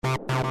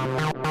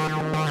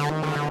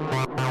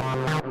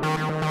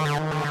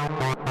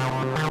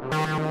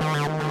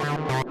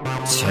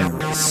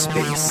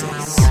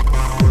TerraSpaces.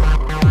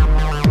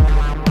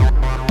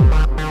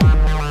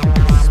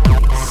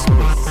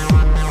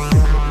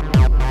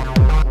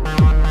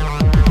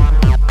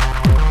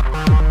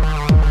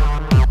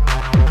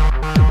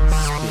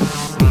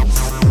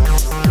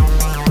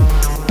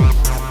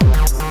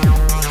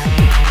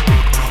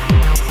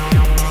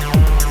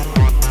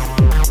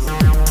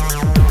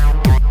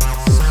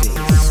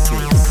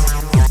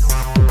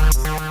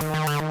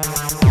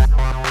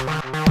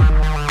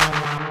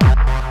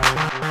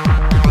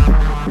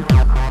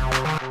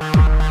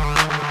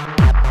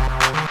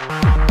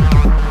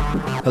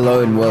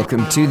 Hello and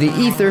welcome to The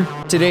Ether.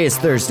 Today is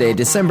Thursday,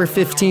 December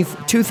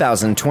 15th,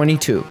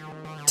 2022.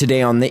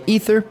 Today on The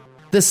Ether,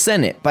 The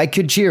Senate by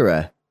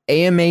Kujira,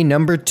 AMA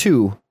number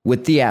 2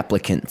 with the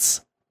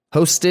Applicants.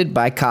 Hosted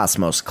by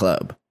Cosmos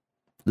Club.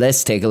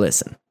 Let's take a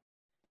listen.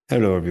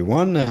 Hello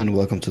everyone and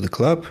welcome to the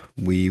club.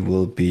 We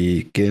will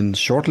begin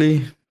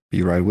shortly.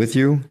 Be right with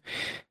you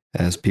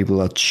as people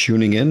are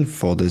tuning in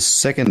for the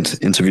second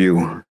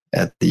interview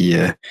at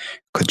the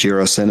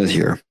Kujira Senate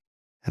here.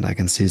 And I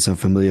can see some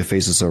familiar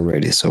faces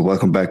already. So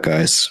welcome back,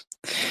 guys.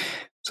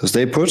 So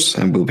stay put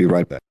and we'll be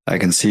right back. I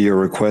can see your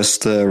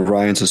request,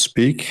 Ryan, to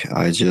speak.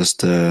 I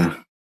just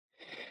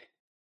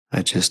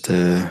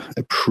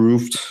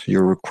approved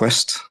your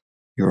request.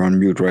 You're on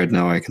mute right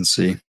now, I can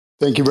see.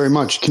 Thank you very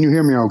much. Can you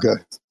hear me okay?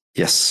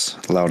 Yes,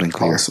 loud and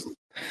clear. Awesome.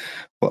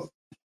 Well,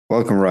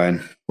 welcome,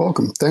 Ryan.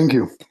 Welcome. Thank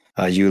you.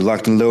 You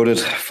locked and loaded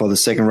for the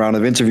second round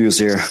of interviews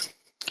here.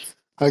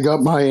 I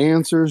got my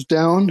answers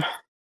down.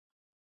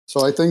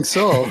 So I think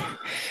so.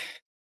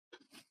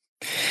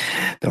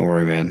 Don't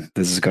worry, man.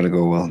 This is gonna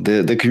go well.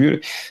 The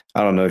community.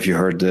 I don't know if you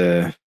heard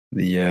the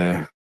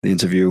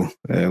interview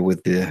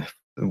with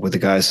the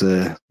guys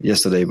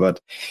yesterday, but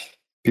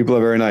people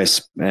are very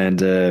nice and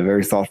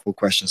very thoughtful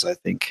questions, I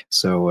think.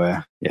 So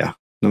yeah,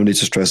 no need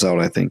to stress out,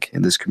 I think,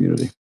 in this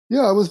community.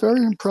 Yeah, I was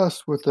very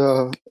impressed with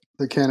the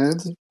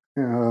candidates,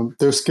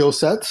 their skill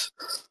sets.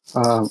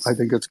 I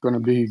think it's going to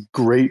be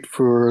great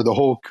for the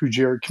whole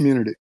Kujira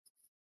community.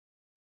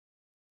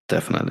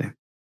 Definitely.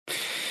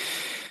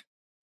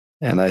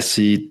 And I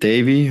see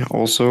Davey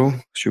also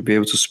should be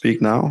able to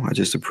speak now. I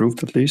just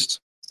approved at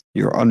least.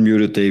 You're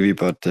unmuted, Davey,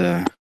 but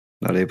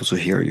not able to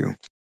hear you.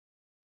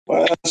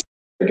 Well, there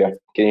we go.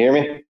 Can you hear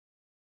me?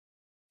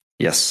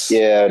 Yes.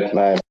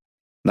 Yeah.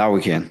 Now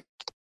we can.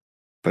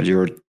 But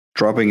you're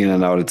dropping in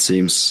and out, it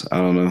seems. I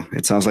don't know.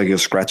 It sounds like you're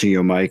scratching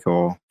your mic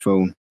or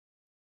phone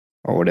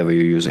or whatever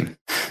you're using.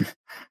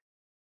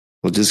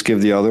 We'll just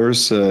give the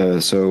others.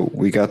 So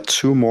we got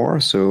two more.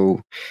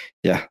 So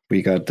yeah,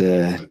 we got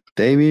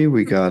Davey,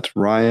 we got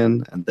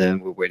Ryan, and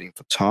then we're waiting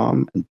for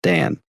Tom and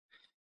Dan.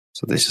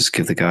 So let's just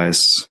give the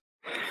guys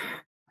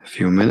a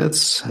few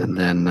minutes, and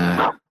then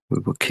we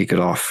will kick it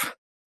off.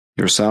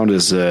 Your sound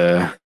is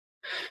a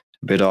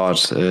bit odd,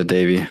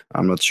 Davey.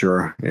 I'm not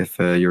sure if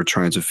you're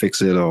trying to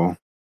fix it or...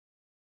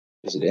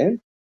 Is it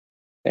in?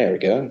 There we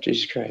go.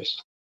 Jesus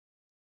Christ.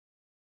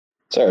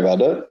 Sorry about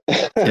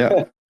that.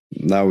 Yeah.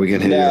 Now we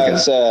can hear you again.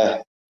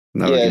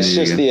 It's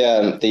just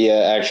the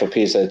actual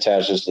piece that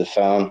attaches to the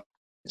phone.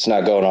 It's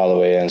not going all the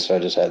way in, so I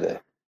just had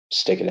to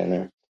stick it in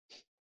there.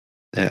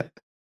 Yeah,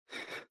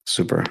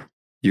 super.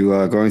 You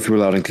are going through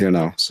loud and clear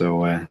now,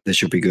 so this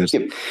should be good.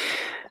 Yep.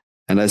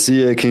 And I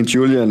see King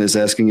Julian is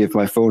asking if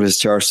my phone is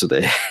charged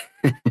today.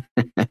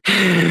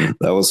 That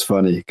was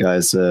funny,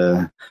 guys.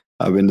 I've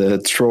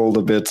been trolled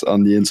a bit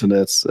on the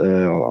internet,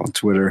 on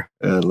Twitter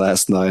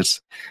last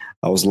night.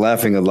 I was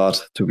laughing a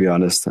lot, to be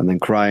honest, and then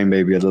crying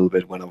maybe a little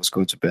bit when I was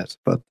going to bed.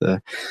 But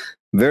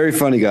very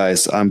funny,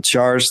 guys. I'm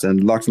charged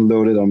and locked and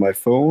loaded on my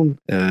phone.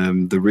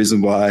 The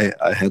reason why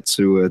I had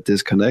to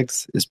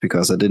disconnect is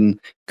because I didn't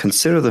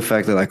consider the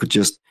fact that I could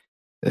just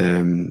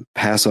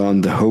pass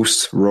on the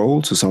host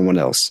role to someone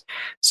else.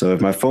 So if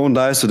my phone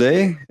dies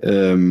today,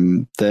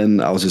 then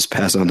I'll just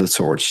pass on the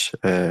torch.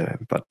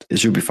 But it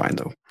should be fine,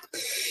 though.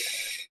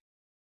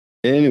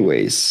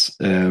 Anyways...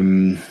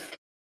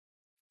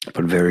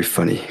 but very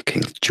funny,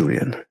 King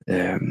Julian.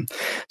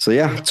 So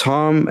yeah,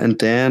 Tom and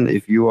Dan,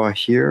 if you are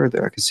here,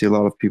 there I can see a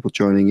lot of people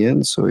joining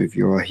in. So if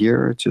you are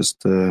here,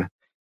 just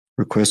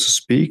request to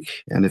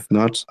speak. And if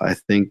not, I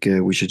think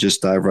we should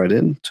just dive right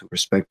in to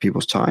respect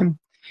people's time.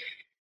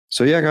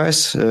 So yeah,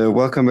 guys,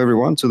 welcome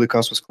everyone to the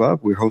Cosmos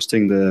Club. We're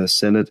hosting the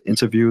Senate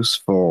interviews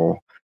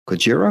for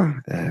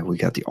Kujira. We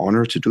got the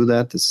honor to do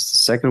that. This is the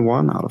second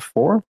one out of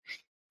 4.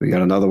 We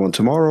got another one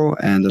tomorrow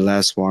and the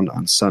last one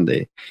on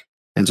Sunday.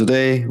 And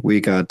today we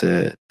got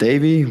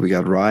Davey, we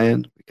got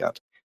Ryan, we got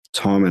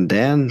Tom and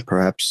Dan,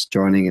 perhaps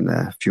joining in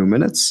a few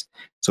minutes.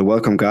 So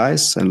welcome,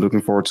 guys, and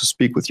looking forward to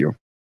speak with you.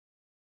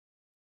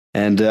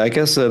 And I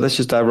guess let's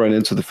just dive right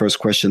into the first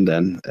question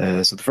then.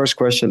 So the first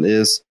question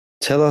is,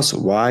 tell us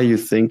why you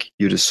think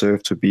you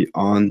deserve to be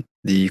on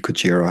the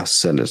Kujira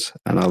Senate.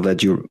 And I'll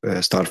let you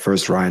start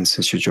first, Ryan,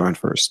 since you joined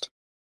first.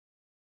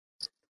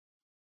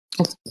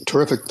 Oh,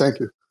 terrific.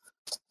 Thank you.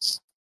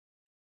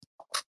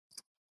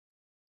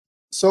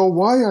 So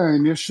why I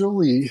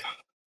initially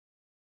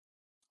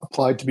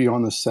applied to be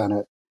on the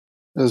Senate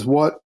is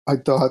what I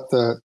thought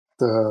that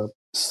the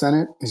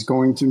Senate is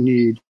going to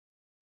need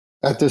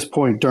at this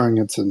point during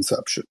its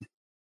inception.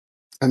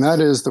 And that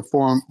is the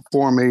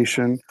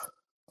formation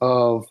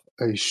of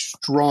a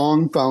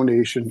strong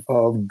foundation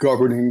of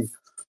governing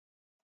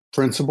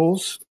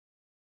principles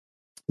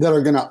that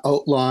are going to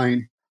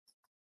outline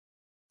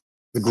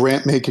the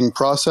grant-making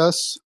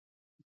process,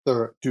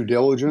 the due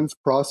diligence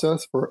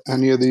process for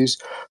any of these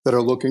that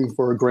are looking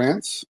for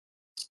grants,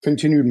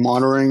 continued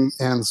monitoring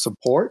and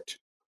support.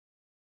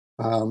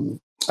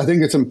 I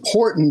think it's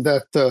important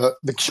that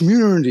the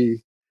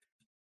community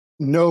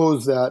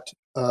knows that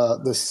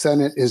the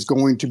Senate is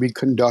going to be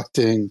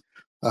conducting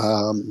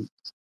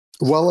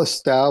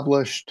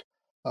well-established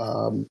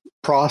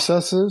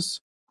processes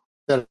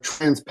that are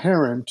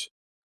transparent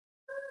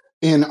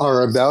in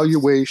our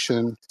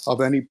evaluation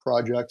of any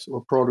projects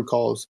or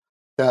protocols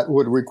that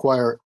would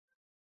require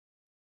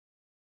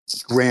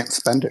grant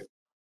spending.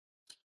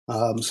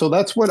 So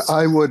that's what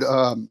I would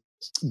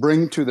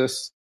bring to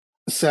this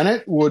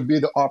Senate, would be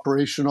the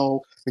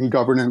operational and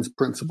governance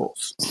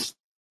principles.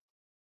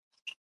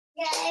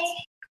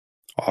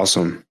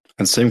 Awesome.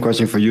 And same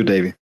question for you,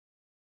 Davey.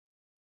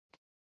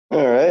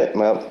 All right.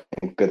 Well,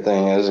 good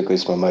thing is at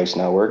least my mic's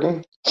not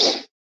working.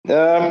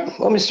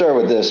 Let me start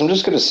with this. I'm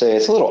just going to say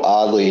it's a little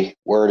oddly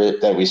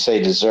worded that we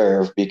say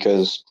deserve,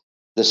 because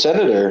the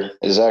senator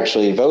is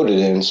actually voted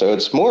in. So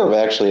it's more of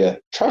actually a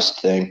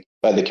trust thing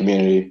by the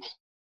community,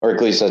 or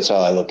at least that's how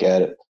I look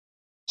at it.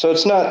 So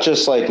it's not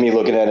just like me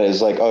looking at it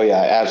as like, oh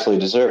yeah, I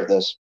absolutely deserve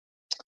this.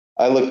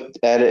 I looked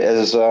at it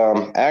as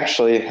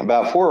actually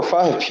about 4 or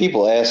 5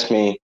 people asked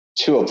me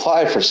to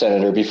apply for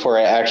senator before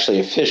I actually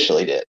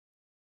officially did.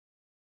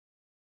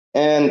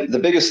 And the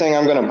biggest thing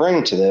I'm going to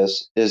bring to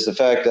this is the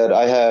fact that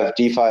I have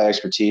DeFi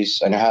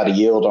expertise. I know how to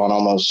yield on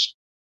almost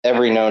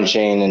every known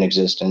chain in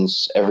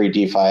existence, every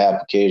DeFi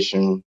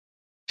application.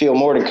 Feel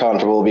more than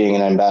comfortable being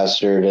an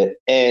ambassador to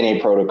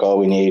any protocol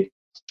we need.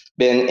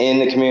 Been in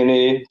the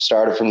community,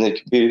 started from the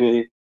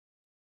community,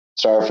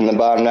 started from the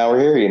bottom, now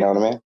we're here, you know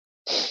what I mean?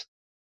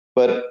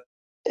 But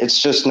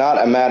it's just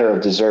not a matter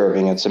of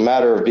deserving. It's a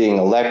matter of being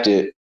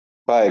elected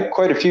by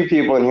quite a few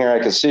people in here I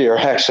can see are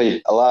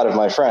actually a lot of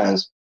my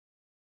friends.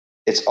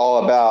 It's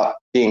all about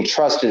being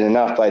trusted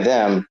enough by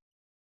them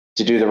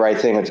to do the right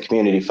thing with the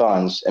community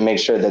funds and make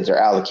sure that they're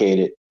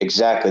allocated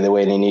exactly the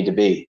way they need to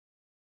be.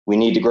 We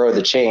need to grow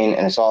the chain,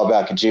 and it's all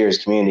about Kujira's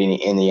community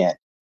in the end.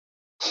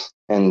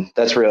 And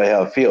that's really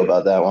how I feel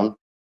about that one.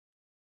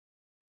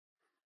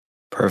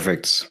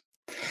 Perfect.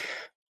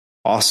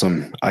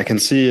 Awesome. I can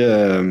see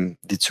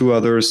the 2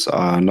 others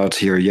are not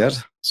here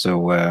yet.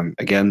 So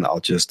again, I'll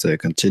just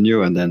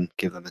continue and then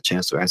give them a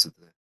chance to answer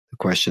the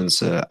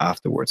questions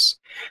afterwards.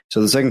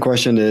 So the second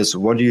question is,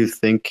 what do you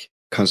think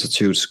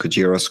constitutes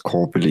Kujira's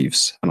core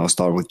beliefs? And I'll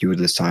start with you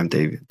this time,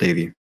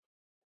 Davey.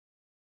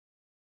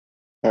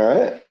 All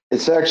right.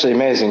 It's actually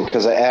amazing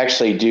because I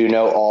actually do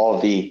know all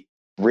the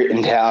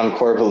written down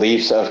core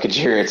beliefs of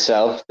Kujira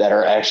itself that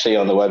are actually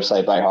on the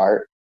website by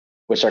heart,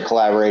 which are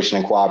collaboration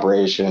and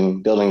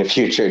cooperation, building the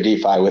future of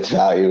DeFi with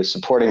value,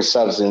 supporting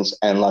substance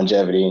and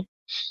longevity.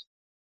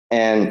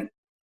 And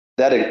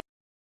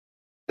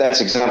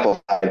that's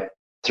exemplified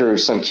through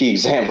some key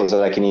examples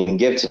that I can even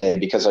give today,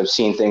 because I've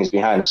seen things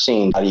behind the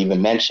scenes not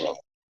even mentioning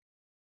it.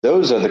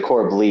 Those are the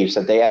core beliefs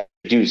that they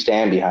actually do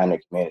stand behind the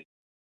community.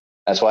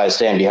 That's why I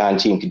stand behind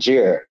Team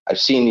Kujira. I've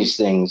seen these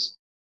things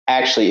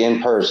actually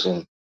in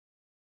person,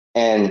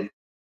 and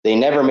they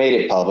never made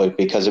it public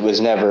because it was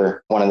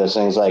never one of those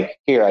things like,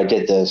 here, I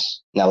did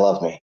this, now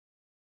love me.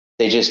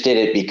 They just did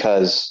it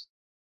because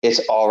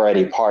it's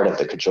already part of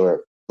the Kujira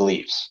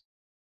beliefs.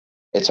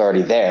 It's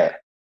already there.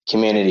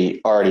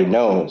 Community already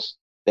knows.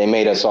 They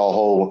made us all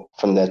whole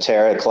from the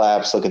Terra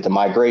collapse. Look at the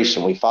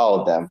migration. We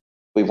followed them.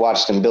 We've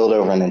watched them build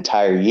over an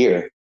entire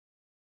year.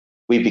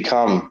 We've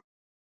become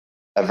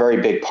a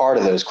very big part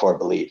of those core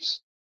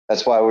beliefs.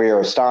 That's why we are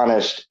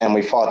astonished and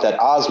we fought that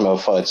Osmo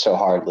FUD so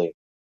hardly,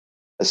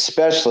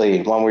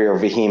 especially when we were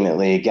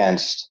vehemently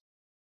against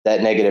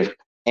that negative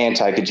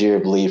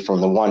anti-Kujira belief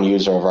from the one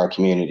user of our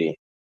community.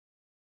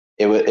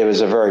 It was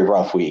a very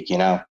rough week, you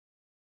know?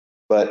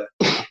 But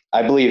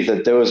I believe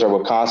that those are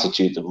what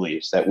constitute the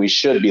beliefs, that we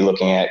should be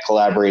looking at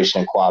collaboration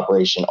and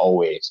cooperation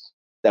always,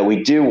 that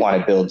we do want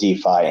to build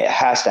DeFi. It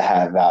has to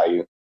have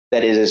value,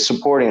 that it is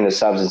supporting the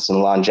substance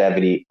and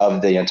longevity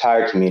of the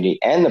entire community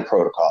and the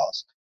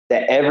protocols,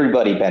 that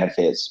everybody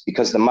benefits,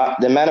 because the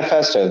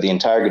manifesto of the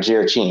entire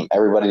Kujira team,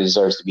 everybody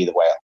deserves to be the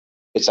whale.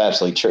 It's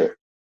absolutely true.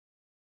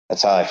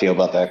 That's how I feel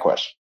about that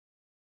question.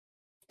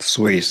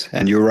 Sweet.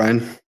 And you,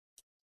 Ryan?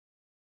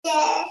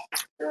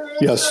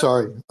 Yes,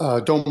 sorry.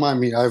 Don't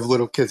mind me. I have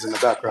little kids in the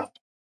background.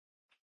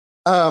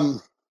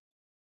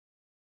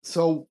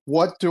 So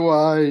what do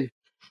I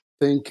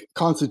think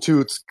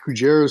constitutes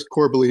Kujira's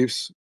core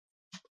beliefs?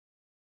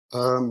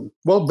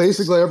 Well,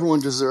 basically,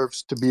 everyone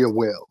deserves to be a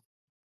whale.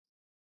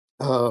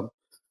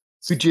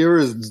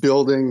 Kujira is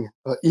building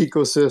an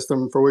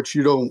ecosystem for which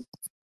you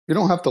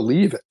don't have to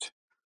leave it.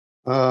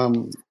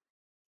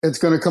 it's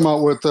going to come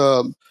out with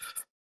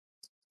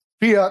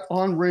fiat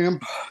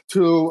on-ramp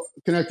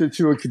connected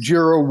to a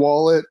Kujira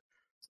wallet.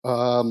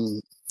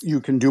 You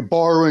can do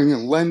borrowing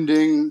and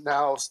lending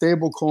now,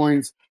 stable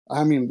coins.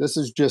 I mean, this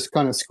is just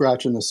kind of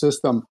scratching the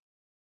system.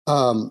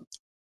 The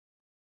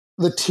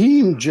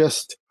team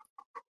just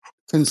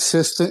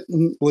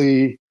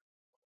consistently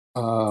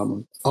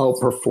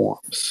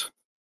outperforms.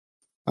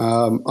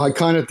 I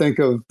kind of think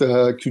of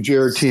the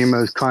Kujira team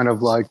as kind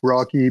of like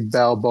Rocky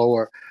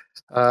Balboa.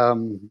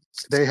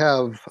 They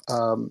have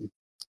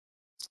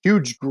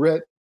huge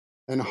grit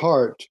and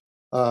heart,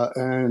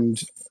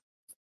 and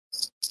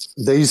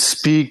they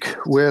speak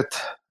with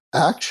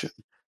action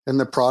in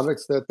the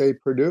products that they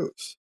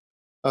produce.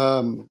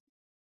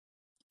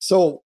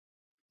 So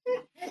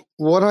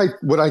what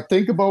I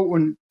think about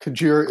when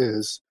Kujira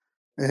is,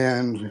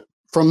 and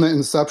from the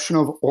inception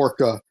of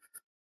Orca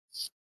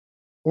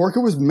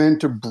was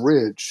meant to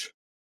bridge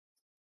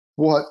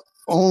what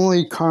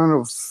only kind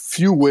of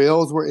few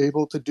whales were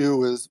able to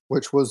do,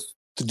 which was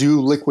to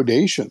do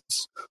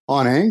liquidations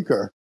on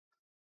anchor.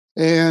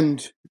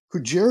 And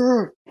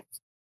Kujira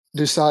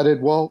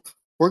decided, well,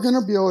 we're going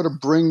to be able to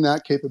bring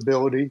that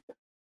capability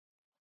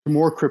to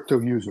more crypto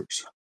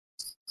users.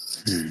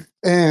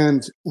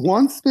 And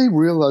once they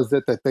realized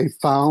that they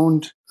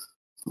found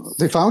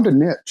a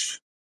niche,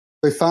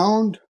 they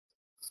found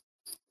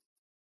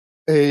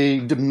a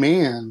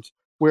demand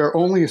where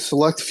only a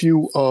select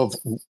few of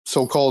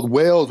so-called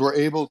whales were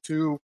able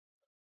to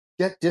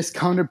get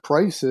discounted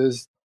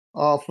prices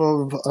off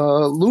of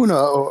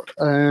Luna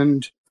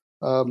and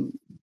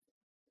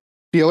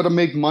be able to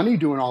make money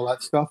doing all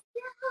that stuff.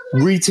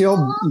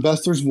 Retail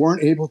investors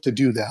weren't able to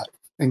do that.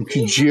 And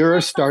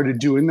Kujira started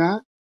doing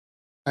that.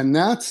 And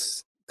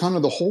that's kind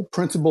of the whole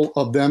principle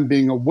of them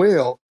being a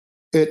whale.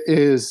 It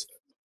is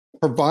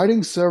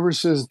providing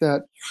services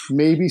that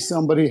maybe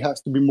somebody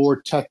has to be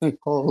more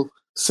technical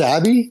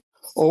savvy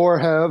or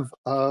have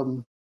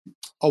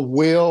a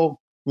whale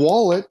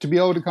wallet to be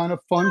able to kind of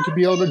fund to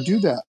be able to do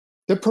that.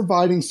 They're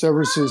providing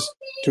services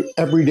to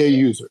everyday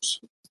users.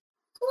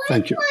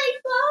 Thank you.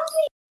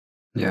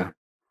 Yeah.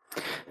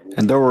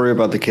 And don't worry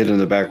about the kid in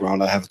the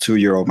background. I have a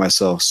 2-year-old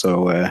myself.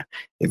 So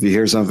if you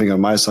hear something on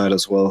my side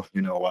as well,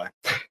 you know why.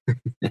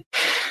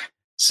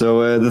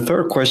 So the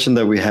third question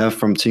that we have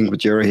from Team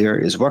Kujira here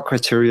is, what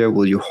criteria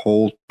will you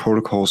hold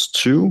protocols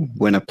to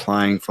when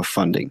applying for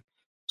funding?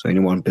 So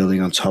anyone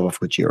building on top of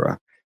Kujira.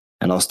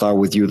 And I'll start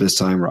with you this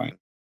time, Ryan.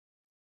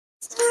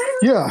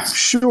 Yeah,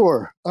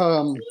 sure.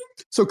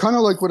 So kind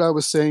of like what I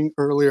was saying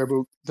earlier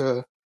about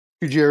the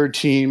Kujira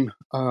team,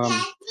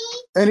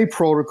 any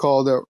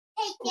protocol that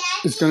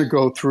is going to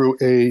go through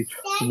a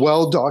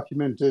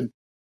well-documented,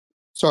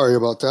 sorry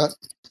about that,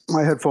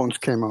 my headphones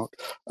came out,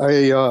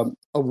 a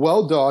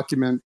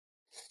well-documented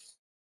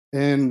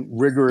and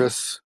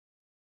rigorous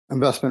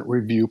investment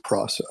review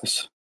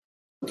process.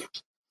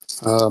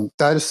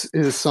 That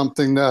is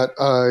something that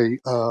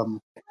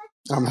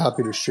I'm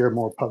happy to share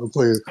more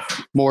publicly,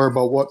 more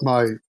about what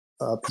my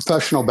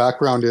professional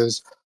background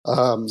is.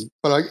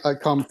 But I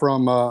come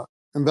from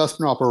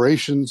investment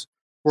operations,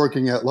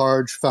 working at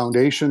large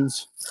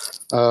foundations,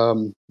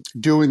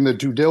 doing the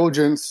due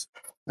diligence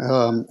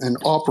and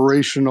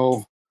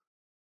operational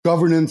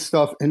governance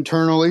stuff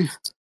internally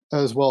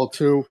as well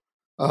too.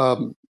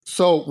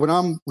 So when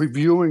I'm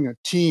reviewing a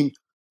team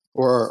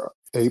or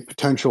a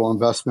potential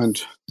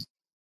investment,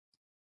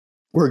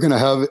 we're going to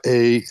have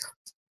a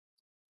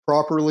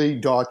properly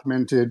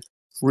documented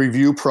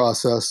review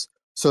process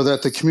so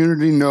that the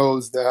community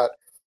knows that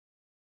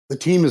the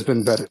team has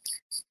been vetted.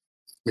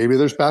 Maybe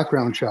there's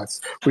background checks.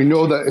 We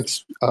know that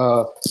it's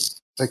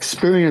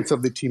experience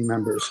of the team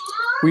members.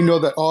 We know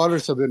that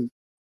audits have been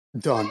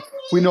done.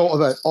 We know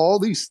that all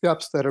these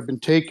steps that have been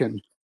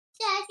taken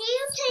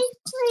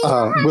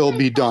will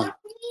be done.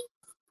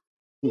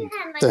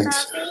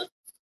 Thanks.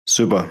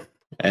 Super.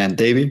 And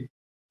Davey?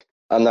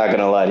 I'm not going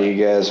to lie to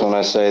you guys when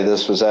I say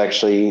this was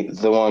actually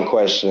the one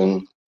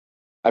question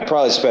I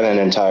probably spent an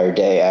entire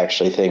day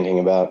actually thinking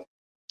about.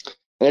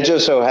 And it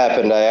just so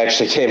happened I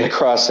actually came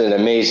across an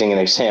amazing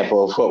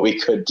example of what we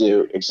could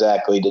do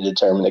exactly to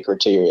determine the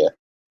criteria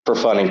for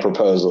funding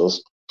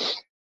proposals.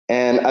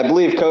 And I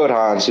believe Code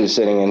Hans, who's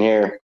sitting in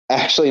here,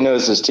 actually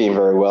knows this team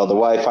very well. The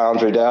Y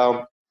Foundry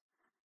DAO,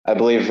 I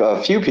believe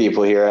a few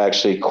people here are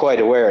actually quite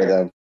aware of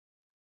them.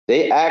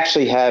 They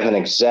actually have an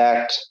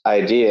exact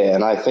idea,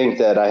 and I think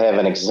that I have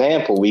an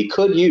example we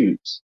could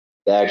use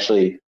to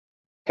actually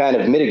kind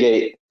of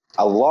mitigate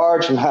a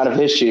large amount of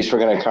issues we're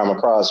going to come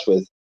across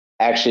with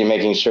actually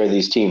making sure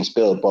these teams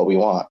build what we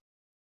want.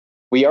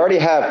 We already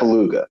have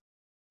Beluga.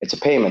 It's a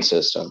payment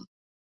system.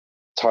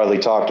 It's hardly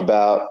talked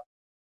about,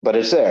 but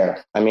it's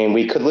there. I mean,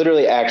 we could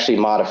literally actually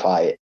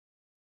modify it.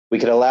 We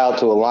could allow it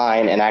to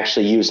align and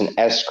actually use an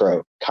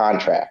escrow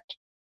contract.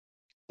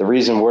 The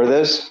reason we're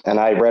this, and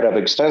I read up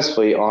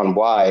extensively on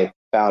why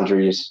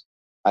Foundry's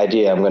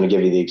idea, I'm going to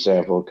give you the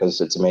example because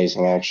it's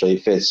amazing actually.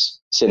 It fits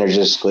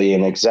synergistically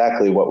in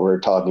exactly what we're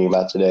talking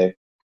about today.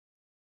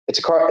 It's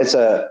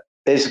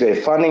basically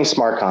a funding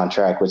smart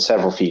contract with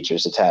several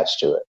features attached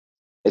to it.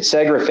 It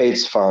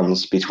segregates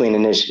funds between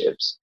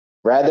initiatives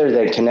rather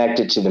than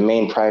connected to the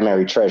main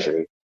primary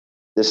treasury.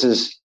 This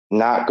is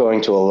not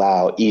going to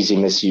allow easy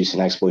misuse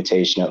and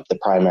exploitation of the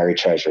primary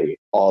treasury,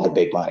 all the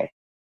big money.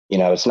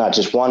 It's not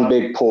just one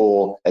big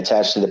pool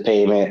attached to the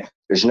payment.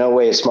 There's no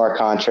way a smart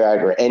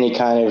contract or any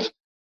kind of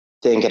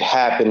thing could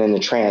happen in the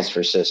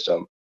transfer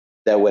system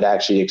that would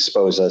actually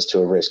expose us to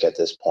a risk at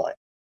this point.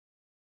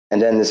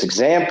 And then this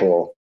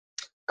example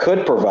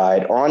could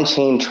provide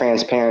on-chain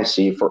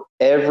transparency for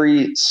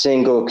every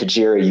single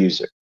Kujira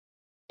user.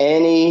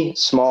 Any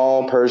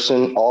small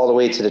person all the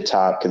way to the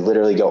top could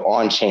literally go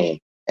on-chain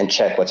and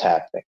check what's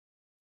happening.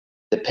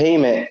 The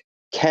payment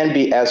can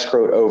be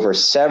escrowed over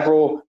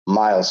several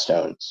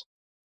milestones.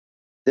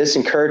 This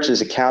encourages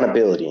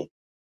accountability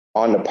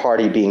on the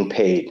party being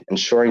paid,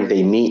 ensuring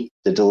they meet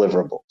the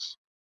deliverables.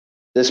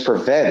 This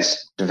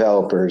prevents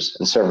developers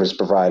and service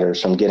providers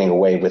from getting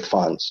away with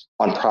funds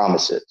on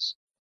promises.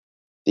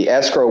 The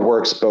escrow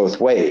works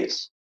both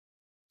ways.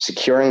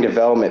 Securing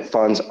development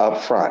funds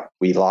up front,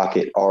 we lock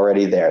it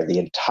already there. The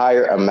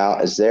entire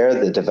amount is there.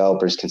 The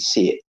developers can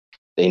see it.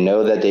 They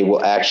know that they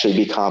will actually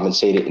be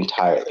compensated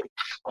entirely.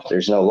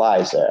 There's no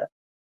lies there.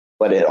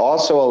 But it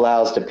also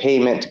allows the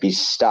payment to be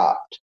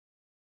stopped.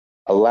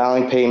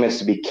 Allowing payments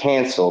to be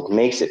canceled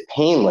makes it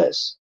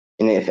painless,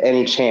 and if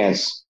any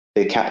chance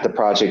the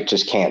project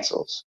just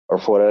cancels or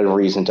for whatever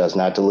reason does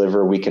not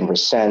deliver, we can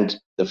rescind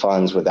the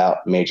funds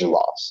without major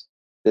loss.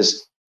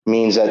 This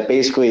means that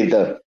basically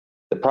the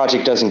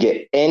project doesn't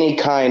get any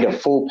kind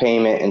of full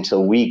payment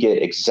until we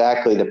get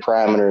exactly the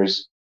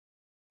parameters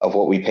of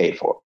what we paid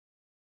for.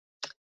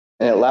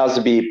 And it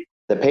allows the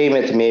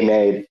payment to be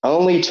made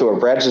only to a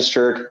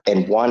registered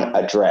and one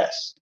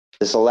address.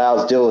 This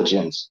allows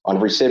diligence on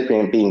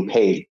recipient being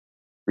paid.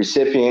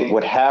 Recipient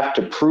would have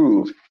to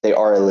prove they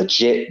are a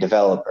legit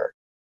developer.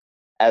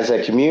 As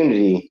a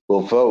community,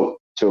 we'll vote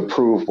to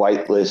approve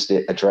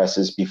whitelisted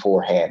addresses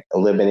beforehand,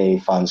 eliminating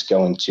funds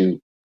going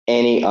to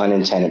any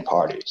unintended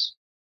parties.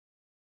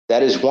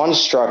 That is one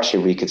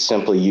structure we could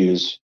simply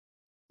use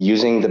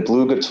using the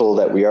Beluga tool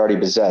that we already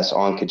possess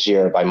on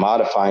Kujira by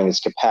modifying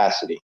its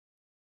capacity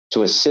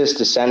to assist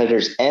the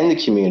senators and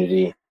the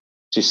community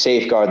to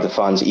safeguard the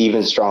funds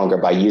even stronger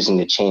by using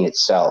the chain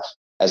itself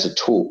as a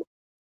tool.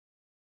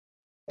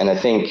 And I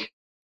think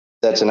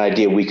that's an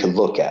idea we could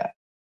look at.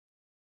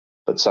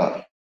 But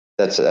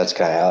that's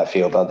kind of how I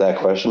feel about that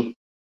question.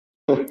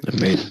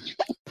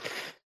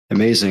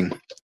 Amazing.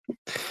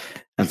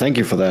 And thank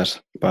you for that,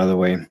 by the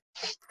way.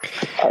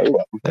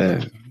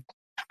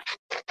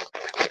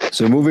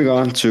 So moving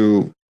on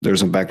to, there's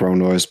some background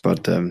noise,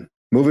 but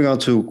moving on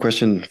to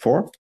question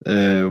 4.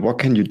 What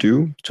can you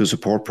do to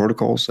support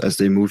protocols as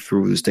they move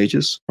through the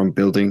stages from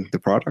building the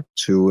product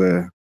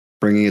to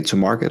bringing it to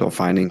market or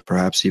finding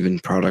perhaps even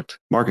product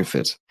market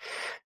fit?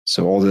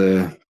 So all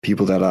the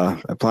people that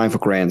are applying for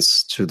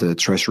grants to the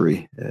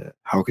treasury,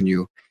 how can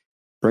you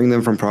bring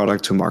them from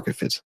product to market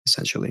fit,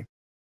 essentially?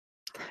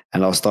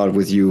 And I'll start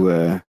with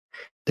you,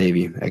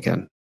 Davey,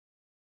 again.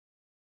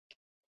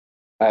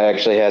 I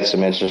actually had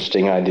some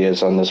interesting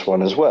ideas on this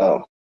one as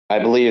well. I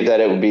believe that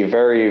it would be a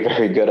very,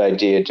 very good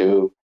idea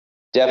to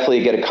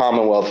definitely get a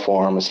Commonwealth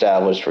forum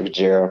established for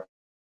Kujira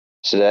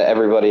so that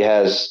everybody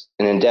has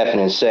an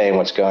indefinite say in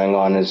what's going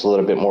on and is a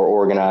little bit more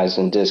organized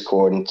in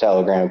Discord and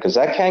Telegram, because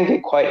that can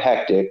get quite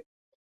hectic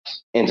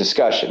in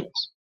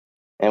discussions.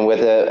 And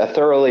with a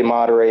thoroughly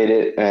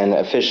moderated and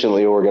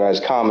efficiently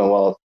organized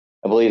Commonwealth,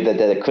 I believe that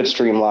it could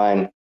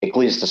streamline at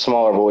least the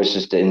smaller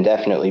voices to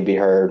indefinitely be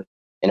heard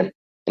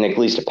in at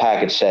least a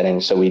package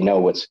setting so we know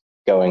what's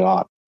going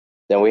on.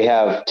 Then we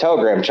have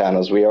Telegram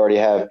channels. We already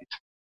have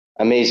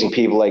amazing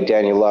people like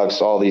Daniel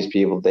Lux, all these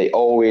people. They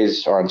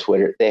always are on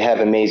Twitter. They have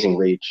amazing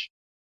reach.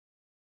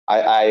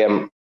 I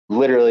am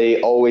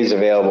literally always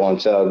available on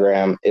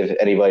Telegram if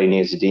anybody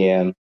needs a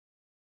DM.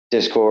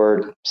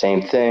 Discord,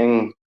 same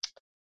thing.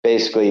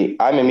 Basically,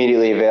 I'm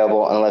immediately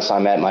available unless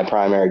I'm at my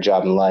primary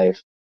job in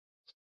life,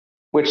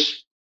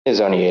 which is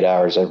only 8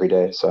 hours every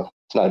day, so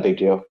it's not a big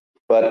deal.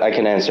 But I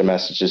can answer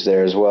messages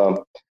there as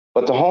well.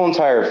 But the whole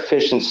entire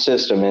efficient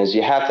system is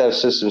you have to have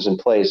systems in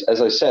place.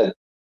 As I said,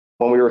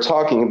 when we were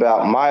talking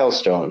about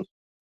milestones,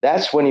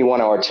 that's when you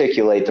want to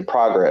articulate the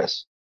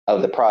progress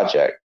of the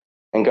project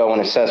and go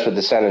and assess with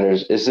the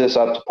senators, is this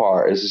up to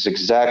par? Is this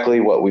exactly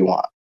what we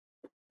want?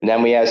 And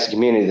then we ask the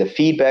community. The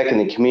feedback in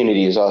the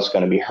community is also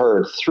going to be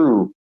heard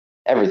through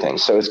everything.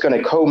 So it's going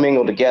to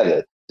commingle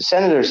together. The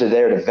senators are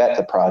there to vet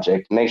the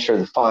project, make sure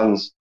the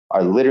funds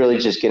are literally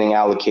just getting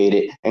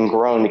allocated and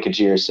growing the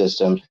Kujira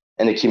system,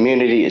 and the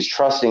community is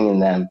trusting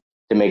in them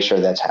to make sure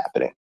that's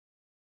happening.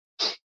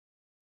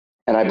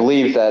 And I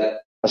believe that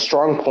a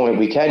strong point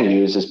we can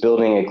use is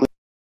building at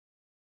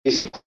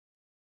least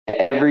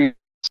every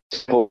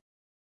single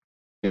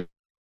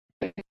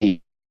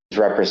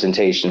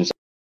representations.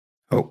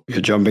 Oh, you're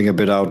jumping a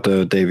bit out,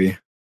 Davey.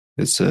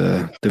 It's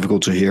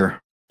difficult to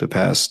hear the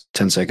past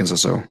 10 seconds or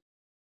so.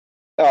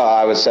 Oh,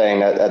 I was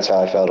saying that's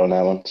how I felt on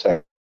that one.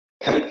 Sorry.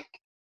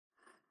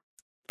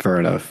 Fair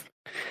enough.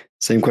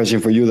 Same question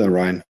for you then,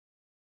 Ryan.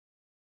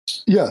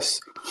 Yes.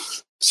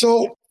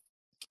 So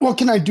what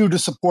can I do to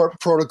support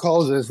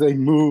protocols as they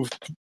move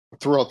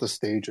throughout the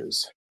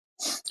stages?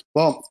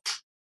 Well,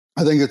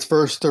 I think it's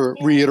first to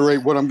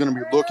reiterate what I'm going to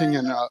be looking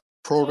in a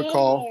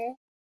protocol.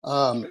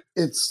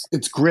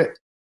 It's grit.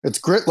 It's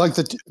grit like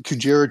the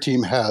Kujira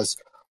team has.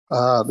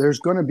 There's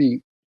going to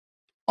be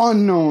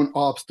unknown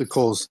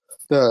obstacles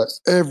that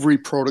every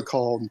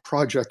protocol and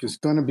project is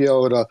going to be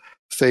able to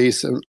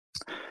face.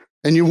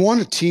 And you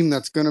want a team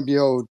that's going to be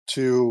able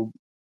to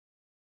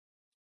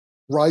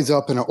rise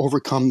up and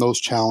overcome those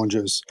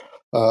challenges.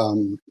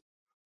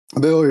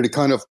 Ability to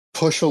kind of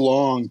push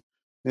along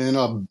in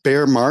a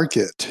bear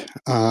market,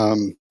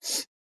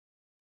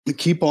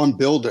 keep on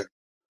building.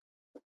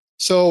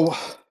 So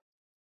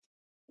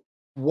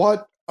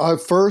what I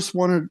first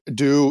want to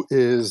do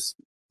is,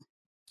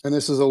 and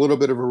this is a little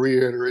bit of a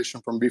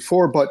reiteration from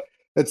before, but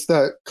it's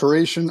that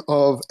creation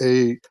of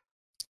a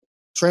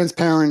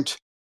transparent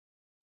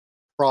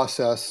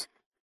process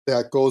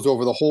that goes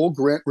over the whole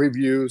grant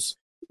reviews,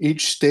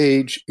 each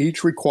stage,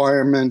 each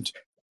requirement,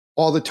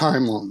 all the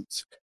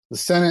timelines. The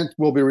Senate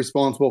will be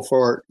responsible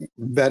for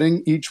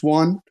vetting each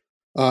one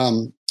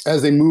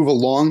as they move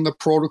along the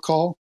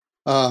protocol.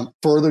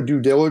 Further due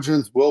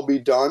diligence will be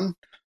done.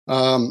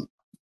 And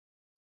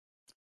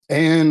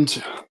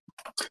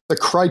the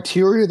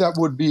criteria that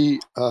would be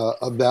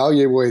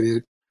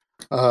evaluated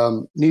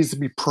needs to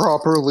be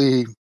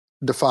properly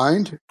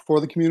defined for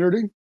the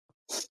community.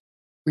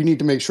 We need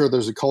to make sure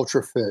there's a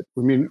culture fit.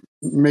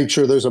 Make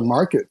sure there's a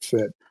market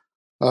fit.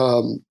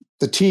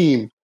 The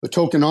team, the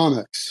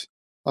tokenomics.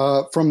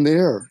 From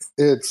there,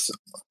 it's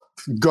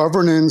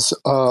governance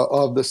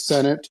of the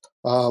Senate,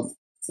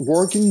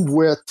 working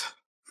with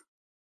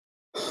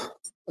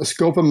a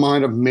scope in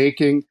mind of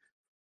making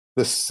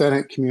the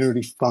Senate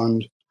Community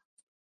Fund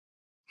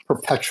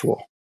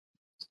perpetual,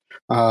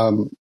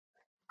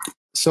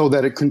 so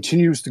that it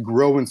continues to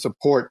grow and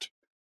support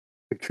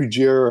the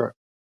Kujira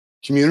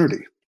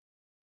community,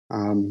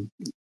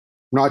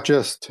 not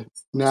just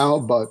now,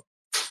 but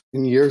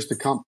in years to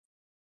come.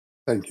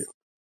 Thank you.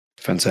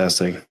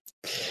 Fantastic.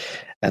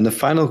 And the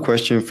final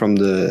question from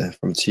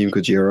Team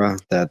Kujira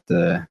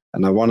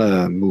and I want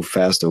to move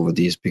fast over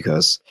these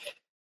because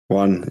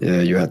one,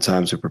 you had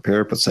time to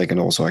prepare, but second,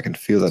 also I can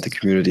feel that the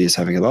community is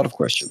having a lot of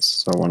questions.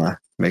 So I want to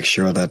make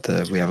sure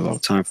that we have a lot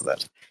of time for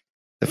that.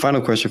 The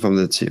final question from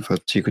Team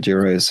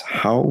Kujira is,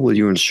 how will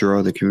you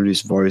ensure the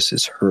community's voice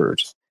is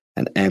heard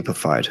and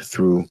amplified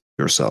through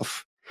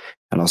yourself?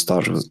 And I'll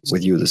start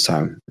with you this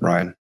time,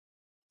 Ryan.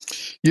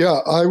 Yeah,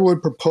 I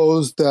would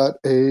propose that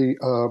a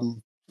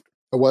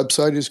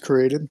website is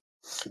created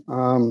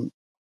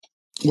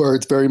where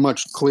it's very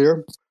much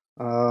clear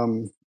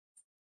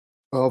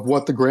of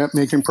what the grant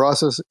making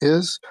process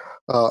is.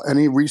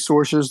 Any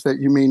resources that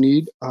you may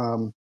need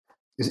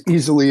is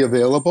easily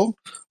available.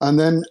 And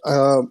then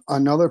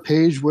another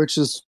page which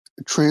is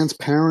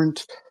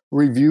transparent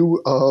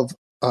review of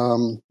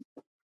all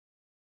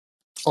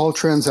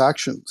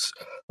transactions.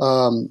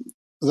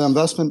 The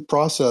investment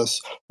process,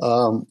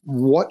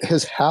 what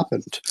has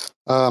happened.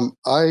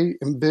 I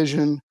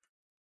envision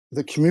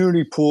the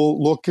community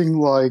pool looking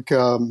like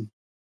a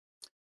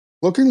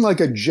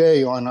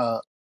J on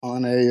a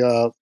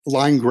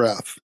line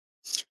graph,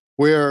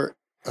 where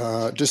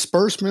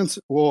disbursements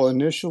will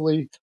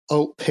initially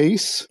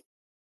outpace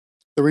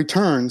the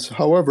returns.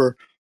 However,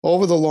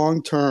 over the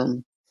long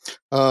term,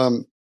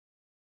 in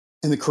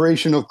the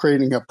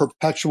creating a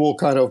perpetual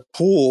kind of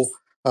pool,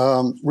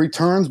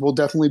 returns will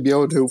definitely be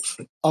able to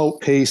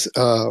outpace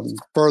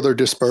further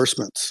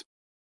disbursements.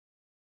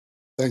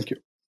 Thank you.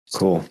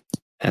 Cool.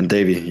 And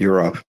Davey,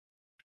 you're up.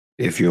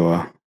 If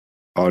your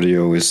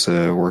audio is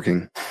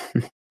working,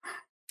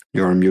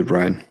 you're on mute,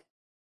 Ryan.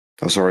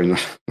 Oh, sorry,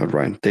 not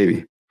Ryan.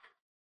 Davey.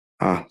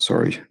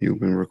 Sorry, you've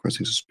been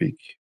requesting to speak.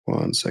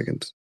 1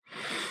 second.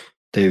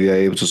 Davey, are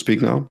you able to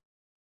speak now?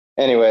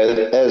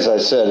 Anyway, as I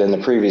said in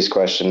the previous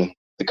question,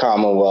 the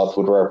Commonwealth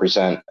would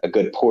represent a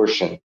good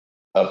portion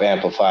of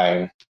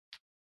amplifying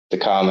the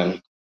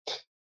common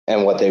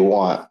and what they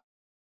want,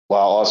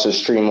 while also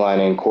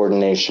streamlining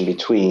coordination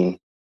between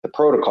the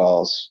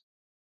protocols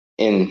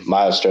in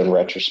milestone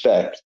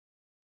retrospect.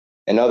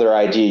 Another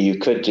idea you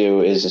could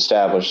do is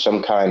establish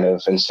some kind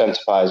of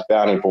incentivized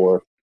bounty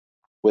board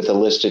with a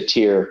listed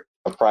tier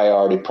of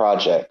priority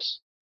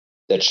projects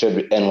that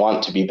should and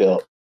want to be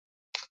built,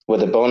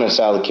 with a bonus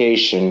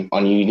allocation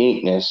on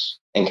uniqueness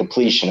and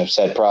completion of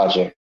said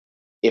project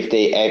if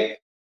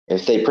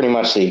they pretty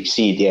much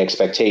exceed the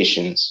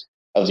expectations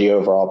of the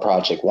overall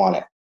project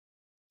wanted.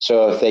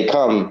 So if they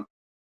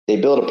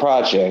build a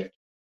project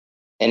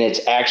and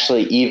it's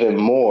actually even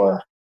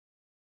more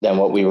than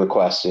what we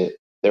requested,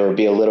 there would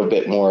be a little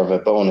bit more of a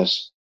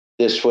bonus.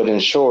 This would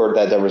ensure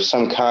that there was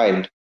some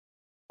kind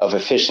of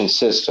efficient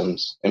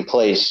systems in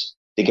place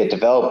to get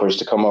developers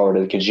to come over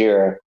to the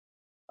Kujira,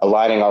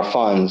 aligning our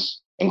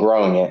funds and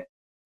growing it.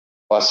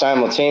 While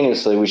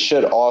simultaneously, we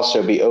should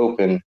also be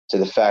open to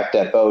the fact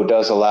that BO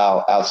does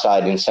allow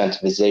outside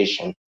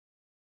incentivization.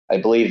 I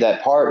believe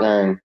that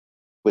partnering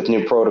with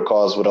new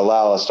protocols would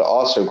allow us to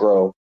also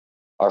grow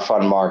our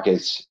fund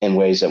markets in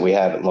ways that we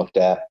haven't looked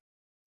at.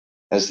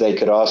 as they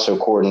could also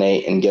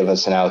coordinate and give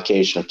us an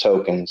allocation of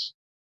tokens.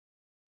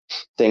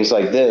 Things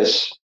like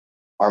this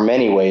are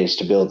many ways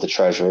to build the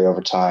treasury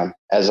over time.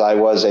 As I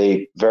was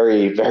a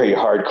very, very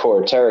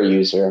hardcore Terra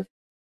user,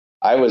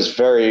 I was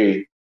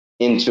very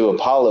into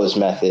Apollo's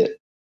method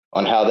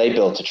on how they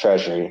built the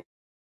treasury.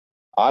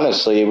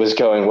 Honestly, it was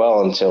going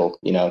well until,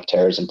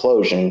 Terra's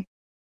implosion.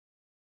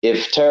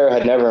 If Terra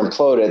had never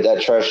imploded,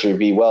 that treasury would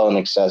be well in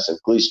excess of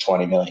at least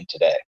 20 million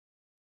today.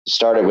 It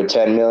started with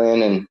 10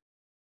 million, and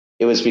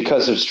it was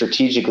because of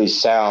strategically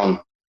sound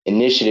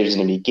initiatives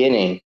in the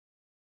beginning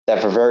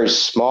that for very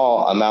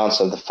small amounts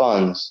of the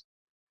funds,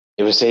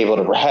 it was able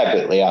to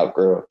rapidly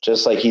outgrow.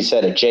 Just like he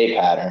said, a J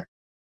pattern.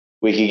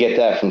 We could get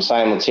that from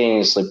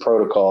simultaneously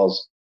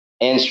protocols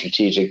and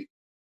strategic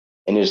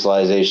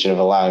initialization of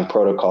allowing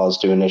protocols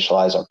to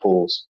initialize our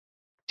pools.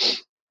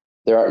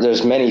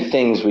 There's many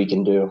things we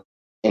can do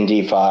in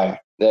DeFi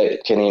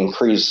that can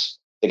increase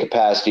the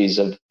capacities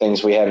of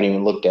things we haven't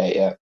even looked at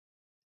yet.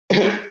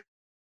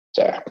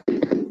 Sorry.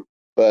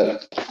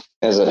 But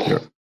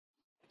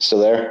still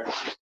there?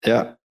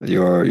 Yeah,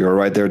 you're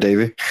right there,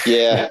 Davey.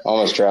 Yeah,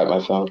 almost dropped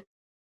my phone.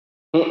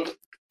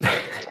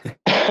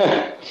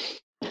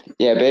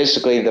 Yeah,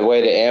 basically the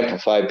way to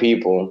amplify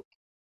people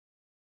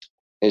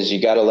is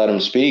you got to let them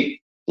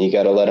speak. You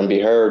got to let them be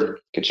heard.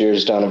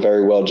 Kujira's done a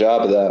very well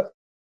job of that.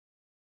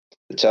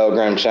 The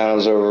Telegram channel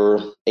is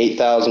over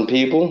 8,000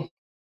 people.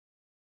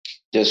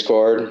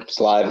 Discord is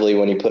lively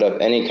when you put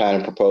up any kind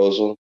of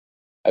proposal.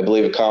 I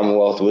believe a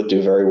Commonwealth would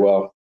do very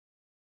well.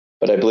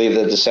 But I believe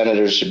that the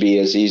senators should be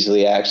as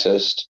easily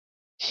accessed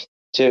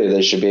too.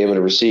 They should be able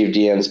to receive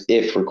DMs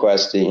if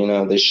requested.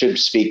 They should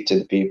speak to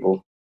the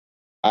people.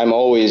 I'm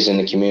always in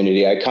the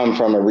community. I come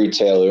from a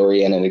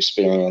retail-oriented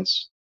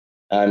experience.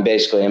 I'm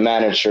basically a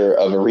manager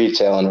of a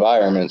retail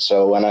environment.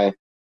 So when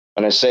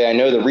I say I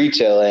know the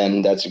retail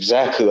end, that's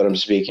exactly what I'm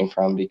speaking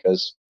from,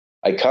 because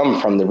I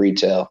come from the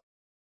retail.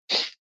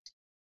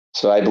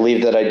 So I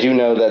believe that I do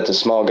know that the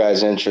small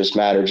guys' interests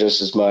matter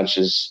just as much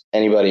as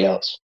anybody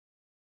else.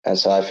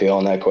 That's how I feel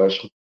on that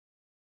question.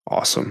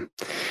 Awesome.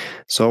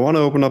 So I want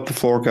to open up the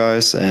floor,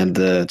 guys, and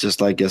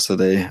just like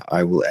yesterday,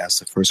 I will ask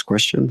the first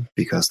question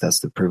because that's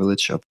the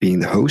privilege of being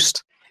the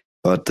host.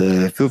 But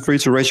feel free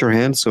to raise your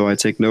hand so I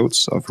take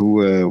notes of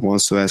who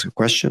wants to ask a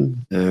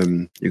question.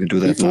 You can do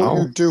that now. Before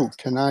you do,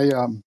 can I?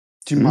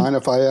 Do you mind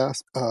if I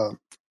ask?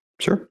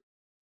 Sure.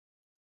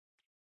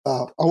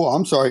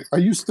 I'm sorry. Are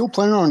you still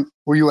planning on?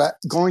 Were you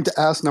going to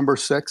ask number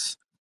 6,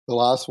 the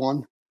last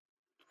one?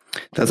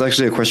 That's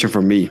actually a question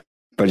from me.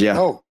 But yeah.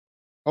 Oh,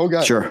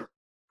 okay. Sure.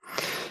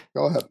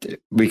 Go ahead.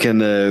 We can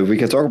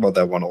talk about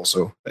that one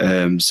also.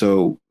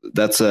 So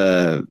that's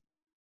a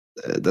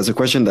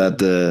question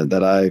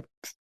that I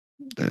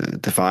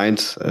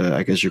defined,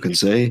 I guess you can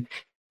say,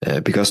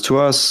 because to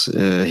us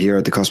here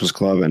at the Cosmos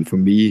Club, and for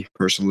me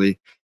personally,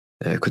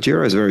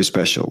 Kujira is very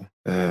special.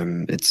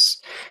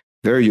 It's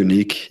very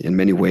unique in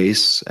many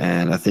ways,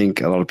 and I think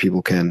a lot of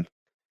people can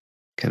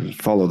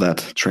follow that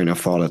train of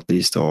thought at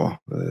least, or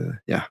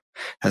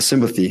has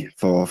sympathy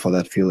for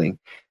that feeling.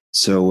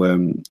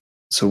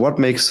 So what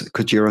makes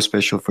Kujira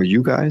special for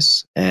you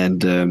guys,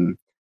 and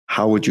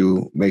how would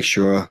you make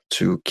sure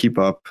to keep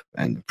up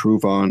and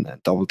improve on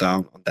and double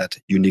down on that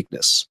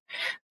uniqueness?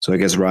 So I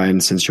guess,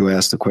 Ryan, since you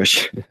asked the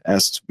question,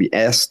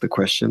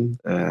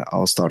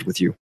 I'll start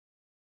with you.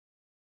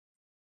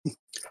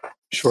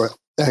 Sure.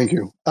 Thank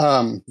you.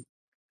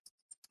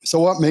 So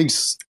what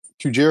makes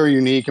Kujira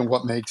unique and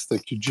what makes the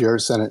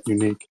Kujira Senate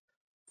unique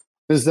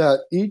is that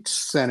each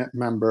Senate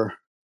member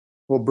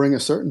will bring a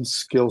certain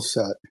skill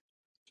set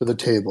to the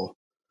table,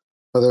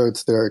 whether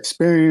it's their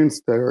experience,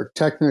 their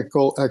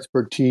technical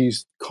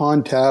expertise,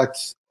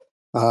 contacts,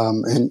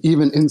 and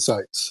even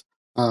insights.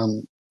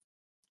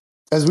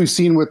 As we've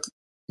seen with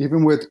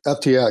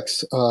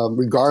FTX,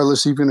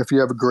 regardless, even if you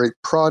have a great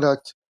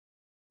product,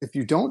 if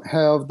you don't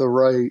have the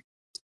right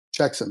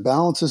checks and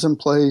balances in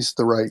place,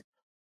 the right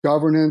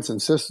governance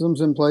and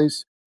systems in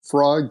place,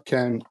 fraud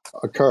can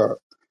occur.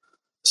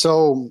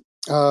 So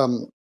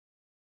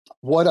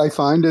what I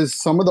find is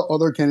some of the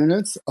other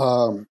candidates,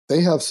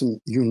 they have some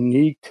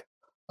unique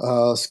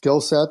skill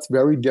sets,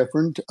 very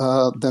different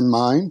than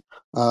mine.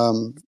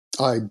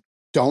 I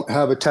don't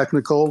have a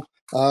technical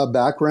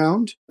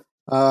background,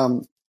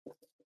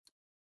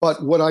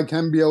 but what I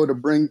can be able to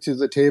bring to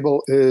the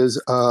table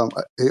is a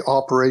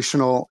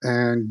operational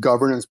and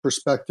governance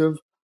perspective,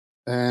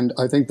 and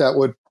I think that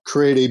would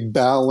create a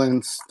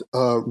balanced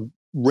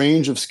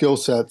range of skill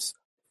sets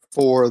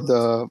for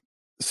the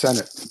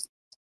Senate.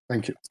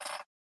 Thank you.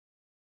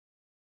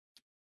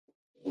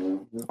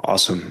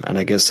 Awesome. And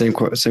I guess same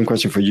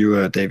question for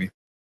you, Davey.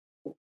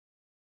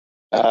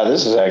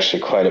 This is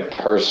actually quite a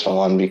personal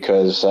one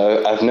because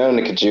I've known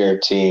the Kujira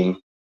team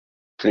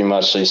pretty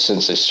much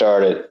since they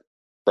started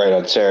right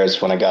on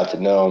Terrace when I got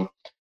to know them.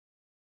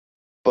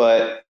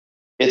 But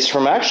it's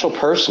from actual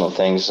personal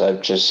things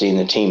I've just seen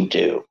the team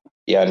do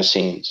behind the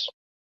scenes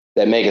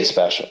that make it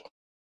special.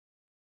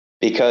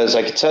 Because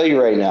I can tell you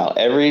right now,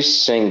 every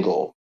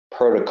single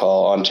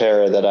protocol on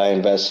Terra that I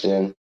invested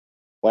in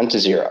went to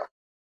zero.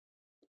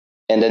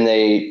 And then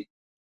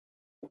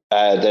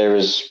there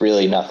was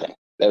really nothing.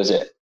 That was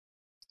it.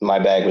 My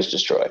bag was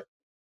destroyed.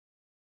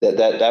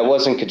 That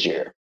wasn't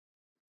Kujira.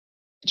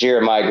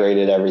 Kujira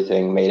migrated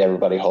everything, made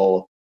everybody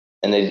whole,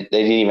 and they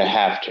didn't even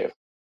have to.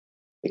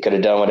 They could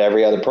have done what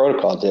every other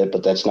protocol did,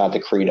 but that's not the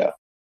credo.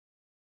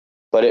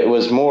 But it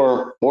was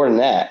more than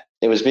that.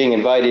 It was being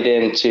invited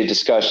into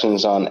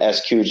discussions on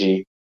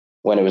SQG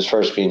when it was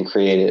first being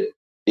created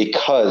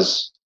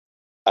because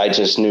I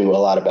just knew a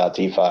lot about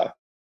DeFi.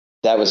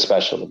 That was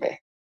special to me.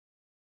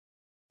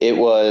 It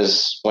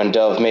was when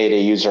Dove made a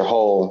user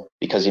whole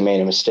because he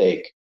made a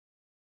mistake.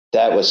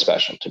 That was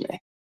special to me.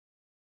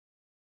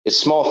 It's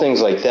small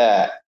things like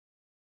that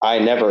I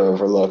never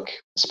overlook,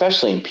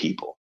 especially in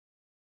people.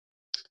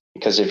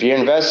 Because if you're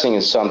investing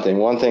in something,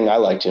 one thing I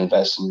like to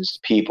invest in is the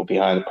people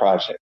behind the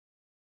project.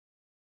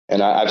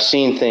 And I've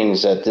seen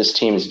things that this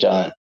team has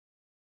done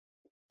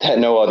that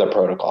no other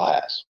protocol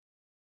has.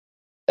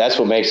 That's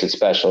what makes it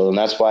special, and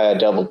that's why I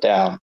doubled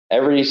down.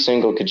 Every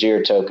single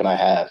Kujira token I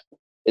have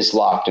is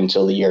locked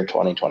until the year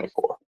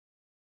 2024.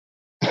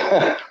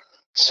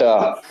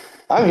 So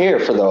I'm here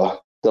for the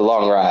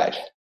long ride,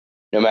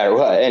 no matter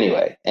what,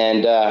 anyway.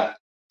 And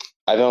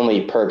I've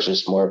only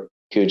purchased more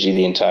Kuji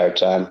the entire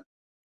time.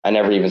 I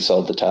never even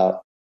sold the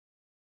top.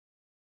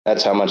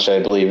 That's how much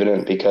I believe in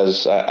it,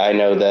 because I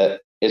know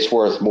that it's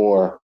worth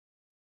more.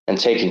 And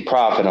taking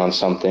profit on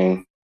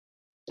something,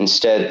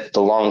 instead,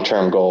 the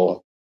long-term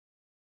goal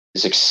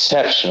is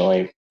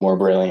exceptionally more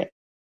brilliant.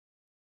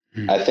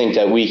 I think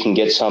that we can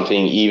get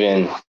something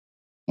even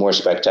more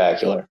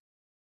spectacular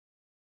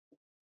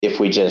if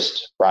we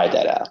just ride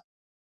that out.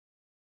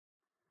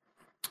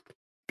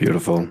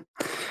 Beautiful.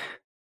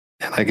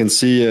 And I can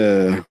see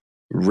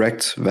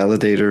Rect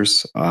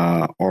validators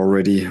are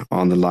already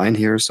on the line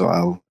here, so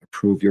I'll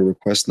approve your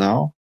request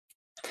now.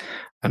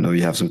 I know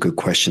you have some good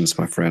questions,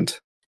 my friend.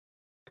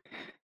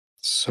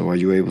 So are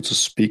you able to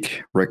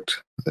speak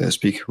Rect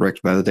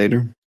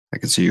validator? I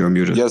can see you're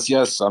muted.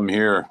 Yes, I'm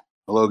here.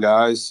 Hello,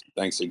 guys.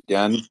 Thanks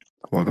again.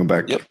 Welcome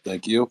back. Yep,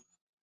 thank you.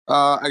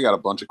 I got a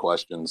bunch of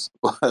questions,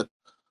 but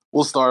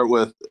we'll start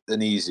with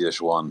an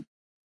easy-ish one.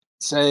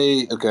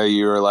 Say, okay,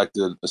 you're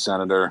elected a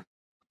senator.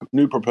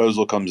 New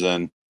proposal comes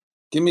in.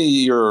 Give me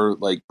your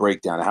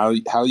breakdown.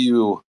 How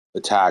you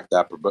attack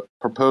that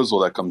proposal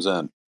that comes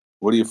in.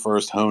 What do you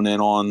first hone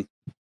in on?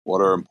 What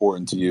are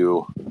important to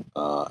you?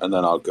 And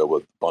then I'll go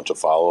with a bunch of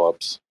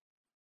follow-ups.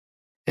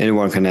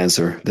 Anyone can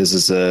answer. This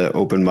is an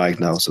open mic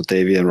now, so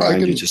Davey and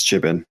Ryan, you just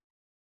chip in.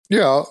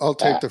 Yeah, I'll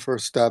take the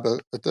first stab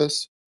at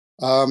this.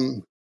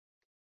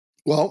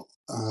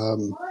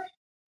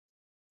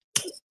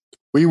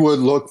 We would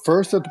look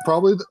first at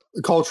probably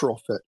the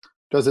cultural fit.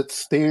 Does it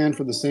stand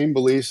for the same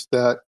beliefs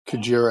that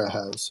Kujira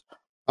has?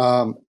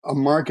 A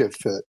market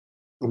fit.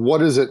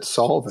 What is it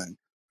solving?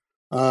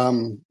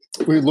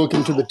 We look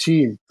into the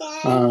team,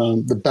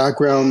 the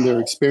background, their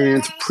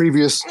experience,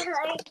 previous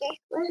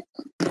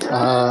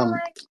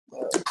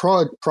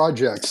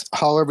projects,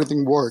 how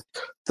everything worked,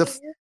 the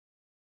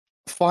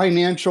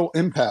financial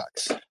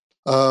impacts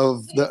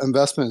of the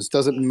investments.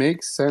 Does it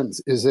make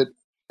sense? Is it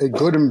a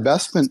good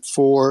investment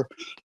for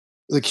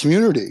the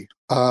community,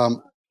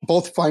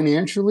 both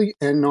financially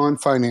and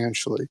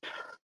non-financially?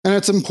 And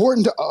it's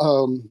important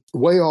to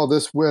weigh all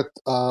this with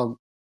the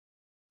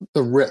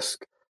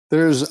risk.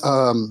 There's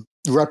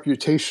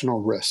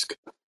reputational risk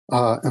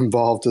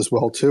involved as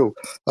well too.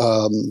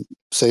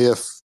 Say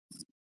if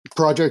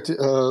project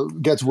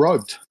gets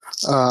rugged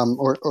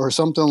or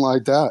something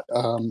like that,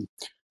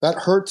 that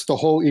hurts the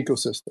whole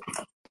ecosystem.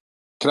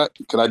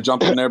 Could I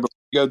jump in there before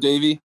you go,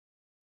 Davey?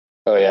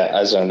 Oh yeah,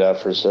 I zoned out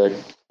for a sec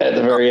at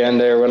the very end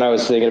there when I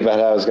was thinking about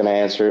how I was going to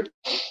answer it.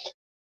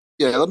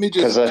 Yeah, let me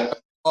just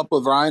up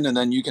with Ryan, and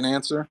then you can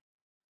answer.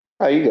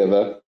 Oh, you go,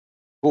 Bo.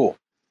 Cool.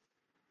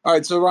 All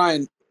right, so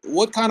Ryan,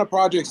 what kind of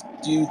projects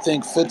do you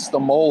think fits the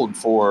mold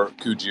for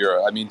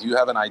Kujira? I mean, do you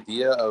have an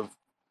idea of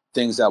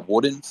things that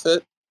wouldn't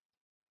fit?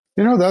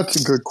 That's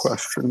a good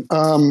question.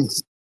 I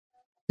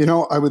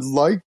would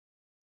like,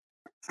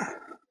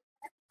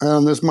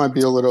 and this might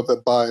be a little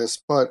bit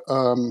biased, but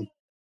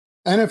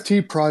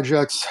NFT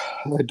projects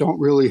that don't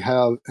really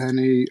have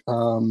any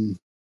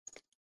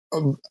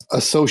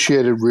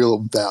associated real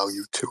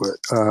value to it.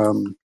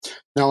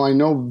 Now, I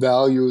know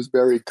value is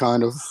very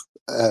kind of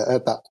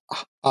at the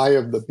eye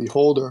of the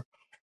beholder,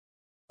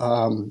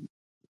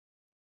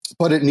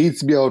 but it needs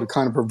to be able to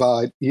kind of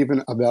provide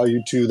even a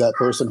value to that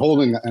person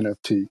holding the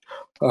NFT.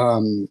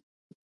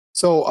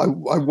 So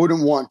I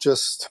wouldn't want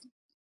just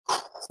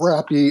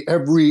crappy,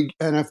 every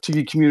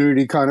NFT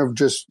community kind of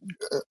just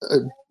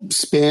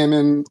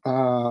spamming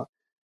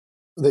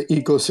the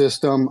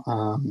ecosystem.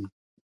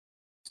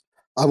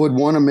 I would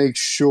want to make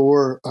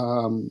sure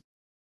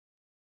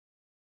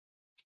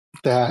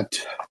that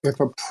if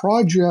a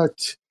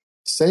project,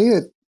 say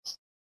it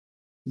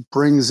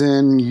brings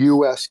in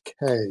USK,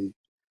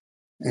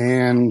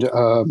 and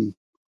that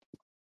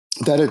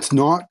it's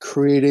not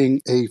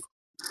creating a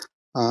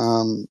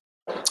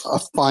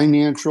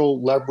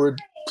financial leverage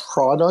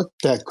product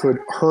that could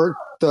hurt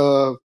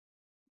the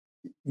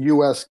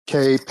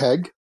USK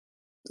peg,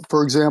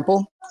 for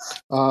example,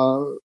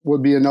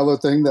 would be another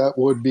thing that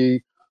would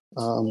be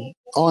on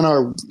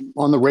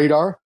the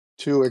radar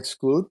to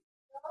exclude.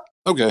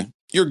 Okay,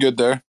 you're good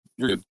there.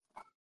 You're good.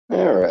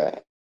 All right.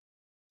 I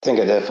think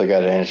I definitely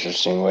got an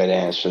interesting way to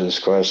answer this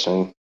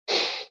question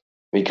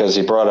because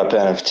he brought up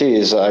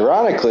NFTs.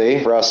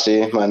 Ironically,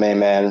 Rusty, my main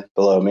man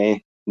below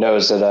me,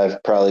 knows that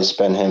I've probably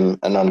spent him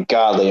an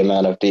ungodly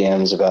amount of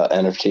DMs about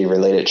NFT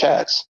related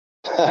chats.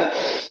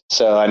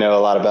 So I know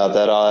a lot about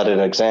that. I'll add an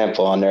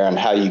example on there on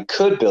how you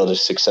could build a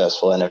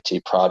successful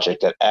NFT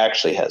project that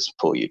actually has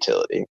a pool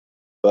utility.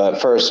 But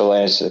first, I'll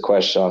answer the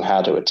question on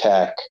how to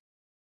attack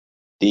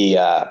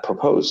the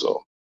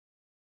proposal.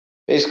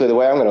 Basically, the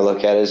way I'm going to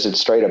look at it is it's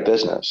straight up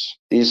business.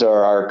 These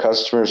are our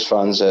customers'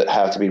 funds that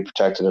have to be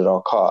protected at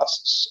all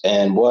costs.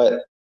 And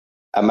what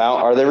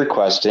amount are they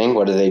requesting?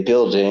 What are they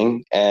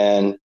building?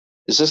 And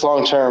is this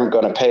long term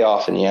going to pay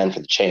off in the end for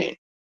the chain?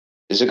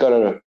 Is it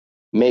going to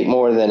make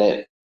more than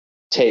it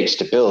takes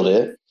to build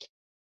it?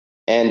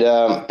 And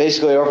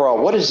basically,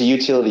 overall, what is the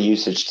utility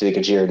usage to the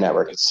Kujira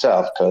network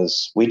itself?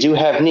 Because we do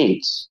have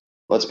needs.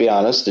 Let's be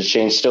honest, the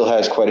chain still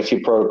has quite a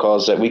few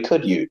protocols that we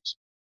could use.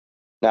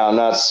 Now,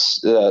 that's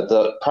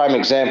the prime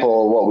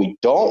example of what we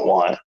don't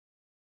want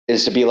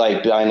is to be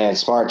like Binance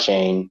Smart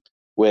Chain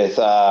with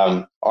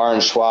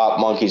Orange Swap,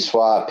 Monkey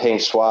Swap, Pink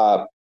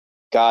Swap,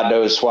 God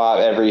knows swap,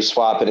 every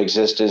swap in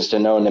existence to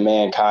known to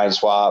mankind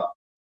swap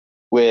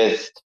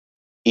with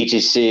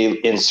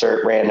ETC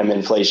insert random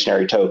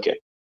inflationary token.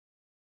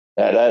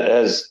 That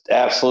is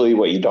absolutely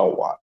what you don't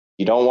want.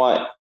 You don't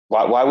want,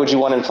 why would you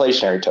want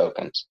inflationary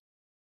tokens?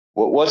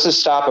 What's to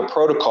stop a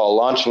protocol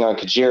launching on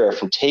Kujira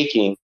from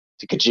taking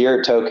the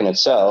Kujira token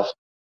itself,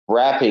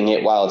 wrapping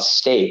it while it's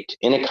staked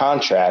in a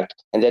contract,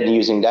 and then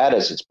using that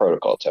as its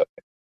protocol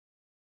token?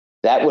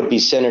 That would be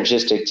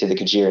synergistic to the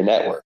Kujira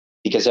network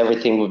because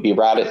everything would be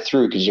routed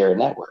through Kujira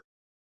network.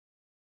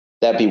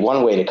 That'd be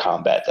one way to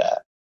combat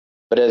that.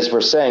 But as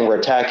we're saying, we're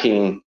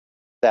attacking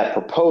that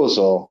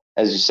proposal.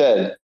 As you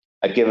said,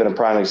 I've given a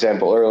prime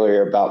example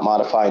earlier about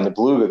modifying the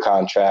Beluga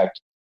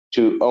contract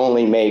to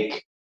only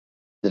make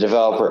the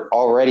developer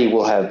already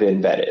will have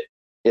been vetted.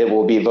 It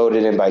will be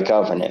voted in by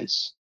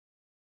governance.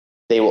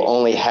 They will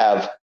only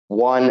have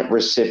one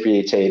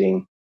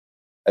reciprocating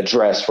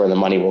address where the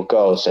money will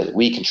go so that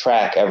we can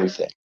track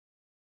everything.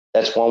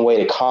 That's one way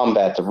to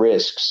combat the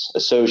risks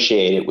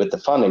associated with the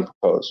funding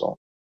proposal.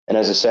 And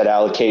as I said,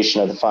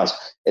 allocation of the funds.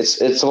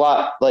 It's a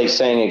lot like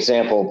saying,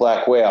 example,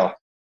 Black Whale,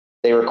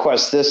 they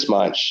request this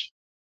much,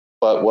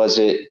 but was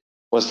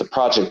the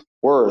project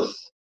worth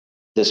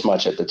this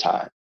much at the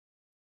time?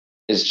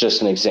 It's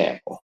just an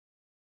example.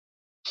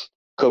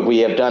 Could we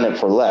have done it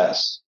for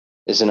less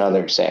is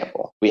another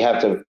example. We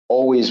have to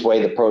always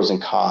weigh the pros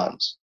and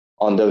cons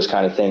on those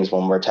kind of things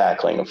when we're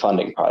tackling a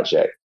funding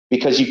project,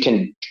 because you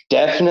can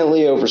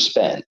definitely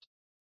overspend.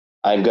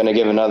 I'm going to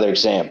give another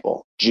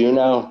example,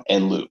 Juno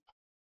and Loop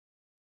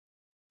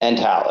and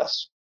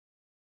Talus.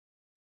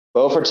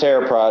 Both are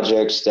Terra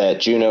projects that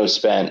Juno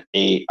spent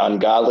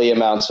ungodly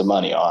amounts of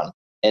money on,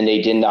 and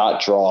they did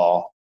not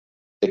draw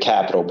the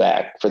capital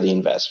back for the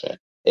investment.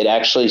 It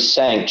actually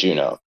sank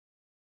Juno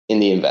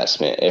in the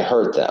investment. It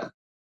hurt them.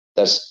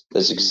 That's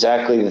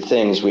exactly the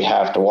things we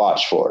have to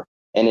watch for.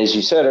 And as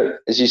you said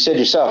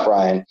yourself,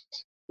 Ryan,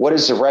 what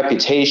is the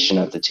reputation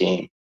of the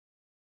team?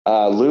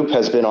 Loop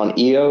has been on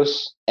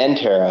EOS and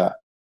Terra,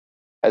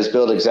 has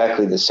built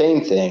exactly the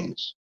same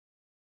things,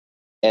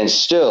 and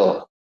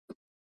still,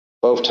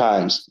 both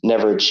times,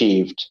 never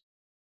achieved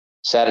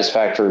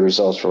satisfactory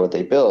results for what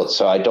they built.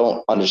 So I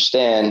don't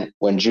understand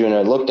when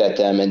Juno looked at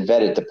them and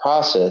vetted the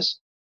process,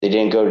 they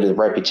didn't go to the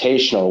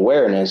reputational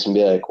awareness and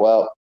be like,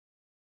 well,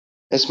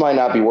 this might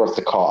not be worth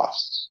the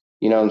costs.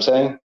 You know what I'm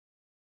saying?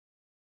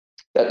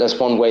 That's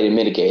one way to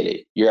mitigate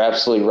it. You're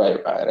absolutely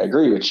right, Ryan. I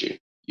agree with you.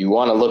 You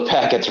want to look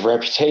back at the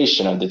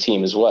reputation of the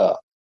team as well.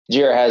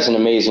 Kujira has an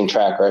amazing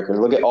track record.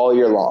 Look at all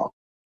year long.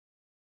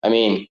 I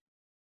mean,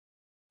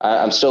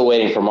 I'm still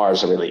waiting for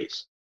Mars to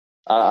release.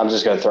 I'm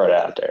just going to throw it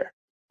out there.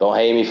 Don't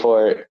hate me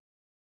for it.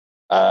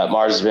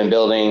 Mars has been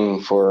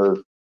building for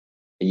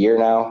a year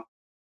now.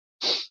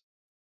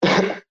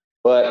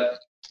 But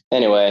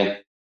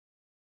anyway,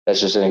 that's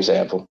just an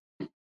example.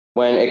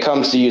 When it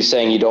comes to you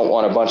saying you don't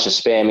want a bunch of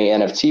spammy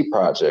NFT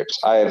projects,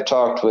 I have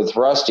talked with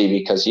Rusty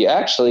because he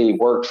actually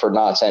worked for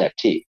Knott's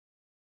NFT.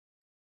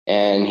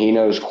 And he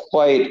knows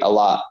quite a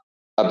lot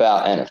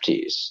about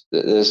NFTs.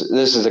 This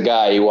is a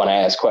guy you want to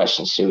ask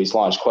questions to. He's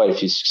launched quite a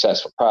few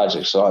successful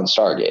projects on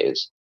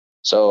Stargaze.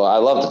 So I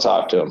love to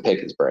talk to him,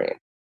 pick his brain.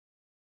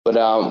 But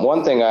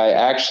one thing I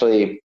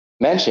actually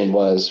mentioned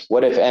was,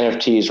 what if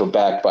NFTs were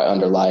backed by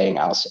underlying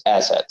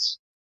assets?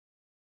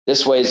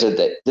 This means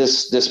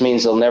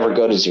they'll never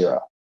go to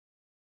zero.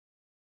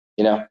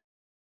 You know,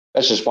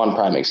 that's just one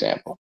prime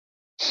example.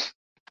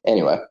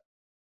 Anyway,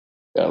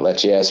 gonna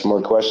let you ask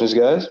more questions,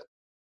 guys.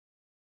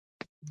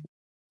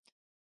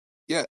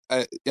 Yeah,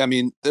 I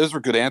mean, those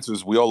were good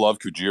answers. We all love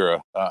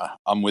Kujira.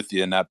 I'm with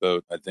you in that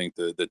boat. I think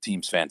the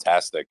team's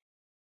fantastic.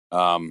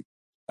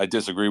 I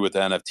disagree with the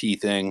NFT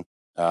thing.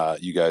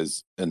 you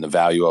guys and the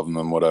value of them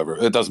and whatever.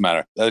 It doesn't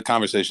matter. That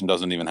conversation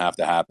doesn't even have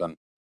to happen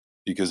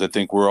because I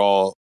think we're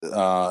all,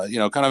 kind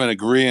of in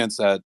agreement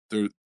that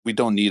we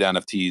don't need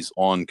NFTs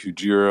on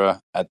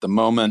Kujira at the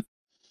moment.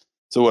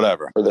 So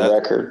whatever. For the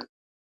record.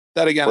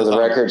 That again. For the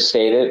record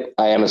stated,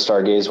 I am a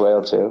Stargaze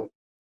whale too.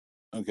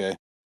 Okay.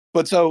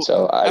 But so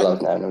I love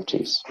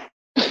NFTs.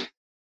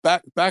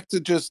 Back to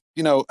just,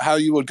 how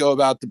you would go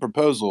about the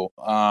proposal.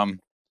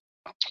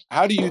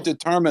 How do you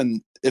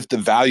determine if the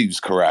value's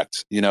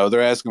correct?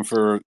 They're asking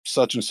for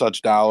such and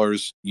such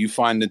dollars. You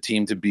find the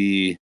team to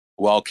be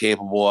well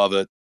capable of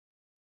it.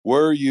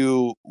 Where are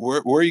you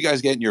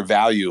guys getting your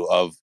value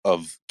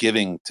of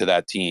giving to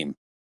that team?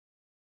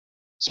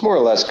 It's more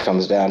or less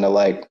comes down to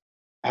like,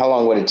 how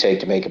long would it take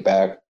to make it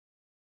back?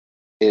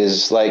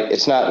 Is like,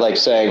 it's not like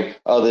saying,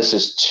 oh, this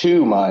is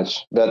too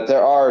much, but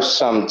there are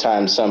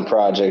sometimes some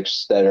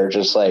projects that are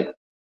just like,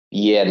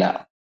 yeah, no.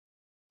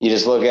 You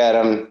just look at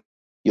them,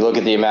 you look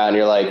at the amount, and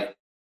you're like,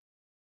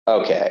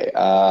 okay,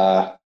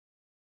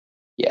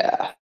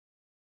 yeah,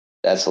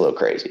 that's a little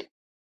crazy.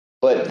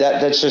 But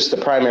that's just the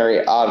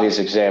primary obvious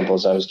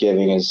examples I was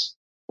giving is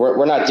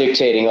we're not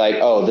dictating like,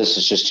 oh, this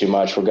is just too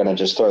much, we're going to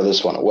just throw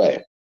this one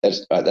away.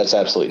 That's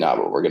absolutely not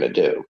what we're going to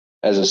do.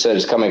 As I said,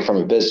 it's coming from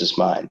a business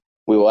mind.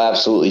 We will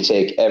absolutely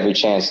take every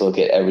chance to look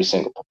at every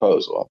single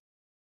proposal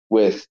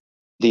with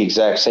the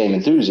exact same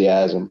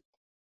enthusiasm.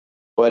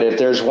 But if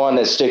there's one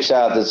that sticks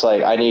out that's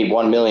like, I need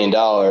 $1 million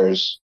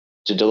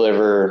to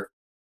deliver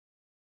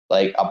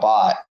like a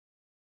bot,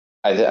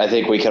 I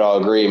think we could all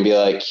agree and be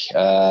like,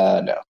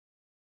 no.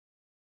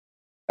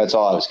 That's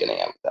all I was getting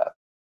at with that.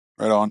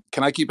 Right on.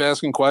 Can I keep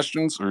asking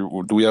questions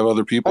or do we have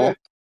other people?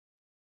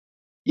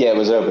 Yeah, it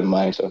was open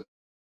mic, so.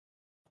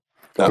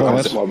 Go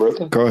ahead.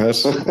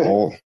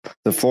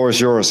 The floor is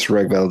yours,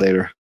 Reg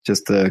Validator.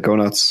 Just go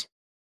nuts.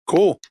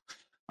 Cool.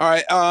 All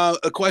right.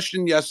 A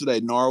question yesterday,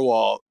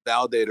 Narwhal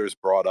Validators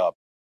brought up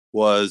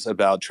was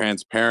about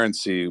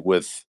transparency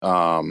with,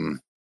 the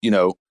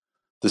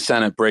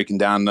Senate breaking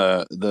down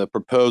the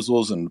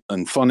proposals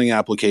and funding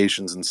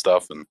applications and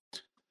stuff. And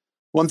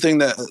one thing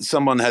that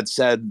someone had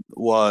said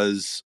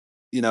was,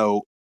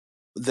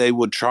 they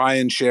would try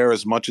and share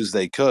as much as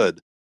they could.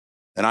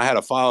 And I had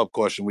a follow-up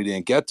question. We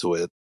didn't get to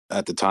it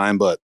at the time,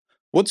 but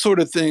what sort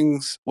of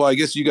things, well, I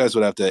guess you guys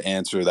would have to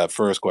answer that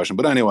first question.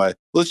 But anyway,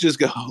 let's just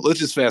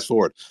fast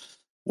forward.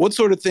 What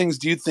sort of things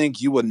do you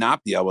think you would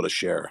not be able to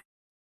share?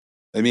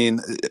 I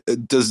mean,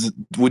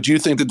 would you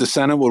think that the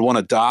Senate would want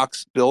to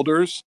dox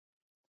builders?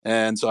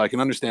 And so I can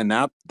understand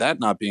that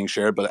not being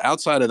shared, but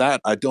outside of that,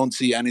 I don't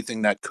see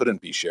anything that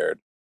couldn't be shared.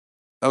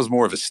 That was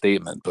more of a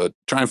statement, but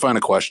try and find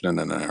a question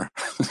in there.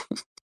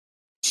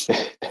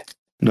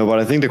 No, but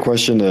I think the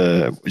question,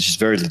 which is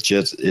very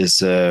legit, is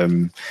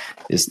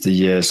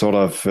the sort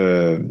of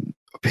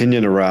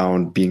opinion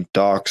around being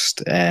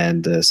doxxed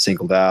and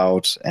singled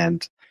out,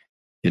 and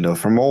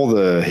from all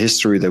the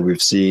history that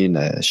we've seen,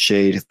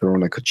 shade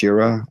thrown at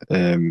Kujira.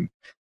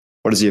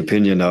 What is the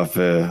opinion of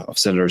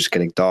senators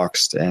getting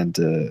doxxed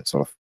and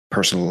sort of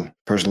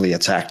personally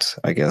attacked?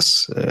 I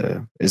guess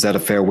is that a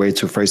fair way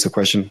to phrase the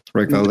question,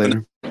 Rick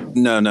Validator?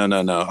 No.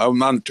 I'm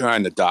not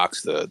trying to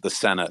dox the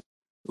Senate.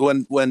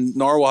 When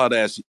Narwhal had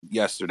asked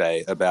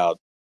yesterday about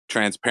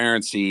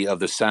transparency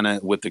of the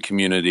Senate with the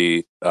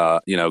community,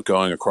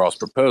 going across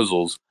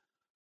proposals,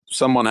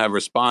 someone had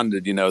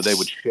responded, they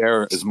would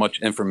share as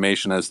much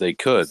information as they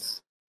could.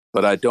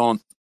 But I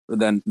don't.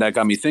 Then that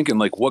got me thinking,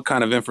 like, what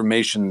kind of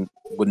information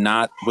would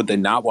they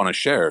not want to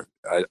share?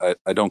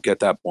 I don't get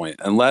that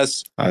point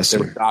unless they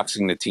were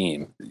doxing the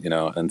team,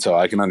 and so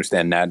I can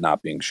understand that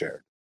not being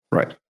shared.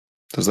 Right.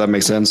 Does that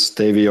make sense,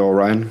 Davey or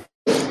Ryan?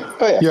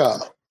 Oh, yeah.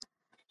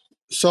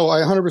 So I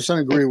 100%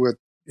 agree with,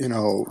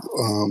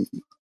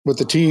 with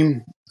the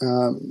team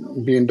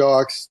being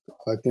doxxed.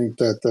 I think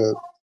that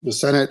the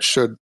Senate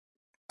should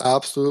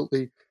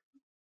absolutely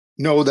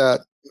know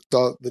that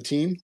the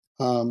team,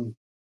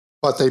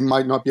 but they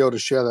might not be able to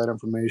share that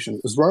information.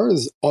 As far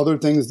as other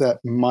things that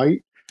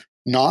might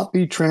not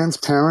be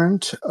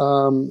transparent,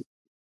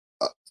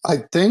 I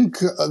think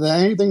that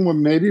anything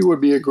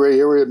would be a gray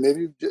area,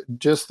 maybe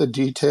just the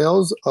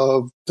details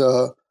of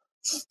the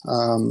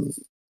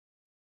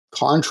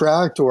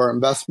contract or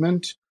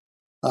investment.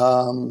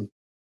 I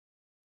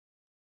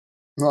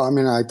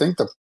think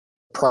the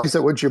price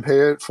at which you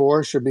pay it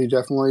for should be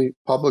definitely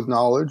public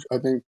knowledge. I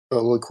think the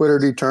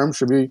liquidity term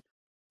should be,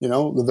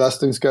 the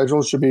vesting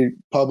schedule should be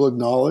public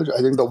knowledge.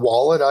 I think the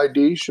wallet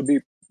ID should be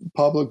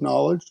public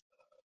knowledge.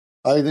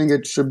 I think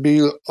it should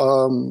be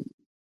on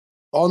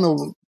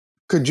the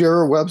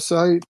Kujira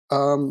website.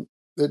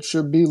 It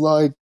should be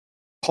like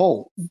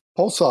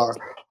Pulsar,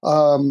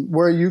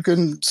 where you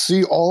can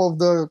see all of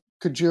the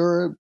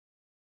Kujira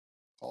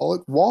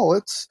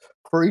wallets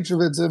for each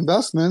of its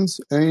investments,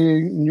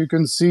 and you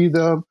can see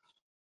the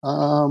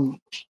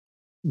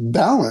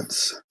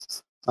balance.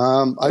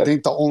 I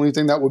think the only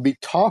thing that would be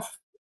tough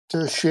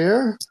to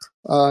share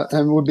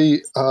and would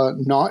be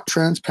not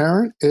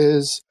transparent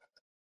is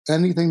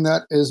anything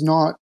that is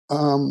not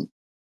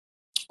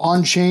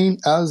on chain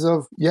as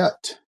of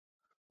yet.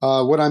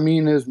 What I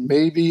mean is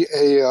maybe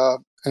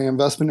an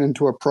investment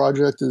into a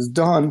project is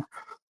done,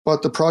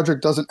 but the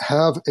project doesn't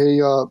have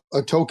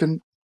a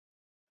token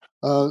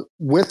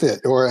with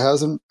it, or it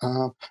hasn't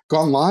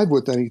gone live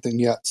with anything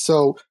yet.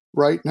 So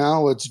right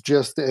now it's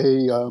just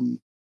a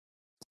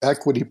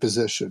equity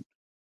position.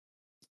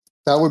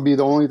 That would be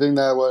the only thing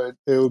that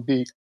it would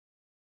be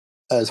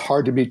as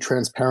hard to be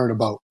transparent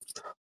about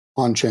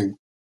on chain.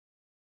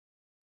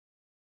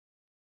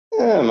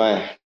 Yeah,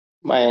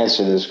 my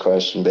answer to this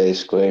question,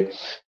 basically,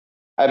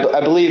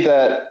 I believe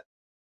that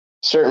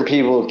certain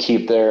people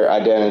keep their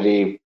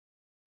identity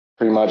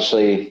pretty much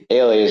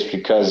alias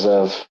because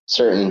of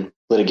certain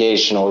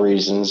litigational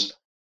reasons.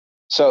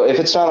 So if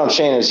it's not on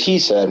chain, as he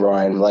said,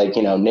 Ryan, like,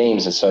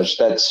 names and such,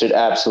 that should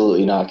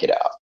absolutely knock it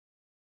out.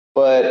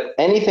 But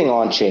anything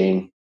on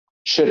chain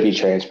should be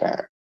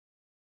transparent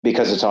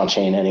because it's on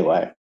chain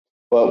anyway.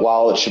 But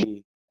while it should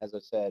be, as I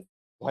said,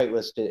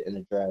 whitelisted and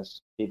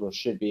addressed, people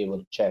should be able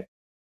to check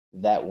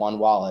that one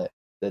wallet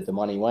that the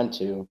money went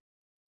to.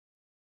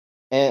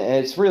 And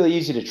it's really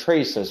easy to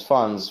trace those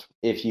funds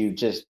if you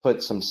just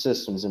put some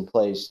systems in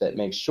place that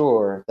make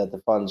sure that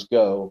the funds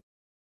go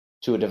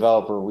to a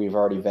developer we've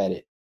already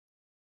vetted.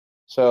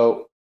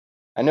 So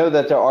I know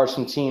that there are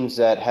some teams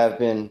that have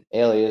been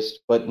aliased,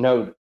 but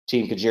no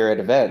Team Kujira at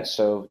events.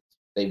 So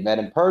they've met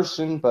in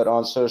person, but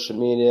on social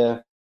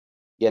media,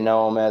 you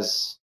know them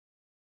as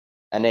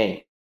a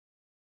name.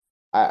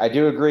 I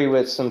do agree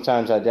with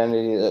sometimes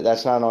identity.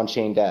 That's not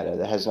on-chain data.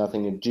 That has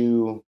nothing to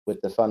do with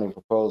the funding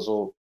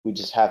proposal. We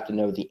just have to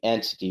know the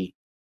entity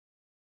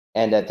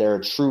and that they're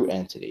a true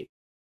entity.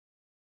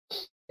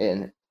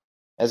 And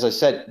as I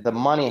said, the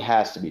money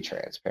has to be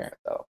transparent,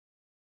 though.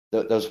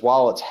 Those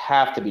wallets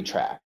have to be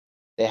tracked.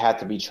 They have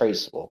to be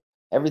traceable.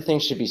 Everything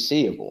should be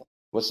seeable.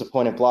 What's the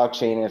point of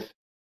blockchain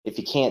if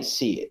you can't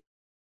see it?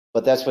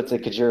 But that's what the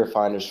Kujira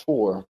finder's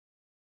for.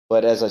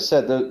 But as I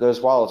said,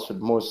 those wallets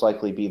would most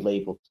likely be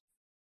labeled.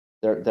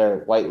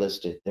 They're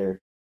whitelisted.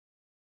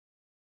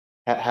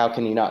 How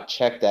can you not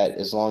check that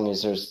as long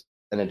as there's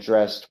an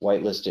addressed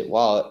whitelisted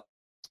wallet?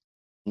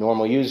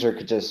 Normal user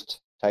could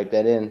just type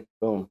that in,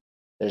 boom,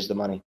 there's the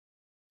money.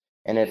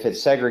 And if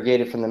it's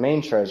segregated from the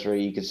main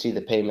treasury, you can see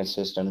the payment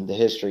system, the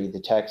history, the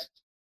text,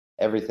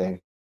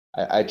 everything.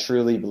 I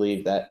truly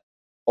believe that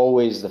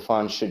always the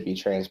funds should be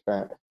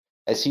transparent.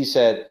 As he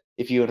said,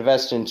 if you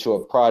invest into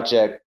a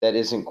project that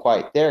isn't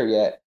quite there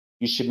yet,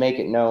 you should make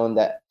it known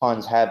that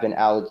funds have been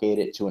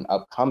allocated to an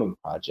upcoming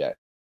project.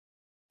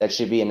 That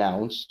should be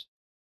announced,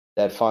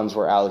 that funds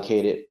were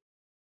allocated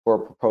for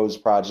a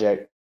proposed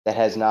project that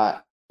has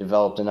not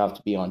developed enough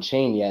to be on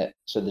chain yet.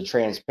 So the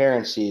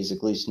transparency is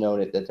at least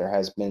noted that there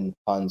has been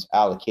funds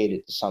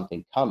allocated to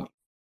something coming.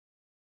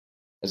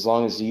 As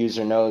long as the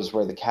user knows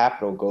where the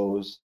capital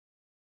goes,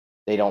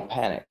 they don't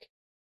panic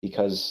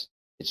because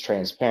it's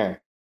transparent.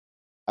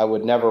 I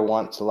would never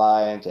want to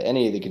lie to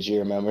any of the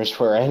Kujira members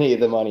where any of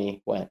the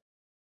money went.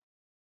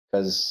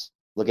 Because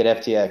look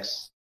at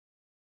FTX.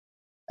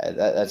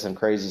 That's some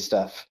crazy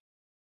stuff.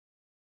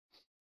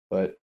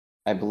 But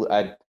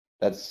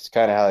that's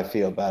kind of how I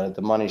feel about it.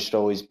 The money should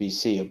always be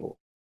seeable.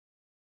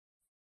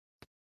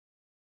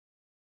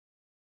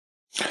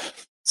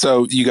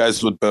 So you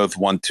guys would both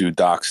want to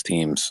dox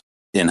teams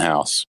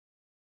in-house?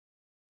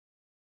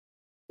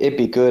 It'd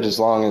be good as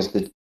long as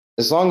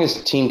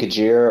Team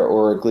Kujira,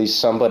 or at least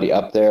somebody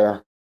up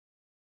there,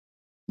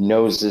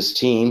 knows this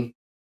team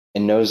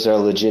and knows they're a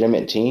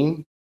legitimate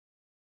team.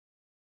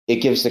 It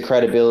gives the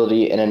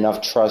credibility and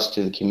enough trust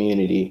to the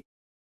community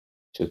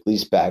to at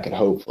least back it,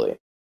 hopefully.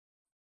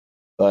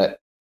 But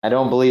I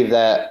don't believe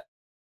that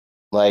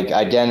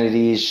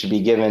identities should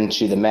be given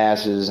to the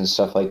masses and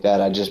stuff like that.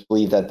 I just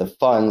believe that the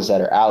funds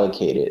that are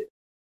allocated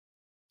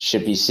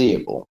should be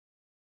seeable.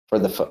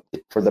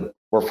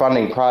 We're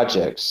funding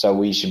projects, so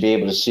we should be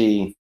able to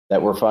see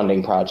that we're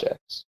funding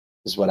projects,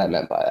 is what I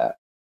meant by that.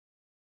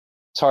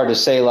 It's hard to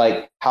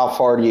say, how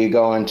far do you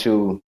go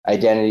into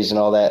identities and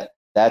all that.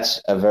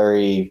 That's a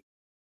very,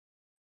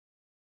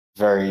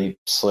 very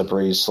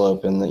slippery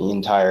slope in the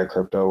entire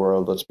crypto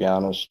world, let's be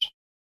honest.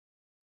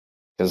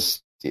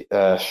 Because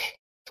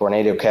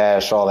Tornado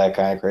Cash, all that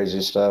kind of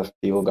crazy stuff,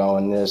 people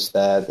going this,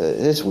 that,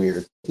 it's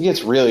weird. It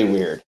gets really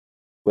weird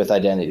with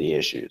identity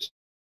issues.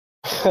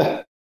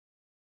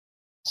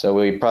 So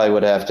we probably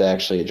would have to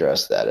actually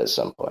address that at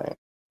some point.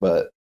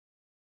 But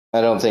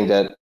I don't think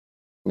that,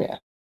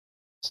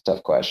 it's a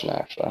tough question,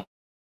 actually.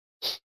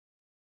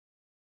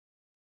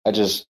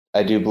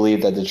 I do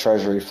believe that the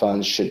treasury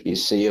funds should be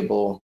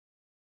seeable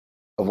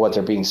of what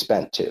they're being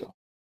spent to,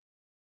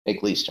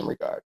 at least in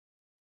regard.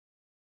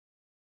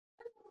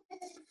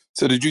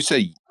 So did you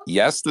say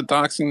yes to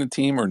doxing the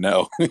team or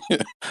no?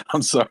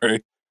 I'm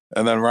sorry.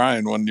 And then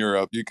Ryan, when you're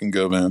up, you can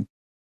go, man.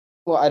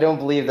 Well, I don't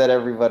believe that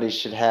everybody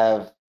should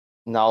have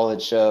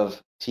knowledge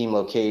of team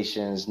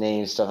locations,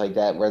 names, stuff like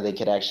that, where they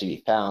could actually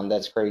be found.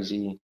 That's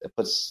crazy. It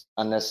puts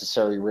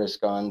unnecessary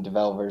risk on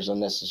developers,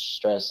 unnecessary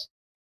stress,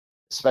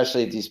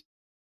 especially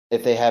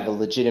if they have a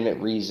legitimate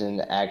reason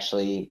to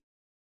actually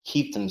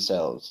keep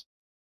themselves.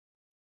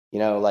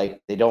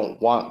 They don't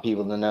want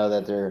people to know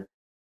that they're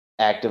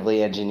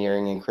actively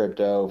engineering in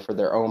crypto for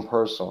their own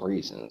personal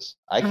reasons.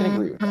 I can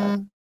agree with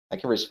that. I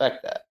can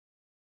respect that.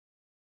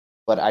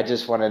 But I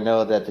just want to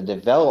know that the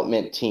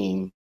development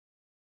team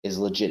is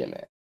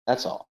legitimate.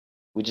 That's all.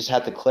 We just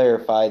have to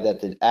clarify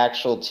that the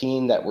actual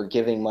team that we're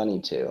giving money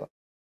to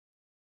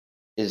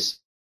is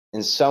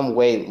in some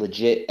way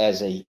legit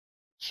as a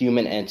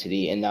human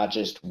entity and not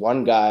just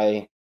one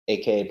guy,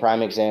 aka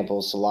prime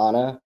example,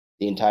 Solana.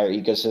 The entire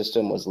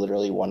ecosystem was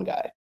literally one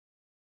guy.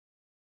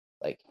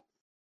 Like,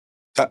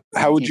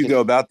 how would you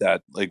go about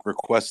that? Like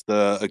request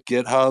a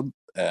GitHub,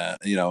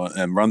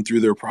 and run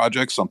through their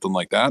project, something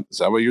like that? Is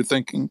that what you're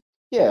thinking?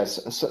 Yes,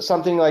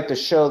 something like to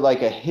show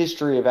like a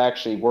history of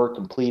actually work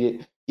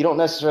completed. You don't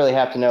necessarily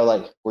have to know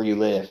like where you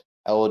live,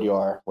 how old you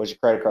are, what's your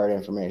credit card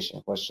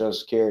information, what's social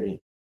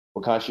security,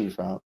 what country you're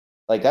from.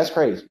 Like that's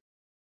crazy.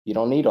 You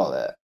don't need all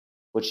that.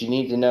 What you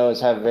need to know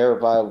is have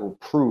verifiable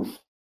proof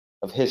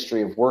of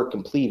history of work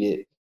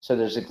completed, so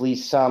there's at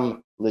least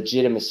some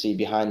legitimacy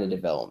behind the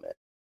development,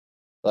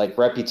 like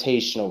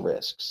reputational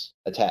risks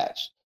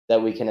attached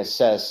that we can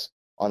assess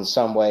on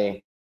some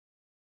way.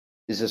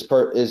 Is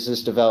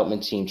this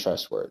development team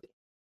trustworthy?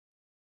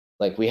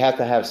 Like we have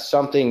to have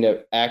something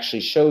that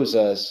actually shows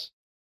us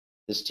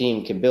this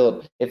team can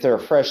build. If they're a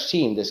fresh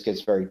team, this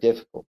gets very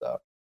difficult though.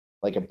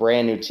 Like a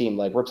brand new team,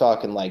 like we're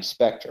talking like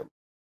Spectrum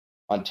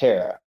on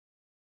Terra.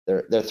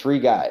 They're three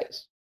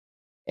guys,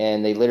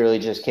 and they literally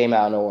just came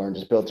out of nowhere and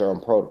just built their own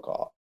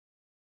protocol,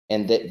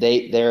 and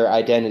their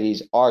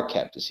identities are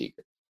kept a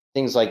secret.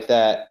 Things like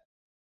that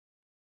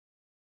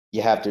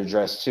you have to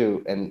address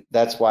too, and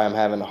that's why I'm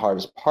having the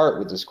hardest part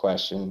with this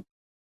question,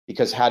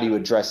 because how do you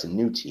address a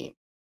new team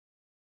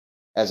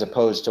as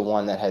opposed to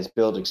one that has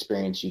build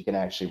experience? You can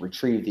actually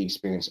retrieve the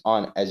experience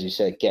on, as you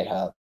said,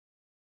 GitHub,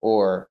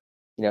 or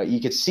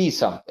you could see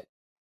something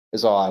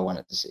is all I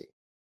wanted to see.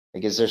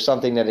 Like, is there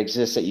something that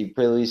exists that you've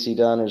previously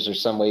done, or is there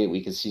some way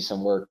we could see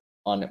some work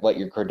on what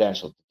you're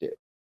credentialed to do,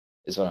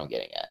 is what I'm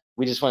getting at.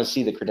 We just want to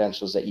see the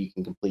credentials that you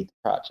can complete the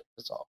project.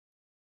 That's all.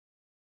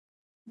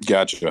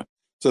 Gotcha.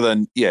 So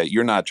then, yeah,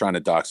 you're not trying to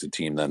dox a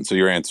team then. So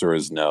your answer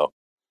is no.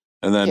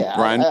 And then Yeah,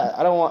 Ryan,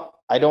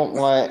 I don't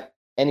want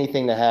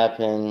anything to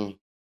happen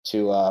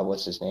to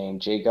what's his name,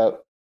 Jacob,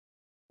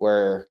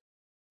 where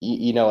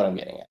you know what I'm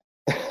getting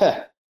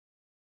at.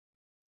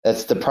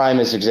 That's the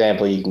primest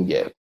example you can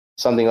give.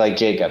 Something like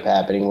Jacob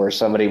happening where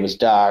somebody was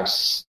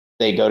doxxed,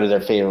 they go to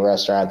their favorite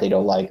restaurant, they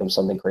don't like them,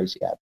 something crazy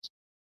happens.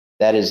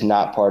 That is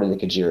not part of the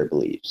Kujira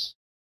beliefs.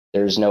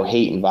 There's no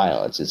hate and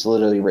violence. It's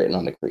literally written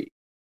on the creed.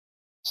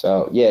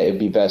 So yeah, it'd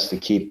be best to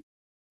keep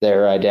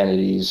their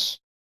identities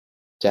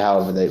to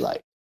however they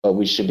like. But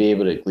we should be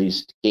able to at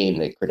least gain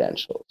the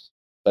credentials.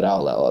 But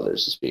I'll allow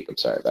others to speak. I'm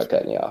sorry about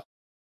cutting you off.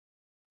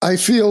 I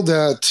feel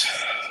that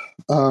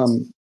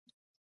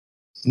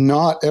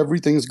not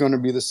everything's going to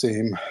be the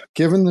same.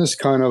 Given this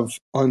kind of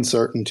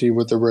uncertainty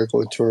with the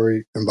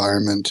regulatory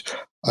environment,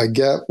 I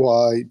get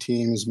why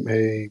teams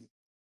may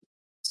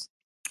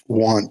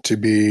want to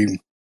be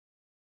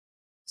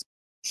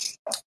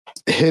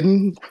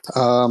hidden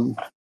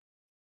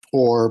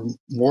or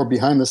more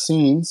behind the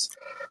scenes,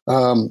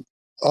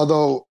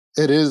 although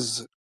it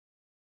is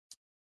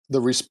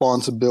the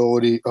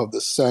responsibility of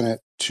the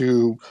Senate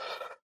to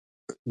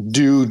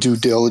do due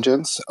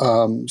diligence.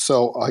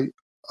 So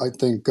I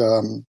think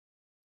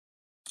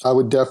I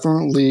would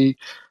definitely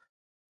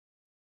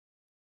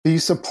be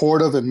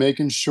supportive in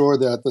making sure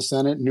that the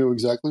Senate knew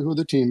exactly who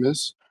the team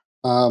is.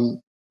 I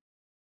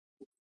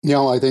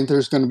think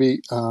there's going to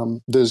be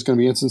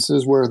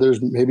instances where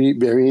there's maybe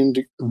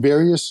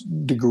various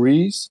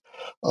degrees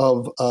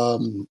of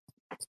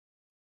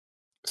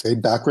say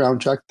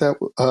background check that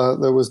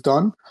was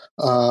done,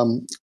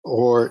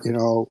 or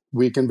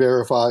we can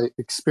verify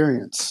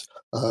experience,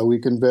 we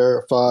can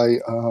verify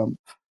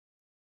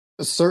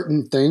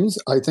certain things.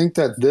 I think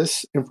that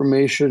this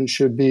information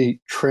should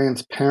be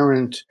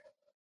transparent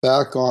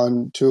back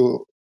on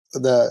to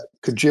that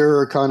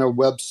Kujira kind of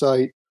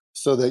website,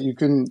 so that you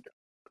can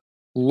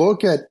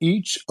look at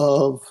each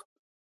of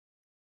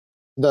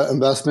the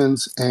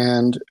investments,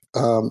 and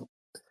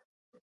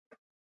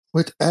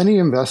with any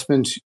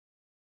investment,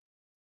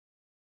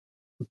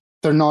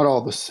 they're not all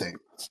the same.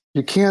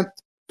 You can't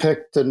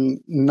pick the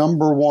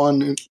number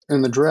one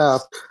in the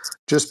draft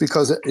just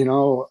because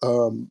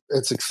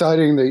it's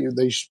exciting.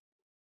 They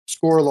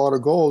score a lot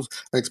of goals.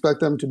 I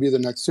expect them to be the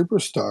next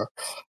superstar.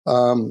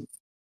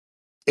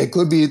 It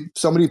could be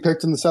somebody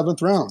picked in the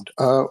 7th round.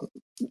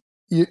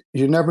 You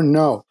never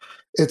know.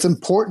 It's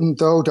important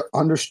though to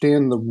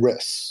understand the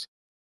risks.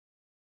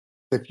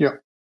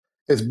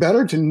 It's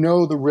better to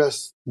know the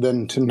risks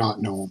than to not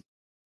know them.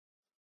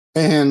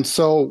 And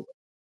so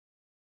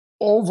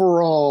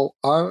overall,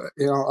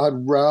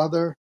 I'd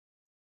rather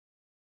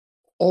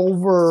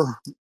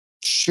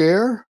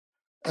overshare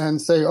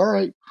and say, all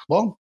right,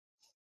 well,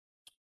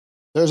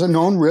 there's a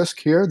known risk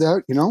here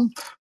that,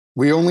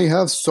 we only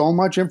have so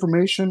much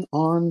information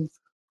on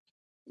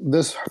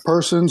this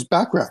person's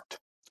background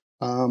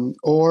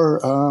or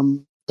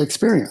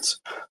experience.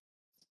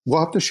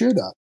 We'll have to share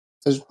that,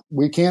 because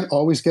we can't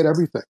always get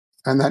everything,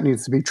 and that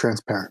needs to be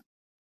transparent.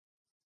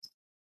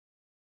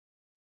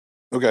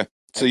 Okay.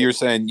 So you're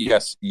saying,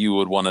 yes, you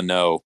would want to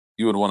know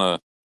the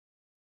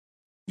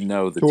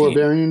To a team.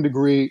 varying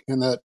degree,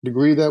 and that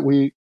degree that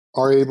we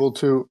are able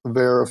to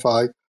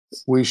verify,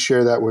 we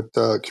share that with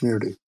the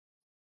community.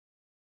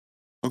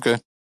 Okay.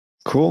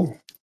 Cool.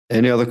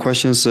 Any other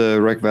questions,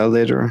 Rec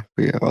Validator?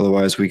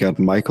 Otherwise, we got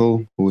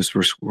Michael, who's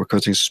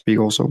requesting to speak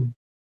also.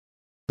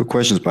 Good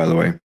questions, by the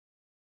way.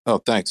 Oh,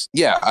 thanks.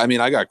 Yeah, I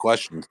mean, I got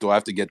questions. Do I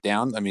have to get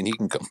down? I mean, he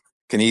can come.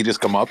 Can he just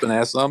come up and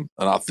ask them,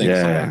 and I'll think.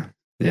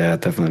 Yeah,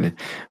 definitely.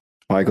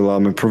 Michael,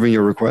 I'm approving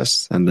your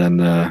request, and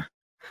then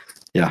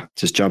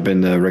just jump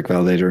in Rec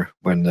Validator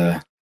when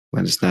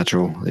it's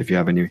natural. If you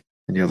have any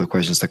other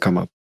questions that come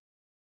up.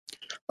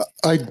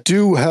 I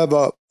do have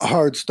a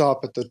hard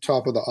stop at the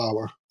top of the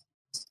hour.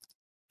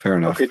 Fair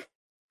enough.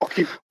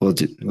 Okay. We'll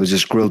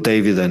just grill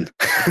Davey then.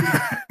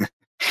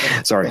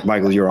 Sorry,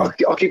 Michael, you're on.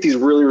 I'll keep these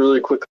really,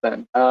 really quick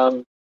then.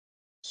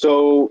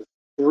 So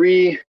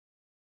three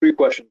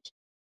questions.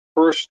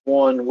 First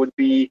one would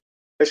be,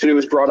 actually it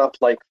was brought up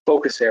like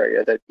focus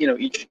area, that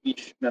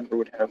each member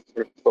would have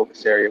sort of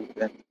focus area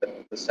within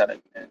the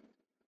Senate, and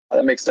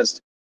that makes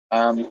sense.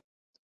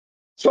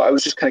 So I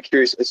was just kind of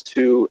curious as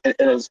to, and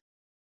as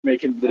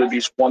making it at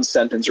least one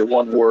sentence or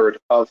one word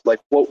of like,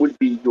 what would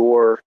be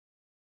your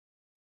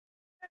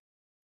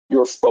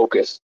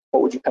focus?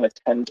 What would you kind of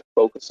tend to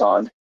focus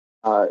on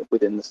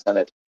within the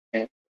Senate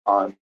and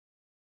on?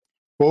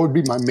 What would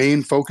be my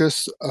main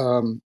focus?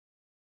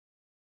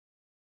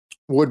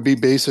 Would be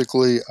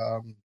basically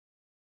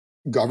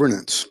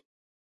governance,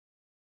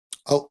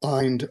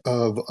 outlined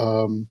of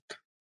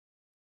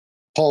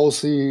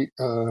policy,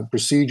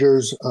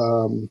 procedures,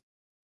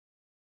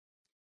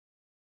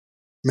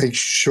 make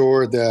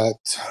sure that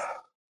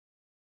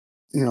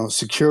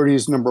security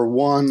is number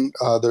one.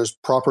 There's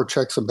proper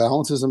checks and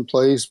balances in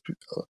place.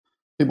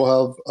 People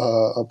have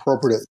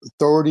appropriate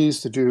authorities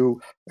to do,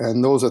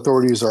 and those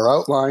authorities are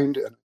outlined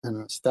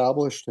and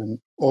established and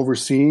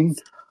overseen.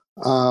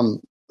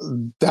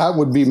 That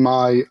would be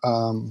my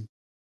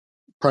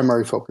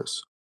primary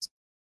focus.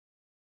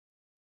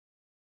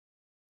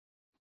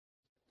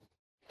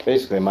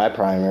 Basically, my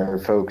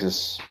primary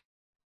focus,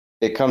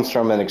 it comes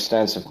from an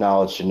extensive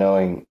knowledge to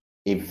knowing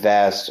a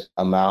vast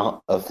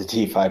amount of the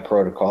DeFi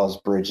protocols,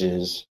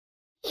 bridges.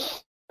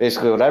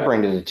 Basically, what I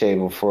bring to the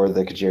table for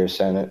the Kujira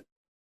Senate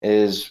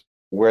is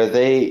where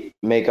they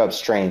make up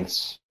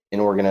strengths in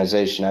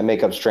organization. I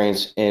make up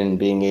strengths in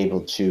being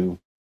able to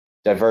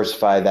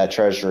diversify that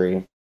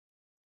treasury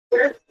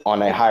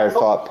on a higher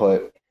thought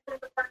put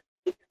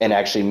and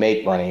actually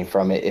make money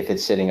from it if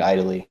it's sitting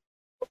idly.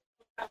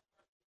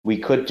 We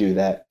could do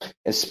that,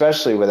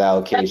 especially with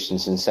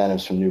allocations,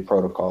 incentives from new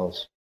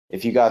protocols.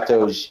 If you got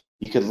those,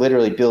 you could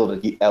literally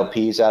build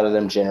LPs out of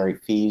them,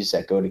 generate fees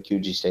that go to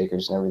QG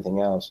stakers and everything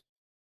else.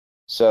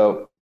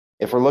 So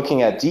if we're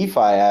looking at DeFi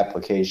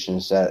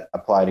applications that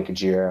apply to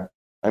Kujira,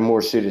 I'm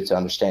more suited to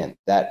understand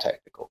that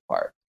technical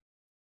part.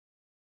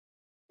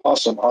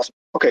 Awesome.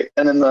 Okay,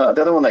 and then the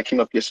other one that came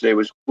up yesterday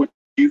was, would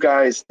you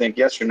guys think,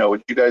 yes or no,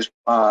 would you guys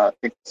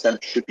think the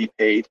Senate should be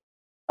paid?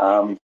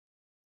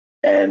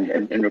 And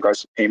in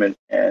regards to payment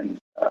and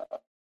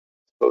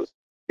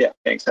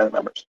paying Senate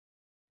members.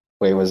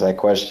 Wait, was that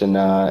question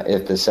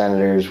if the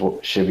senators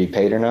should be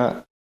paid or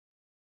not?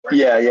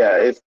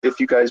 Yeah. If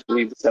you guys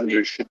believe the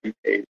senators should be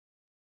paid.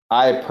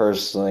 I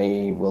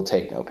personally will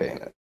take no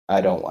payment.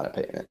 I don't want a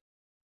payment.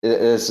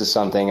 This is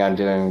something I'm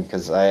doing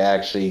because I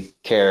actually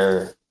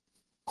care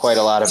quite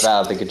a lot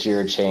about the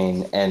Kujira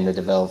chain and the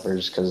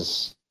developers,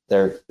 because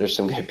they're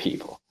some good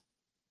people.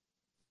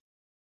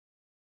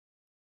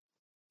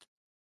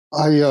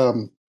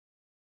 I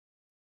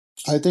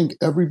think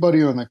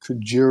everybody on the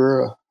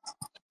Kujira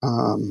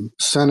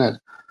Senate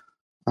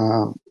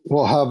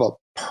will have a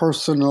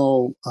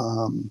personal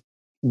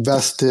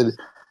vested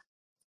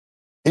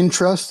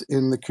interest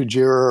in the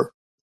Kujira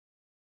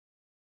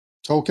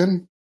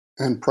token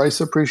and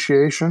price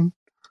appreciation.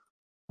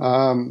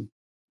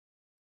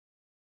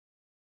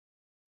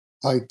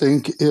 I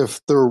think if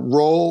the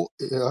role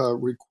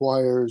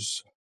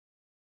requires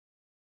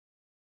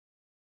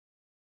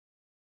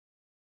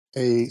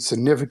a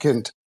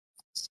significant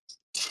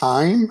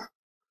time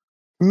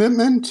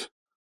commitment,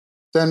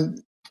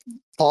 then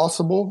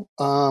possible.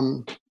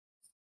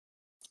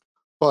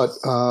 But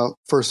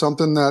for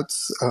something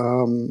that's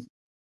a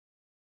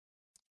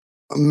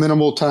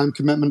minimal time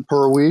commitment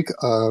per week,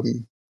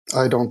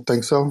 I don't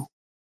think so.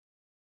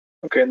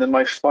 Okay, and then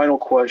my final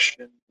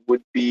question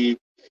would be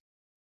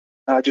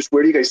just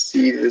where do you guys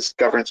see this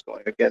governance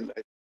going? Again,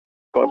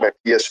 going back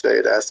to yesterday,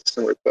 I'd asked a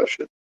similar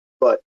question,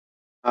 but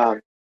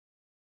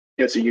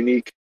it's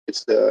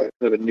it's kind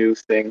of a new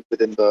thing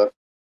within the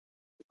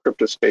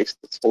crypto space,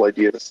 this whole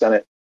idea of the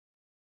Senate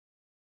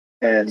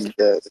and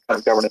the kind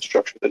of governance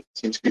structure that it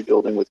seems to be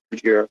building with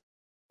Kujira.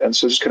 And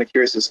so just kind of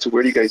curious as to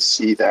where do you guys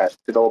see that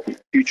developing in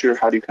the future?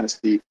 How do you kind of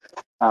see,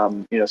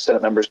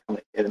 Senate members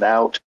coming in and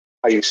out?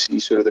 How you see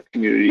sort of the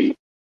community,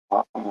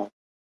 what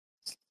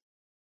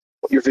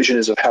your vision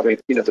is of having,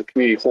 the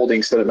community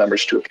holding Senate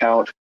members to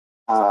account,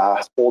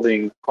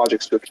 holding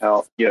projects to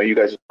account. You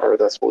guys are part of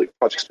that's holding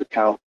projects to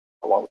account.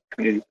 along with the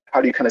community?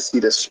 How do you kind of see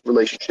this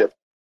relationship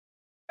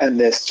and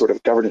this sort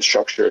of governance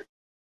structure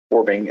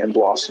forming and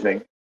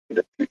blossoming in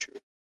the future?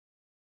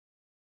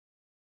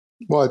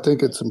 Well, I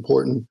think it's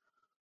important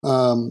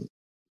to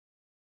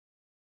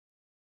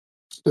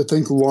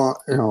think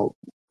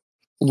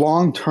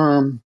long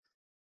term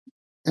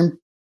in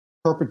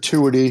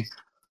perpetuity.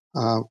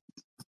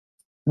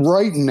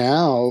 Right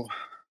now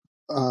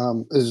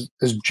is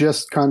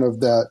just kind of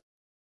that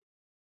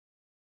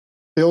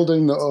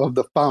building of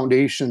the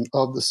foundation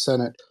of the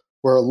Senate,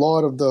 where a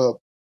lot of the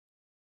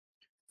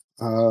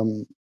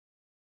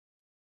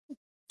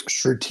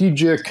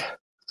strategic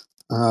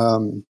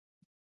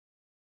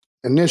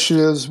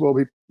initiatives will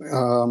be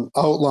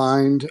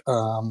outlined,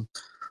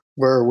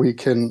 where we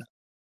can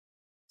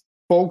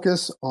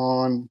focus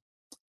on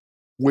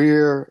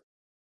where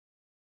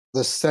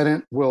the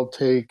Senate will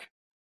take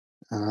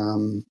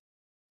the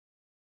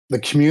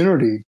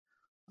community,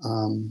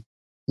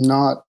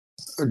 not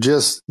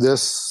just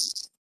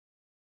this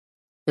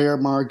bear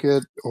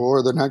market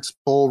or the next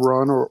bull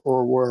run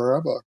or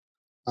wherever.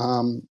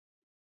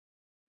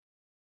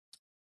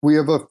 We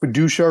have a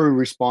fiduciary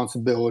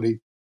responsibility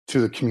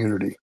to the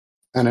community,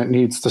 and it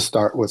needs to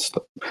start with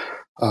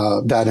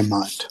that in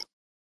mind.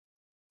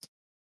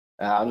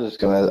 I'm just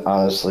going to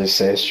honestly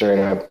say straight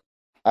up,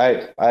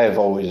 I have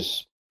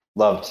always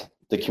loved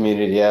the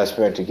community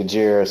aspect of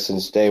Kujira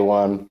since day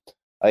one.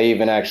 I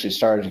even actually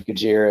started a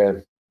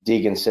Kujira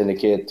Deegan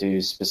Syndicate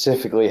to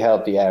specifically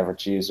help the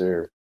average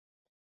user,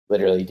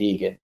 literally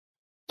Deegan.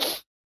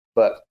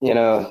 But,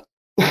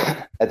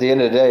 at the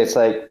end of the day, it's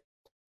like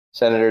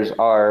senators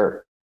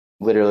are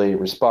literally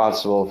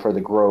responsible for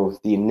the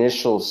growth. The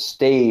initial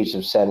stage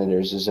of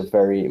senators is a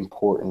very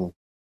important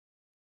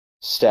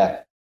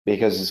step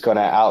because it's going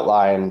to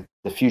outline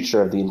the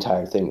future of the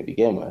entire thing to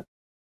begin with.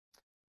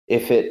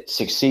 If it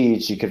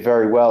succeeds, you could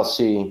very well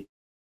see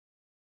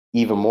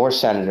even more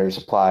senators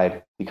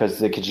applied because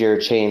the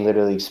Kujira chain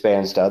literally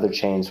expands to other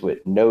chains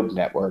with node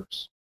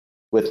networks,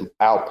 with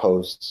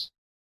outposts.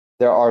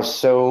 There are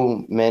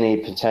so many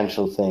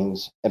potential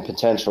things and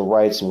potential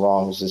rights and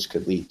wrongs this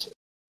could lead to.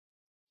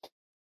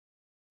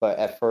 But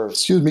at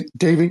first, excuse me,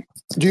 Davey.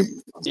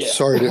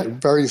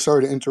 Very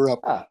sorry to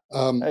interrupt.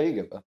 There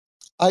you go.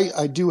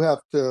 I do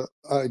have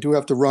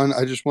to run.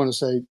 I just want to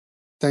say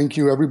thank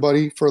you,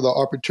 everybody, for the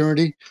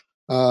opportunity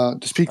to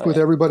speak with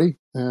everybody,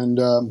 and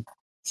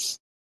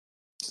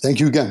thank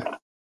you again.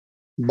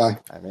 Bye.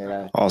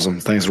 Awesome.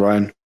 Thanks,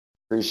 Ryan.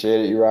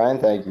 Appreciate it, Ryan.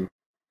 Thank you.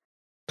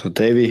 So,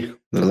 Davey,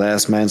 the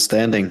last man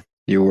standing.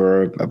 You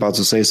were about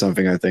to say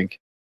something, I think.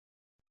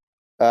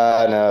 No,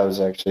 I was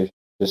actually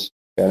just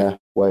kind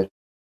of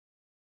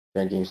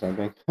drinking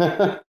something.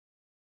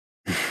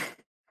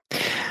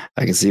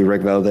 I can see,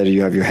 Rick Validator,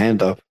 you have your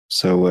hand up,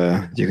 so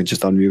you can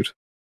just unmute.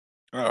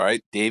 All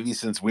right, Davey,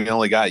 since we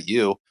only got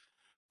you,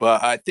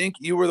 but I think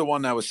you were the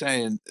one that was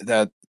saying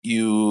that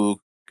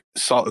you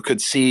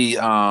could see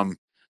the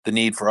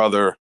need for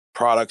other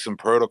products and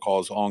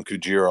protocols on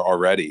Kujira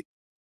already.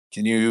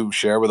 Can you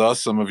share with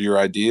us some of your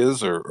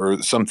ideas or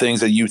some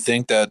things that you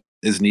think that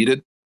is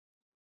needed?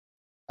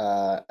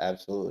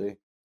 Absolutely.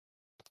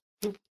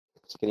 Can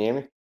you hear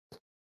me?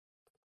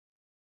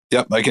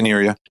 Yep, I can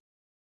hear you.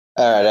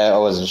 All right, I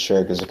wasn't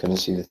sure because I couldn't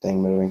see the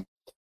thing moving.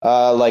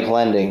 Like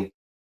lending,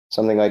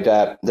 something like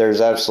that. There's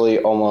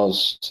absolutely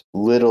almost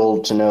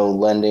little to no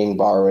lending,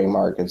 borrowing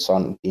markets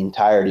on the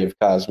entirety of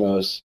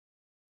Cosmos.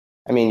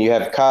 I mean, you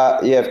have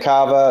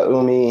Kava,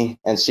 Umi,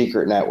 and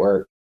Secret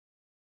Network.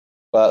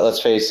 But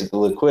let's face it, the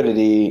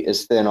liquidity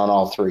is thin on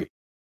all three.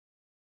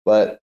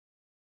 But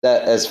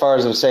that, as far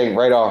as I'm saying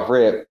right off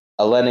rip,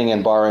 a lending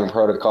and borrowing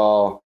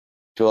protocol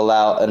to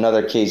allow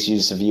another case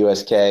use of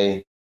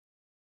USK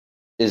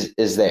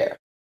is there.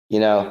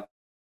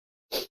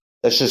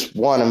 That's just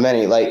one of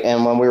many.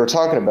 And when we were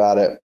talking about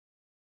it,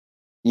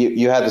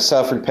 you had the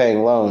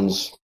self-repaying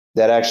loans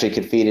that actually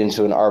could feed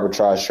into an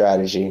arbitrage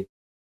strategy.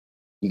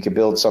 You could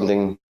build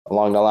something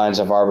along the lines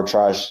of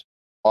arbitrage,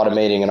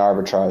 automating an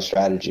arbitrage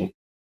strategy.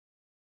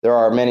 There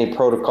are many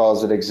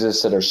protocols that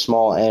exist that are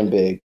small and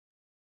big.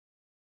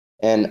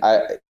 And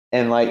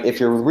if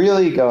you're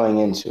really going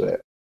into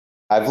it,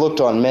 I've looked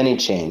on many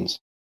chains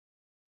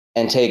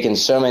and taken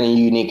so many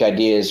unique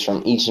ideas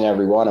from each and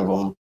every one of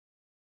them.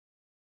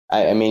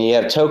 I mean, you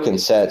have token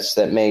sets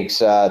that makes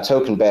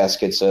token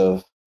baskets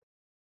of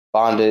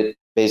bonded,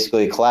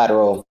 basically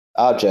collateral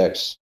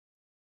objects.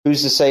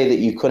 Who's to say that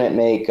you couldn't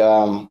make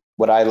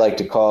what I like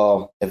to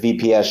call a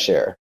VPS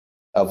share,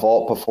 a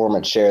vault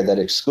performance share that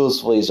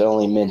exclusively is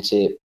only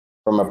minted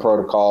from a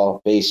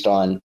protocol based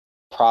on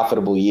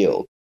profitable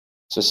yield?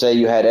 So say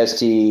you had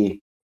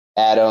ST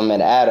Atom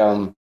and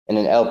Atom and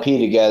an LP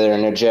together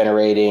and they're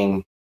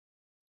generating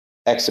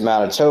X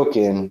amount of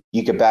token,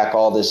 you could back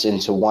all this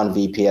into one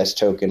VPS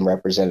token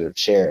representative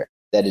share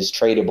that is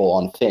tradable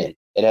on Fin.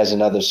 It has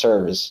another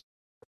service.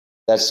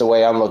 That's the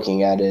way I'm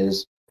looking at it,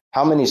 is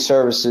how many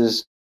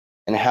services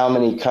and how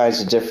many kinds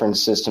of different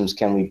systems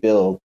can we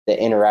build that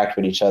interact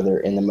with each other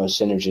in the most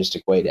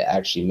synergistic way to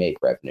actually make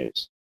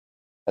revenues?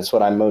 That's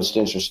what I'm most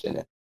interested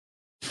in.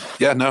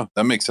 Yeah, no,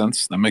 that makes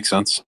sense.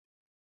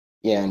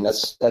 Yeah, and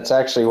that's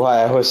actually why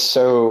I was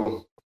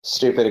so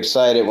stupid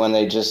excited when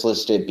they just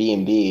listed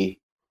B&B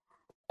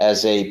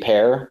as a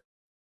pair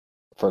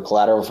for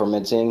collateral for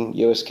minting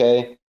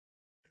USK.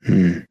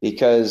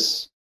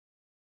 Because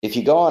if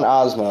you go on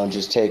Osmo and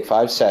just take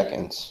 5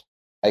 seconds,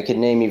 I could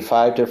name you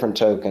 5 different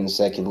tokens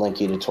that can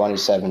link you to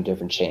 27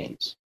 different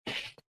chains.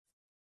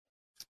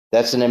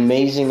 That's an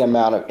amazing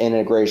amount of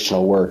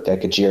integrational work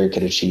that Kujira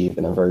could achieve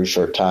in a very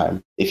short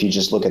time if you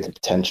just look at the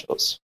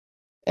potentials.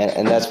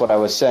 And that's what I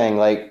was saying.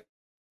 Like,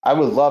 I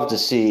would love to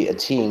see a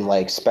team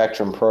like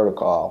Spectrum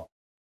Protocol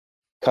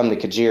come to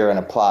Kujira and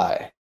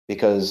apply,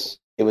 because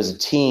it was a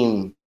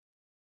team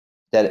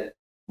that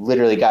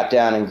literally got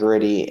down and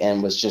gritty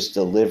and was just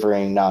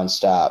delivering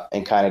nonstop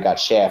and kind of got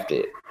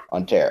shafted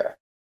on Terra.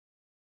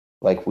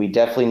 Like, we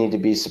definitely need to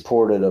be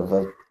supportive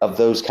of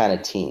those kind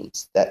of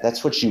teams.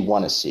 That's what you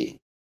want to see.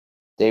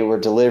 They were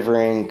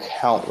delivering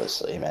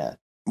countlessly, man.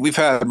 We've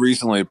had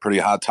recently a pretty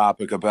hot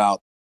topic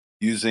about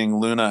using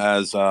Luna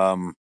as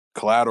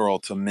collateral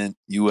to mint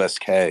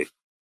USK.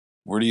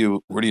 Where do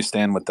you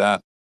stand with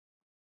that?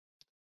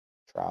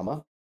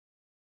 Trauma.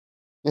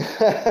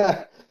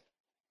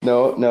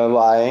 No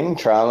lying.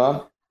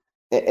 Trauma.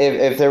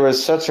 If there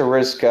was such a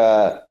risk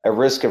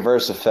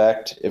averse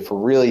effect, if we're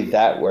really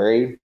that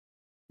worried,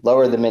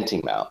 lower the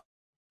minting amount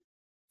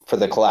for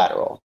the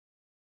collateral.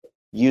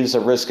 Use a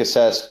risk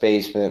assessed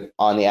basement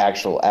on the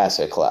actual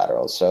asset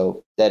collateral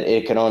so that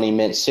it can only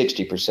mint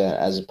 60%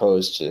 as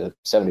opposed to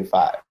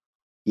 75.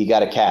 You got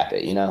to cap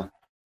it, you know?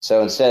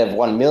 So instead of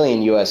 1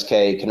 million USK,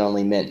 it can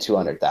only mint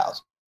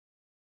 200,000.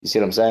 You see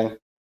what I'm saying?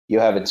 You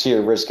have a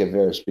tier risk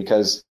averse,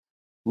 because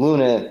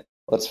Luna,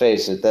 let's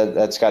face it,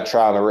 that's got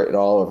trauma written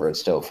all over it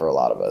still for a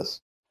lot of us.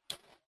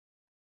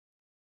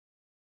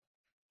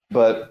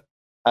 But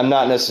I'm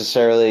not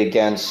necessarily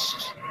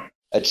against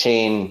a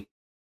chain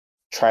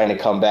trying to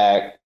come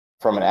back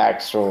from an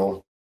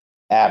actual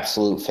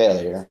absolute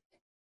failure,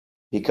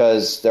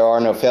 because there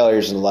are no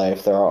failures in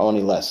life. There are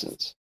only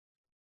lessons.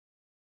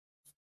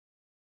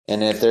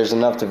 And if there's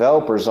enough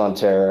developers on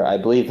Terra, I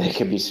believe they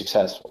could be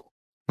successful.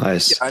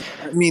 Nice. Yeah,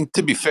 I mean,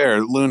 to be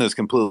fair, Luna is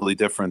completely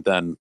different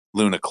than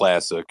Luna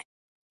Classic.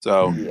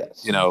 So,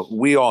 Yes.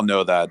 We all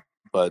know that,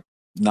 but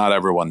not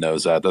everyone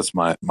knows that. That's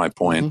my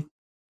point. Mm-hmm.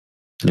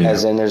 Yeah.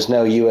 As in, there's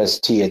no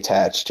UST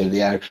attached to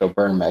the actual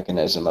burn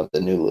mechanism of the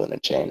new Luna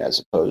chain as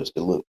opposed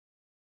to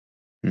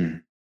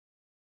Luna.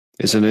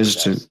 It's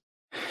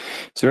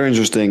very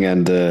interesting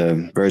and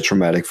very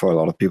traumatic for a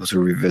lot of people to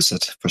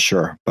revisit, for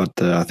sure. But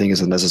I think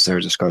it's a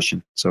necessary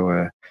discussion.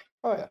 So,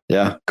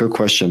 yeah, good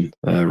question,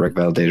 Rec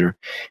Validator.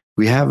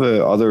 We have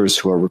others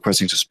who are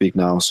requesting to speak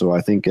now, so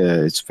I think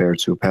it's fair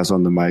to pass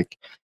on the mic.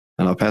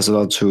 And I'll pass it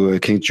on to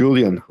King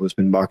Julian, who's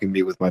been mocking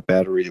me with my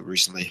battery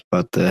recently.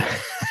 But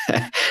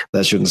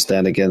that shouldn't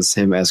stand against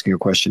him asking a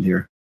question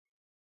here.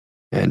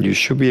 And you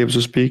should be able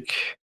to speak,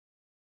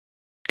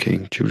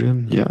 King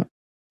Julian. Yeah,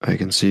 I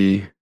can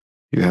see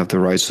you have the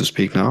rights to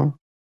speak now,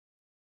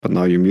 but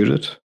now you're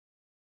muted.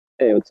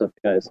 Hey, what's up,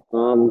 guys?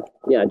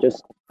 Yeah,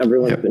 just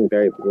everyone's been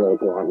very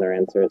political on their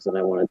answers, and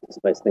I wanted to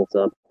spice things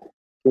up.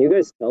 Can you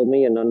guys tell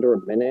me in under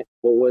a minute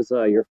what was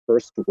your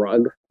first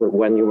rug for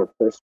when you were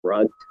first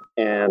rugged,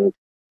 and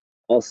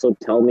also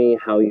tell me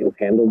how you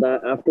handled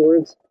that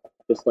afterwards?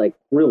 Just like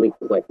really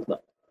quick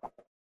though.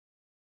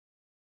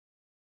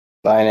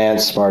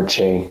 Binance Smart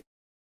Chain.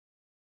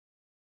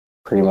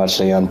 Pretty much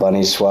the on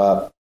bunny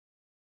swap.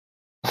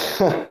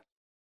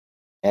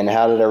 And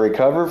how did I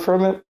recover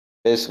from it?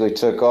 Basically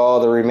took all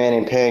the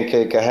remaining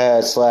pancake I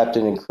had, slapped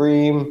it in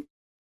cream,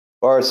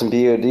 borrowed some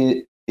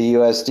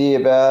BUSD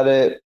about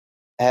it,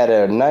 had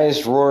a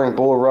nice roaring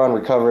bull run,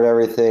 recovered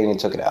everything, and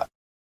took it out.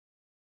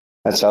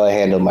 That's how I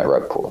handled my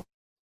rug pool.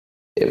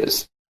 It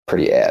was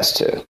pretty ass,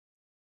 too.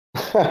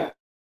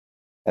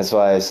 That's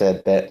why I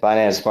said that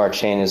Binance Smart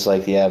Chain is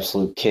like the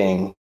absolute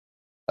king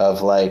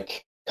of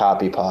like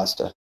copy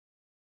pasta.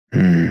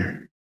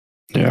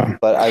 Yeah.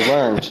 But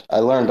I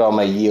learned all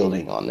my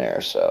yielding on there,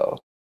 so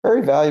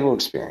very valuable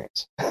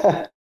experience.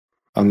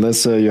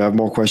 Unless you have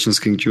more questions,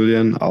 King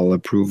Julian, I'll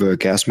approve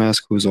Gas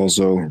Mask, who's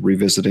also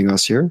revisiting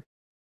us here.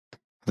 I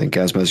think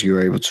Gas Mask, you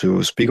are able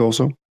to speak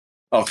also.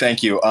 Oh,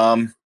 thank you.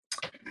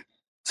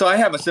 So I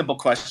have a simple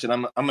question.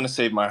 I'm going to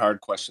save my hard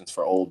questions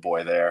for old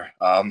boy there.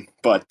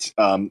 But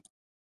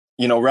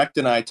Rect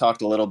and I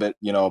talked a little bit,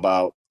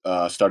 about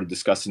started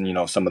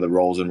discussing, some of the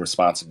roles and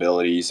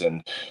responsibilities,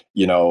 and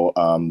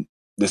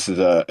this is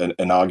an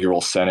inaugural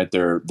Senate.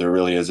 There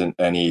really isn't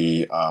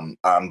any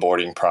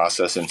onboarding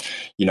process, and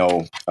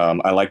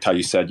I liked how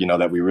you said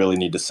that we really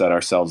need to set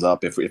ourselves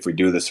up if we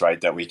do this right,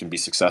 that we can be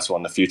successful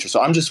in the future.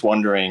 So I'm just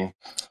wondering,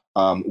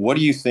 what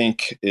do you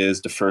think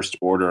is the first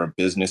order of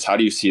business? How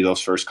do you see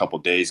those first couple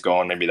of days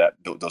going? Maybe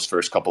those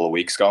first couple of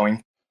weeks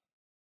going?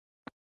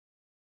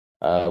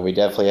 We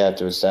definitely have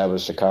to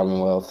establish a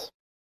Commonwealth.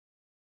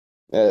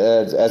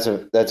 That's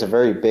a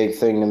very big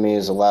thing to me,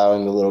 is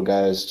allowing the little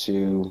guys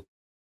to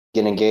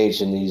get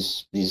engaged in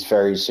these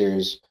very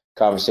serious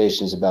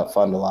conversations about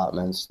fund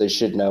allotments. They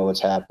should know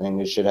what's happening.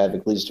 They should have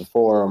at least a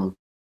forum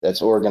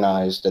that's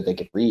organized that they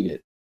could read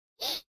it.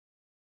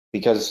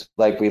 because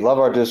like we love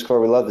our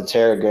Discord, we love the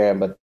Telegram,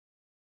 but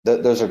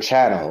those are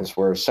channels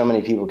where so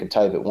many people can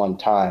type at one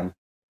time.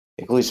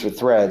 At least with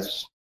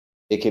threads,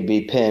 it could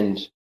be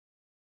pinned.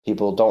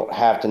 People don't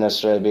have to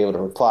necessarily be able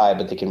to reply,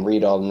 but they can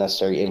read all the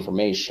necessary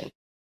information.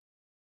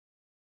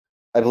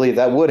 I believe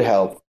that would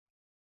help.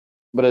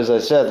 But as I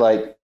said,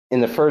 like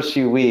in the first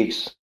few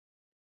weeks,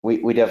 we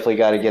definitely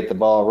got to get the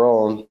ball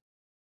rolling,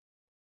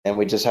 and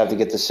we just have to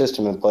get the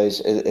system in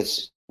place.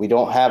 We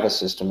don't have a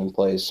system in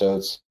place,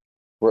 so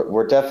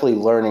we're definitely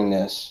learning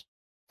this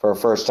for a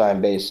first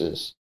time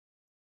basis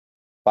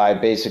by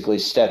basically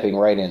stepping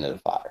right into the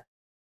fire.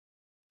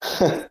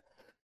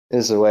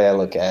 Is the way I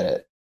look at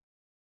it.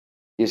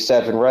 You're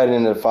stepping right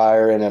into the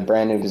fire in a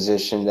brand new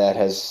position that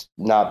has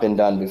not been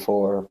done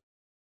before.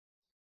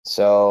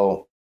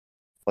 So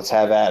let's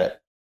have at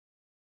it.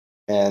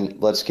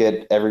 And let's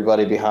get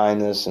everybody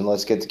behind this, and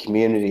let's get the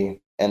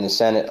community and the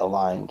Senate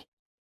aligned.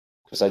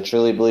 Because I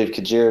truly believe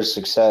Kujira's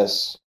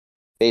success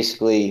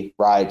basically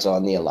rides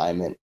on the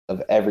alignment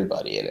of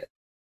everybody in it.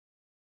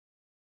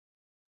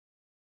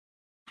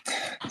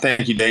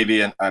 Thank you,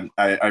 Davey, and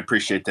I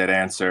appreciate that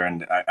answer.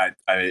 And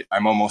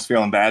I'm almost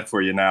feeling bad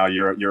for you now.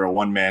 You're a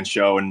one-man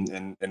show,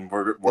 and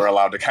we're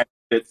allowed to kind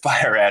of spit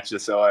fire at you.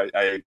 So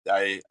I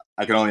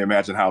can only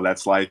imagine how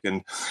that's like.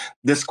 And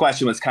this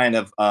question was kind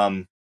of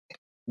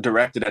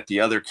directed at the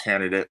other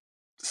candidate.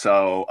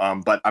 So,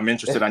 but I'm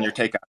interested on your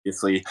take,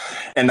 obviously.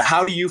 And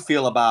how do you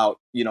feel about,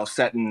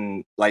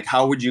 setting, like,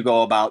 how would you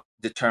go about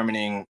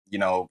determining,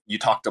 you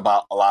talked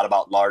about a lot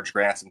about large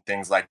grants and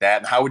things like that.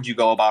 And how would you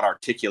go about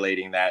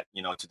articulating that,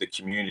 to the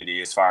community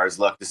as far as,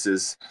 look, this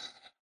is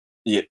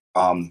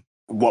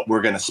what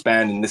we're going to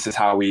spend, and this is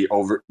how we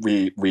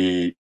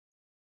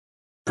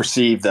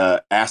perceive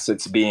the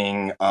assets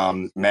being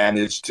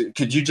managed.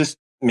 Could you just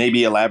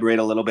maybe elaborate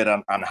a little bit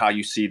on how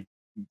you see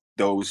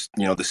those,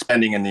 the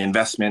spending and the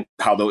investment,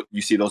 how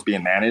you see those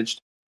being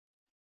managed?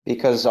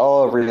 Because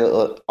all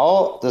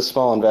the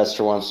small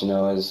investor wants to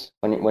know is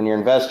when you're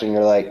investing,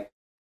 you're like,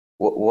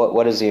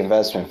 what is the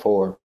investment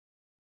for?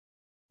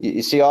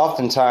 You see,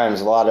 oftentimes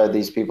a lot of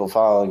these people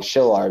following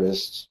shill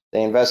artists,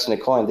 they invest in a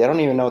coin, they don't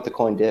even know what the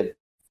coin did.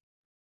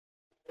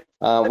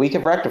 We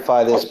can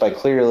rectify this by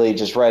clearly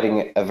just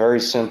writing a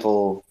very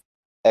simple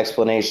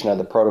explanation of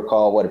the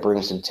protocol, what it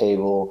brings to the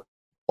table,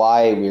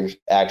 why we're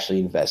actually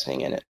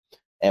investing in it,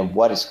 and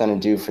what it's going to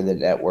do for the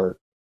network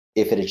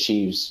if it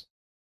achieves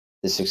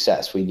the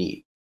success we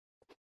need,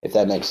 if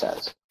that makes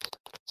sense.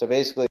 So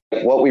basically,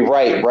 what we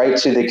write right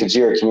to the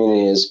Kujira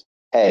community is,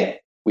 hey,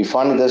 we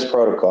funded this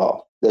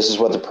protocol. This is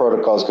what the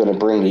protocol is going to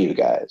bring to you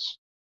guys.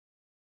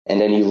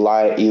 And then you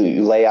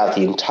lay out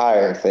the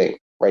entire thing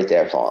right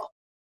there for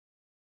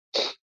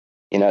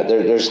them.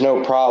 There's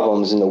no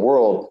problems in the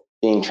world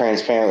being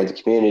transparent with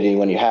the community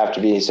when you have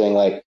to be saying,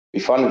 like, we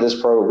funded this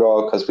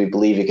protocol because we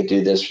believe it could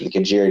do this for the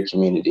Kujira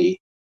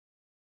community.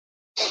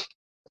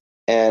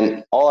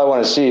 And all I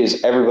want to see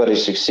is everybody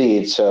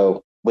succeed.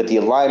 So with the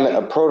alignment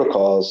of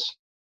protocols,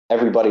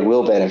 everybody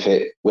will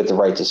benefit with the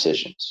right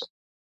decisions.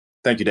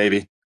 Thank you,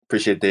 Davey.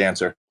 Appreciate the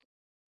answer.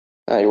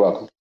 You're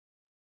welcome.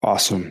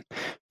 Awesome.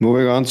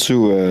 Moving on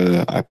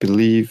to, I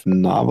believe,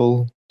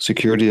 Naval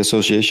Security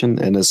Association,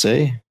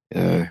 NSA,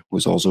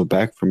 was also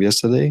back from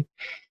yesterday.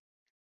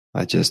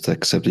 I just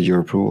accepted your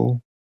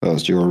approval.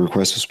 Your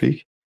request to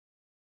speak.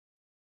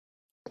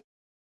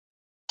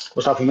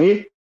 Was that for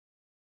me?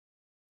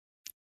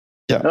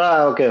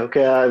 Yeah. Okay.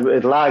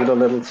 It lagged a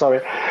little.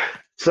 Sorry.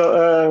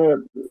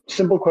 So,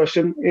 simple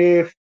question: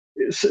 if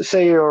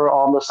say you're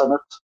on the Senate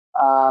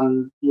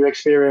and you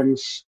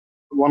experience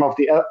one of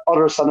the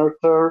other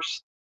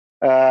senators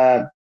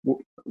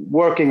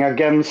working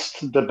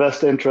against the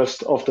best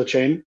interest of the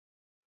chain,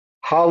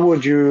 how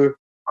would you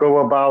go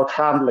about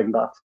handling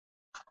that?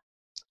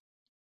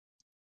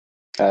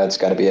 It's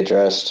got to be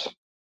addressed.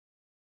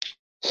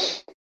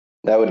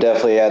 That would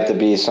definitely have to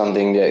be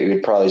something that you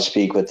would probably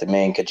speak with the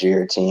main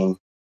Kujira team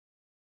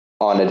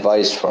on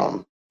advice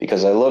from,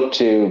 because I look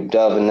to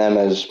Dove and them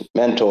as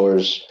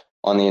mentors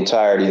on the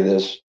entirety of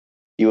this.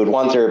 You would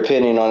want their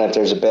opinion on if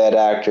there's a bad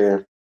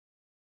actor,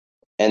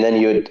 and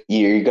then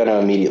you're going to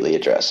immediately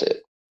address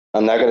it.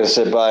 I'm not going to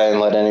sit by and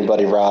let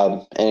anybody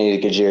rob any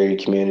of the Kujira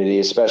community,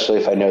 especially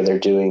if I know they're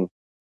doing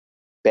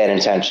bad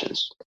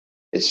intentions.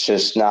 It's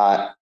just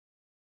not.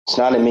 It's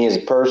not in me as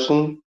a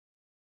person,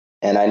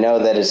 and I know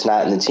that it's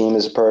not in the team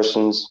as a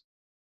person's,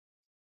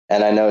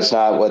 and I know it's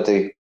not what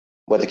the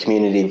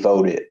community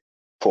voted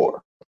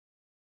for.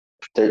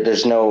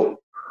 There's no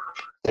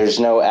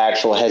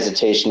actual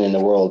hesitation in the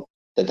world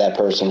that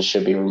person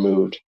should be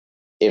removed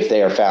if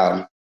they are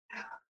found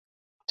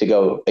to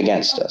go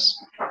against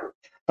us.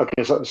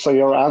 Okay, so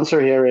your answer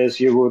here is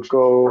you would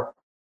go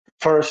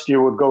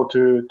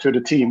to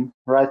the team,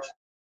 right?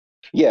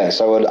 Yes,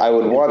 I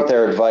would want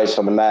their advice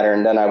on the matter,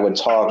 and then I would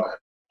talk.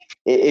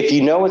 If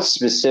you know it's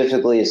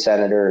specifically a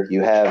senator,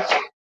 you have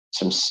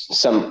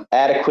some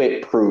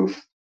adequate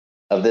proof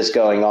of this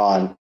going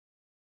on.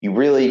 You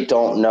really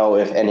don't know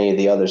if any of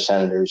the other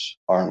senators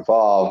are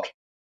involved.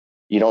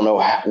 You don't know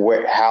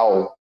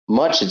how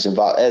much it's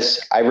involved. As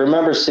I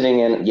remember sitting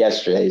in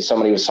yesterday,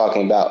 somebody was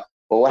talking about,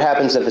 well, what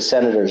happens if a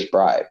senator is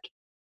bribed?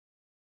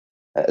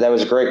 That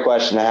was a great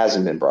question that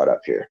hasn't been brought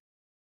up here,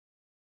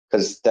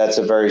 because that's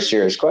a very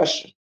serious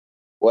question.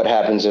 What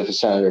happens if a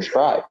senator is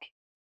bribed?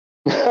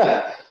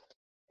 But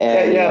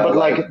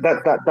like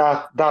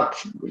that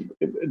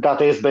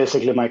is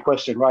basically my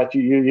question, right?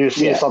 You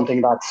see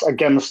something that's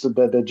against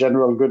the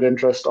general good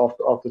interest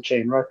of the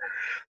chain, right?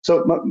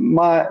 So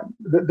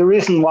the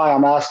reason why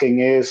I'm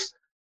asking is,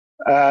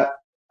 at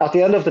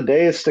the end of the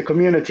day, it's the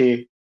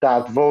community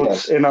that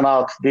votes in and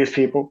out these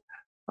people,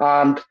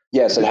 and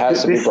yes, it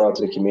has to be brought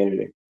to the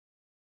community.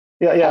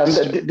 Yeah,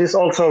 and this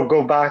also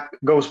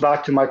goes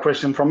back to my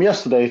question from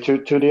yesterday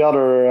to the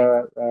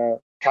other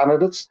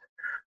candidates,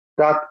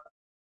 that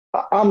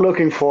I'm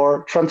looking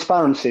for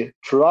transparency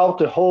throughout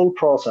the whole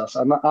process.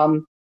 And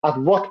at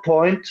what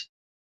point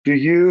do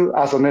you,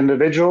 as an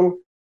individual,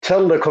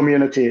 tell the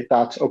community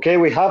that, okay,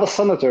 we have a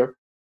senator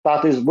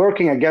that is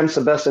working against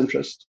the best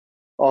interest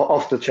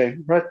of the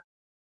chain, right?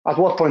 At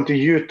what point do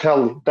you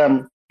tell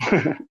them?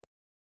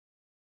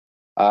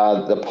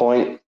 The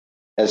point,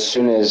 as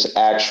soon as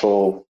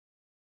actual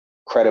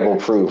credible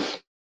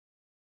proof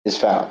is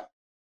found,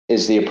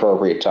 is the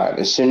appropriate time.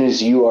 As soon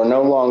as you are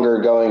no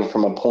longer going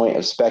from a point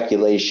of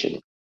speculation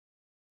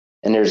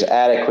and there's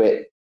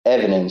adequate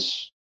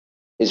evidence,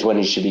 is when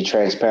you should be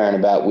transparent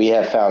about, we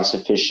have found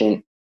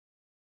sufficient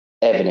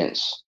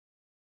evidence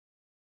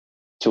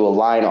to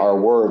align our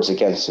words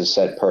against a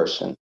said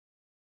person.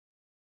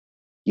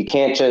 You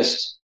can't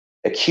just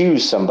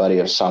accuse somebody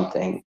of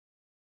something.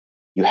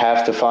 You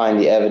have to find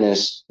the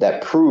evidence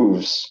that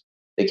proves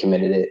they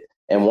committed it.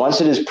 And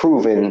once it is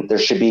proven, there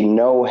should be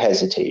no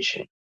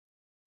hesitation.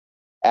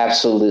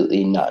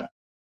 Absolutely none.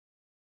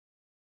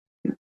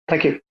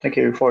 Thank you. Thank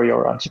you for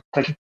your answer.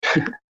 Thank you.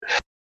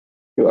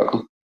 You're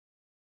welcome.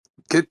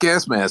 Get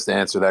Gasmask to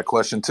answer that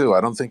question too.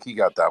 I don't think he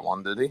got that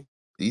one, did he?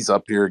 He's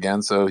up here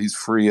again, so he's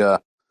free.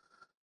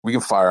 We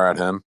can fire at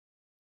him.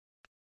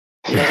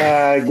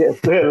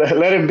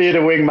 Let him be the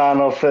wingman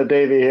of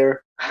Davey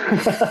here.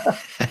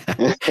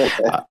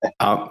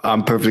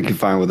 I'm perfectly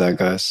fine with that,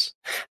 guys.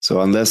 So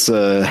unless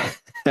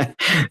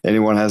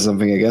anyone has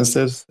something against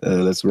it,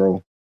 let's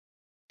roll.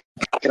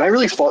 Can I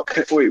really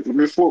wait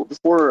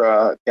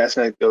before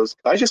Gasnight goes?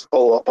 Can I just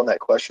follow up on that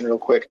question real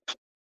quick?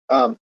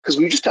 Because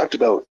we just talked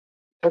about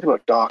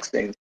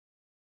doxing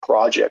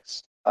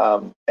projects,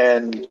 and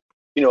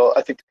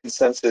I think the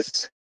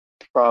consensus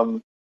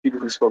from people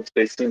who spoke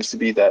today seems to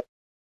be that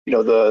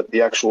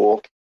the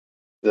actual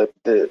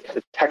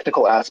the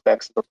technical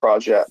aspects of the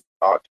project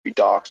ought to be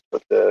doxed,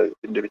 but the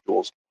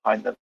individuals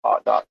behind them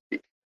ought not be.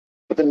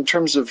 But then in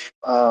terms of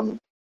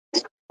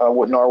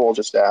what Narwhal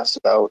just asked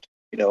about,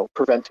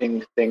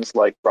 preventing things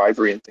like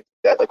bribery and things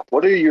like that, like,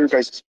 what are your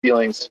guys'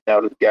 feelings now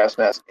to the gas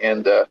mask?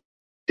 And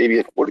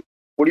David, what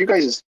are you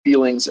guys'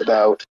 feelings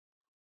about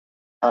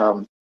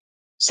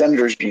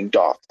senators being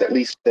doxed, at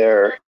least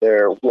their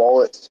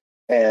wallets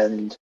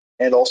and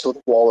also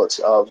the wallets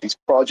of these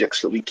projects,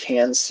 so we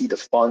can see the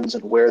funds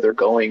and where they're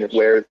going and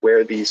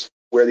where these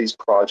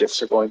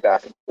projects are going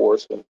back and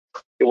forth? And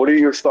what are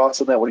your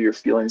thoughts on that? What are your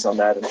feelings on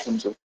that in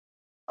terms of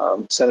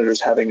senators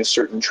having a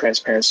certain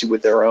transparency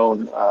with their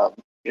own?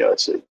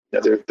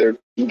 They're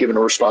being given a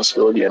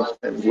responsibility, and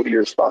what are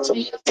your thoughts on,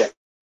 in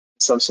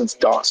some sense,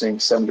 doxing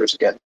senators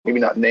again? Maybe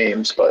not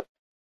names, but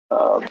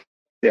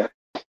yeah,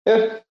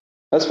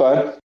 that's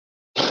fine.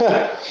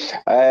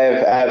 I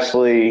have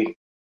absolutely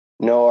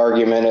no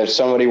argument. If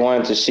somebody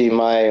wanted to see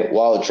my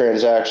wallet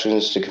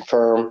transactions to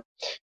confirm,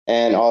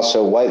 and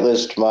also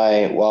whitelist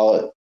my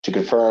wallet to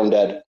confirm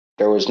that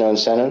there was no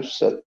incentives,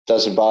 that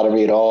doesn't bother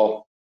me at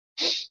all,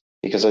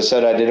 because I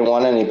said I didn't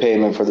want any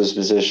payment for this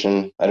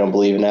position. I don't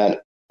believe in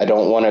that. I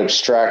don't want to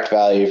extract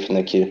value from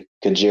the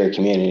Kujira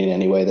community in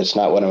any way. That's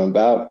not what I'm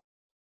about.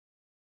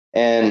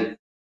 And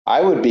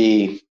I would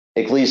be,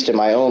 at least in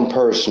my own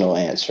personal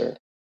answer,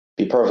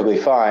 be perfectly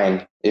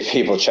fine if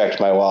people checked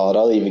my wallet.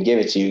 I'll even give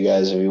it to you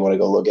guys if you want to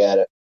go look at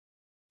it.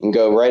 You can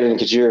go right in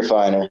Kujira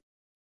Finder.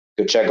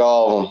 Go check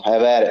all of them.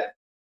 Have at it.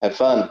 Have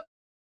fun.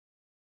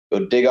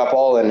 Go dig up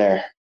all in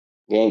there.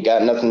 You ain't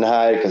got nothing to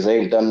hide because they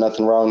ain't done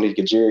nothing wrong to the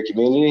Kujira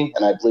community,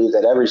 and I believe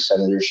that every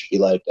senator should be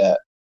like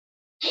that.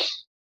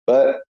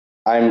 But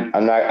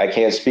I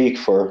can't speak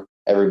for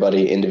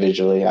everybody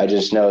individually. I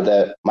just know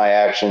that my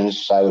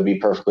actions, I would be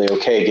perfectly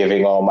okay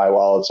giving all my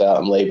wallets out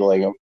and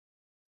labeling them,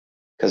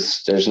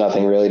 because there's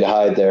nothing really to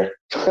hide there.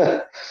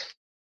 I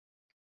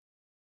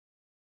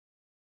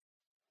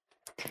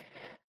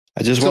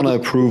just want to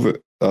approve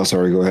it. Oh,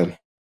 sorry, go ahead.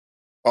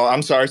 Oh,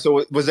 I'm sorry.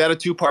 So was that a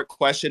two-part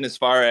question as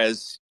far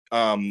as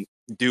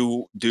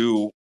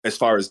as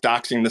far as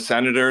doxing the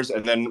senators,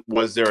 and then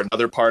was there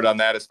another part on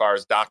that as far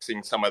as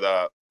doxing some of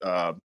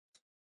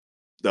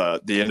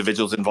the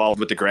individuals involved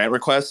with the grant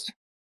request?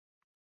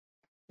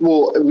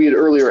 Well, we had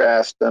earlier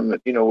asked them,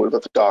 what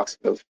about the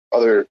doxing of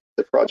the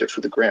projects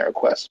with the grant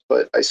request?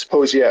 But I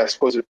suppose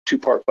a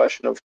two-part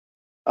question of,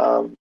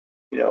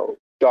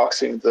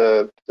 doxing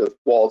the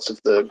wallets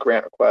of the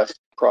grant request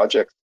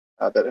projects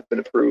that have been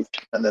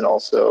approved, and then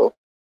also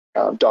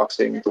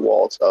doxing the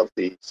wallets of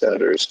the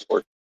senators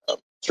or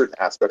certain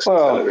aspects of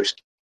the senators?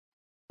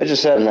 I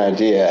just had an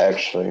idea,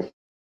 actually.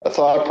 A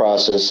thought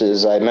process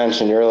is I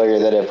mentioned earlier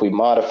that if we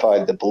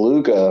modified the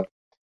beluga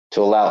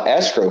to allow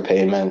escrow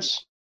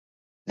payments,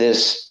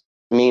 this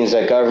means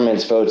that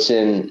governments votes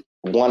in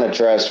one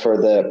address for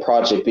the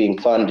project being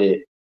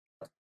funded,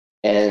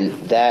 and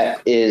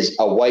that is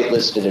a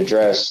whitelisted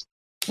address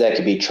that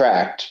could be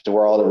tracked to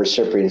where all the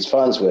recipients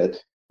funds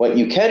with. What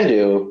you can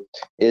do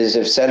is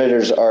if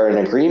senators are in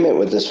agreement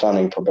with this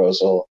funding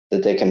proposal,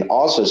 that they can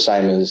also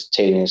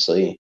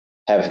simultaneously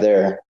have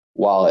their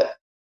wallet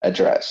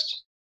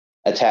attached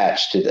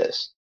to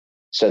this,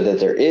 so that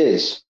there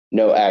is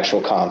no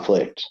actual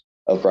conflict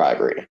of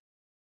bribery.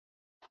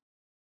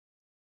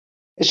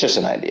 It's just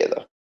an idea,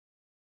 though.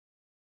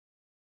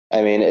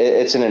 I mean,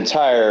 it's an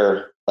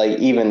entire, like,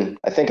 even,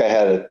 I think I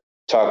had a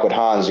talk with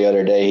Hans the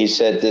other day. He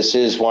said this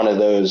is one of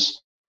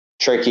those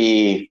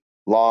tricky,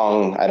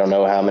 long, I don't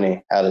know how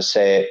to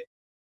say it.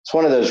 It's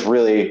one of those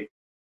really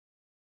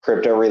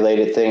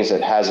crypto-related things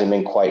that hasn't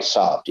been quite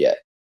solved yet,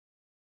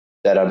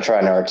 that I'm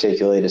trying to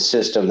articulate a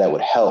system that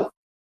would help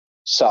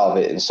solve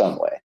it in some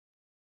way.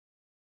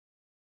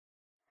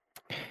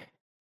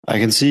 I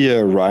can see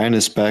Ryan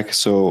is back,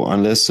 so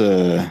unless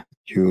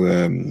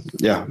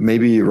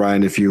maybe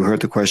Ryan, if you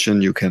heard the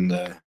question, you can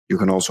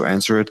also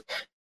answer it.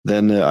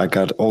 Then I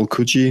got Old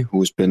Kuji,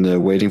 who's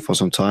been waiting for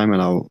some time,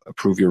 and I'll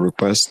approve your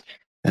request.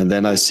 And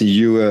then I see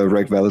you,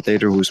 Reg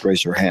Validator, who's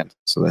raised your hand.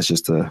 So that's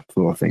just the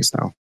flow of things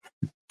now.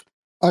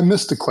 I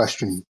missed the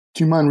question.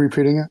 Do you mind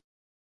repeating it?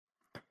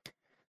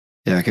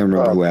 Yeah, I can't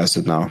remember who asked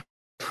it now.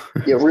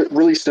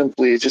 Really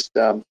simply, just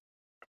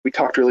we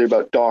talked earlier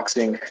about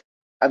doxing.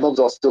 I'd love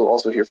to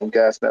also hear from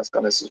Gasmask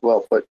on this as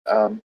well, but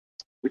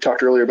we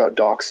talked earlier about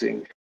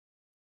doxing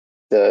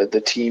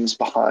the teams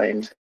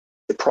behind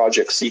the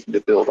project seeking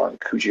to build on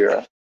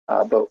Kujira.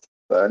 And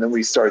then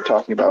we started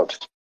talking about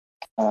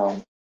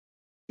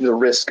the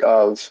risk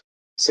of,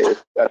 say,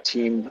 a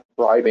team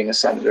bribing a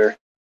senator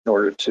in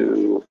order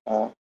to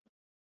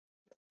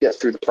get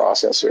through the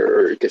process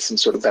or get some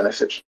sort of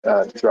benefit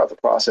throughout the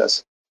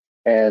process.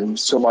 And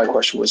so my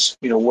question was,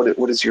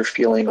 what is your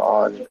feeling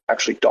on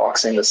actually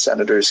doxing the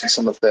senators and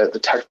some of the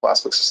technical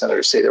aspects of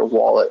senators, say their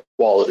wallet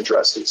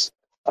addresses,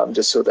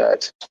 just so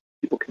that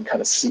people can kind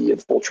of see in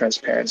full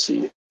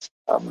transparency,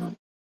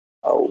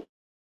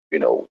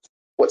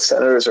 what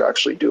senators are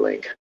actually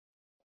doing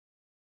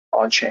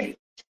on chain.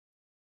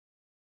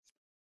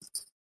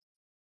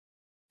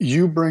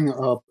 You bring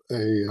up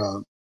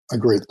a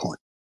great point.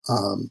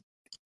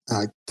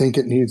 I think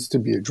it needs to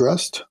be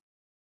addressed.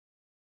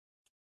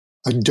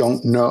 I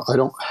don't know. I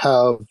don't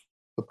have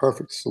the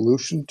perfect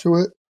solution to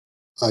it.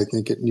 I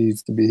think it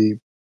needs to be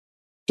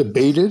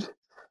debated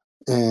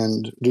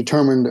and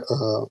determined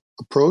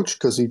approach,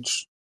 because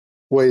each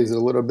way is a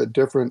little bit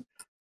different.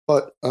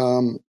 But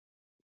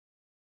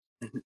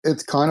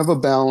it's kind of a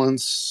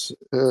balance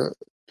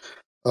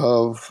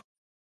of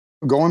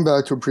going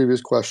back to a previous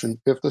question,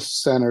 if the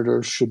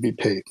senators should be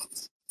paid.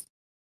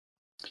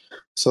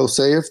 So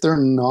say if they're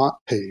not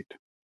paid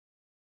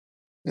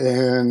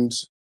and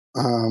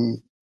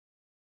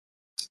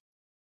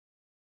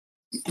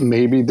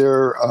maybe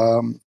they're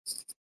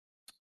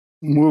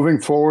moving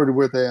forward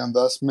with an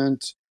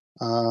investment,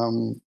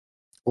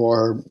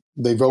 or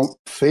they vote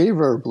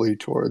favorably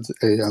towards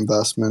an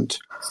investment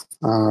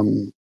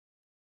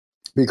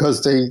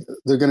because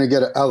they're going to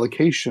get an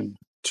allocation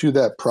to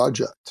that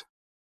project.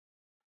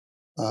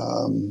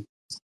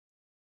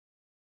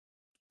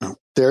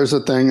 There's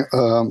a thing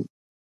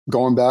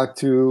going back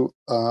to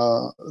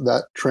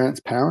that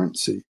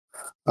transparency.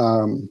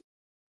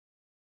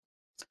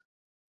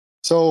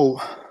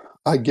 So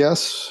I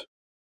guess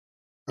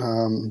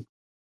the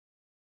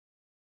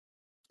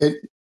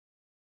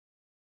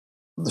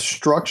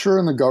structure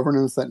and the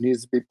governance that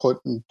needs to be put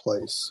in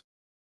place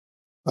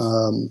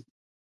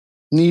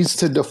needs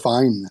to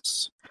define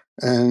this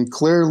and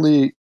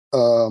clearly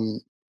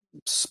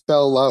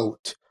spell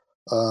out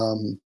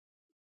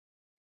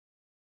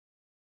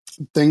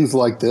things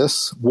like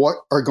this. What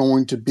are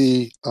going to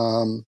be,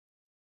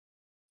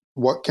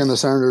 what can the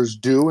senators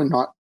do and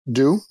not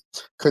do?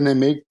 Can they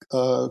make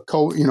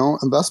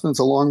investments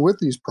along with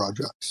these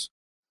projects?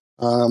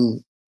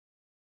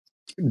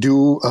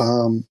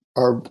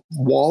 Our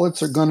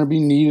wallets are going to be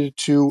needed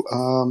to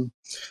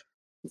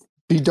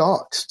be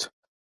doxed.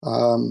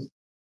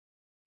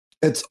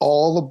 It's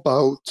all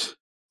about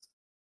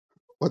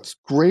what's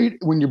great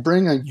when you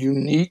bring a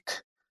unique,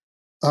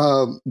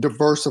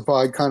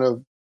 diversified kind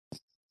of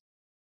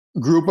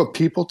group of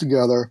people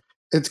together.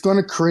 It's going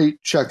to create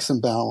checks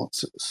and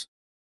balances,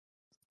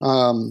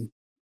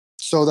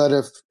 so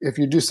that if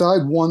you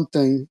decide one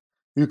thing,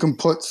 you can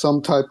put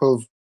some type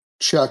of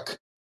check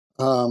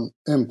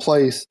in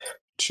place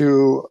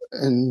to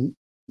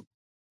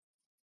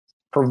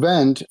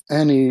prevent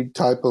any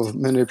type of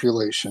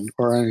manipulation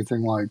or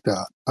anything like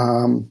that.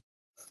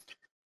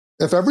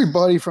 If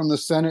everybody from the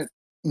Senate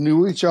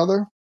knew each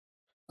other,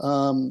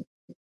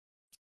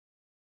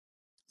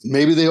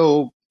 maybe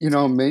they'll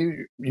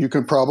maybe you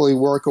could probably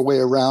work a way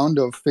around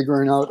of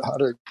figuring out how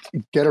to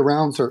get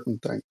around certain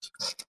things.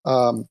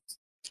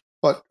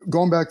 But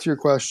going back to your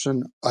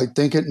question, I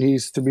think it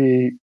needs to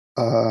be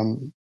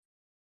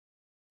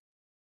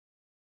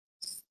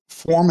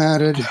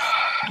formatted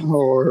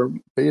or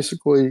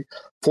basically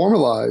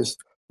formalized,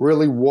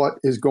 really what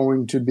is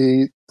going to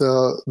be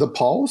the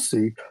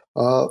policy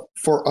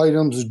for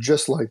items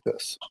just like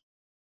this.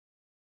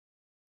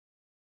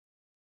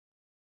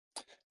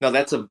 No,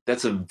 that's an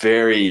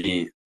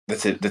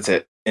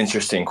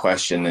interesting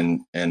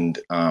question, and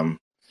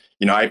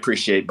I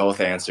appreciate both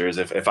answers.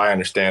 If I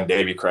understand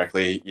Davey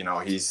correctly,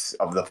 he's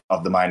of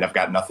the mind I've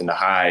got nothing to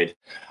hide,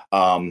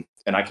 and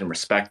I can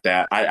respect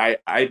that.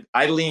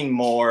 I lean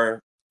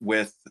more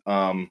with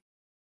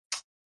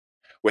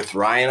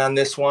Ryan on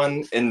this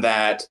one, in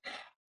that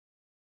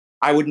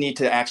I would need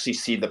to actually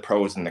see the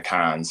pros and the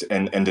cons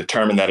and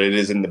determine that it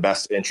is in the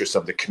best interest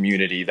of the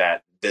community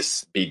that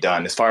this be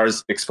done. As far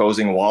as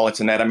exposing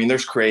wallets and that, I mean,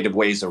 there's creative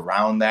ways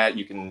around that.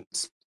 You can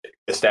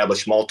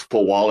establish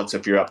multiple wallets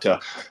if you're up to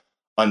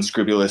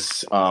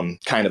unscrupulous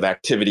kind of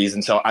activities.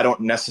 And so I don't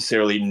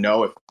necessarily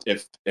know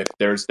if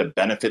there's the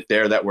benefit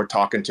there that we're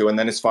talking to. And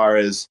then as far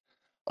as,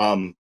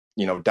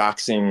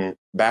 doxing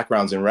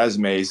backgrounds and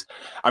resumes,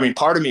 I mean,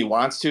 part of me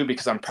wants to,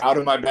 because I'm proud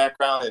of my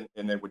background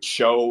and it would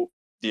show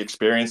the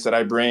experience that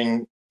I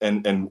bring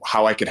and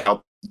how I could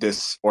help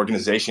this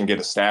organization get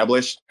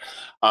established.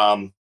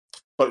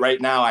 But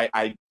right now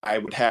I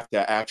would have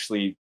to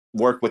actually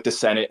work with the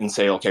Senate and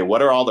say, okay,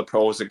 what are all the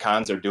pros and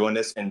cons of doing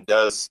this? And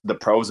does the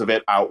pros of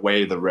it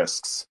outweigh the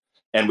risks?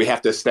 And we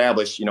have to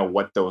establish,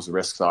 what those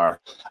risks are.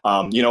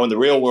 In the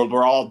real world,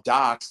 we're all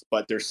doxxed,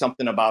 but there's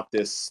something about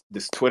this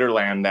Twitter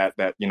land that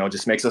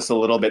just makes us a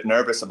little bit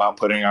nervous about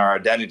putting our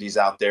identities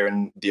out there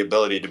and the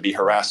ability to be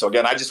harassed. So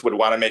again, I just would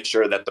want to make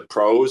sure that the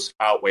pros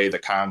outweigh the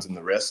cons and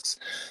the risks.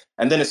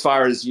 And then as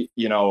far as,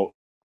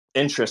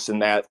 interest in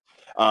that,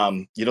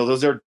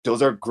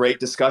 those are great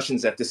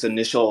discussions that this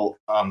initial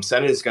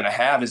Senate is going to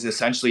have, is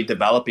essentially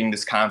developing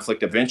this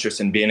conflict of interest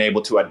and being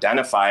able to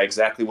identify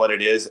exactly what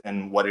it is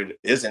and what it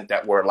isn't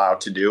that we're allowed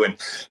to do. And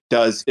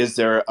is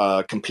there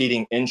a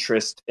competing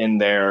interest in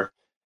the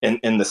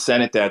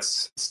Senate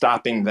that's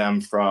stopping them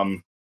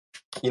from,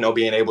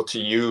 being able to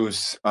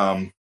use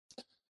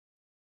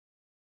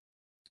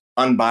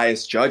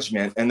unbiased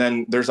judgment? And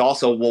then there's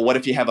also, well, what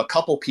if you have a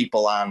couple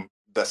people on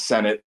the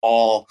Senate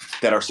all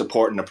that are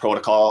supporting the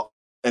protocol?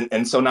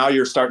 And so now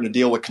you're starting to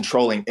deal with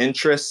controlling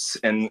interests,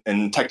 and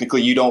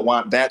technically you don't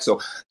want that.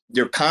 So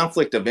your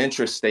conflict of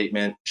interest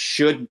statement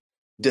should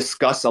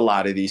discuss a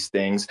lot of these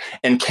things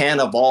and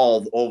can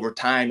evolve over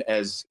time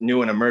as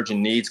new and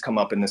emerging needs come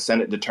up, and the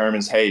Senate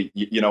determines, hey,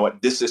 you know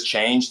what, this has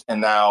changed,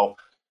 and now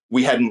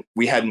we hadn't,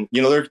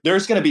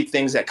 there's going to be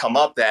things that come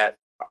up that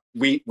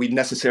we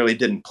necessarily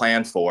didn't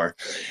plan for.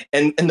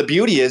 And the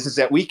beauty is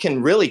that we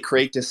can really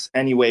create this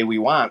any way we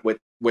want.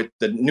 With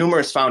the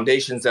numerous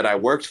foundations that I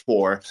worked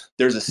for,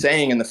 there's a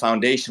saying in the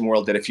foundation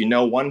world that if you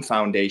know one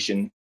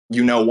foundation,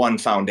 you know one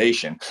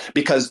foundation,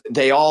 because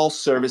they all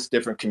service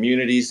different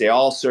communities. They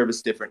all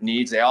service different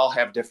needs. They all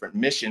have different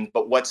missions.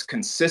 But what's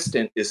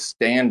consistent is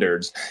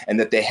standards, and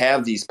that they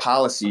have these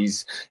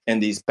policies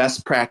and these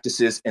best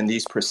practices and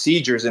these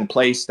procedures in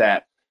place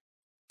that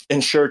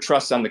ensure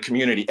trust on the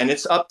community. And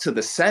it's up to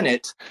the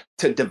Senate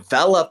to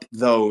develop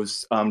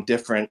those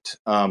different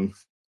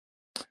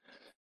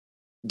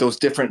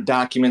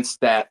documents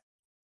that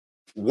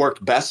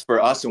work best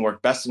for us and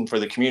work best for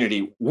the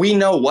community. We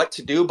know what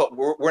to do, but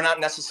we're not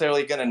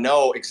necessarily going to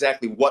know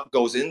exactly what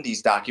goes in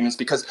these documents,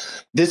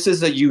 because this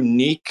is a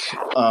unique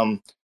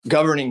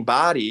governing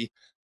body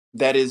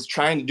that is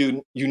trying to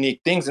do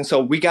unique things. And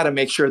so we got to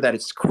make sure that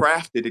it's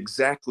crafted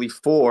exactly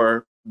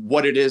for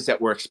what it is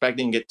that we're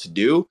expecting it to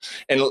do.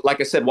 And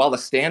like I said, while the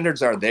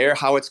standards are there,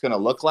 how it's going to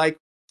look like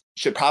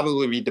should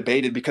probably be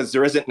debated, because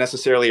there isn't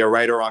necessarily a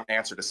right or wrong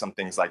answer to some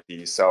things like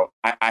these. So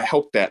I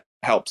hope that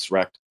helps,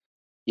 Rex.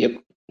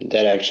 Yep,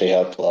 that actually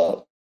helped a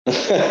lot.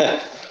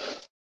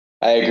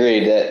 I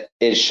agree that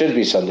it should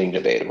be something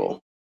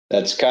debatable.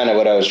 That's kind of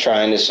what I was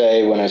trying to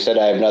say when I said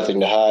I have nothing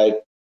to hide.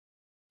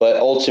 But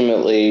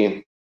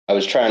ultimately, I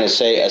was trying to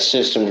say a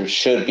system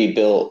should be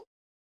built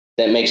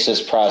that makes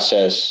this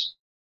process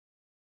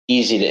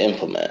easy to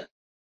implement.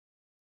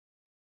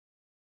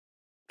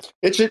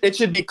 It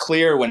should be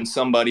clear when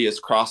somebody is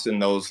crossing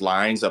those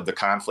lines of the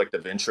conflict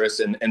of interest,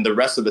 and the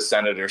rest of the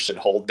senators should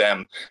hold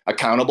them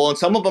accountable. And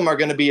some of them are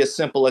going to be as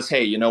simple as,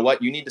 hey, you know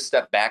what, you need to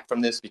step back from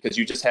this because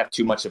you just have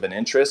too much of an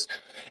interest.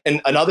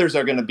 And others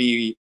are going to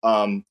be,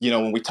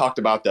 when we talked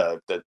about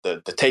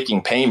the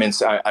taking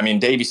payments, I mean,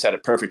 Davey said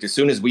it perfect. As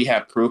soon as we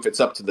have proof, it's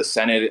up to the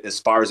Senate as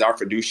far as our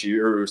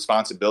fiduciary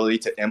responsibility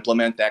to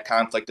implement that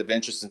conflict of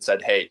interest, and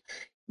said, hey,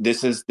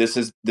 this is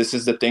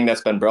the thing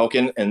that's been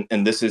broken,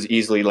 and this is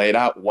easily laid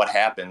out what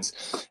happens.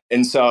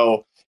 And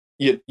so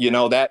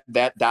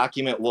that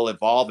document will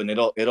evolve, and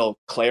it'll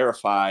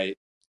clarify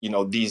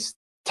these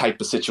type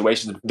of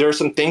situations. There are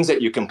some things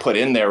that you can put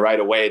in there right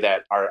away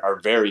that are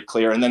very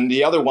clear, and then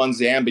the other ones,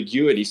 the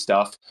ambiguity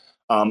stuff,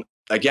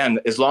 again,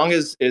 as long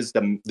as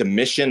the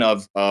mission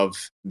of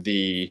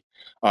the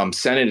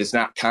Senate is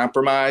not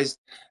compromised,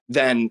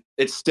 then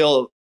it's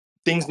still,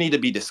 things need to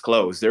be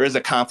disclosed. There is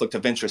a conflict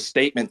of interest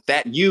statement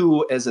that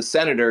you as a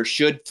senator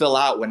should fill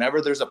out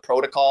whenever there's a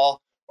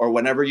protocol or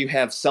whenever you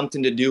have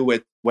something to do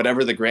with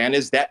whatever the grant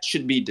is. That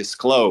should be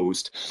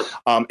disclosed.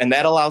 And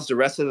that allows the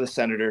rest of the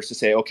senators to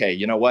say, okay,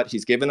 you know what,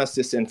 he's given us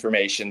this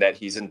information that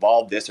he's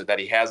involved this or that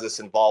he has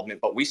this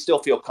involvement, but we still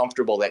feel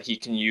comfortable that he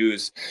can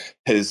use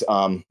his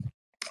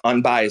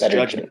unbiased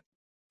judgment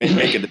and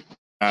make it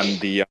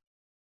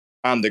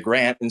on the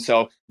grant. And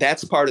so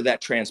that's part of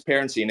that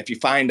transparency. And if you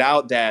find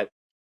out that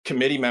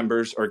committee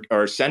members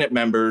or Senate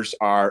members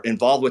are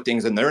involved with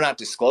things and they're not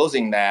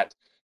disclosing that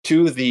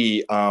to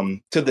the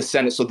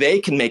Senate so they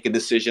can make a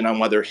decision on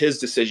whether his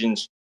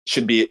decisions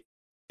should be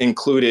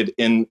included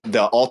in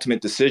the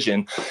ultimate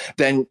decision,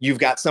 then you've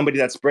got somebody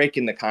that's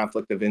breaking the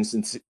conflict of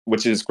interest,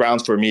 which is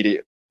grounds for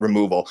immediate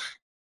removal.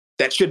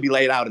 That should be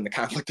laid out in the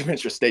conflict of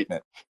interest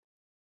statement.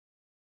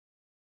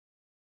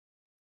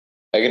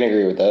 I can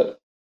agree with that.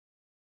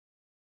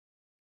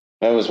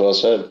 That was well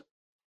said.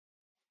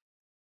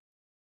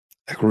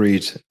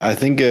 Agreed. I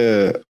think,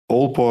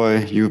 old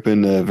boy, you've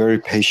been very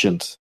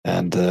patient,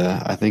 and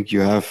I think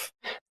you have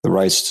the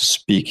rights to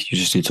speak. You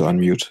just need to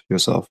unmute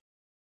yourself.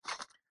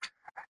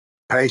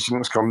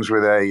 Patience comes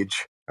with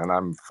age, and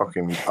I'm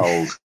fucking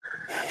old.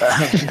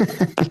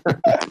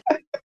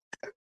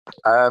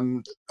 I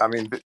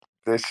mean,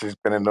 this has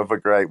been another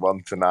great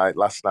one tonight.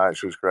 Last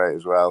night's was great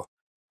as well.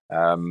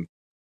 The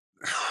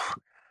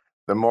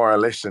more I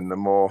listen, the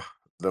more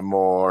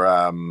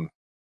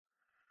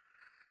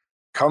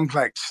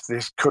complex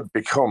this could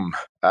become.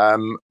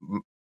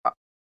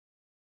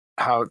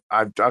 How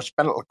I've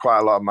spent quite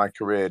a lot of my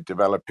career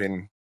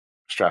developing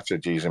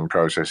strategies and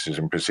processes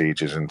and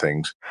procedures and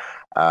things,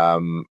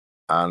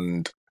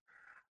 and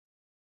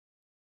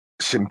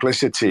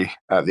simplicity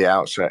at the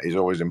outset is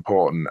always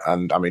important.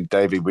 And I mean,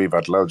 David, we've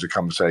had loads of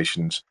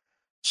conversations,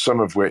 some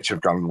of which have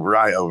gone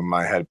right over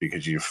my head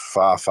because you're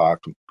far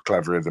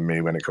cleverer than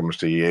me when it comes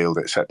to yield,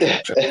 etc.,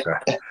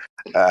 etc.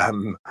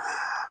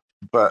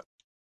 But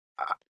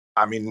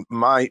I mean,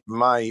 my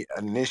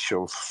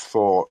initial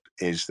thought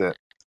is that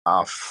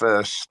our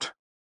first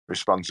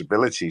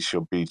responsibility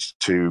should be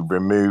to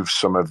remove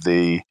some of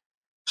the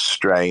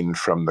strain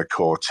from the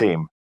core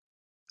team,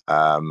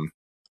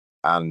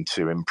 and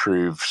to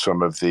improve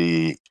some of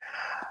the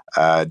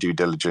due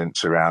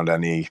diligence around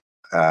any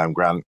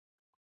grant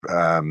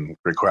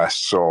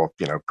requests or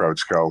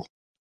protocol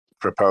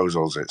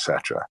proposals,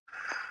 etc.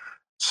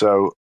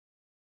 So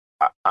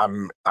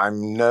I'm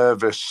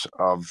nervous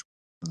of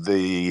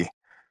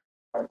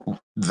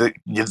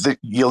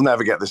you'll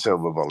never get the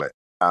silver bullet.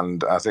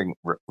 And I think,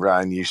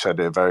 Ryan, you said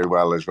it very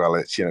well as well.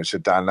 It's it's a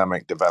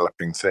dynamic,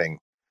 developing thing.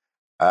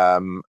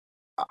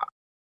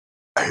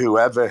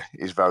 Whoever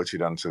is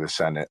voted onto the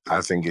Senate,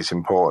 I think it's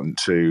important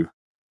to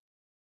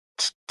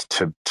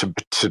set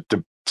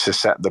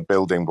the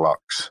building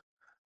blocks,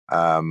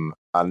 and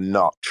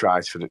not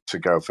try to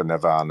go for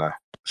Nirvana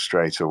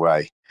straight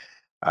away.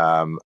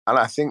 And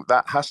I think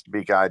that has to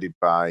be guided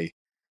by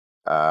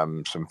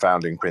some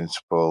founding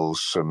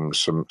principles, some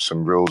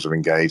rules of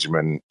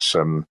engagement,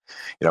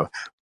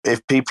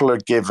 if people are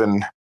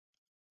given,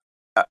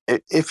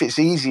 if it's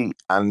easy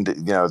and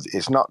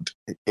it's not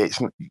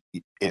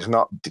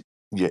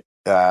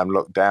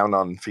looked down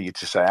on for you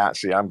to say,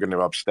 actually, I'm going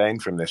to abstain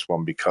from this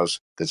one because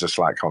there's a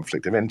slight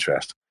conflict of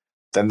interest,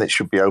 then it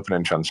should be open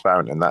and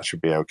transparent, and that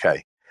should be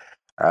okay.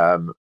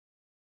 But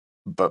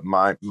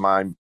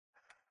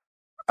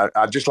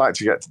I'd just like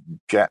to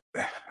get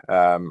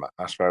I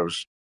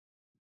suppose,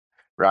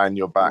 Ryan,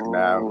 you're back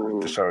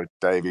now. So,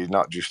 Davey,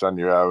 not just on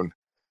your own.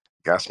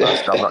 Gas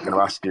mask. I'm not going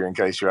to ask you in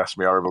case you ask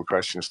me horrible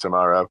questions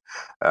tomorrow.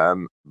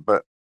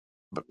 But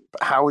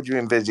how would you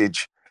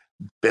envisage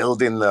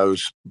building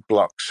those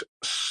blocks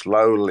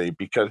slowly?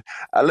 Because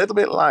a little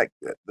bit like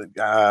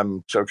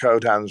so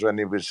Code Hands, when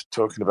he was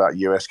talking about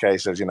USK,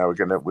 says we're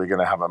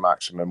gonna have a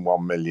maximum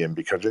 1 million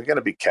because we're going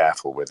to be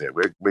careful with it.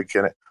 We're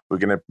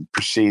gonna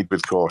proceed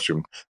with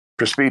caution,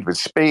 proceed with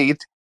speed.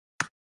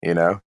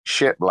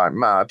 Shit like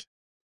mad,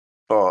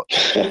 but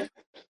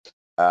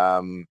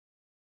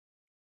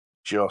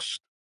just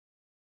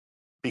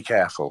be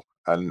careful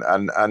and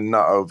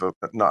not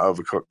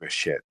overcook this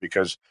shit,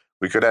 because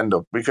we could end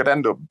up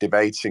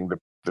debating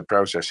the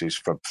processes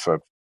for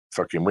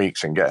fucking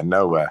weeks and getting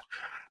nowhere.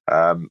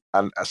 And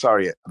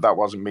sorry, that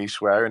wasn't me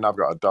swearing. I've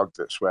got a dog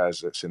that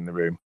swears that's in the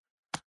room.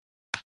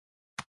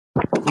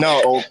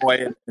 No, old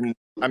boy. And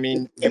I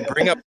mean, you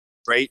bring up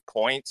great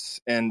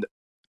points, and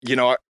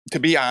to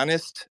be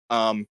honest,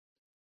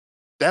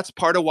 that's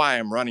part of why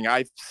I'm running.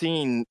 I've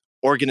seen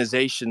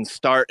organizations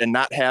start and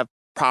not have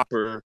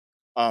proper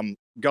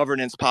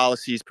governance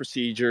policies,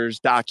 procedures,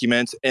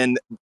 documents, and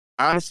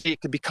honestly,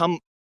 it could become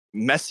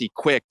messy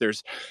quick.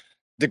 There's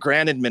the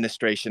grant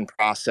administration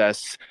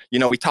process.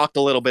 We talked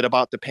a little bit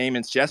about the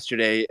payments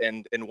yesterday,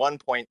 and one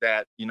point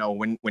that,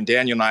 when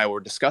Daniel and I were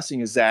discussing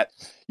is that,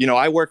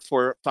 I work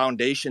for a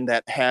foundation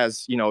that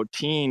has,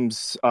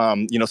 teams,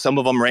 some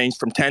of them range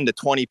from 10 to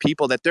 20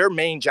 people, that their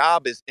main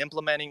job is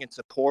implementing and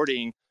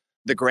supporting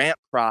the grant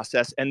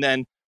process, and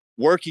then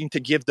working to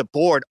give the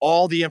board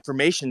all the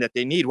information that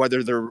they need,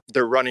 whether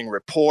they're running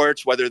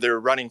reports, whether they're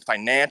running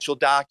financial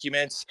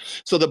documents.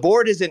 So the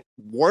board isn't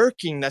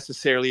working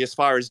necessarily as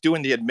far as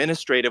doing the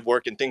administrative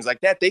work and things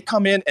like that. They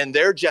come in and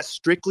they're just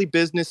strictly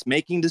business,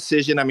 making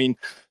decision. I mean,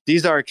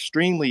 these are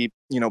extremely,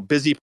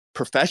 busy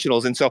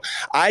professionals. And so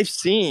I've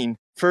seen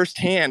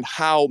firsthand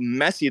how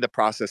messy the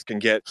process can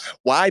get.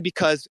 Why?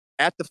 Because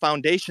at the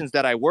foundations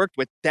that I worked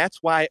with, that's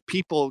why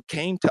people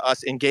came to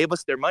us and gave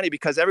us their money,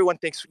 because everyone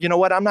thinks, you know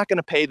what, I'm not going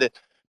to pay the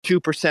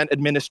 2%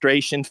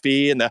 administration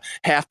fee and the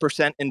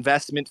 0.5%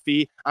 investment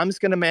fee. I'm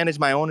just going to manage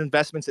my own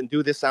investments and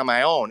do this on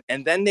my own.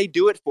 And then they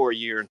do it for a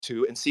year or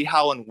two and see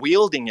how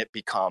unwielding it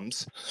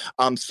becomes.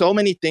 So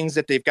many things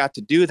that they've got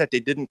to do that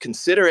they didn't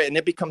consider it, and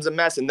it becomes a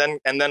mess. And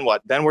then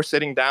what? Then we're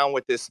sitting down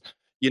with this,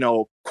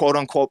 quote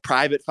unquote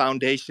private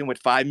foundation with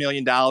 $5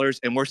 million.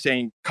 And we're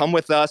saying, come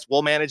with us.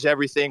 We'll manage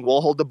everything. We'll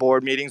hold the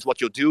board meetings.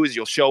 What you'll do is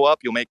you'll show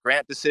up, you'll make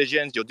grant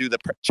decisions, you'll do the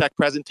check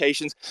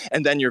presentations,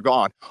 and then you're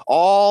gone.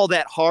 All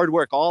that hard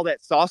work, all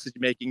that sausage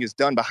making is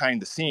done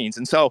behind the scenes.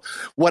 And so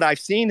what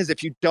I've seen is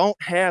if you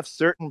don't have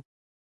certain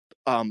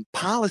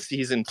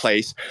policies in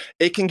place,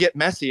 it can get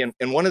messy.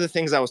 And one of the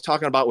things I was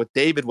talking about with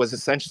David was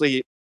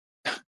essentially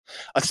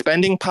a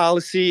spending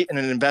policy and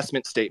an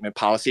investment statement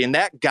policy. And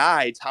that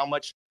guides how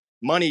much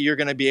money you're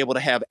going to be able to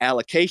have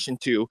allocation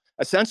to,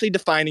 essentially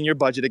defining your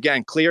budget.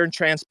 Again, clear and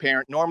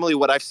transparent. Normally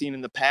what I've seen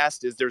in the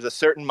past is there's a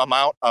certain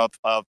amount of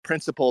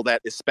principal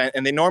that is spent,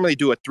 and they normally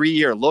do a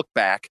 3-year look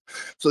back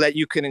so that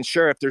you can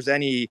ensure if there's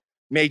any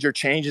major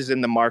changes in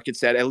the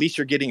markets that at least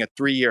you're getting a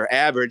 3-year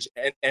average.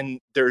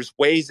 And there's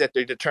ways that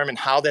they determine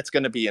how that's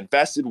going to be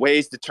invested,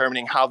 ways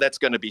determining how that's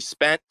going to be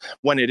spent.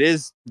 When it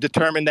is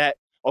determined that,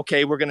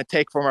 okay, we're going to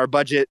take from our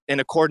budget in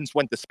accordance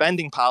with the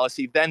spending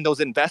policy, then those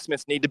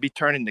investments need to be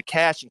turned into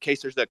cash in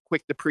case there's a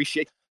quick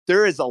depreciation.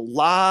 There is a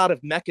lot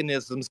of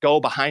mechanisms go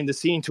behind the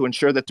scene to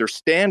ensure that there's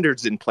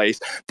standards in place,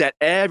 that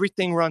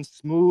everything runs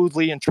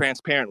smoothly and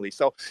transparently.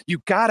 So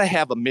you got to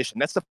have a mission.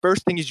 That's the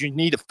first thing, is you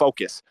need to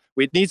focus.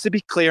 It needs to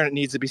be clear and it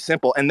needs to be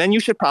simple. And then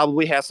you should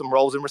probably have some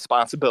roles and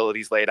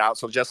responsibilities laid out.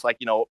 So just like,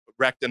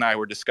 Recht and I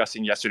were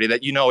discussing yesterday, that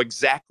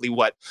exactly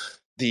what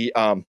the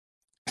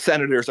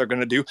senators are going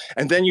to do.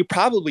 And then you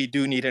probably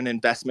do need an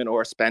investment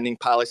or a spending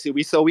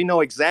policy. So we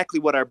know exactly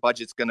what our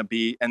budget's going to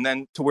be. And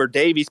then to where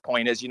Davey's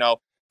point is,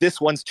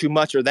 this one's too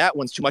much or that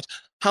one's too much.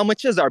 How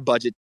much is our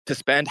budget to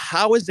spend?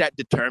 How is that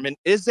determined?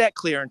 Is that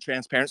clear and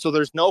transparent? So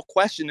there's no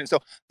question. And so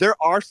there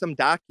are some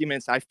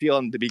documents I feel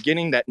in the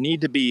beginning that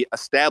need to be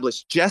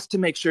established just to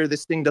make sure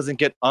this thing doesn't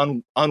get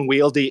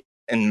unwieldy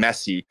and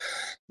messy.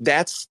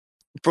 That's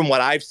from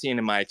what I've seen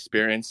in my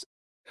experience.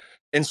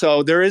 And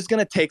so there is going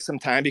to take some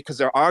time, because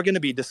there are going to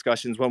be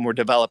discussions when we're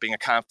developing a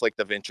conflict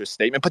of interest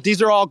statement. But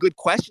these are all good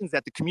questions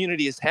that the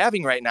community is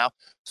having right now.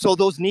 So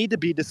those need to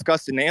be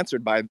discussed and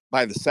answered by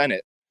the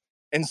Senate.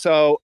 And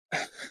so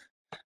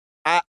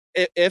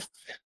if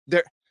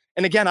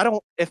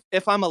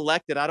I'm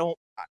elected,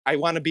 I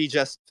want to be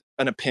just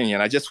an opinion.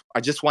 I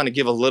just want to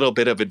give a little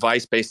bit of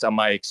advice based on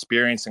my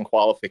experience and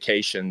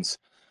qualifications.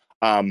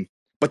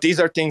 But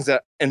these are things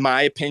that, in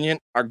my opinion,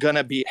 are going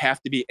to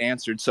have to be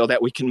answered so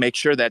that we can make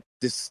sure that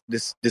this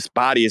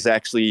body is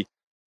actually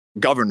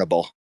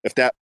governable, if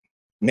that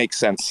makes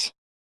sense.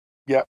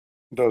 Yeah,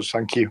 it does.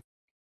 Thank you.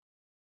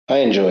 I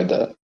enjoyed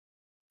that.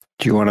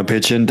 Do you want to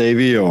pitch in,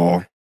 Davey,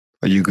 or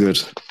are you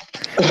good?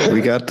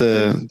 We got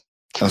the...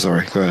 Oh,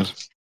 sorry. Go ahead.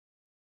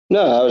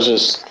 No, I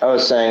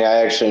was saying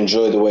I actually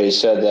enjoyed the way he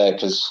said that,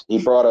 because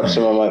he brought up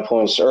some of my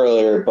points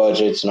earlier,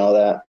 budgets and all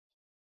that.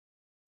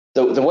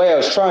 The way I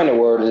was trying to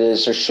word it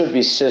is there should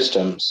be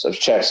systems of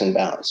checks and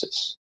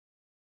balances,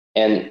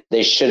 and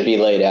they should be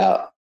laid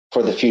out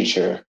for the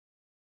future.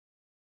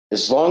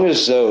 As long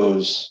as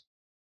those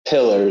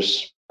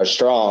pillars are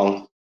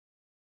strong,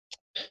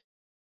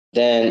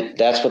 then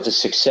that's what the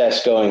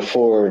success going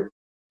forward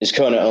is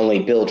going to only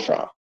build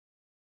from.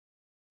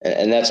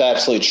 And that's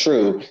absolutely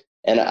true.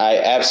 And I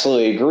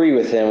absolutely agree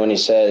with him when he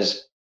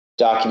says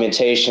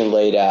documentation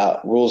laid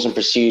out, rules and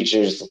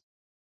procedures.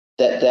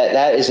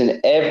 That is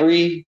in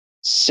every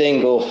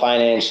single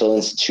financial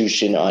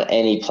institution on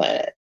any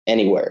planet,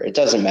 anywhere. It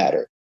doesn't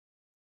matter.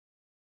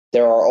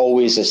 There are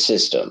always a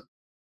system.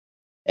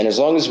 And as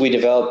long as we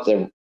develop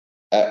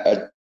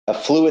a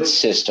fluid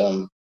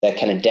system that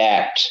can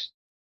adapt,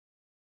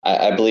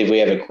 I believe we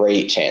have a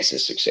great chance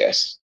of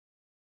success.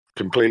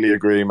 Completely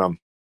agree, man.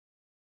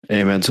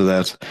 Amen to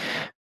that.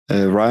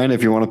 Ryan,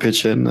 if you want to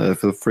pitch in,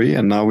 feel free.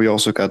 And now we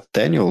also got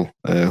Daniel,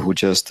 who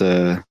just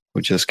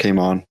came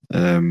on.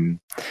 Daniel,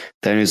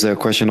 is there a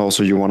question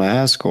also you want to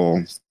ask,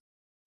 or?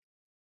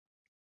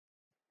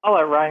 I'll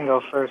let Ryan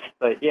go first,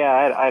 but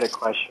yeah, I had a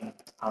question.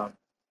 All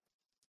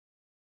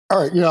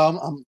right, yeah,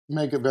 I'll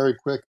make it very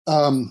quick.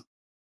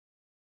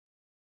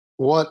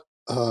 what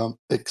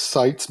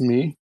excites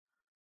me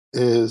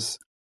is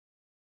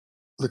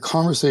the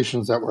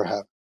conversations that we're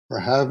having. We're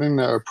having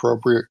the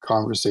appropriate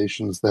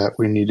conversations that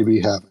we need to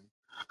be having.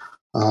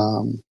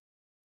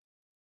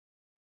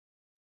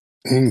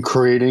 In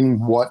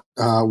creating what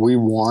we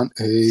want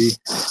the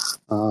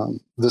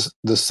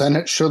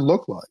Senate should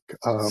look like.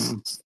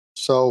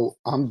 So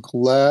I'm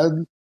glad,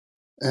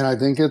 and I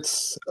think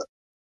it's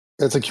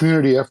a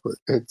community effort.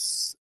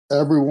 It's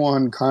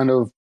everyone kind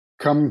of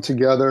coming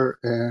together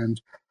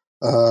and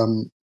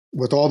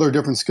with all their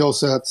different skill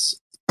sets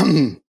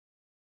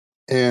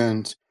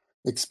and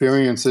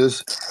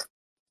experiences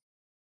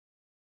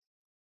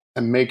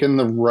and making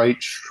the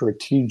right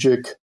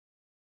strategic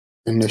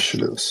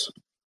initiatives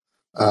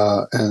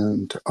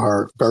and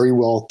are very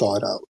well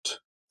thought out.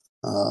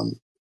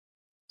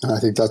 And I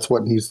think that's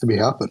what needs to be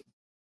happening.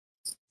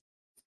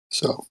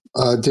 So,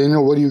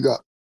 Daniel, what do you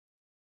got?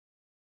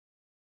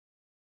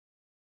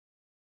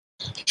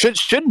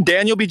 Shouldn't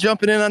Daniel be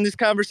jumping in on this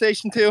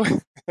conversation too?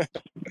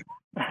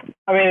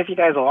 I mean, if you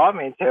guys want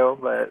me to,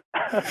 but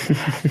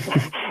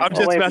I'm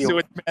just messing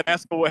with you, man.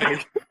 Ask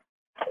away.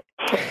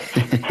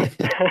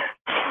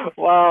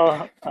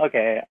 Well,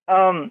 okay.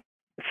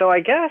 So I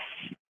guess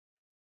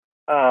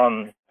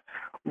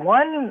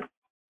one.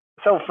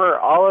 So for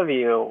all of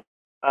you,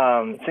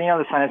 so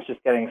the Senate's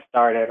just getting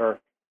started or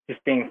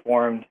just being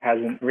formed,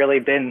 hasn't really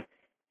been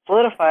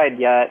solidified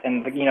yet,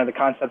 and the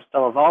concept's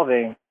still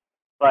evolving.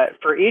 But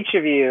for each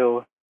of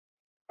you,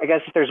 I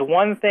guess if there's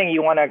one thing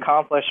you want to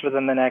accomplish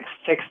within the next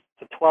 6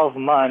 to 12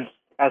 months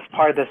as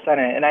part of the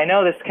Senate, and I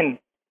know this can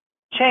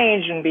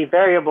change and be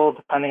variable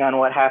depending on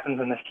what happens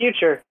in the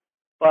future,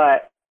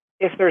 but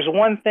if there's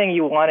one thing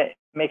you want to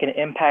make an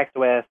impact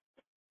with,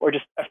 or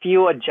just a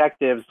few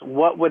objectives,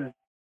 what would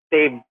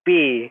they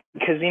be?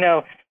 Because,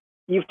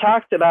 you've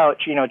talked about,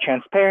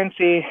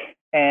 transparency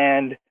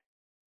and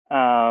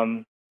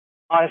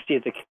honesty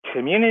as a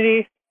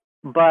community,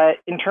 but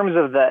in terms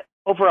of the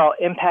overall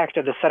impact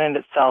of the Senate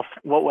itself,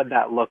 what would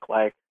that look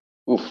like?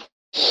 Oof.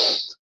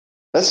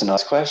 That's a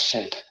nice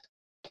question.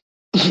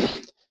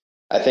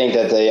 I think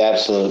that the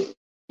absolute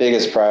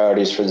biggest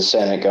priorities for the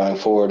Senate going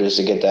forward is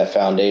to get that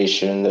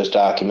foundation, those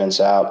documents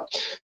out,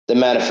 the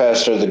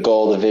manifesto, the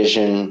goal, the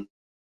vision,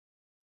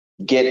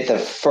 get the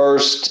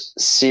first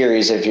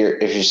series. If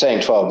you're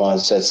saying 12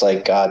 months, that's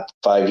like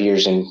 5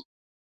 years in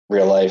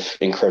real life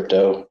in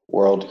crypto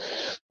world.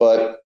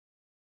 But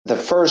the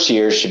first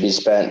year should be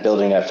spent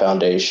building that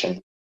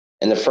foundation.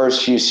 And the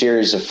first few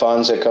series of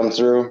funds that come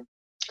through,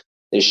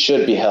 they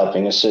should be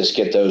helping us just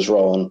get those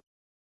rolling.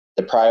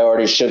 The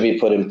priorities should be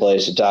put in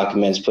place, the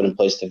documents put in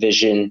place, the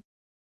vision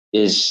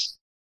is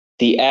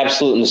the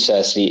absolute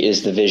necessity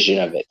is the vision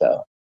of it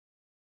though.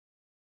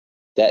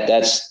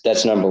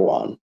 That's number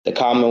one. The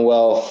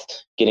Commonwealth,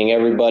 getting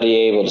everybody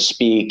able to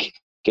speak,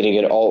 getting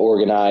it all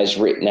organized,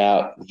 written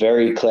out,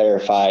 very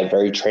clarified,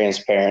 very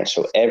transparent,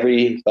 so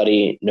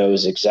everybody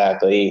knows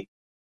exactly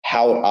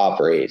how it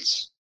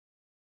operates,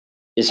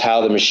 is how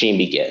the machine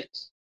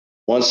begins.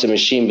 Once the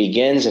machine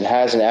begins and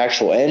has an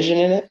actual engine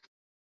in it,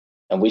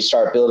 and we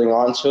start building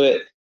onto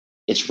it,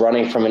 it's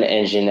running from an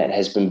engine that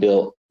has been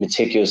built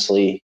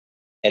meticulously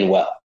and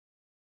well.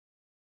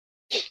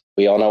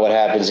 We all know what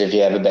happens if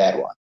you have a bad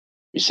one.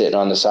 You're sitting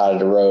on the side of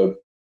the road,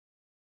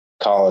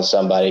 calling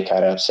somebody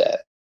kind of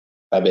upset.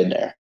 I've been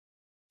there.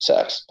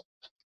 Sucks.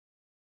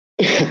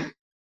 I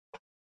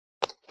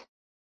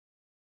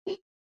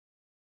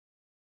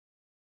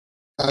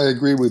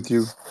agree with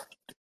you,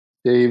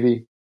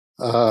 Davey.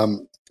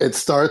 It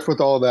starts with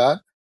all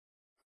that.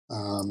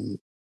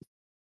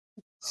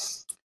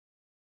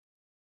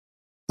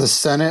 The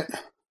Senate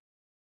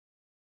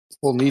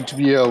will need to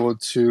be able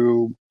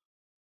to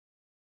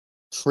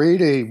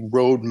create a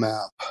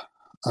roadmap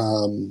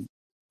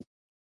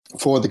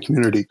for the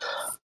community.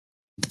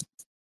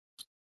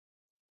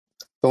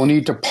 They'll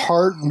need to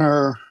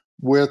partner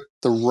with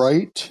the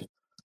right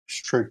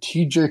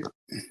strategic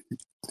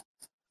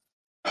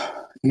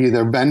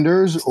either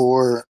vendors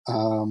or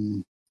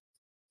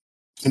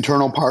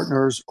internal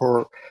partners,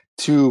 or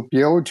to be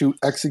able to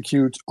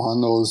execute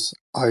on those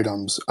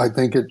items. I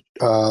think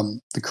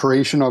the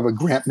creation of a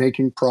grant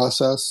making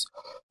process,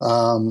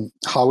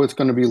 how it's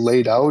going to be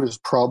laid out, is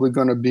probably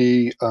going to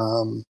be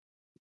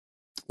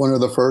one of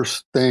the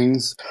first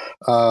things.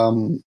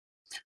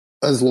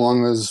 As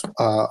long as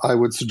I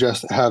would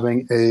suggest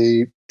having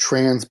a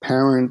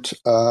transparent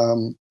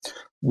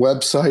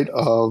website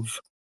of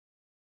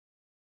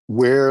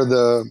where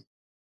the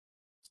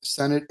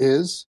Senate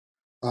is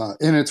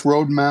in its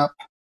roadmap,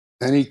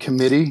 any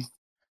committee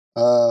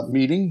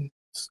meeting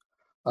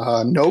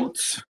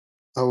notes.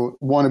 I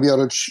want to be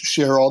able to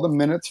share all the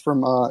minutes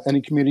from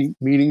any committee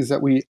meetings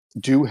that we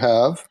do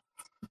have,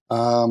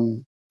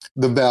 the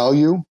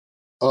value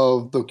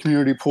of the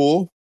community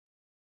pool,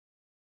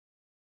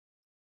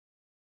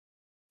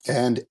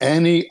 and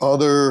any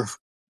other,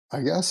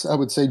 I guess I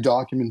would say,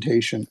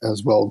 documentation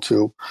as well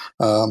too.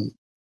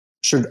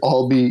 Should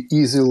all be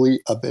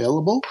easily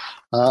available.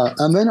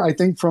 And then I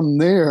think from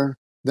there,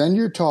 then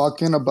you're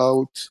talking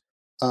about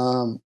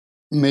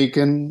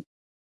making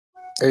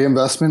a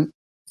investment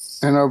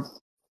in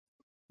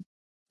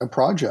a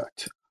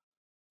project,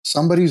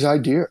 somebody's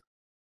idea.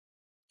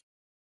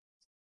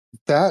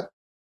 That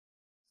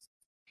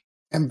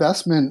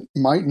investment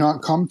might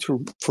not come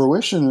to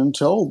fruition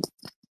until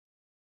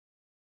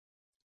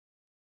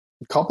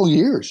a couple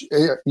years.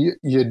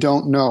 You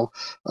don't know.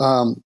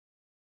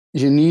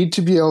 You need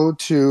to be able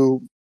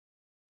to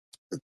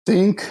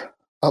think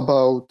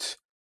about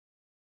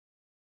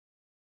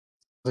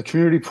the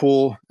community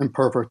pool in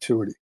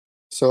perpetuity.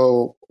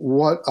 So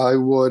what I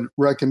would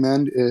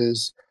recommend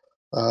is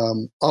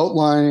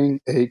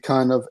outlining a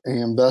kind of an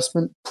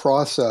investment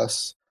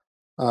process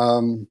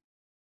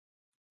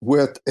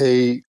with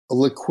a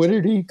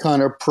liquidity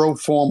kind of pro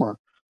forma,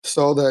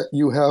 so that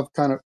you have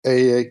kind of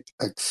a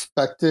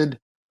expected,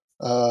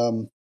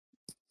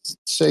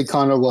 say,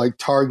 kind of like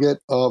target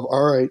of,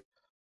 all right,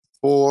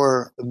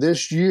 for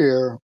this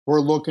year, we're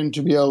looking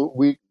to be able,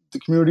 the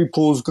community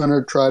pool is going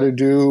to try to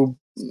do,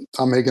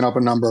 I'm making up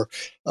a number,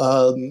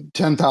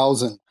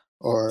 10,000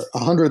 or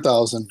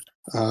 100,000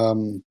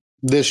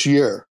 this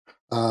year.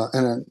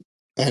 And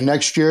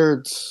next year,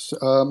 it's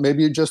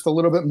maybe just a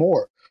little bit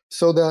more,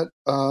 so that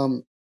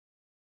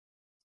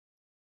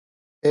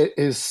it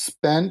is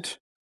spent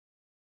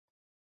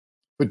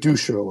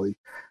fiduciarily,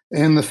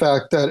 in the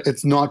fact that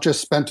it's not just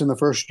spent in the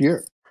first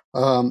year.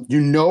 You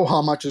know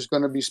how much is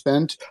going to be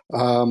spent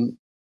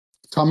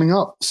coming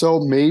up.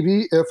 So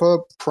maybe if a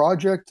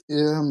project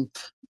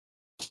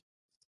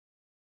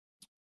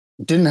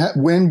didn't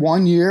win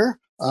one year,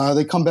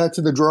 they come back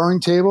to the drawing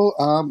table.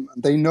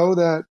 They know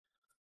that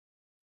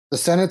the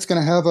Senate's going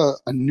to have a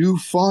new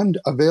fund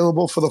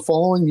available for the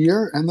following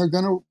year, and they're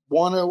going to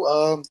want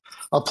to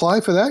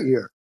apply for that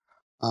year.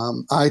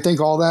 I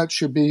think all that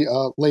should be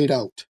laid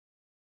out.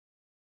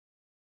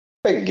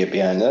 I can get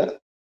behind that.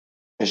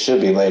 It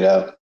should be laid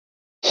out.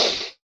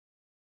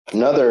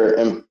 Another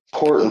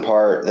important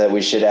part that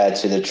we should add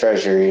to the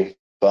Treasury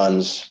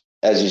funds,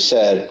 as you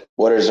said,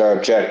 what is our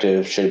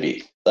objective? Should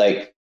be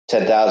like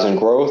 10,000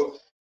 growth.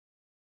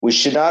 We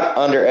should not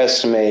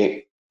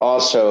underestimate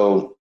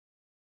also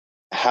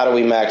how do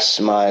we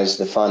maximize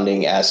the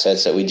funding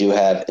assets that we do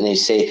have in a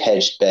safe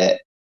hedged bet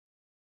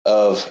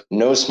of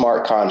no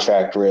smart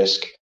contract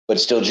risk, but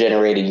still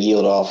generating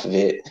yield off of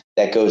it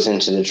that goes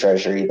into the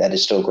Treasury that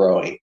is still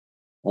growing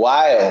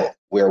while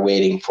we're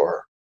waiting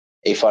for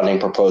a funding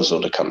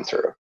proposal to come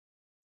through.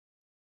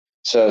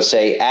 So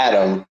say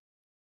Adam,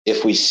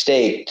 if we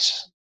staked,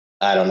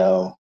 I don't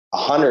know,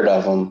 100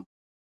 of them,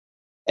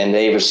 and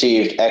they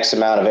received X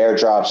amount of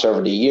airdrops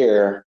over the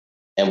year,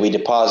 and we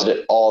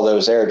deposited all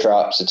those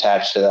airdrops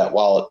attached to that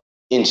wallet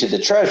into the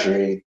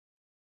Treasury,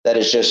 that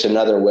is just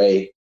another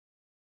way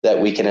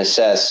that we can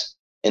assess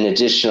an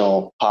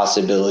additional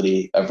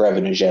possibility of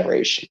revenue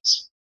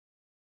generations.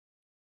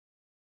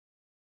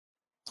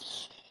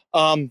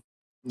 I'm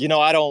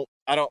going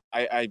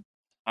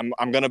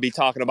to be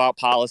talking about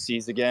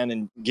policies again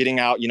and getting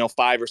out,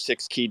 5 or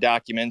 6 key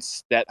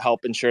documents that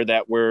help ensure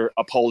that we're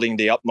upholding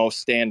the utmost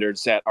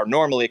standards that are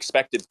normally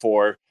expected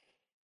for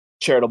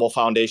charitable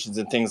foundations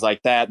and things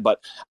like that. But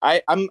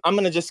I'm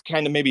going to just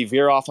kind of maybe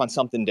veer off on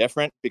something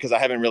different, because I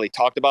haven't really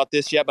talked about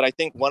this yet. But I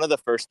think one of the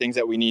first things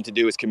that we need to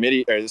do as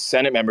committee or as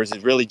Senate members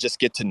is really just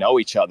get to know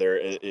each other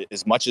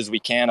as much as we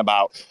can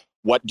about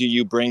what do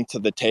you bring to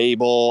the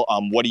table?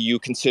 What do you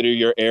consider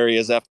your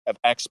areas of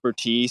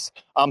expertise?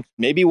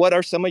 Maybe what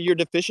are some of your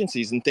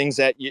deficiencies and things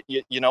that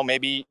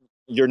maybe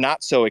you're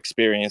not so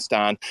experienced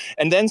on,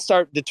 and then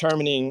start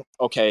determining,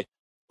 okay,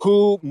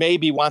 who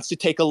maybe wants to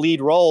take a lead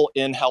role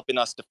in helping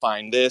us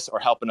define this or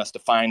helping us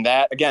define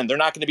that. Again, they're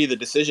not going to be the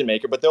decision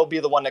maker, but they'll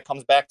be the one that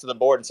comes back to the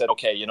board and said,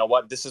 okay, you know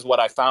what, this is what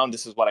I found.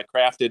 This is what I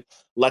crafted.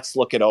 Let's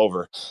look it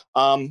over.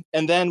 And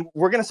then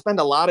we're going to spend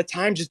a lot of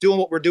time just doing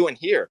what we're doing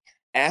here,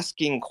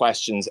 asking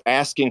questions,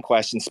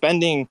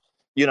 spending,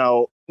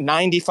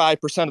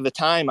 95% of the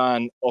time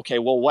on, okay,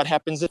 well, what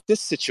happens if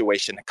this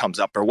situation comes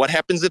up, or what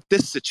happens if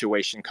this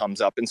situation comes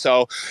up? And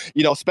so,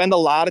 spend a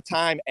lot of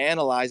time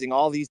analyzing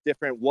all these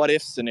different what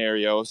if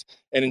scenarios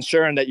and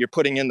ensuring that you're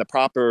putting in the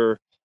proper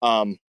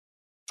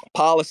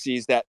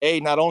policies that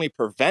not only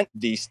prevent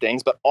these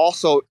things, but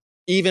also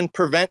even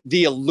prevent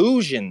the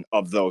illusion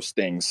of those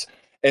things.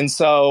 And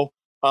so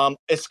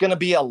it's going to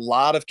be a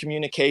lot of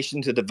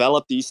communication to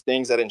develop these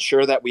things that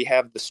ensure that we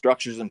have the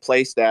structures in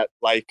place that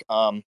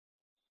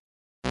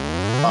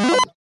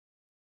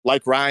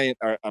like Ryan,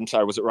 or I'm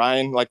sorry, was it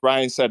Ryan? Like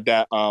Ryan said,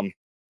 that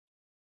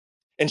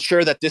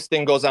ensure that this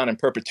thing goes on in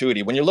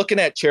perpetuity. When you're looking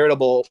at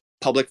charitable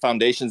public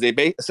foundations,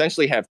 they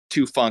essentially have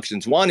 2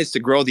 functions. One is to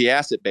grow the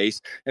asset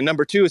base, and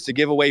number 2 is to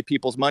give away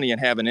people's money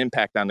and have an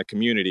impact on the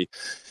community.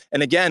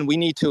 And again, we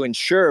need to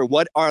ensure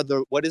what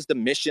is the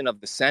mission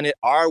of the Senate?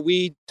 Are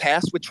we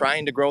tasked with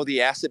trying to grow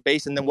the asset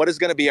base? And then what is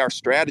going to be our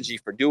strategy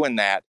for doing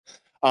that?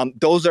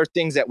 Those are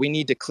things that we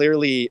need to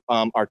clearly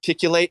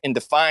articulate and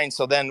define,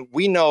 so then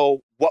we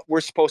know what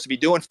we're supposed to be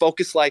doing,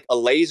 focus like a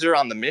laser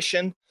on the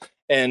mission,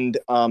 and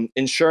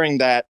ensuring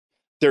that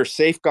there are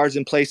safeguards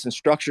in place and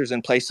structures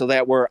in place so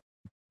that we're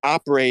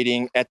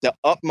operating at the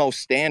utmost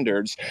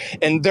standards.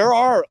 And there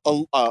are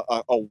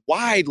a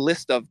wide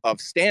list of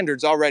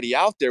standards already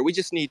out there. We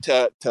just need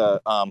to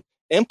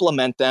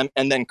implement them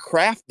and then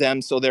craft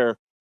them so they're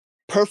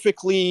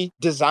perfectly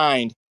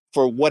designed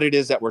for what it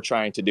is that we're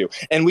trying to do.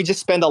 And we just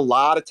spend a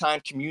lot of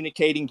time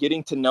communicating,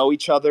 getting to know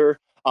each other.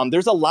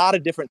 There's a lot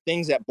of different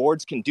things that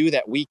boards can do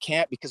that we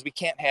can't, because we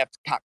can't have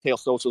cocktail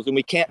socials, and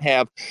we can't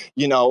have,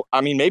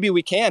 maybe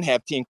we can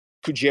have Team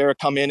Kujira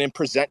come in and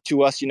present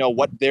to us,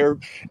 what they're,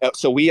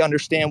 so we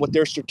understand what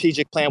their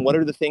strategic plan, what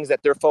are the things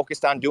that they're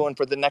focused on doing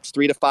for the next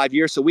 3 to 5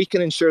 years, so we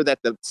can ensure that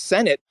the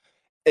Senate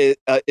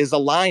is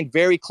aligned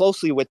very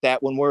closely with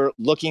that when we're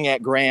looking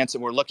at grants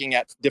and we're looking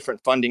at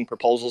different funding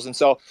proposals. And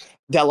so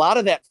a lot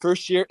of that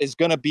first year is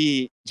going to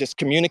be just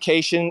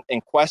communication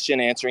and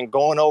question answering,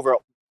 going over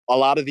a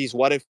lot of these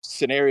what if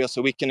scenarios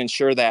so we can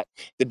ensure that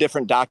the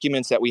different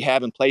documents that we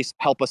have in place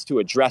help us to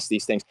address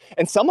these things.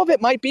 And some of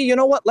it might be,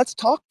 let's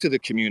talk to the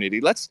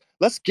community. Let's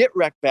get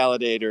Rec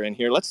Validator in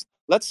here. Let's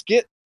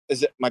get,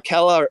 is it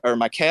Michaela or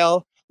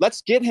Michael?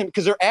 Let's get him,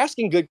 because they're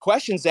asking good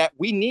questions that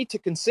we need to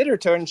consider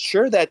to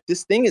ensure that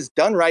this thing is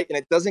done right and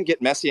it doesn't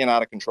get messy and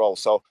out of control.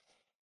 So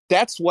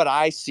that's what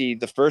I see.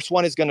 The first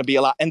one is going to be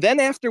a lot. And then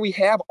after we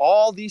have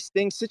all these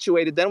things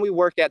situated, then we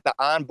work at the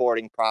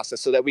onboarding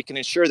process so that we can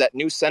ensure that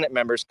new Senate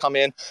members come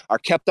in, are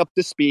kept up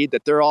to speed,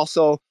 that they're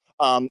also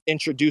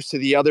introduced to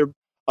the other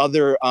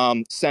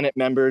Senate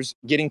members,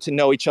 getting to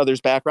know each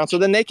other's background, so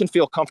then they can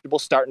feel comfortable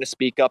starting to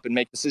speak up and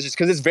make decisions,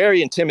 because it's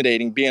very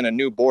intimidating being a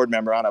new board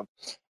member on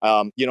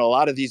a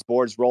lot of these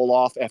boards roll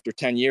off after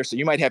 10 years. So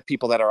you might have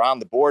people that are on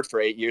the board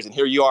for 8 years, and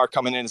here you are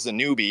coming in as a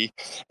newbie.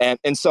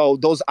 And so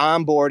those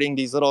onboarding,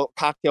 these little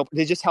cocktail,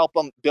 they just help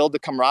them build the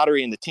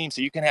camaraderie in the team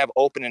so you can have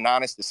open and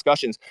honest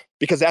discussions,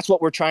 because that's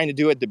what we're trying to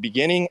do at the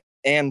beginning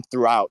and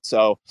throughout.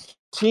 So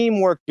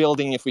teamwork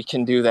building, if we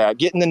can do that,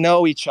 getting to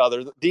know each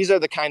other. These are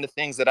the kind of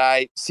things that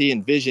I see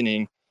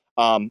envisioning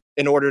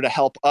in order to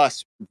help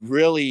us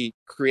really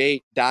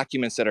create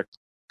documents that are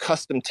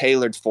custom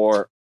tailored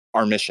for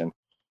our mission.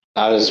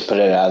 I'll just put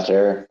it out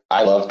there.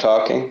 I love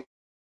talking.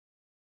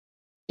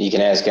 You can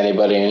ask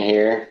anybody in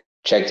here,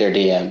 check their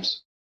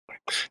DMs.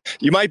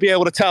 You might be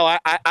able to tell.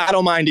 I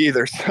don't mind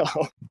either.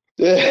 So,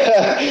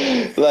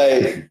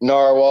 like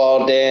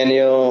Narwhal,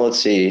 Daniel, let's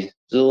see,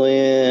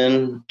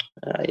 Julian.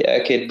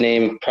 I could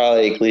name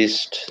probably at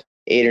least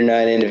 8 or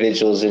 9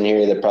 individuals in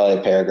here that probably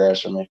have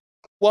paragraphs for me.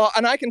 Well,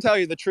 and I can tell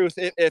you the truth.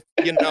 If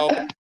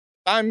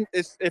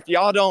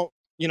y'all don't,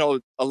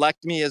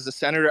 elect me as a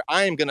senator,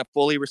 I am going to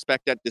fully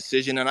respect that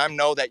decision. And I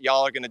know that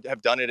y'all are going to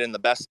have done it in the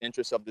best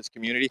interest of this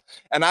community.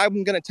 And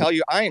I'm going to tell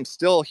you, I am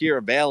still here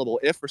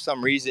available if for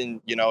some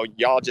reason,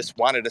 y'all just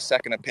wanted a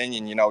second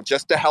opinion,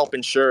 just to help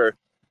ensure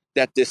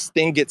that this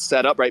thing gets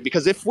set up right.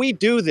 Because if we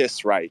do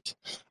this right,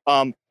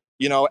 I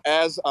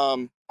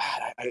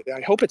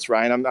hope it's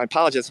Ryan. I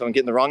apologize if I'm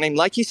getting the wrong name.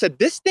 Like he said,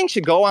 this thing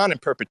should go on in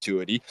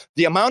perpetuity.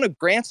 The amount of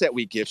grants that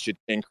we give should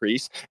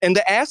increase, and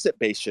the asset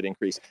base should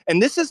increase.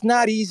 And this is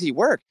not easy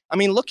work. I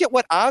mean, look at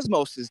what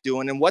Osmos is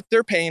doing and what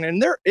they're paying. And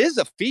there is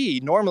a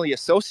fee normally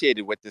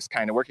associated with this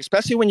kind of work,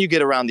 especially when you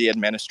get around the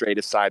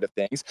administrative side of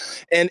things.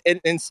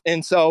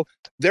 And so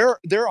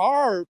there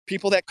are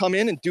people that come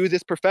in and do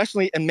this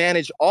professionally and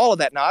manage all of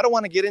that. Now, I don't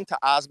want to get into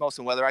Osmos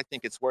and whether I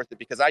think it's worth it,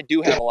 because I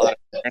do have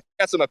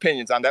got some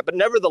opinions on that. But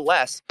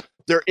nevertheless,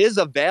 there is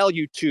a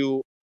value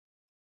to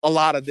a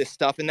lot of this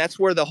stuff. And that's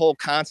where the whole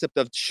concept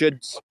of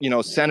should,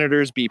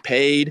 senators be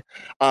paid?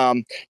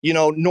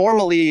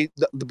 Normally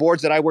the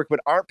boards that I work with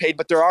aren't paid,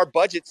 but there are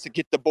budgets to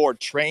get the board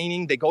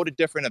training. They go to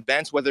different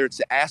events, whether it's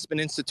the Aspen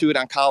Institute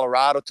on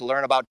Colorado to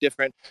learn about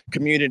different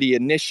community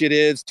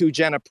initiatives,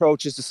 2-gen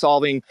approaches to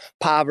solving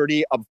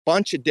poverty, a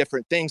bunch of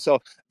different things. So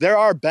there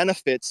are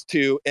benefits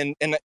to, and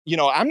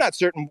I'm not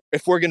certain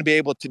if we're going to be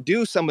able to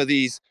do some of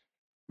these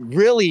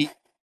really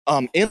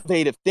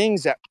innovative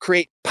things that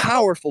create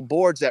powerful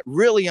boards that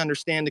really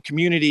understand the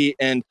community.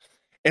 And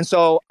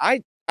so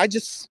I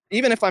just,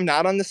 even if I'm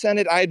not on the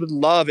Senate, I would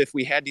love if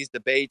we had these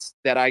debates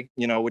that I,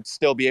 would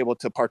still be able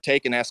to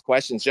partake and ask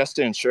questions just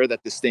to ensure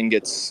that this thing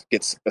gets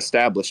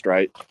established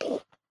right.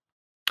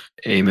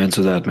 Amen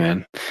to that,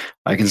 man.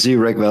 I can see,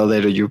 Rec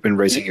Validator, you've been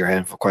raising your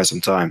hand for quite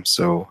some time,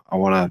 so I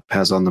want to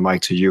pass on the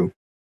mic to you.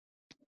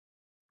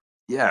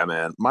 Yeah,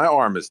 man. My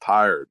arm is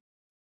tired.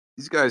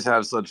 These guys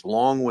have such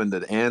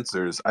long-winded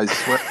answers. I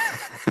swear,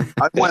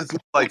 I went through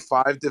like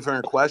 5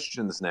 different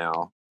questions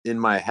now in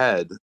my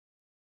head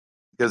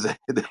because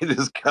they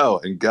just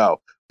go and go.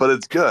 But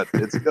it's good.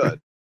 It's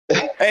good.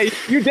 Hey,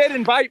 you did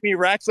invite me,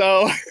 Rex,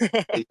 so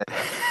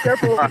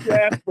careful what you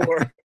ask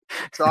for.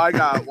 So I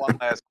got one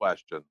last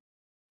question.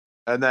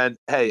 And then,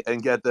 hey,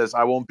 and get this,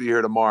 I won't be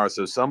here tomorrow,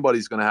 so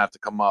somebody's going to have to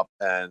come up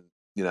and,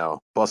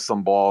 bust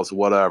some balls,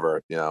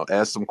 whatever,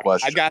 ask some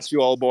questions. I got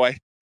you, old boy.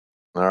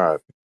 All right.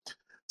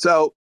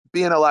 So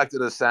being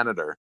elected as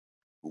senator,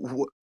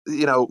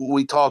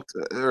 we talked,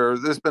 or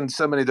there's been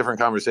so many different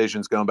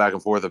conversations going back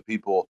and forth of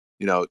people,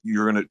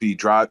 you're going to be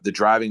the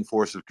driving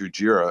force of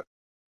Kujira.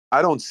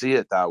 I don't see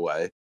it that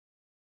way.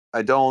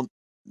 I don't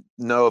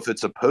know if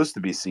it's supposed to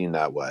be seen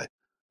that way.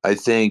 I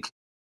think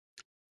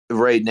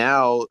right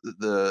now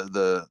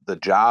the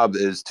job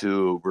is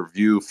to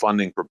review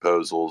funding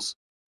proposals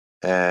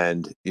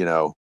and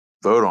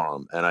vote on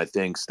them, and I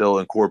think still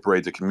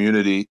incorporate the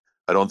community.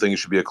 I don't think it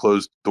should be a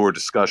closed door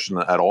discussion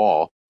at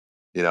all.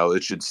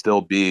 It should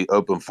still be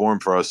open forum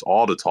for us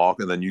all to talk,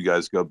 and then you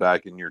guys go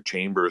back in your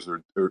chambers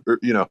or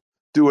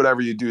do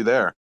whatever you do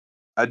there.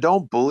 I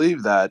don't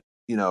believe that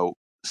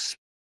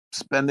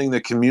spending the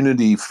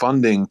community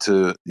funding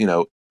to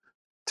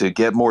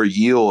get more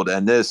yield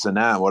and this and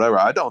that and whatever.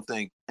 I don't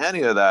think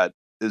any of that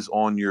is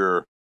on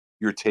your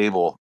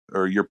table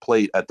or your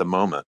plate at the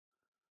moment.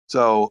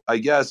 So I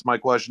guess my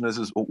question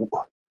is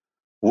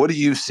what do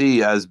you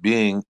see as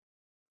being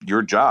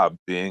your job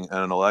being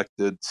an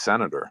elected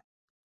senator?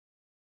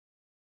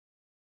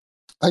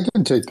 I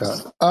can take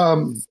that.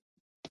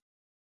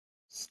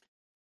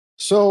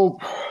 So,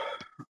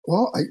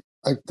 well,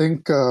 I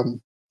think the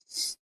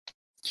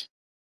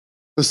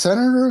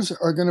senators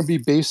are going to be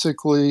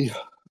basically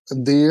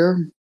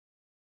there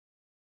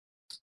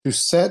to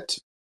set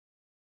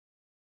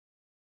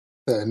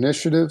the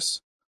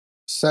initiatives,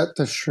 set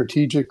the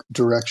strategic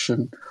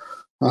direction.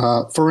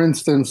 For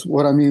instance,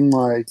 what I mean,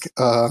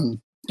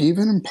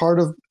 even in part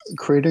of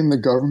creating the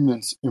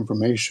government's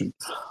information,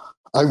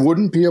 I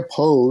wouldn't be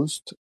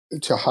opposed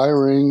to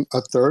hiring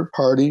a third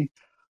party,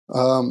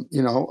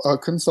 a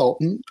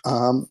consultant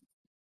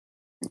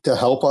to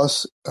help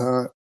us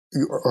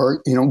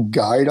or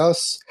guide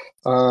us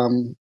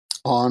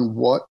on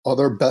what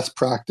other best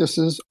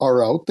practices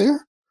are out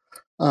there.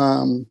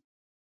 And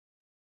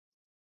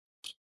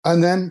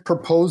then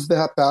propose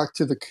that back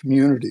to the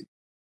community.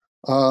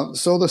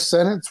 So the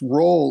Senate's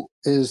role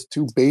is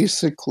to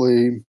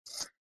basically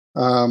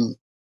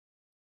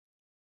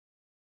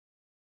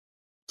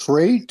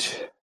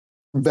create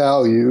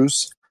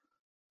values,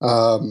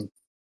 the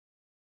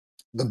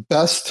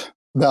best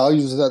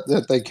values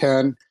that they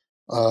can,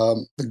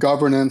 the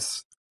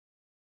governance,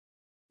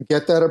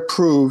 get that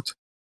approved,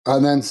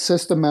 and then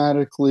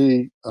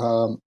systematically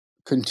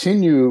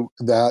continue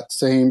that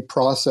same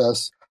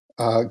process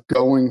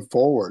going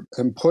forward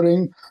and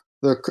putting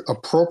the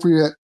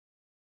appropriate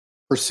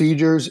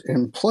procedures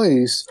in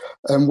place,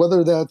 and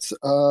whether that's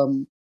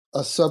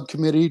a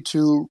subcommittee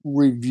to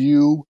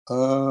review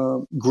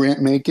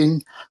grant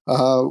making,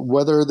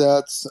 whether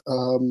that's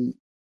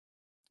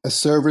a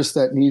service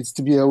that needs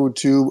to be able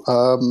to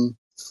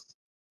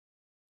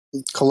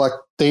collect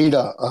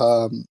data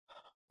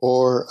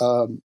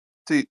or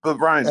See, but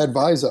Ryan,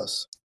 advise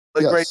us.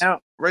 Like Yes.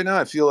 right now,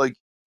 I feel like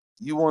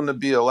you want to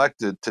be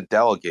elected to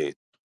delegate.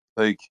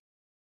 Like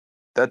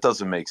that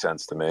doesn't make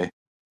sense to me.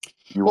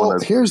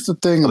 Here's the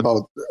thing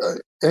about,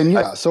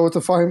 so it's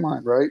a fine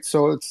line, right?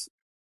 So it's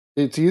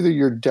either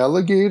you're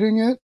delegating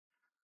it,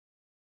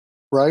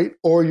 right,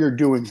 or you're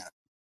doing it,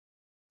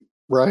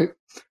 right?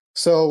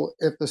 So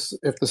if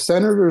the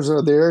senators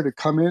are there to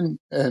come in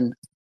and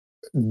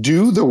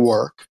do the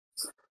work,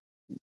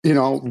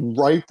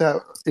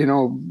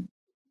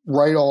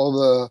 write all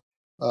the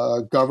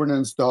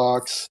governance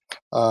docs.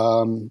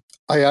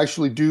 I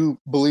actually do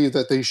believe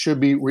that they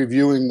should be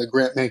reviewing the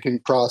grant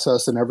making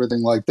process and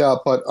everything like that.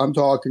 But I'm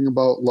talking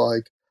about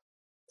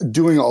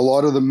doing a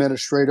lot of the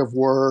administrative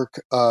work,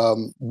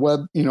 building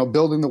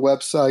the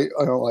website,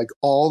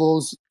 all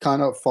those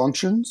kind of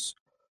functions.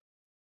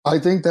 I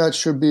think that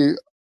should be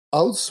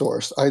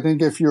outsourced. I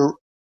think if you're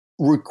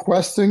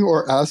requesting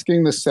or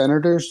asking the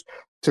senators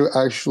to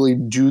actually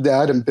do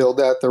that and build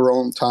that their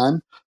own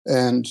time,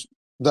 and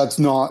that's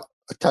not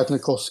a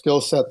technical skill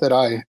set that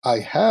I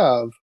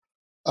have,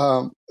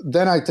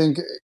 then I think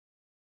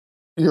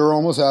you're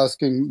almost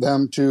asking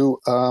them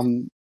to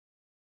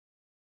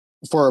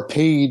for a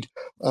paid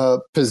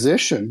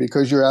position,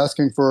 because you're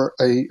asking for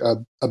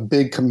a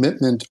big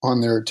commitment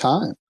on their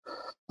time.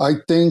 I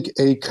think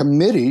a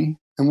committee,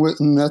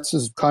 and that's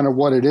just kind of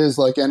what it is,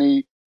 like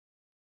any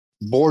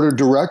board of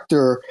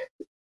director,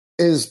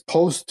 is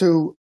supposed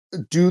to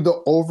do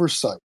the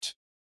oversight.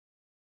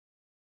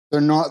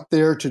 They're not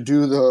there to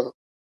do the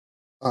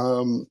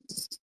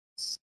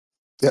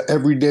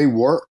everyday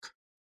work.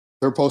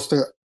 They're supposed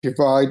to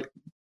provide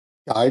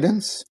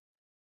guidance,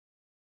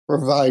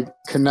 provide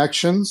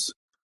connections.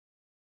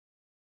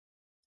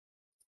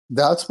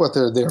 That's what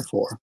they're there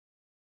for.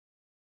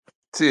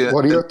 See,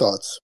 what are your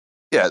thoughts?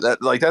 Yeah,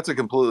 that's a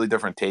completely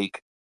different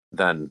take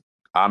than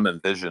I'm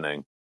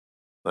envisioning.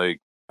 Like,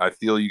 I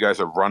feel you guys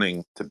are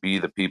running to be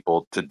the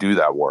people to do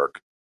that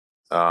work.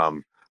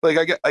 I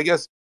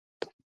guess,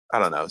 I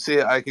don't know.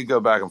 See, I could go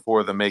back and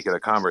forth and make it a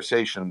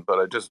conversation, but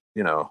I just,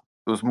 it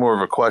was more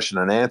of a question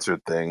and answer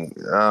thing.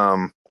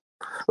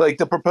 Like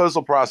the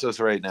proposal process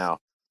right now,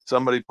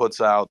 somebody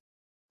puts out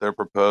their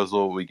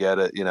proposal, we get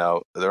it,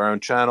 their own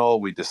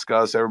channel, we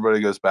discuss, everybody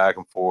goes back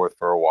and forth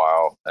for a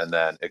while, and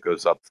then it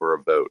goes up for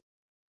a vote.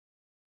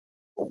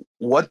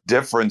 What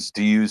difference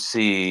do you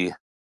see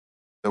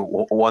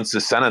once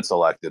the Senate's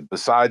elected,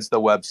 besides the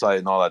website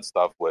and all that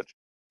stuff, which,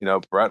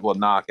 Brett will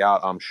knock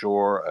out, I'm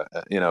sure,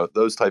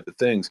 those type of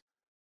things.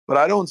 But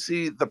I don't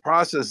see the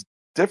process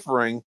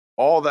differing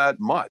all that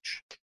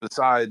much,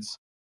 besides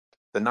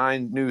the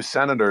 9 new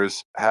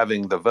senators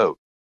having the vote.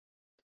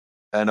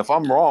 And if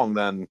I'm wrong,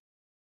 then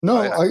no,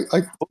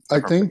 I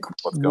think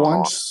what's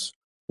going on.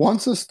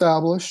 once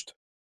established,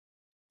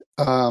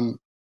 I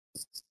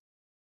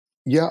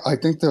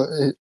think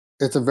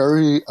it's a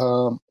very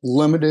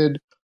limited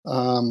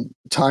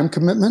time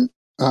commitment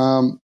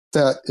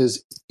that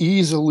is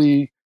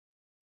easily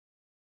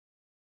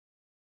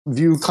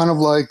viewed kind of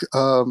like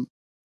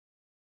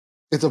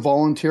it's a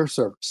volunteer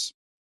service.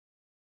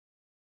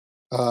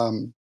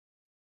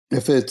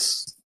 If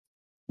it's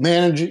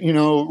managing,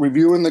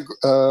 reviewing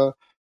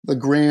the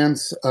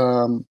grants,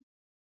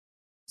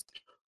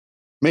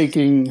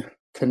 making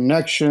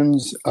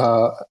connections,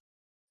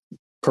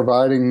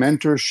 providing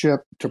mentorship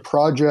to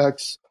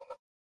projects,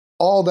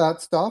 all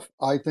that stuff,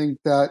 I think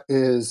that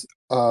is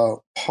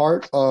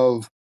part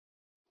of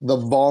the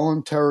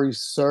voluntary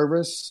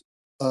service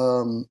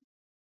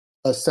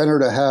a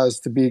senator has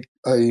to be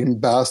an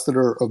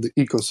ambassador of the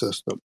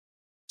ecosystem.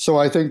 So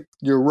I think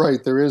you're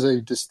right. There is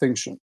a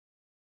distinction.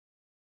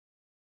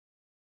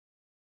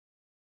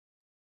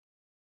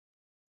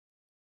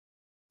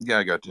 Yeah,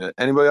 I got you.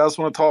 Anybody else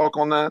want to talk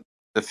on that?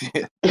 If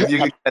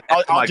you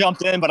I'll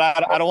jump in, but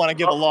I don't want to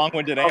give a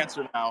long-winded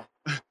answer now.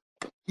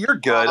 You're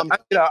good.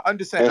 I'm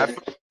just saying,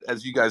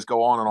 as you guys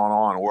go on and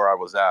on where I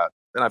was at,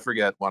 then I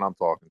forget when I'm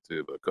talking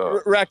to. But go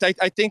ahead. Rex,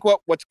 I think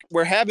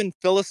we're having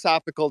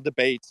philosophical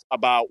debates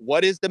about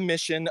what is the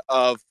mission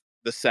of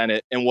the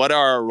Senate and what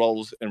are our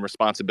roles and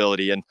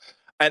responsibility. And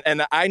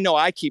I know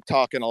I keep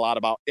talking a lot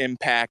about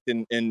impact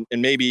and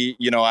maybe,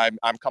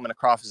 I'm coming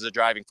across as a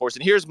driving force.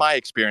 And here's my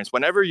experience.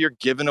 Whenever you're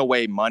giving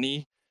away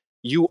money,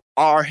 you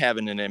are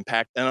having an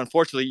impact. And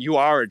unfortunately, you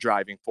are a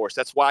driving force.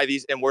 That's why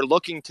we're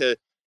looking to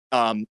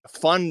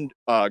fund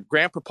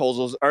grant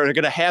proposals are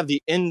going to have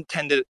the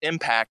intended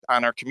impact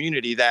on our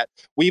community that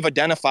we've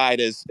identified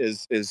as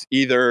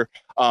either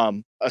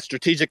a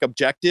strategic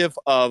objective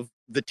of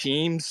the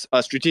team's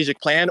strategic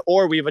plan,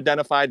 or we've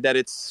identified that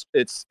it's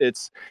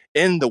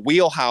in the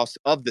wheelhouse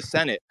of the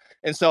Senate.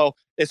 And so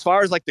as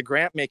far as like the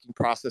grant making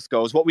process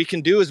goes, what we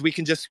can do is we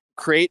can just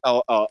create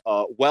a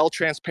well,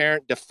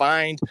 transparent,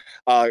 defined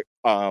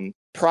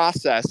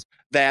process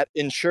that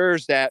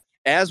ensures that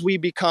as we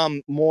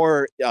become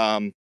more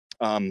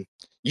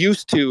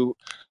used to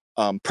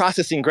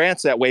processing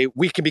grants that way,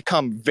 we can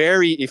become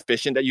very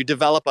efficient, that you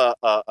develop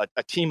a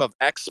team of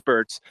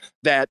experts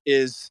that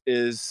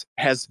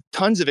has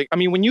tons of it. I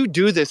mean, when you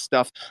do this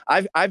stuff,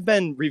 I've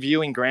been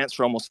reviewing grants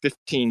for almost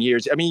 15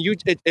 years. I mean,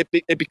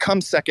 it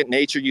becomes second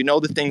nature. You know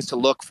the things to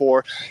look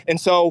for. And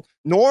so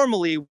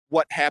normally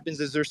what happens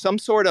is there's some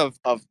sort of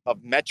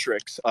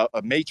metrics,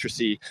 a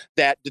matrice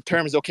that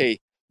determines, okay,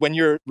 when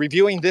you're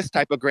reviewing this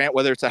type of grant,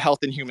 whether it's a health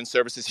and human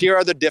services, here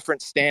are the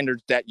different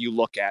standards that you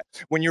look at.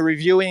 When you're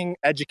reviewing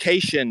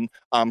education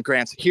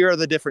grants, here are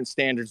the different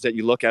standards that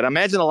you look at. I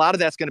imagine a lot of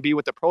that's going to be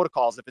with the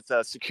protocols, if it's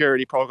a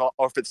security protocol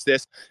or if it's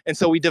this. And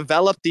so we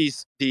develop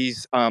this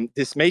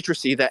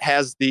matrice that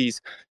has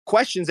these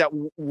questions that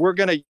we're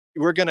going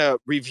to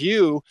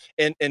review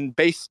and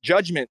base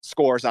judgment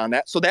scores on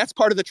that. So that's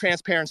part of the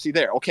transparency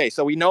there. Okay,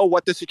 so we know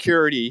what the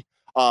security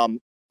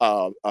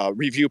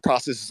review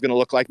process is going to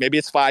look like. Maybe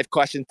it's 5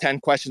 questions, 10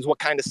 questions. What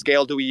kind of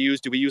scale do we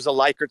use? Do we use a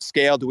Likert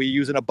scale? Do we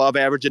use an above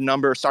average, a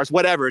number of stars?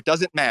 Whatever, it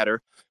doesn't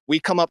matter. We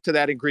come up to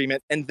that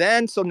agreement. And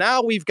then, so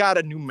now we've got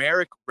a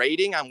numeric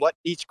rating on what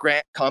each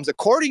grant comes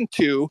according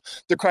to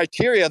the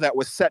criteria that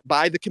was set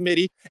by the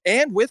committee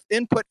and with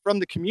input from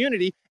the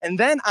community. And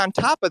then on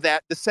top of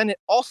that, the Senate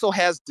also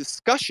has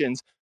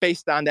discussions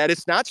based on that.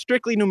 It's not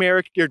strictly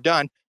numeric, you're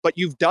done, but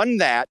you've done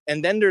that.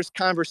 And then there's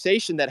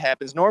conversation that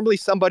happens. Normally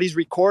somebody's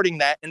recording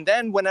that. And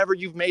then whenever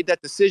you've made that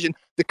decision,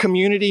 the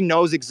community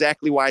knows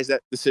exactly why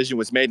that decision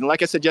was made. And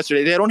like I said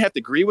yesterday, they don't have to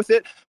agree with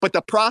it, but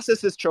the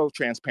process is so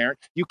transparent.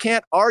 You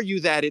can't argue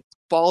that it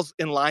falls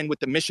in line with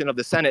the mission of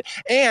the Senate.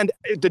 And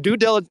the due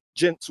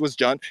diligence was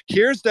done.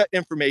 Here's the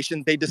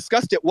information. They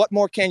discussed it. What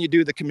more can you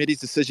do? The committee's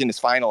decision is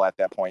final at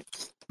that point.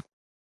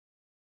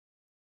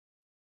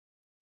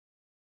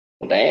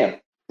 Damn.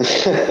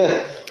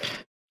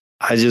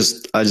 I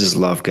just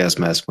love Gas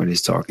Mask when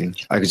he's talking.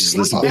 I could just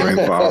listen to him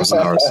for hours and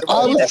hours.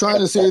 I was trying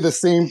to say the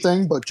same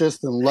thing, but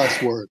just in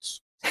less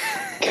words.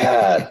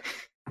 God.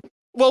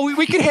 Well,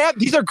 we could have,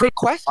 these are great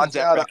questions.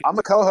 I'm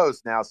a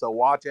co-host now, so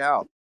watch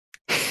out.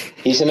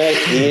 He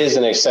is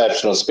an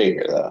exceptional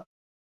speaker, though.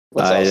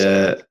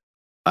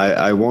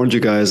 I warned you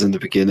guys in the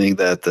beginning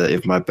that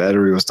if my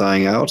battery was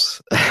dying out,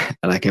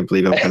 and I can't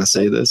believe I'm going to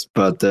say this,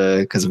 but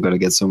because I'm going to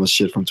get so much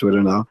shit from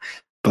Twitter now.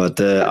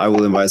 But I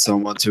will invite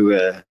someone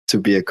to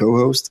be a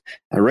co-host.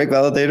 And Reg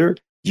Validator,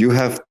 you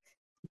have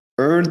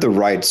earned the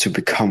right to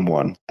become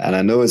one. And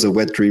I know it's a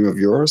wet dream of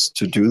yours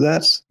to do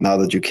that now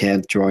that you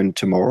can't join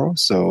tomorrow.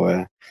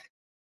 So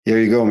here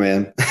you go,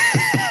 man.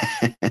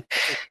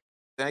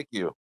 Thank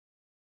you.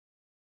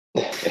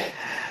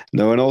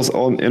 No, in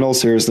all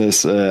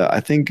seriousness, I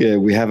think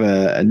we have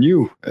a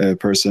new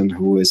person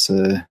who is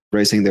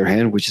raising their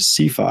hand, which is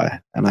CFI.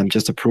 And I'm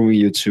just approving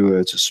you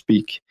to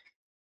speak.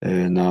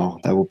 Now,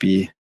 that will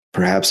be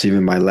perhaps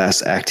even my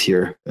last act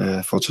here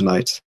for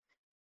tonight.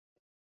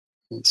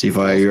 See if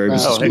you're able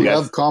to We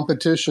have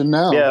competition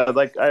now. Yeah,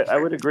 like I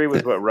would agree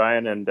with what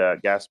Ryan and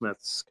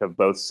Gasmith have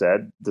both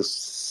said.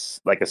 This,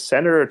 like, a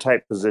senator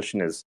type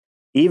position is,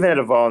 even at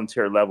a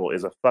volunteer level,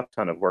 is a fuck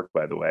ton of work,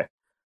 by the way.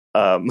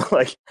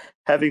 Like,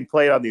 having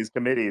played on these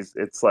committees,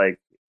 it's like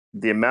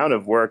the amount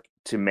of work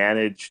to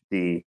manage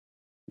the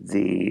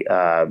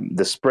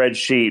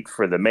spreadsheet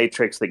for the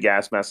matrix that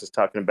Gasmask is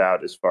talking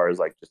about, as far as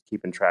like just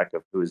keeping track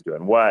of who's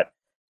doing what,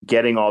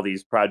 getting all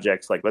these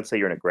projects, like let's say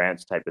you're in a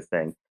grants type of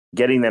thing,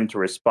 getting them to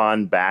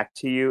respond back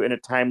to you in a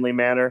timely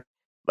manner.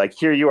 Like,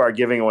 here you are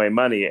giving away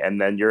money, and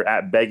then you're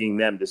begging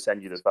them to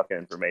send you this fucking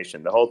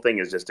information. The whole thing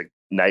is just a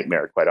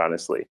nightmare, quite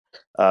honestly.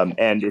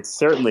 And it's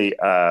certainly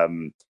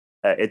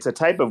it's a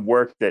type of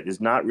work that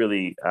is not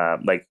really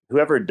like,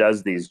 whoever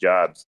does these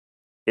jobs,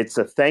 it's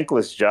a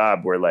thankless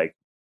job where, like,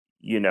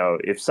 you know,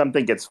 if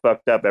something gets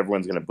fucked up,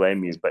 everyone's going to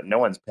blame you, but no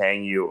one's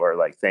paying you or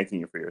like thanking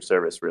you for your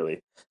service, really.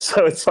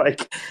 So it's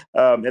like,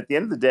 at the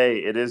end of the day,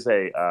 it is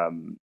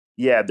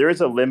yeah, there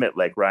is a limit,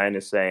 like Ryan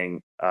is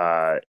saying,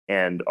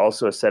 and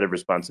also a set of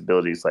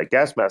responsibilities, like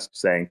Gasmask is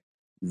saying,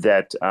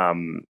 that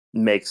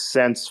makes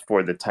sense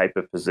for the type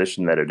of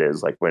position that it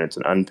is, like when it's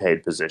an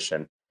unpaid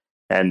position.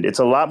 And it's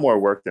a lot more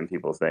work than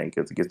people think.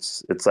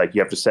 It's like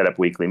you have to set up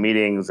weekly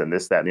meetings and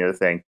this, that, and the other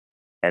thing.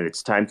 And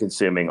it's time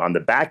consuming on the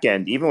back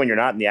end. Even when you're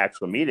not in the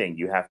actual meeting,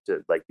 you have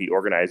to like be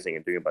organizing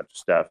and doing a bunch of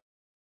stuff.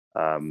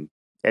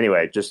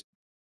 Anyway, just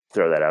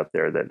throw that out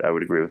there, that I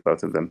would agree with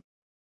both of them.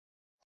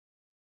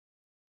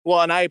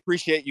 Well, and I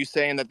appreciate you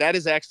saying that. That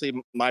is actually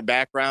my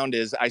background.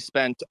 Is I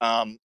spent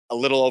a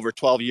little over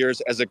 12 years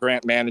as a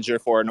grant manager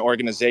for an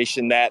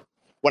organization that,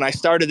 when I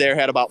started there,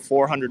 had about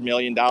 $400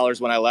 million.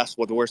 When I left,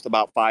 was worth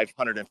about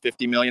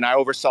 $550 million. I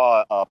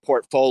oversaw a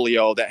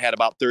portfolio that had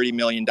about $30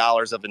 million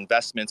of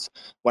investments.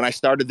 When I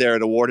started there,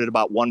 it awarded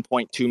about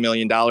 $1.2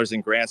 million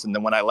in grants. And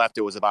then when I left,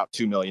 it was about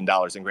 $2 million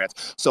in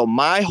grants. So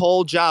my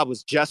whole job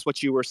was just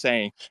what you were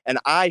saying. And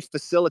I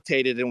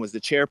facilitated and was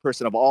the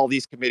chairperson of all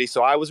these committees.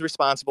 So I was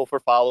responsible for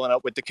following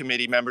up with the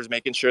committee members,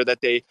 making sure that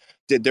they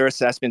did their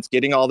assessments,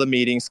 getting all the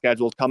meetings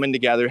scheduled, coming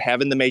together,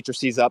 having the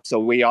matrices up. So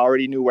we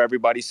already knew where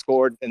everybody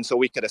scored. And so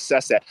we could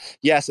assess that.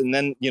 Yes. And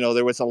then, you know,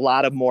 there was a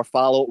lot of more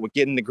follow-up with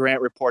getting the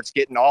grant reports,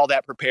 getting all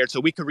that prepared so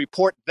we could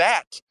report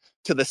that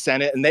to the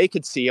Senate and they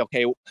could see,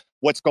 okay,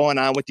 what's going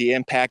on with the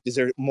impact? Is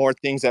there more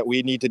things that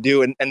we need to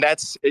do? And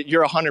that's,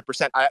 you're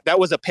 100%. That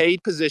was a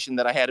paid position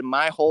that I had. And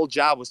my whole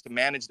job was to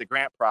manage the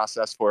grant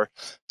process for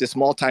this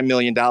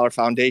multi-million-dollar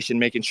foundation,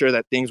 making sure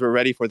that things were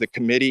ready for the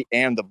committee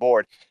and the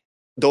board.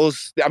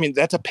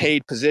 That's a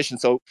paid position.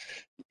 So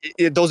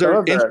those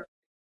are...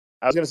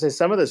 I was going to say,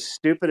 some of the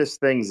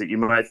stupidest things that you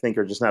might think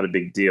are just not a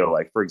big deal.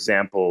 Like, for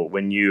example,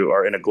 when you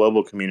are in a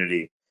global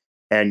community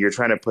and you're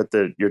trying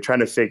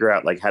to figure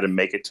out like how to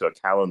make it to a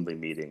Calendly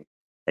meeting,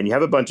 and you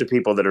have a bunch of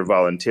people that are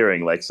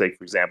volunteering. Like, say,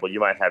 for example,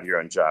 you might have your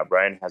own job.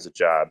 Ryan has a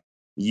job.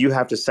 You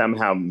have to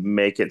somehow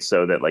make it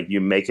so that like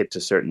you make it to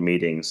certain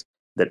meetings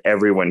that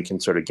everyone can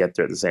sort of get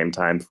there at the same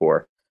time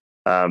for.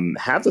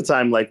 Half the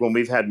time, like when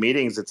we've had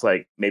meetings, it's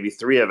like maybe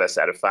 3 of us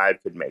out of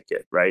 5 could make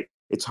it, right?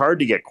 It's hard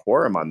to get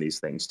quorum on these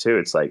things too.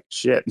 It's like,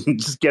 shit,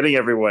 just getting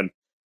everyone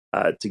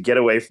to get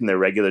away from their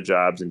regular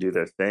jobs and do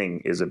their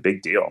thing is a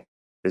big deal.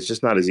 It's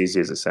just not as easy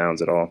as it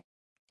sounds at all.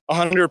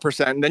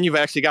 100%. And then you've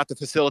actually got the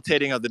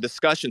facilitating of the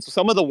discussion. So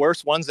some of the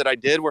worst ones that I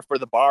did were for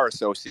the Bar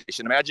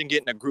Association. Imagine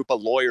getting a group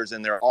of lawyers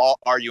and they're all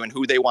arguing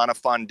who they want to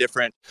fund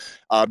different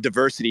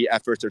diversity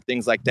efforts or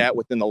things like that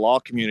within the law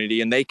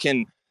community. And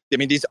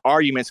these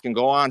arguments can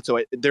go on.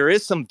 So there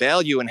is some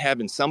value in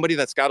having somebody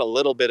that's got a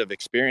little bit of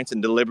experience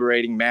in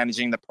deliberating,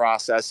 managing the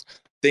process,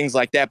 things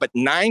like that. But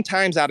 9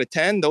 times out of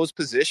 10, those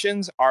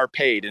positions are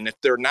paid. And if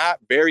they're not,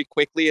 very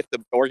quickly, if the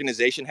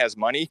organization has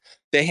money,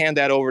 they hand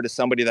that over to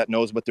somebody that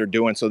knows what they're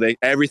doing. So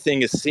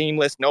everything is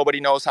seamless. Nobody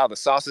knows how the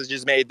sausage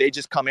is made. They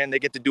just come in, they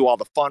get to do all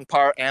the fun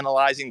part,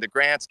 analyzing the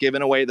grants,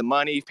 giving away the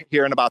money,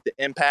 hearing about the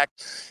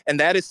impact. And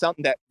that is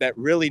something that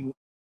really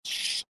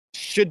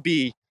should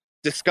be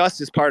discussed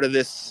as part of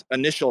this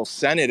initial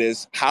Senate,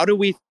 is how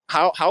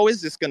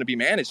is this going to be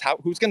managed?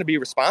 Who's going to be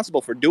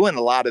responsible for doing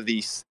a lot of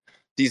these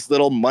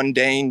little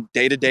mundane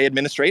day-to-day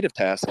administrative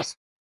tasks?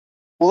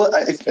 Well,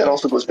 I think that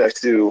also goes back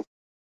to,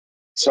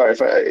 sorry,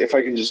 if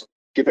I can just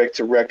get back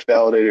to Rect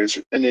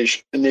Validator's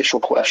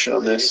initial question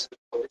on this.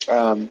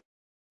 The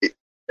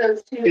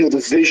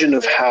vision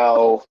of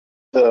how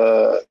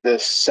the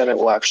Senate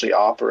will actually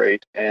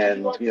operate,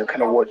 and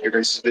kind of what your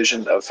guys'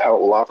 vision of how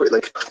it will operate.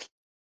 Like,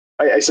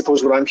 I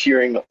suppose what I'm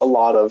hearing a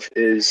lot of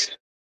is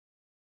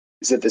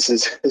that this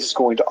is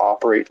going to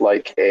operate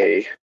like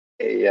a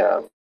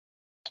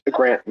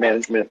grant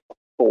management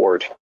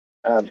board,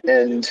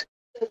 and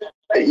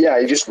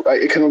I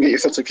kind of get your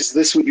thoughts. Like, is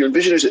this what you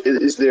envision?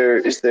 Is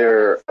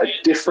there a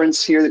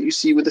difference here that you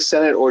see with the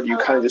Senate, or do you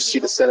kind of just see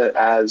the Senate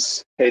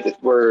as, hey,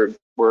 that we're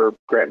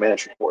grant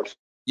management board?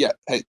 Yeah,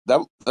 hey,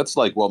 that's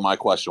like what my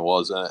question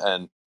was,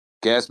 and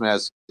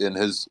Gasmask, in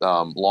his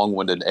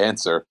long-winded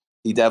answer,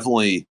 he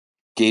definitely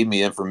gave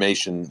me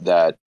information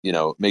that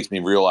makes me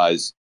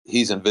realize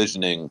he's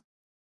envisioning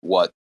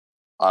what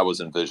I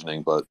was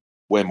envisioning, but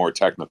way more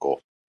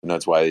technical, and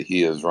that's why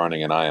he is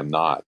running and I am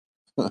not.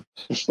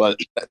 But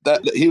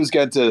that he was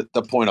getting to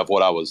the point of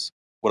what I was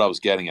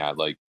getting at.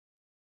 Like,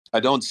 I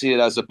don't see it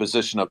as a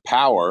position of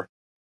power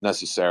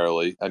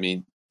necessarily. I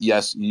mean,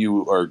 yes,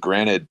 you are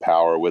granted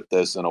power with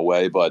this in a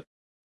way, but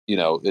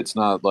it's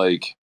not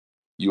like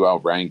you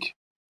outrank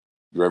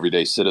your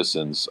everyday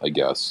citizens, I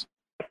guess.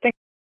 I think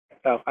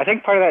so. I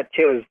think part of that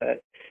too is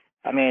that,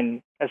 I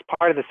mean, as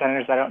part of the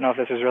senators, I don't know if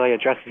this was really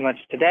addressed as much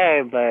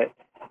today, but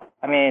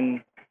I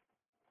mean,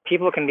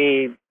 people can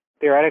be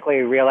theoretically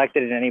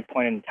reelected at any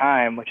point in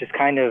time, which is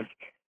kind of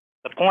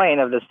the point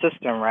of the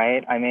system,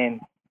 right? I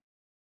mean,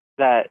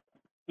 that,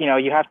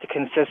 you have to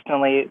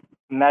consistently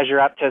measure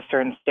up to a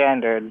certain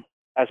standard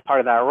as part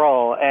of that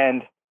role.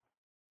 And,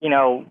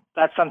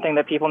 that's something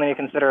that people need to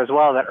consider as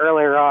well, that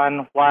earlier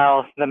on,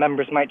 while the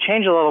members might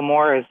change a little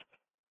more, as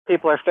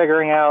people are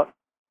figuring out,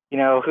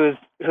 who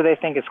they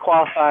think is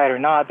qualified or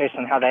not based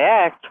on how they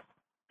act.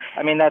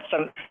 I mean, that's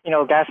some,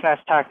 Gas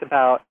Mask talked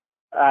about,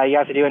 you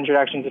have to do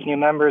introductions of new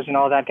members and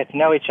all that, get to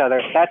know each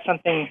other. That's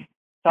something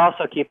to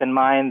also keep in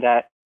mind,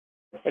 that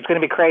it's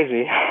going to be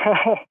crazy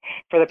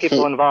for the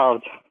people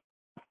involved.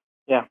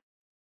 Yeah.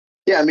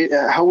 Yeah, I mean,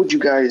 how would you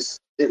guys,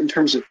 in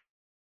terms of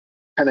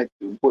kind of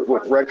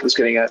what Rec was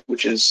getting at,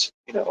 which is,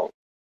 yeah,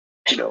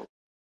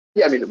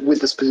 I mean, with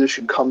this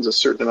position comes a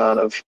certain amount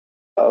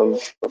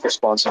of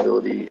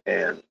responsibility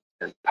and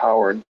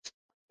power and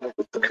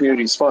with the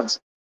community's funds.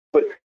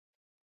 But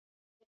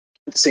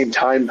at the same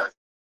time,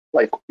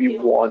 like, we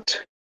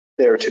want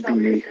there to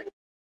be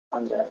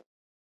a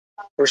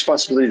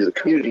responsibility to the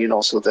community, and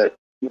also that,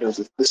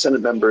 the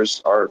Senate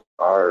members are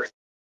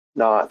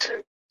not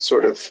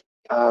sort of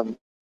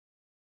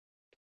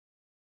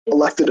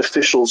elected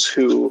officials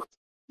who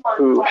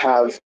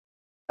have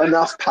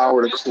enough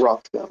power to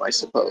corrupt them, I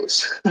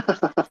suppose.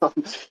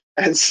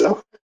 And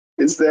so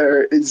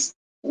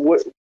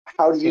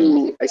how do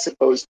you, I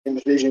suppose,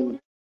 envision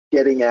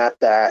getting at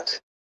that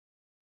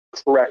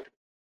correct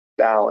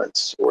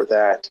balance, or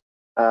that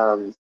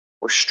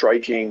or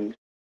striking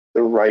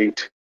the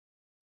right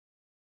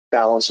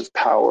balance of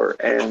power?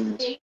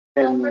 And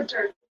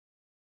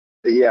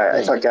yeah,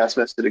 I thought Gas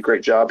Mask did a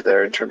great job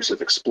there in terms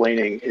of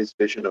explaining his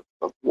vision of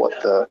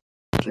what the.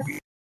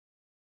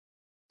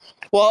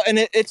 Well, and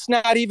it's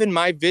not even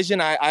my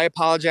vision. I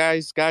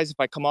apologize, guys, if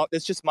I come out.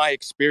 It's just my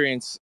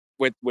experience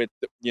with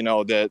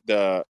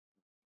the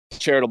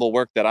charitable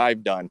work that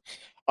I've done.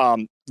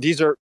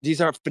 These are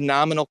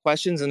phenomenal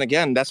questions, and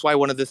again, that's why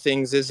one of the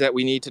things is that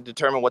we need to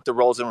determine what the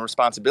roles and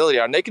responsibility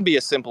are. And they can be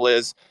as simple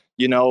as,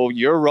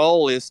 your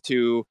role is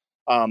to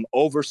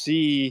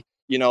oversee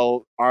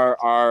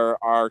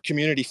our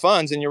community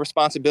funds, and your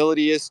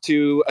responsibility is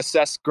to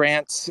assess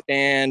grants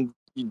and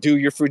do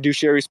your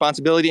fiduciary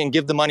responsibility and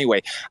give the money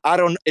away.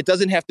 It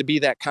doesn't have to be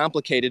that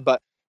complicated,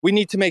 but we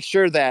need to make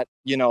sure that,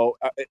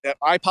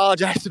 I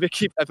apologize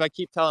if I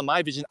keep telling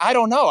my vision. I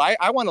don't know.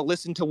 I want to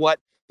listen to what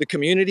the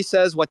community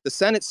says, what the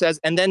Senate says,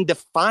 and then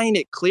define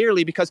it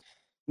clearly, because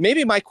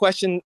maybe my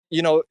question,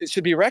 it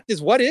should be wrecked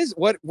is what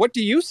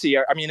do you see?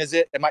 I mean,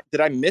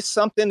 did I miss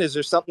something? Is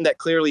there something that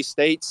clearly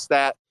states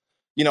that,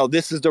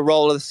 this is the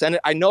role of the Senate?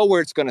 I know where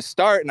it's going to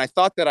start. And I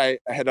thought that I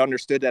had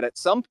understood that at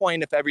some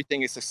point, if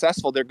everything is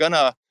successful, they're going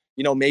to,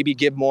 maybe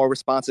give more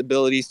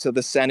responsibilities to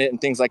the Senate and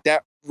things like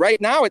that.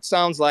 Right now, it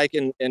sounds like,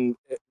 and it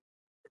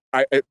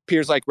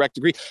appears like Rec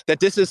agrees,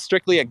 that this is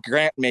strictly a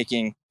grant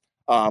making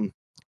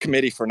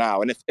committee for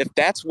now. And if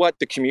that's what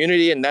the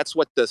community and that's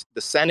what the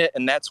Senate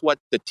and that's what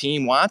the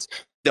team wants,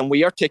 then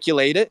we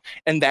articulate it,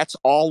 and that's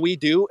all we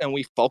do. And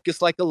we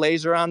focus like a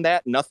laser on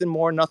that. Nothing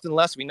more, nothing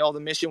less. We know the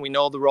mission, we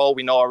know the role,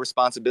 we know our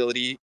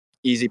responsibility.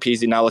 Easy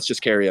peasy. Now let's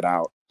just carry it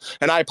out.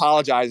 And I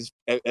apologize.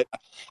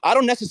 I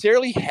don't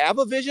necessarily have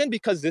a vision,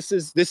 because this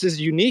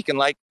is unique. And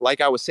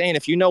like I was saying,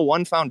 if you know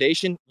one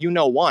foundation,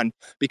 one,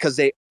 because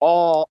they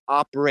all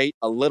operate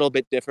a little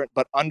bit different,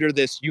 but under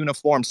this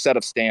uniform set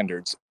of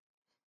standards.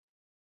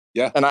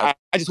 Yeah. And I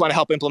just want to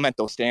help implement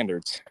those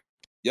standards.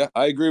 Yeah,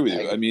 I agree with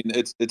you. I mean,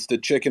 it's the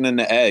chicken and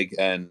the egg,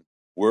 and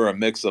we're a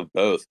mix of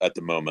both at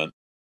the moment.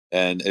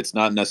 And it's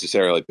not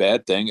necessarily a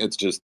bad thing. It's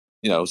just,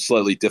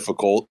 slightly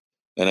difficult.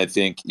 And I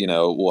think,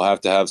 we'll have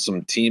to have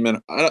some team.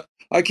 And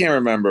I can't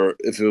remember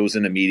if it was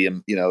in a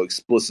medium,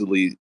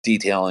 explicitly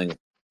detailing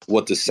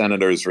what the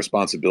senator's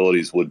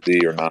responsibilities would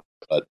be or not.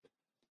 But,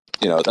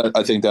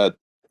 I think that,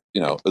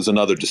 is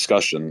another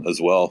discussion as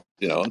well.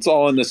 It's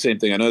all in the same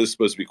thing. I know there's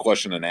supposed to be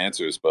question and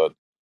answers, but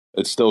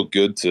it's still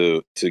good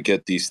to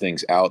get these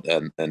things out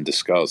and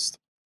discussed.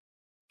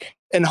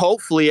 And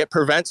hopefully it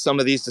prevents some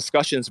of these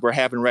discussions we're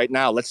having right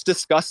now. Let's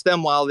discuss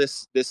them while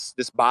this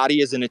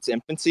body is in its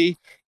infancy.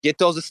 Get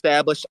those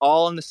established,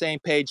 all on the same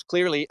page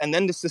clearly, and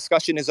then this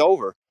discussion is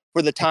over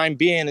for the time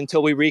being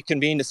until we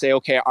reconvene to say,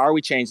 okay, are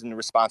we changing the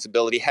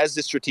responsibility? Has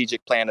the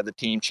strategic plan of the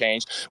team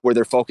changed, where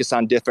they're focused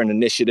on different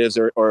initiatives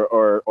or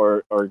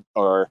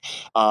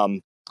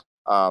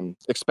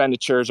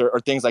expenditures or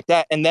things like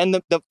that? And then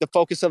the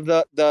focus of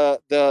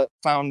the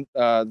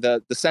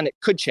Senate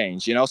could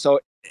change. So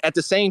at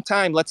the same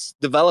time, let's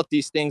develop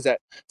these things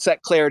that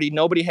set clarity.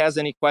 Nobody has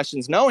any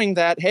questions, knowing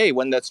that, hey,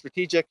 when the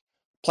strategic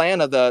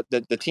plan of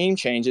the team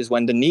changes,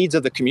 when the needs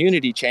of the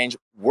community change,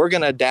 we're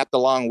going to adapt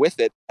along with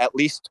it, at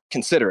least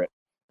consider it.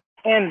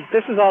 And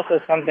this is also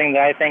something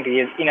that I think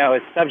is,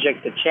 is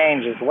subject to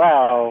change as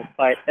well.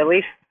 But at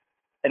least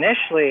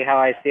initially, how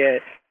I see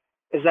it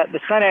is that the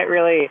Senate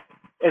really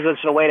is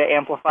just a way to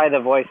amplify the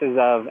voices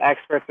of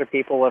experts or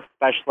people with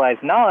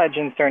specialized knowledge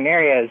in certain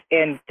areas,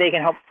 and they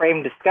can help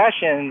frame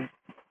discussions,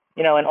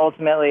 and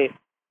ultimately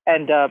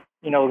end up,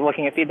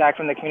 looking at feedback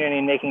from the community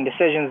and making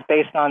decisions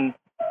based on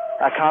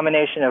a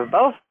combination of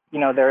both,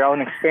 their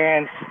own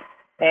experience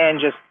and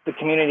just the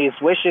community's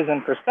wishes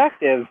and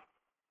perspectives.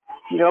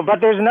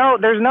 But there's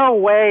no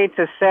way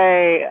to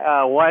say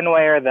one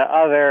way or the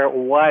other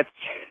what's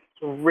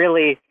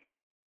really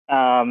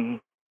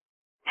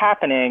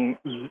happening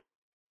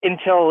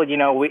until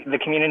the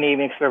community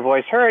makes their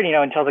voice heard.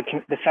 Until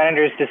the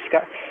senators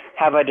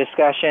have a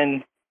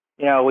discussion.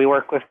 We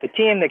work with the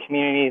team, the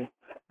community,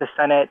 the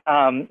Senate,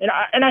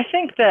 and I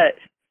think that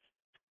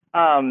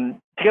to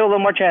get a little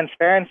more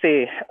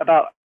transparency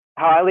about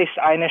how at least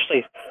I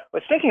initially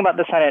was thinking about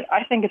the Senate,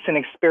 I think it's an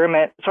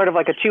experiment, sort of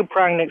like a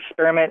two-pronged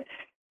experiment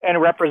in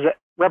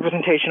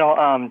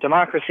representational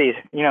democracy,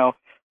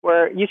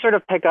 where you sort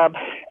of pick up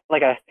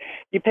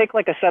you pick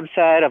a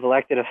subset of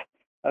elected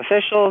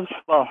officials.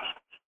 Well,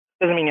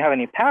 doesn't mean you have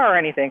any power or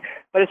anything,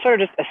 but it's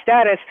sort of just a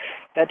status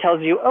that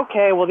tells you,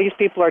 okay, well, these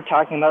people are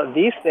talking about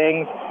these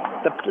things.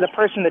 The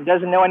person that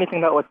doesn't know anything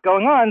about what's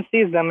going on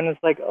sees them and is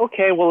like,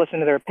 okay, we'll listen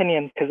to their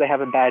opinions because they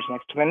have a badge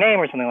next to their name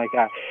or something like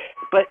that.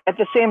 But at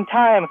the same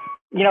time,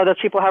 those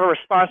people have a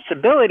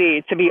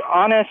responsibility to be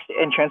honest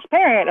and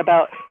transparent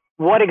about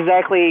what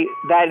exactly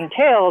that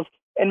entails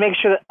and make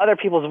sure that other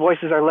people's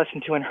voices are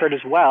listened to and heard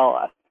as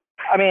well.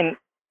 I mean,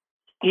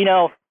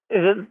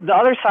 the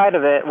other side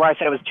of it, where I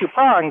said it was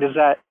two-pronged, is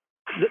that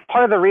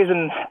part of the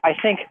reason I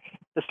think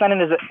the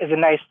Senate is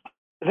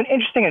an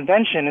interesting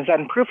invention is that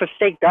in proof of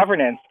stake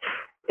governance,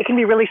 it can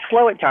be really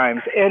slow at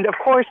times. And of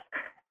course,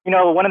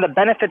 one of the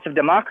benefits of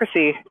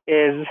democracy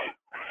is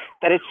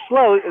that it's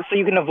slow, so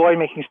you can avoid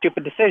making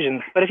stupid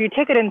decisions. But if you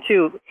take it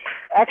into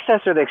excess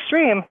or the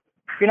extreme,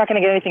 you're not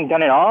going to get anything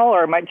done at all,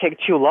 or it might take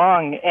too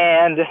long.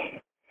 And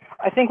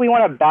I think we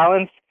want to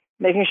balance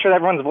making sure that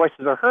everyone's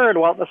voices are heard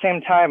while at the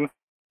same time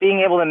being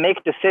able to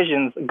make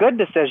decisions, good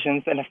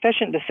decisions and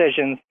efficient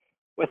decisions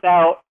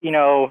without,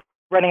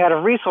 running out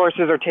of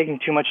resources or taking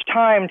too much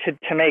time to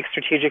make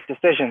strategic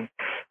decisions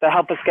that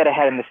help us get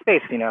ahead in the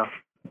space,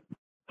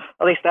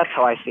 At least that's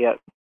how I see it.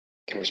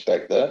 Can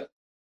respect that.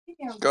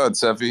 Go ahead,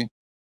 Sefi.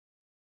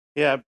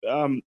 Yeah.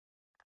 A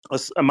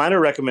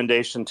minor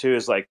recommendation too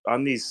is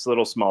on these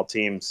little small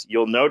teams,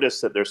 you'll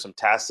notice that there's some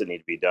tasks that need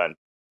to be done.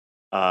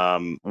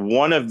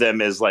 One of them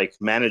is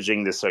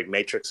managing this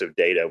matrix of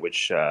data,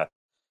 which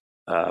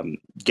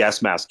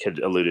Gas Mask had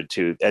alluded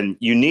to, and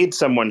you need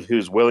someone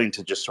who's willing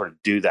to just sort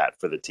of do that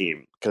for the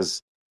team,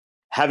 because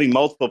having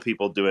multiple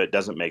people do it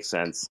doesn't make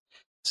sense.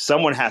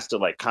 Someone has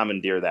to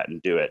commandeer that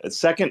and do it. A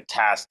second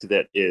task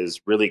that is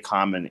really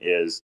common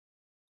is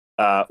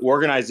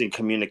organizing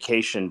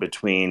communication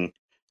between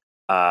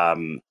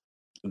someone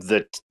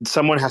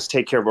has to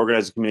take care of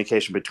organizing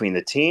communication between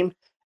the team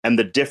and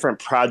the different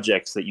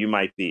projects that you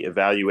might be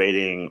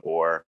evaluating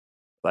or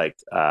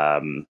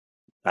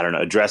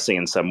addressing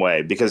in some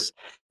way, because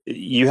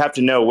you have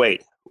to know,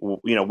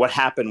 what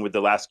happened with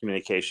the last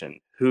communication,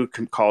 who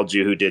called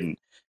you, who didn't,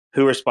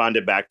 who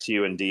responded back to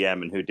you in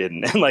DM and who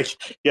didn't. And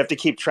you have to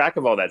keep track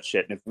of all that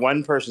shit. And if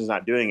one person's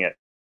not doing it,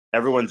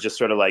 everyone's just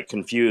sort of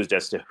confused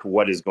as to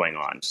what is going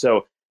on.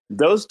 So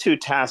those two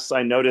tasks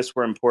I noticed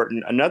were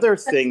important. Another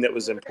thing that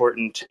was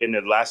important in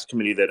the last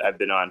committee that I've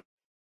been on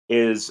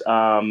is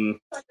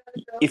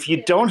if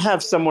you don't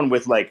have someone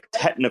with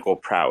technical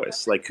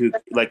prowess,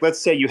 let's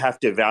say you have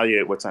to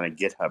evaluate what's on a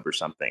GitHub or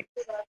something,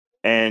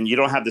 and you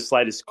don't have the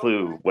slightest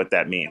clue what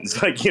that means,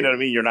 you know what I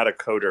mean? You're not a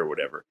coder or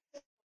whatever.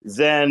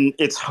 Then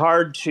it's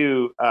hard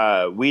to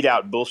weed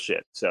out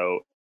bullshit.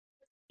 So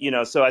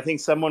I think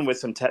someone with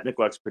some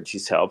technical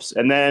expertise helps.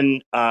 And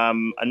then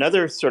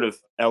another sort of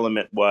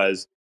element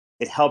was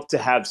it helped to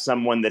have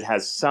someone that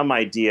has some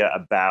idea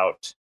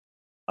about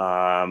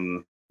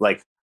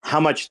how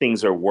much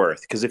things are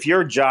worth. Because if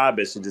your job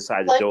is to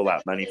decide to dole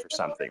out money for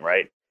something,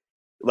 right?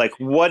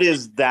 What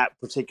is that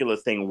particular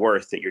thing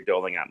worth that you're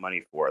doling out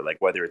money for?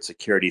 Whether it's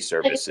security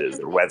services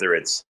or whether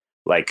it's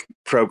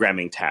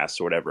programming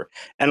tasks or whatever.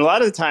 And a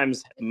lot of the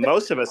times,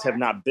 most of us have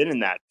not been in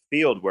that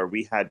field where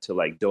we had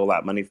to dole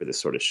out money for this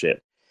sort of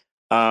shit.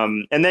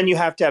 And then you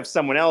have to have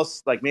someone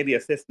else, maybe a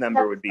fifth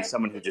member would be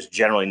someone who just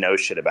generally knows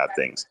shit about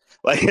things.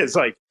 It's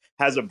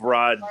has a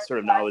broad sort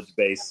of knowledge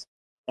base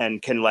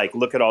and can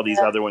look at all these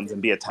other ones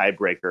and be a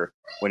tiebreaker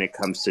when it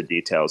comes to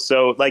details.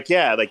 So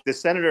the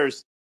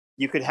senators,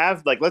 you could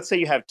have let's say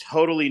you have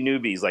totally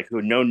newbies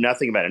who know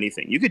nothing about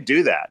anything. You could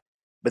do that.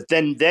 But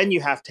then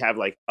you have to have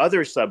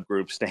other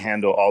subgroups to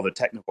handle all the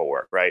technical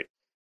work, right?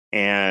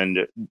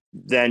 And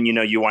then,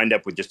 you wind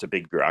up with just a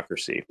big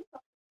bureaucracy.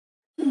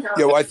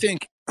 Yeah, well, I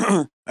think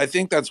I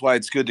think that's why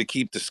it's good to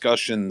keep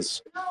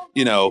discussions,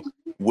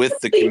 with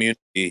the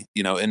community,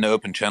 in the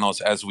open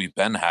channels as we've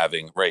been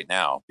having right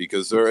now,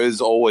 because there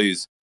is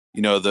always,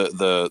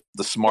 the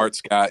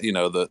smarts guy,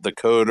 the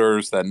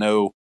coders that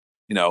know,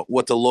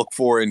 what to look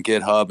for in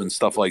GitHub and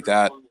stuff like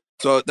that.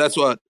 So that's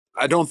what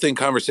I don't think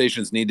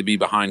conversations need to be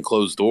behind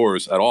closed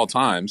doors at all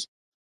times.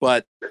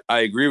 But I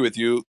agree with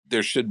you.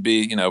 There should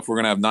be, if we're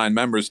going to have 9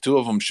 members, 2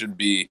 of them should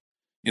be,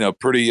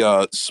 pretty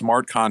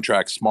smart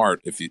contract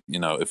smart,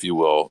 if you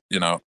will.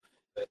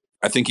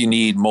 I think you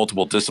need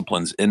multiple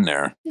disciplines in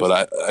there.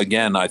 But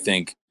I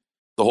think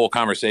the whole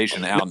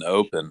conversation out in the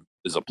open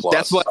is a plus.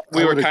 That's what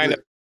we were kind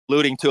of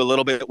alluding to a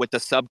little bit with the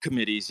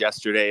subcommittees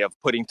yesterday, of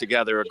putting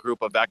together a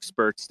group of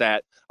experts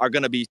that are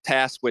going to be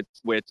tasked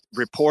with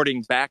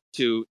reporting back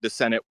to the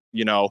Senate.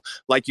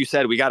 Like you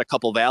said, we got a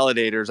couple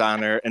validators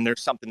on there, and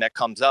there's something that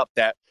comes up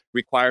that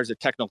requires a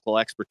technical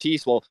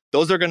expertise. Well,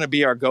 those are going to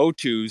be our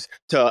go-tos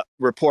to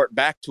report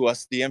back to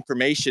us the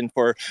information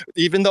for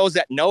even those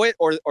that know it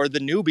or the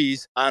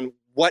newbies on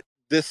what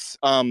this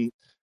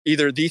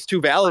either these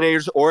 2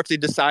 validators, or if they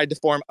decide to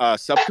form a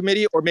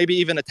subcommittee or maybe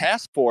even a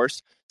task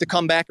force to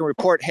come back and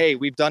report, hey,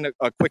 we've done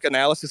a quick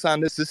analysis on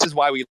this. This is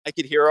why we like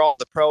it. Here are all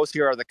the pros.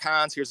 Here are the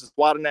cons. Here's the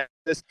SWOT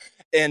analysis.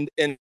 And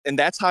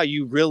that's how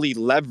you really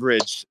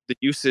leverage the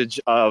usage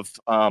of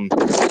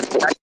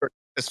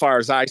as far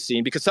as I've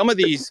seen, because some of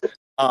these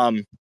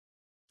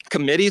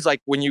committees,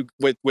 like when you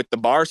with the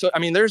bar, so I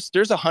mean, there's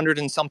 100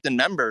 and something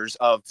members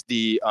of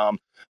the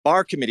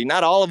bar committee.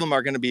 Not all of them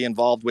are going to be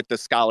involved with the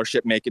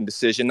scholarship making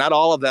decision. Not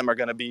all of them are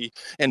going to be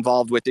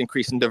involved with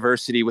increasing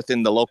diversity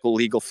within the local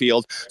legal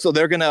field. So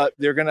they're gonna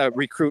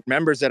recruit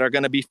members that are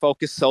going to be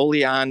focused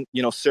solely on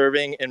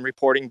serving and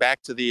reporting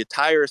back to the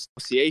entire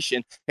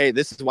association. Hey,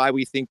 this is why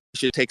we think we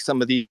should take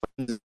some of these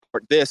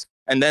this,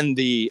 and then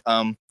the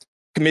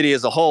committee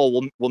as a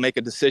whole will make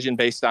a decision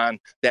based on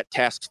that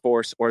task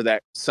force or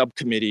that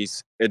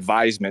subcommittee's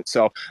advisement.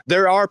 So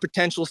there are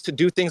potentials to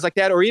do things like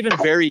that, or even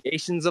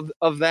variations of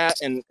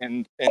that.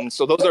 And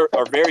so those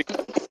are very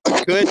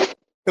good.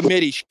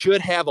 Committee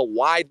should have a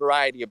wide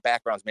variety of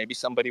backgrounds, maybe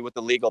somebody with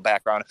a legal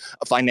background,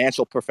 a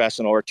financial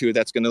professional or 2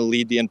 that's going to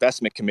lead the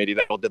investment committee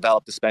that will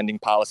develop the spending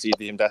policy,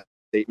 the investment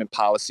statement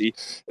policy,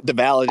 the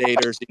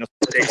validators,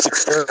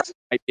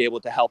 might be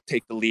able to help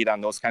take the lead on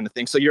those kind of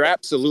things. So you're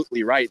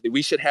absolutely right that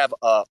we should have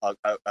a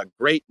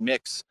great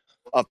mix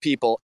of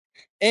people,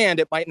 and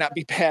it might not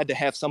be bad to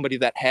have somebody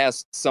that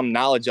has some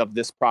knowledge of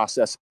this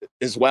process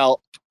as well,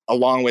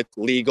 along with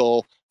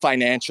legal,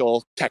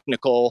 financial,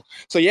 technical.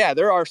 So yeah,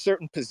 there are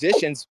certain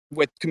positions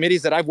with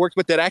committees that I've worked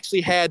with that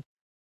actually had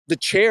the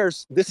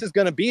chairs. This is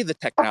going to be the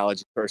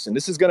technology person.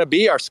 This is going to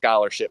be our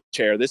scholarship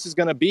chair. This is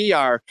going to be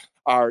our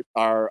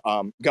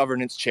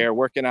governance chair,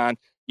 working on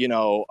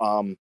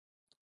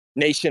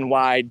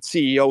nationwide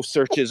CEO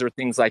searches or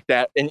things like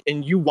that.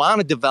 And you want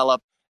to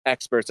develop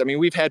experts. I mean,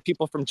 we've had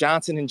people from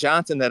Johnson &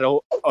 Johnson that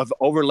have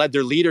overled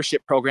their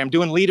leadership program,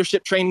 doing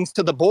leadership trainings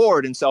to the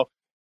board. And so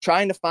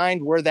trying to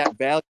find where that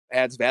value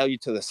adds value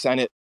to the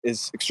Senate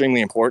is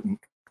extremely important.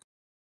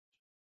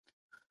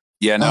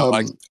 Yeah, no,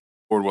 I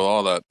board with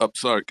all that. Oh,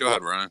 sorry, go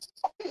ahead, Ryan.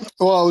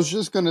 Well, I was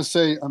just going to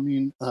say, I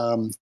mean,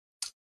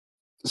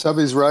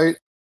 Sevy's right.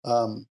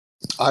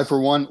 I,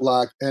 for one,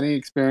 lack any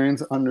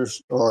experience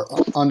or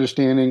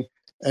understanding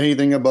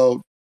anything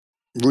about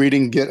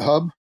reading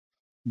GitHub,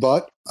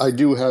 but I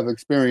do have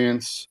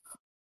experience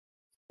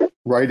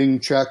writing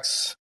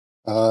checks,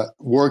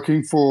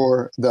 working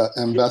for the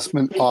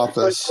investment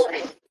office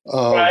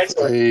of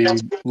a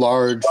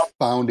large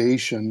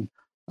foundation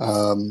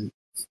for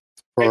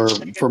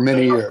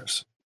many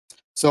years.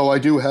 So I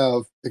do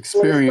have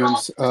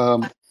experience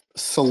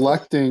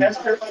selecting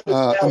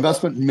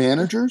investment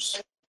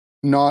managers,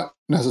 not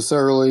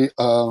necessarily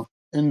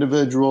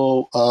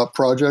individual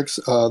projects.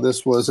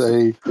 This was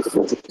a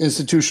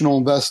institutional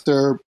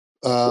investor.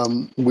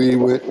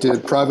 We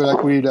did private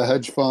equity to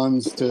hedge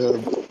funds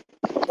to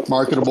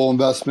marketable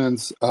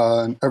investments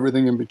and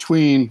everything in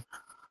between,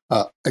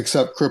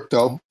 except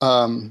crypto.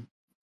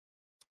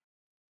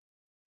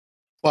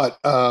 But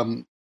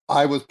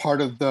I was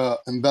part of the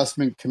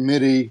investment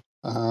committee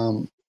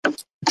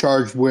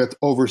charged with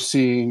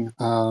overseeing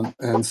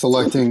and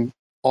selecting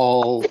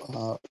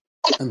all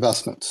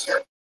investments.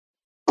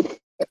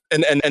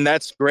 And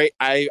that's great.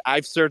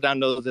 I've served on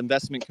those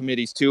investment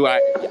committees too.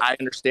 I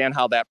understand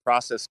how that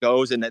process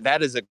goes, and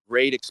that is a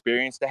great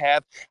experience to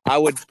have. I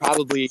would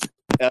probably,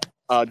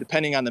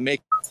 depending on the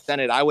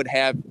Senate, I would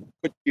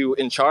put you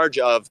in charge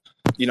of,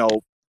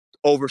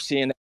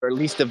 overseeing or at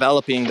least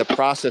developing the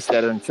process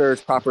that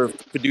ensures proper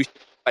fiduciary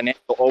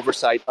financial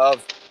oversight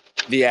of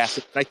the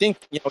asset. And I think,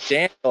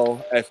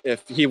 Daniel,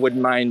 if he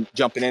wouldn't mind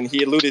jumping in,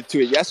 he alluded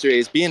to it yesterday,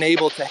 is being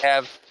able to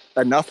have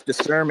enough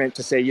discernment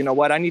to say, you know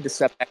what, I need to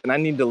step back and I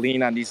need to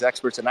lean on these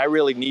experts, and I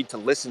really need to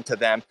listen to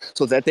them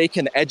so that they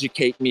can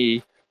educate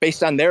me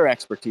based on their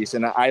expertise.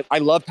 And I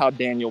loved how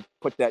Daniel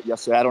put that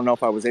yesterday. I don't know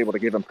if I was able to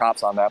give him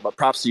props on that, but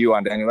props to you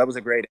on Daniel. That was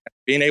a great,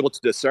 being able to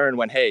discern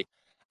when, hey,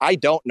 I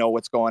don't know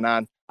what's going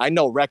on. I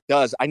know Rec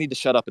does. I need to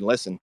shut up and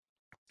listen.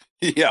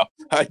 Yeah,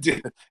 I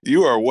did.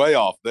 You are way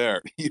off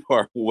there. You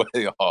are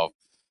way off.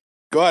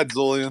 Go ahead,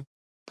 Zulian.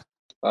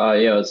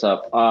 Yeah, what's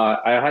up?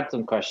 I had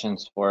some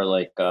questions for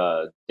like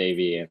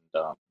Davey and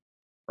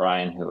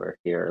Ryan, who were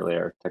here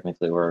earlier.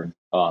 Technically, we're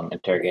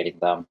interrogating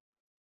them.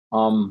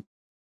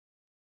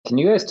 Can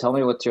you guys tell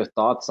me what's your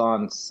thoughts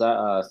on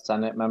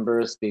Senate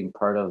members being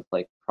part of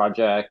like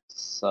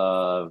projects,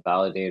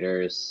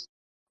 validators,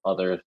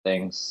 other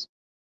things,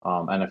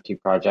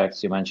 NFT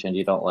projects? You mentioned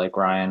you don't like,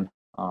 Ryan,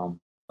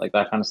 like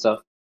that kind of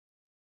stuff.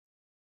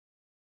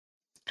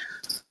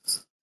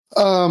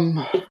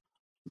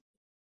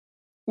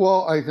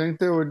 Well, I think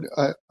there would.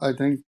 I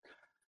think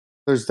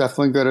there's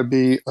definitely going to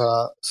be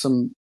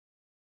some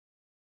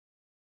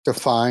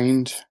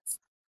defined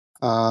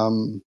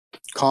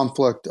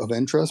conflict of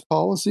interest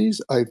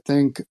policies. I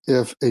think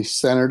if a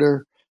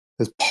senator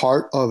is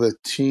part of a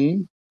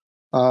team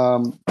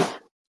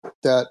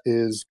that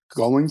is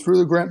going through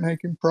the grant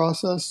making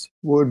process,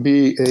 would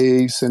be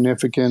a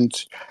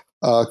significant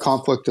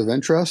conflict of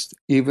interest,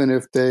 even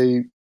if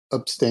they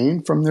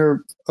abstain from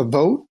their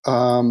vote.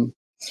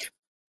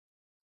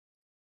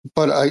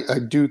 But I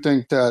do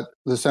think that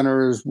the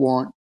senators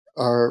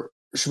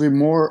should be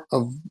more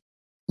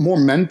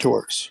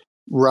mentors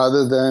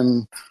rather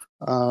than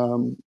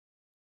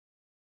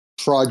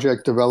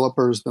project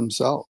developers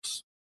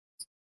themselves.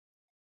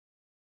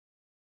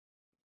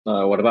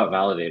 What about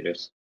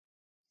validators?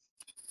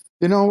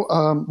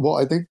 Well,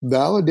 I think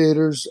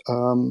validators,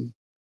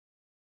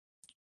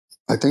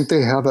 I think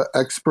they have an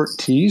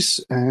expertise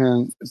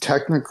and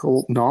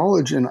technical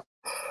knowledge, and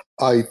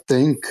I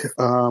think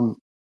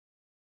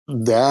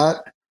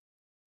that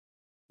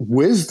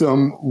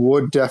wisdom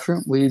would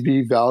definitely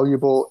be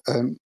valuable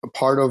and a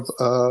part of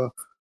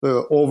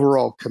the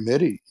overall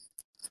committee.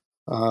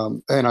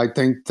 And I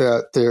think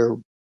that they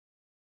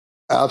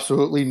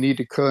absolutely need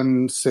to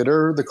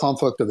consider the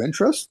conflict of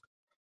interest,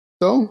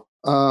 though,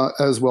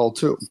 as well,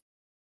 too.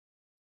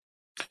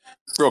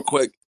 Real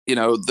quick,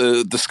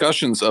 the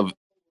discussions of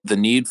the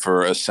need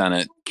for a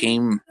Senate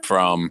came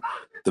from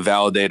the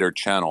validator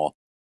channel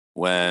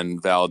when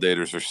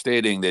validators are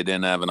stating they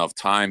didn't have enough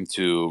time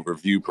to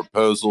review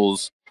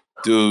proposals,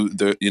 do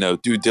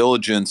due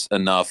diligence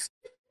enough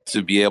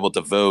to be able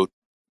to vote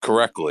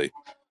correctly.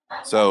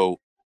 So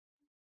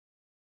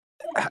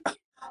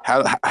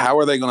how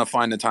are they going to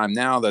find the time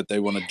now that they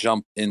want to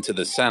jump into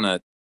the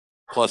Senate,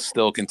 plus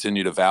still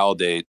continue to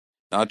validate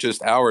not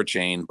just our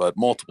chain, but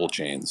multiple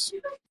chains?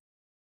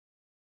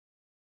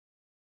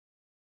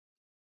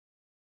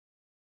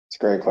 It's a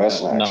great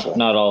question, actually.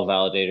 Not all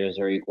validators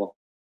are equal.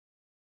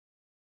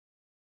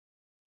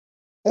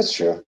 That's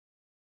true.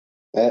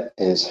 That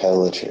is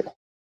hella true.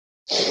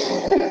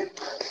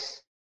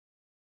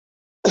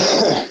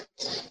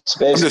 So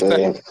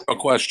basically, I'm just a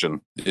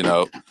question.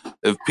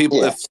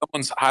 If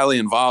someone's highly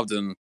involved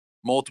in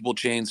multiple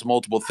chains,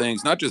 multiple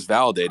things, not just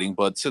validating,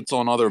 but sits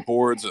on other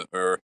boards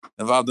or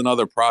involved in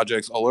other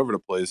projects all over the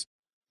place,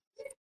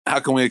 how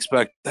can we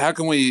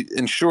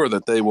ensure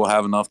that they will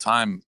have enough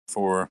time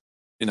for,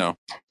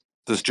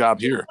 this job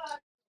here?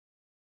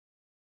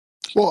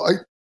 Well,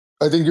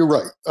 I think you're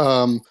right.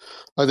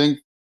 I think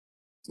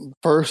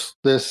first,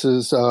 this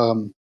is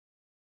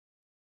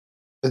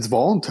it's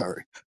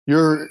voluntary.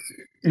 You're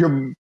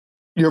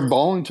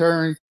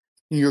voluntary.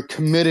 You're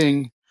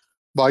committing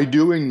by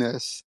doing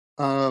this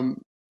to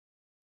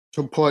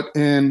put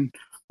in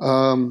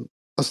a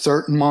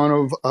certain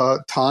amount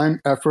of time,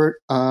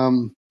 effort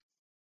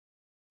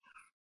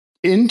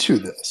into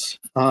this,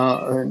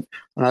 and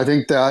I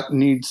think that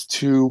needs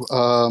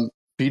to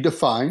be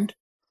defined.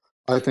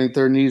 I think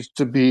there needs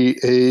to be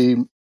a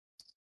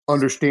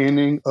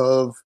understanding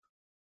of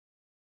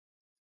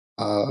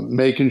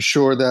making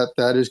sure that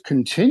that is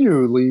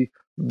continually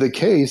the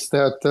case,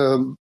 that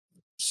the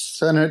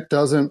Senate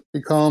doesn't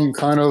become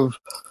kind of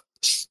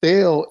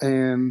stale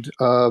and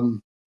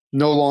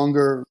no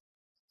longer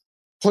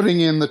putting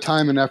in the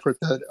time and effort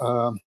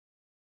that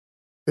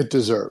it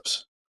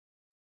deserves.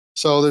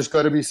 So there's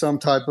got to be some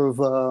type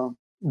of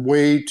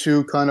way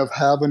to kind of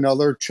have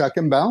another check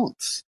and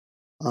balance,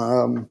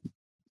 and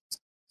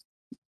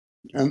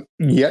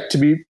yet to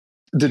be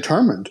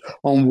determined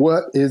on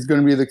what is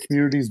going to be the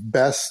community's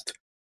best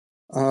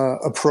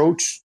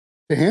approach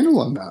to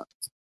handling that.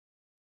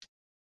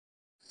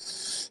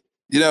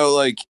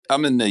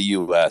 I'm in the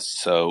U.S.,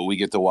 so we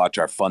get to watch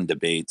our fun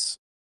debates,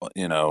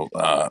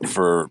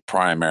 for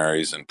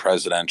primaries and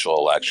presidential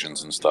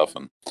elections and stuff.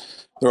 And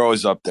they're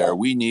always up there.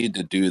 We need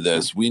to do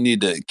this. We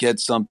need to get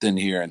something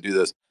here and do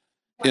this,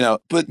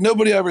 but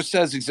nobody ever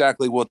says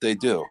exactly what they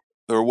do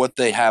or what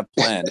they have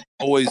planned. It's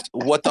always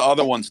what the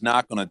other one's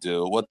not going to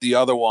do, what the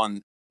other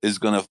one is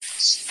going to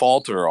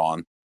falter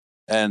on.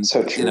 And,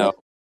 so true.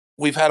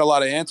 We've had a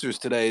lot of answers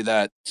today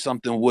that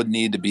something would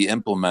need to be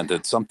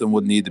implemented. Something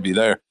would need to be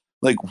there.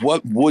 Like,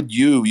 what would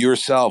you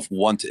yourself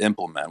want to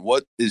implement?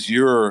 What is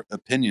your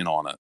opinion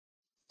on it?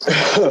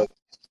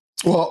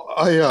 Well,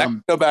 I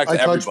go back to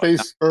touched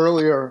base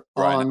earlier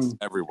on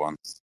everyone.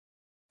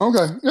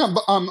 Okay, yeah,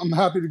 but I'm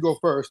happy to go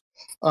first.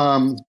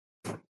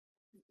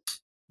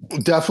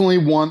 Definitely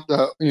want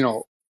the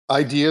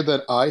idea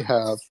that I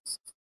have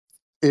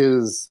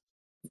is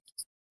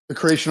the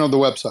creation of the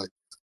website,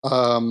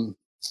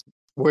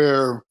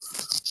 where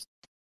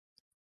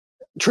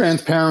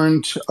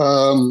transparent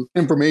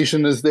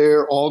information is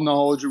there, all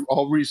knowledge,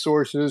 all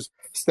resources,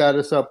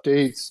 status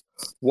updates,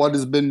 what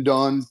has been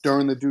done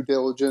during the due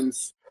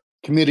diligence,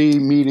 committee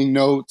meeting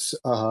notes,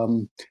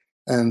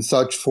 and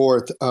such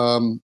forth.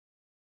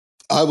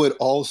 I would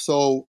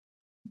also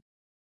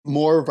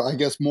more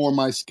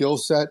my skill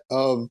set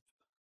of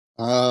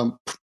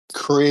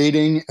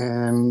creating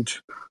and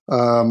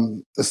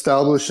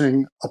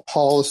establishing a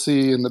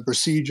policy and the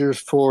procedures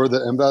for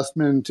the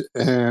investment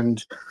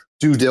and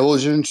due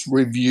diligence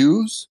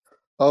reviews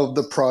of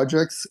the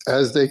projects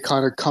as they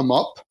kind of come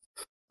up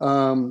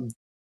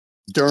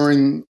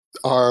during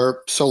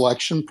our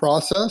selection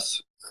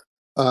process.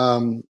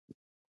 Those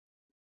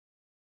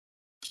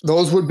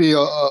would be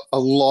a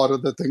lot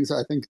of the things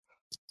I think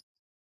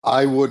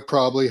I would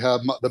probably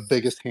have the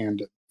biggest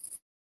hand in.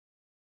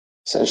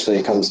 Essentially,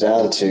 it comes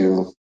down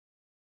to,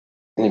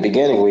 in the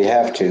beginning, we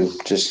have to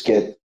just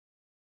get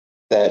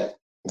that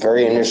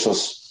very initial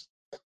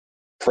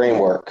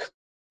framework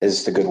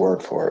is the good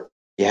word for it.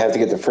 You have to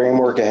get the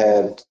framework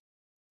ahead.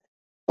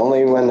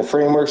 Only when the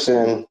framework's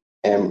in,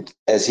 and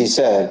as he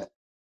said,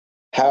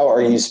 how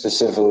are you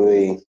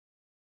specifically,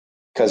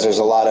 because there's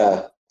a lot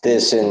of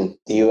this in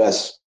the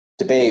U.S.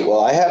 debate.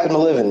 Well, I happen to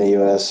live in the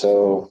U.S.,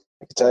 so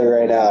I can tell you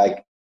right now,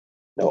 I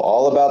know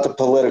all about the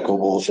political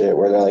bullshit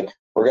where they're like,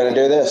 we're going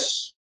to do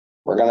this,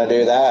 we're going to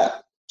do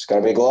that, it's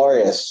going to be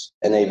glorious,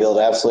 and they build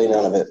absolutely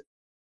none of it.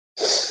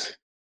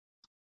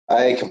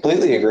 I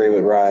completely agree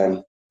with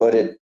Ryan, but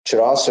it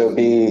should also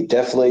be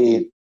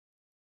definitely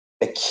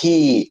a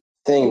key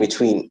thing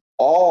between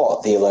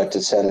all the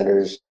elected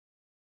senators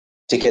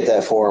to get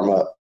that forum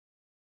up,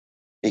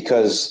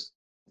 because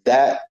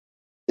that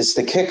is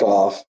the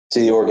kickoff to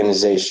the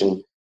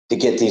organization to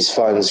get these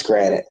funds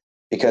granted.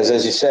 Because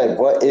as you said,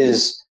 what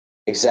is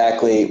the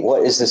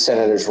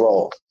senator's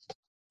role?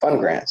 Fund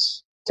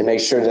grants, to make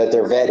sure that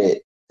they're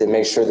vetted, to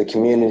make sure the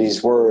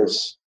community's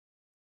words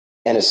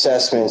and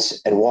assessments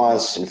and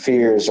wants and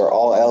fears are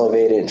all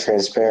elevated and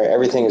transparent.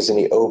 Everything is in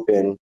the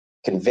open,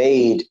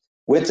 conveyed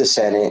with the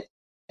Senate,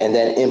 and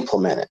then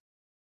implemented.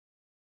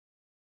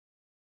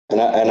 And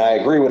I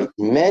agree with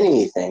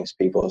many things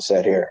people have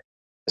said here.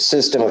 A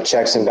system of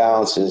checks and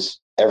balances,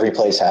 every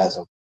place has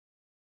them.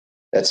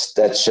 That's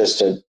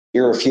just an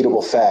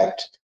irrefutable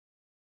fact.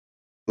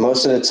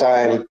 Most of the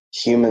time,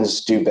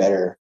 humans do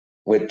better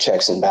with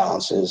checks and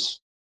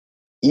balances.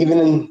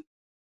 Even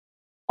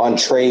on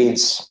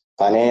trades,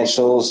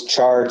 financials,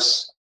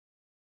 charts,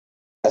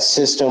 a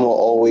system will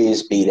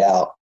always beat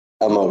out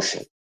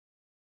emotion.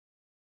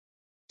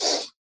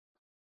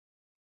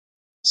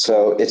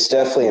 So it's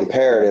definitely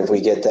imperative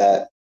we get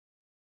that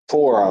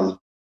forum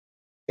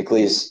at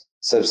least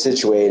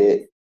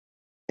substituted.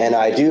 And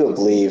I do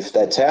believe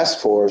that task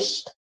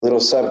force, little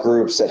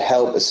subgroups that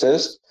help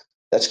assist,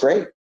 that's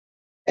great.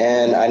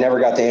 And I never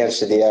got the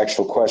answer to the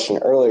actual question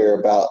earlier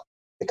about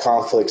the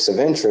conflicts of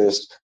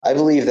interest. I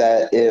believe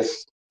that if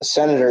a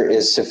senator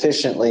is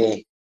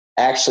sufficiently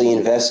actually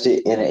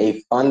invested in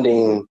a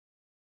funding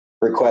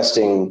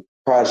requesting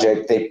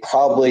project, they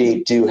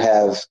probably do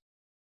have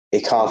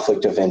a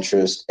conflict of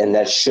interest, and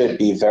that should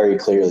be very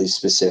clearly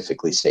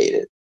specifically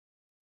stated.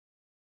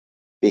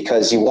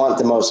 Because you want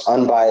the most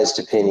unbiased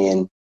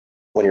opinion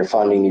when you're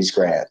funding these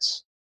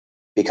grants,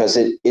 because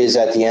it is,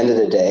 at the end of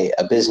the day,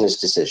 a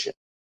business decision.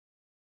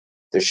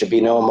 There should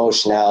be no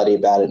emotionality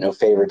about it, no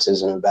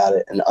favoritism about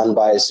it, an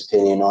unbiased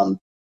opinion on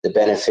the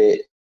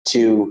benefit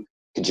to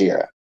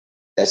Kujira.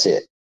 That's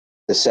it.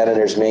 The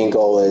senator's main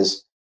goal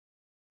is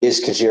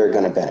Kujira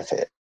going to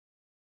benefit?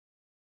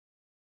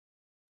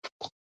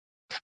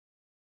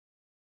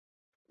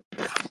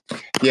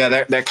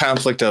 Yeah, that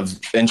conflict of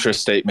interest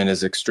statement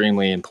is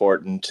extremely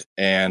important,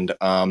 and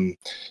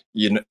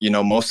you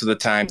know, most of the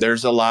time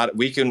there's a lot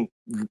we can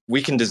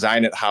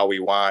design it how we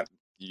want.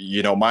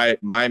 You know, my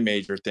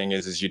major thing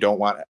is you don't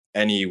want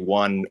any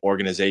one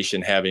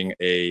organization having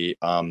a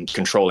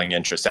controlling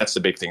interest. That's the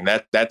big thing.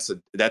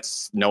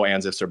 That's no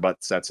ands, ifs, or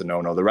buts. That's a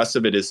no-no. The rest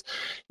of it is,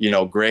 you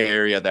know, gray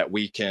area that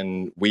we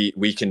can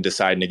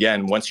decide. And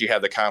again, once you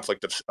have the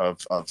conflict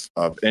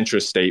of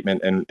interest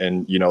statement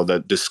and you know, the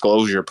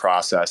disclosure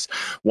process,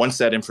 once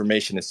that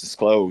information is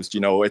disclosed, you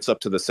know, it's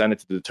up to the Senate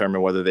to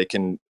determine whether they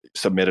can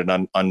submit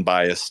an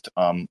unbiased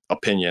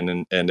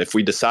opinion. And if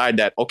we decide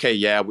that, okay,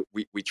 yeah,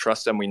 we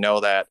trust them, we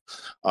know that,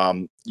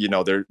 you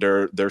know,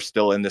 they're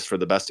still in this for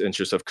the best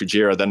interest of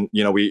Kujira, then,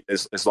 you know,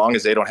 as long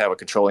as they don't have a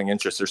controlling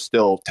interest, they're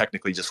still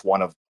technically just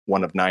one of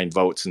 9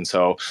 votes. And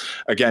so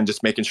again,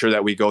 just making sure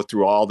that we go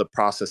through all the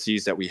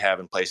processes that we have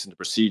in place and the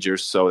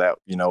procedures so that,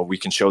 you know, we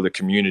can show the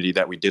community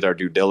that we did our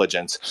due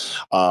diligence.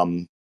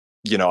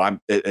 You know,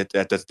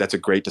 that's a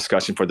great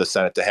discussion for the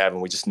Senate to have,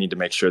 and we just need to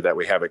make sure that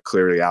we have it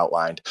clearly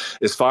outlined.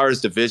 As far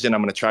as division, I'm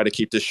going to try to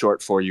keep this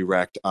short for you,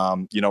 Rect.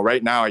 You know,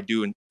 right now I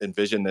do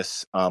envision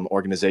this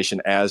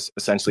organization as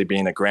essentially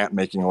being a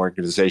grant-making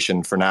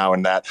organization for now,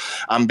 and that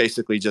I'm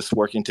basically just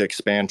working to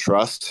expand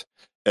trust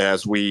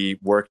as we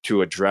work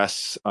to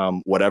address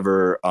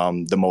whatever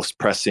the most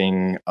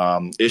pressing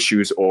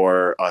issues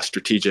or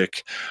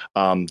strategic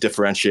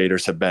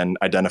differentiators have been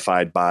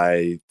identified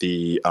by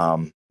the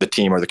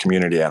team or the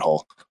community at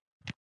whole.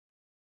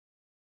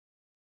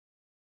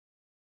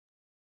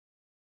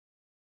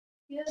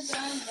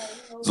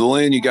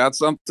 Zulian, you got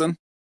something?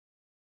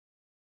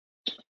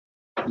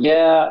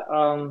 Yeah.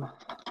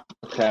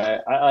 Okay.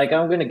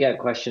 I'm gonna get a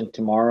question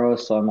tomorrow,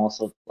 so I'm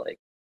also like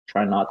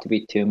trying not to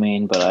be too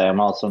mean, but I am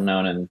also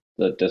known in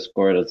the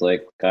Discord as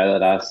like a guy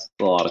that asks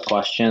a lot of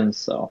questions.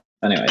 So,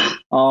 anyways,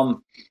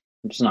 I'm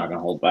just not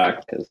gonna hold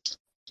back because,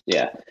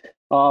 yeah.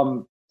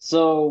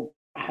 So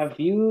have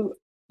you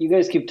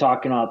guys keep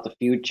talking about the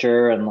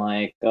future and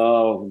like,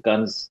 oh,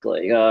 guns,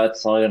 like,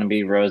 it's all gonna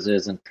be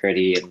roses and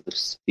pretty in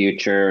this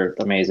future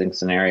amazing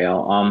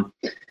scenario.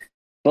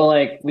 But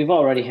like we've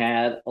already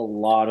had a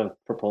lot of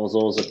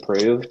proposals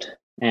approved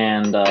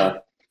and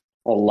a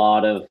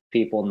lot of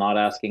people not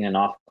asking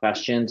enough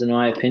questions in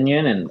my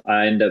opinion, and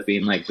I end up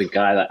being like the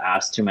guy that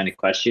asks too many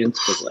questions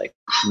because like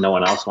no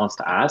one else wants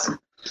to ask.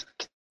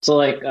 So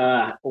like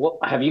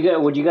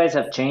would you guys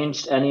have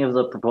changed any of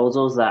the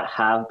proposals that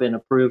have been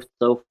approved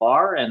so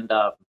far, and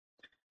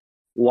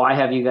why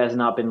have you guys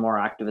not been more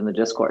active in the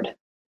Discord?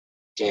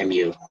 Damn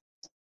you.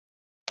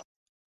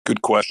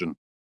 Good question.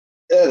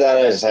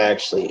 That is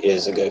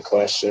a good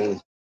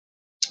question,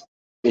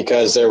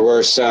 because there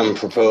were some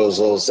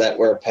proposals that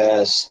were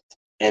passed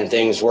and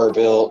things were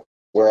built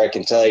where I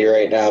can tell you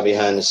right now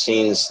behind the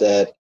scenes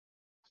that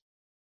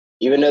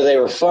even though they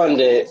were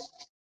funded,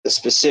 the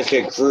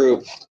specific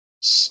group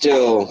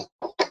still,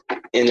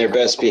 in their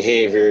best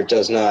behavior,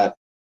 does not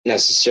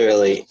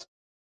necessarily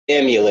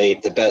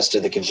emulate the best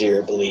of the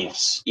Kujira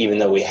beliefs, even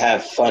though we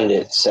have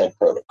funded said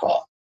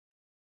protocol.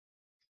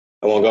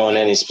 I won't go into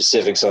any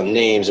specifics on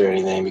names or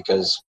anything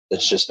because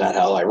that's just not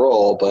how I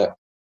roll, but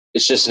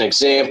it's just an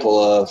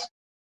example of,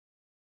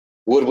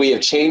 would we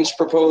have changed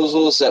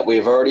proposals that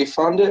we've already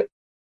funded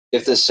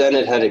if the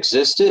Senate had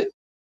existed?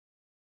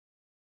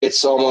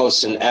 It's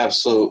almost an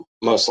absolute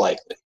most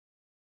likely.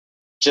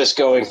 Just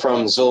going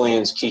from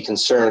Zulian's key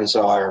concerns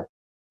are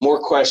more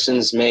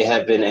questions may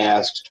have been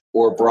asked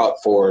or brought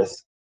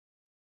forth,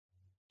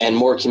 and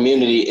more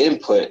community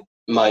input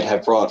might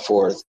have brought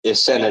forth if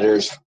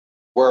senators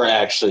were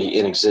actually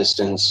in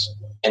existence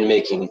and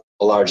making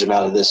a large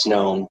amount of this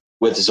known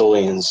with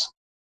Zulian's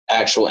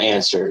actual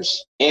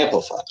answers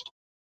amplified.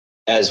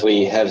 As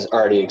we have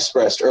already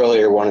expressed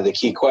earlier, one of the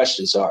key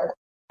questions are,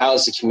 how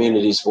is the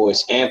community's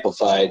voice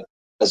amplified?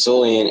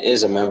 Zulian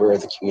is a member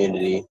of the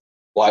community.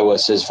 Why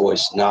was his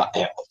voice not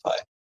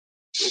amplified?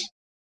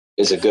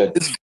 Is it good?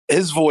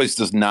 His voice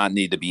does not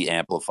need to be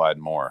amplified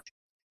more.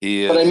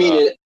 But I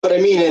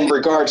mean in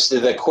regards to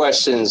the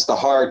questions, the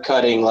hard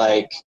cutting,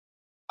 like,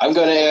 I'm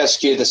going to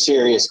ask you the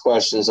serious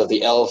questions of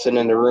the elephant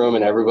in the room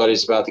and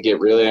everybody's about to get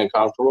really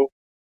uncomfortable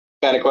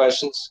kind of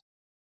questions.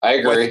 I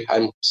agree.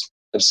 I'm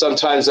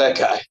sometimes that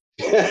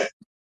guy.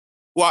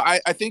 Well,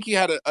 I think you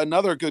had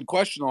another good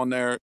question on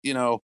there. You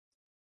know,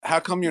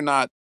 how come you're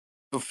not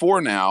before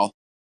now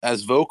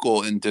as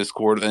vocal in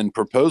Discord and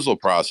proposal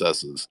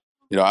processes?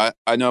 You know,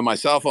 I know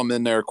myself, I'm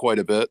in there quite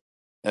a bit.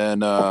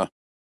 And,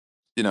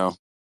 you know,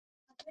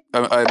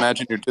 I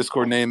imagine your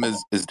Discord name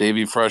is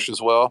Davey Fresh as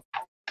well.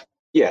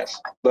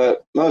 Yes,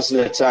 but most of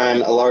the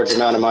time, a large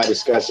amount of my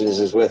discussions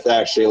is with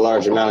actually a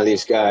large amount of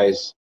these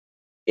guys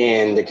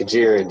in the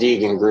Kujira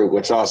Deegan group,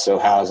 which also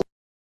houses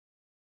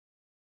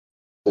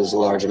a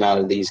large amount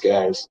of these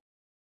guys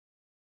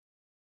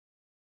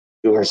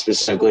who are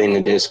specifically in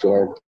the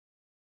Discord.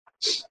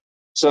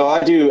 So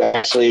I do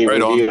actually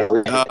review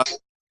everything.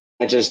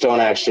 I just don't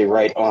actually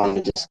write on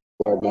the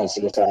Discord most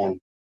of the time.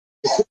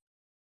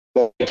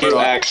 But I do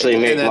actually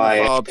make my...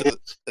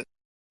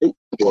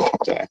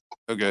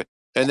 Okay.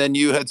 And then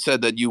you had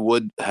said that you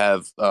would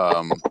have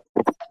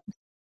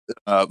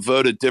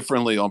voted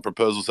differently on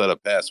proposals that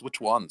have passed.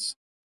 Which ones?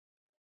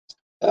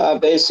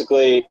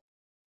 Basically,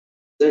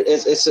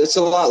 it's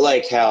a lot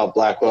like how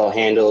Blackwell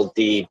handled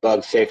the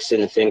bug fix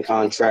in the Fin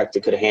contract. They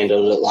could have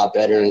handled it a lot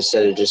better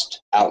instead of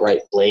just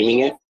outright blaming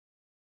it.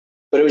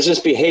 But it was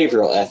just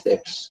behavioral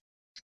ethics.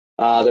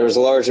 There was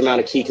a large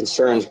amount of key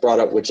concerns brought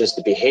up with just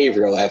the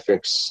behavioral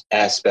ethics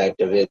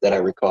aspect of it that I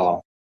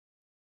recall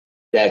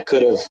that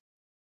could have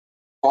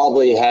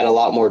probably had a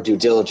lot more due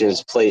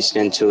diligence placed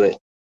into it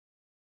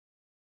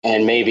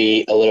and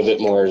maybe a little bit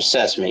more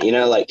assessment, you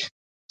know, like,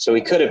 so we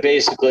could have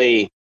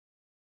basically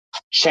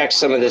checked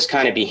some of this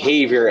kind of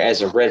behavior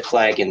as a red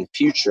flag in the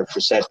future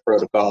for said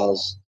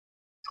protocols,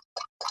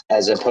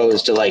 as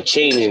opposed to like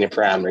changing the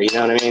parameter, you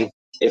know what I mean?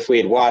 If we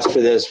had watched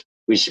for this,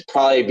 we should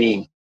probably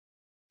be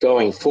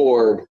going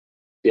forward,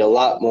 be a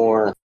lot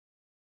more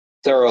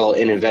thorough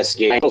in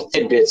investigating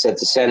tidbits that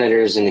the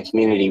senators and the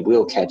community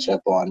will catch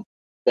up on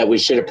that we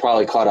should have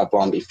probably caught up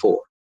on before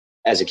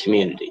as a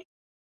community,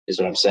 is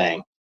what I'm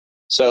saying.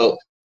 So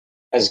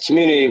as a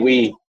community,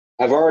 we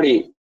have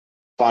already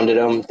funded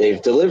them.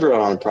 They've delivered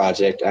on the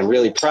project. I'm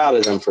really proud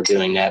of them for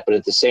doing that. But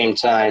at the same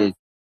time,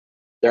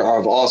 there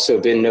have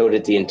also been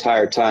noted the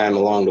entire time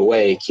along the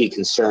way key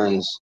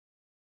concerns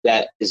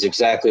that is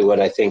exactly what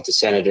I think the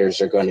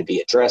senators are going to be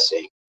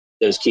addressing,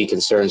 those key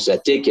concerns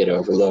that did get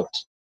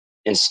overlooked,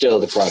 and still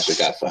the project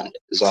got funded,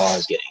 is all I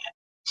was getting at.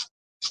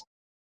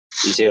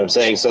 You see what I'm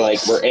saying? So,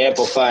 like, we're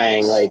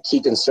amplifying, like, key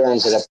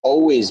concerns that have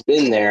always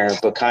been there,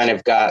 but kind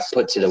of got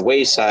put to the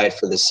wayside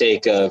for the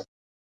sake of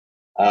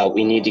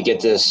we need to get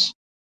this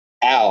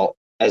out,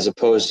 as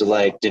opposed to,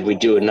 like, did we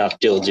do enough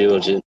due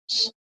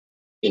diligence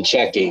in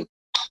checking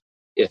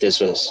if this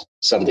was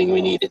something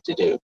we needed to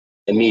do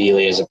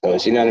immediately, as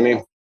opposed, you know what I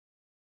mean?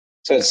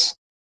 So it's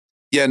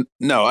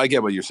no, I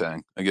get what you're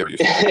saying.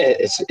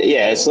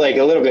 it's like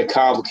a little bit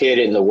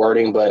complicated in the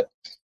wording, but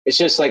it's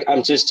just like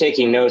I'm just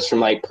taking notes from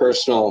like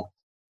personal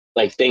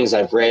like things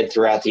I've read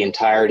throughout the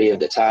entirety of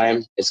the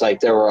time. It's like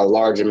there were a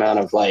large amount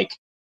of like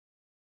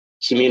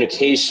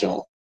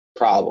communicational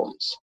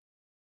problems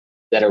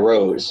that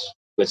arose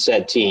with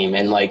said team,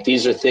 and like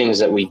these are things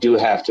that we do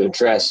have to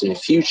address in the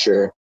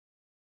future,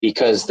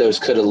 because those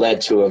could have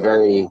led to a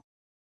very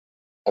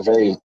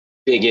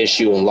big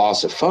issue and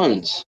loss of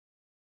funds.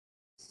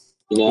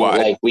 You know,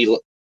 Why?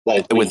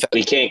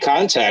 we can't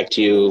contact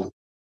you.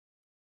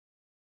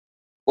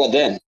 What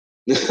then?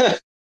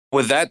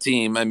 With that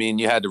team, I mean,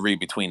 you had to read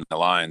between the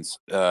lines.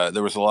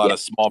 There was a lot of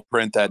small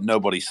print that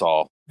nobody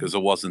saw because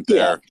it wasn't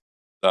there,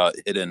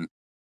 hidden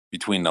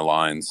between the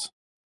lines.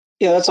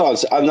 Yeah, that's all.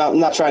 I'm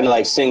not trying to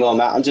like single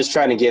them out. I'm just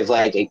trying to give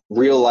like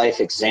real life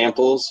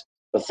examples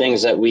of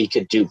things that we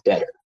could do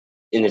better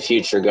in the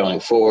future going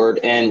forward.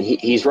 And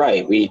he's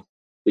right. We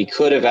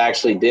could have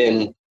actually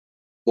been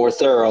more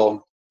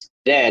thorough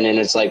then. And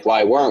it's like,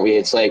 why weren't we?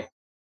 It's like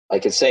I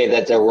could say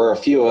that there were a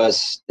few of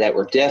us that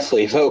were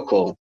definitely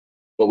vocal,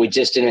 but we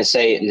just didn't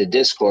say it in the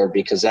Discord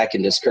because that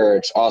can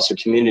discourage also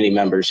community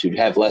members who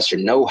have lesser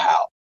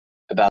know-how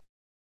about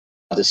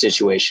the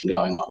situation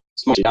going on.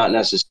 It's not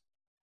necessarily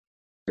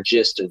the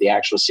gist of the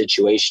actual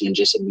situation and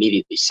just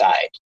immediately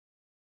side.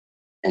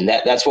 And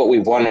that's what we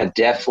want to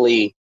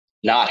definitely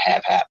not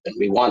have happen.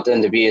 We want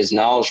them to be as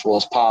knowledgeable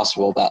as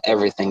possible about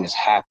everything that's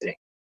happening.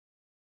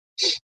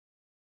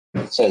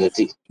 So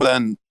that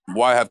then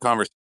why have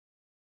conversation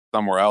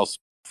somewhere else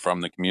from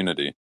the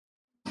community?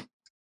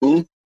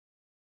 Mm-hmm.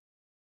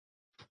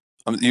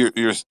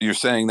 You're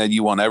saying that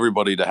you want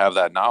everybody to have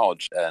that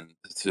knowledge and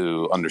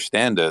to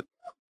understand it,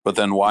 but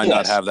then why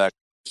not have that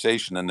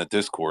conversation in the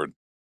Discord?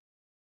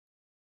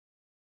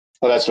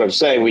 Well, that's what I'm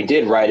saying. We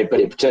did write it, but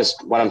it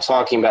just what I'm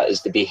talking about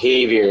is the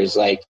behaviors.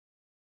 Like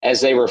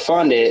as they were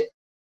funded,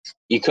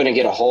 you couldn't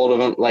get a hold of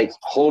them. Like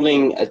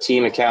holding a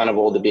team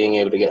accountable to being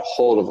able to get a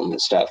hold of them and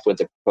stuff with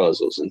the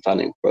proposals and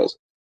funding proposals.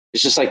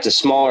 It's just like the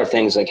smaller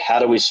things. Like how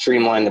do we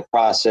streamline the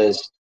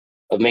process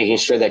of making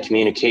sure that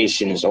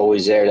communication is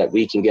always there, that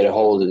we can get a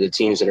hold of the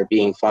teams that are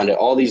being funded.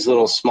 All these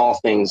little small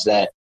things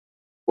that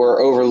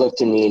were overlooked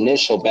in the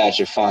initial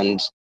batch of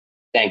funds.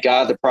 Thank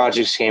God the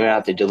projects came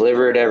out. They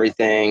delivered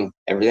everything.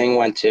 Everything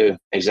went to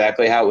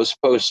exactly how it was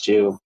supposed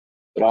to.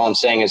 But all I'm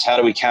saying is how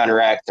do we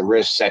counteract the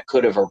risks that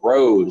could have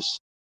arose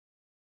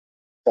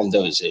from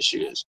those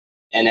issues?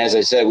 And as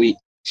I said, we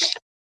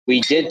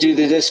did do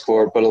the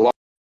Discord, but a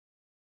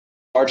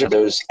large of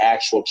those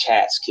actual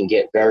chats can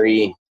get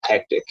very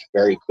hectic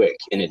very quick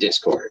in a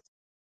Discord.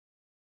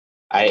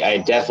 I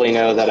definitely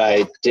know that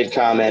I did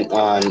comment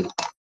on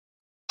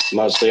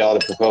mostly all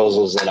the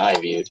proposals that I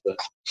viewed, but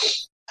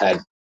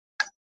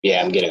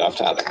I'm getting off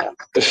topic now.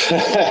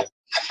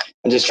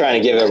 I'm just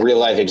trying to give a real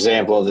life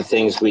example of the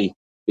things we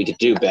could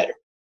do better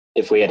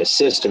if we had a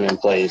system in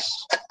place.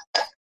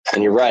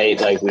 And you're right,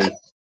 like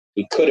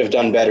we could have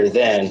done better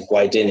then.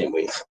 Why didn't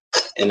we?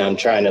 And I'm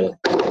trying to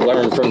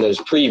learn from those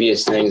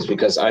previous things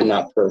because I'm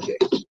not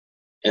perfect.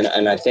 And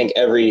I think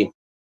every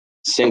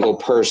single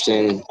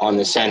person on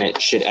the Senate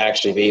should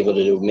actually be able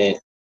to admit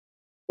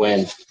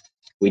when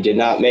we did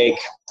not make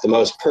the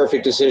most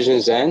perfect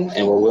decisions then,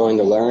 and we're willing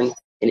to learn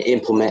and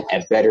implement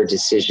a better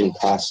decision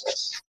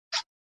process.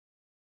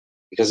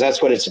 Because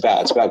that's what it's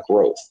about. It's about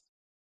growth.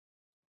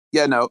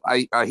 Yeah, no,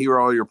 I hear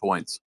all your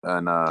points,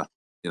 and I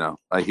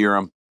hear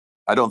them.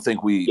 I don't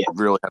think we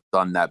really have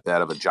done that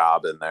bad of a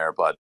job in there,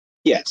 but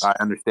yes, I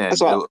understand.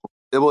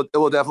 It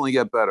will definitely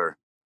get better.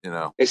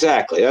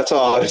 Exactly. That's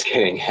all I was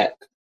getting at.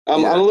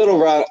 I'm a little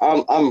rough.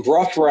 I'm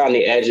rough around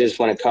the edges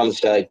when it comes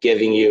to like,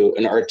 giving you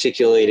an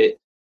articulated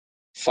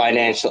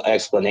financial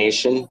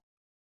explanation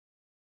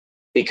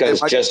because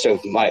just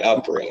of my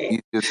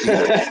upbringing.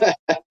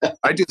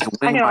 I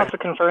can also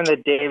confirm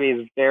that Davey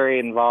is very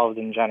involved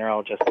in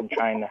general, just in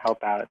trying to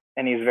help out,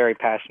 and he's very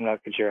passionate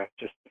about Kujira.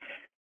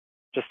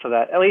 Just so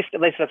that at least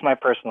that's my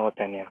personal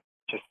opinion.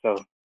 Just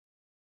so.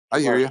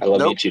 I hear you. I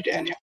love you too,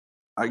 Daniel.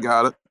 I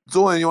got it.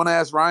 Julian, you want to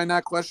ask Ryan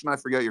that question? I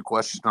forget your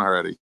question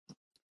already.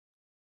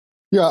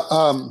 Yeah.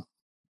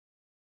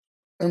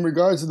 In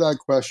regards to that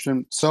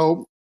question,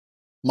 so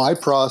my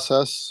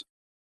process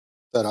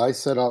that I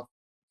set up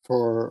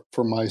for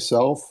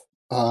myself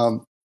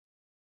was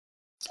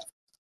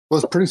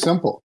pretty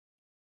simple.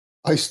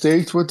 I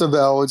staked with the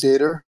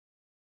validator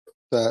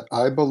that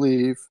I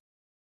believe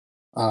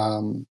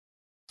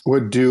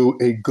would do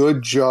a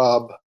good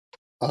job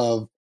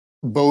of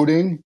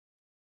voting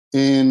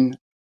in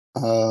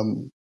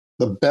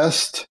the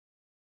best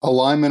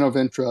alignment of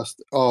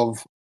interest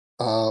of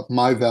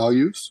my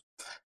values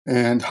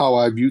and how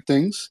I view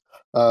things,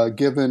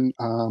 given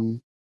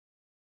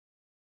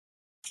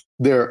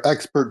their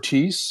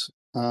expertise,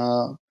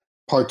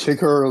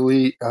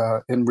 particularly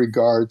in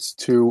regards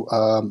to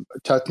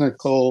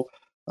technical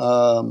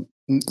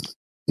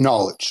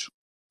knowledge.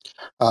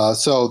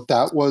 So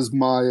that was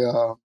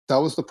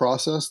the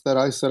process that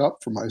I set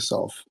up for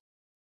myself.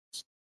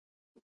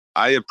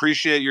 I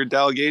appreciate your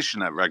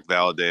delegation at Rec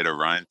Validator,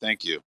 Ryan.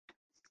 Thank you.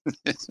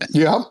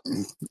 Yeah.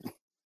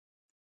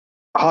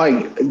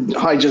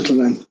 Hi,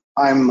 gentlemen.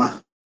 I'm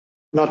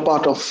not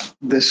part of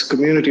this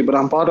community, but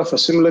I'm part of a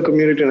similar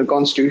community in a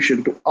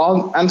constitution.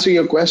 To answer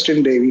your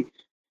question, Davey,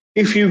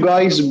 if you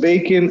guys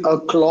bake in a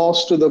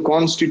clause to the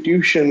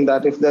constitution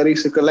that if there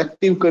is a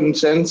collective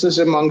consensus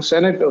among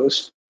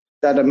senators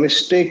that a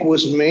mistake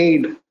was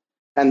made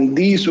and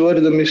these were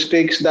the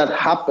mistakes that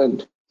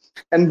happened,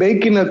 and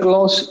bake in a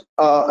clause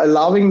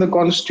allowing the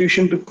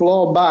constitution to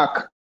claw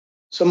back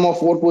some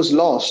of what was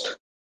lost,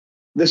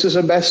 this is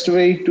the best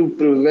way to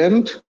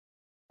prevent,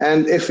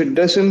 and if it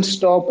doesn't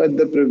stop at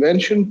the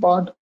prevention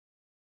part,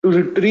 to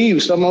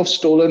retrieve some of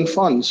stolen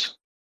funds.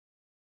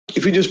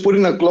 If you just put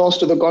in a clause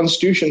to the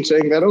constitution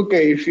saying that,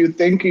 okay, if you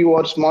think you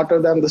are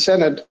smarter than the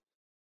Senate,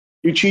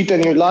 you cheat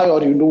and you lie,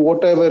 or you do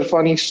whatever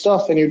funny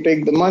stuff and you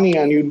take the money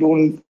and you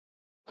don't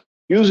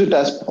use it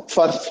as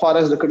far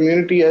as the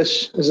community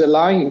is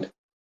aligned,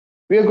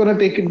 we are going to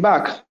take it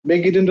back,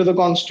 bake it into the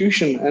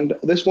constitution, and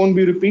this won't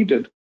be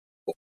repeated.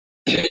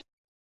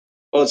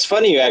 Well, it's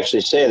funny you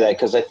actually say that,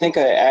 because I think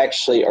I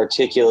actually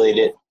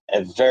articulated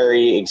a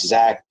very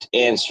exact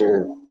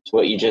answer to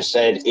what you just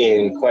said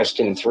in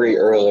question 3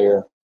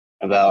 earlier,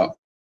 about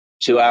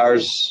 2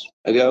 hours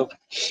ago,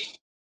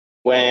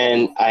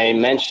 when I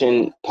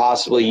mentioned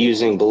possibly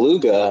using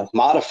Beluga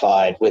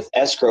modified with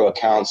escrow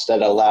accounts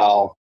that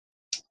allow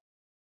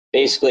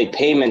basically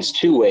payments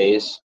 2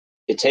 ways.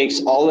 It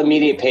takes all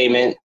immediate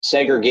payment,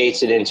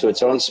 segregates it into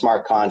its own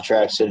smart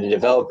contract so the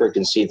developer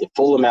can see the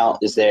full amount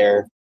is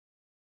there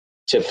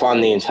to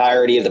fund the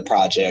entirety of the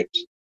project,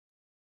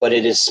 but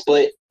it is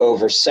split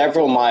over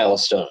several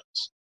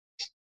milestones.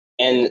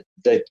 And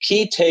the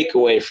key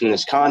takeaway from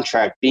this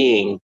contract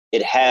being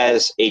it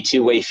has a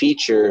 2-way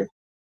feature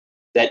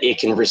that it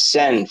can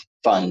rescind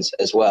funds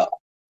as well.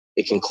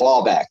 It can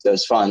claw back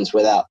those funds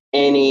without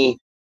any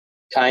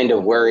kind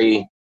of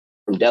worry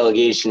from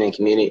delegation and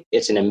community.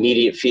 It's an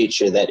immediate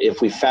feature that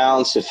if we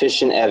found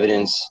sufficient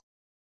evidence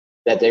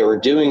that they were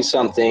doing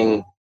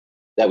something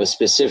that was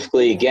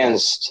specifically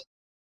against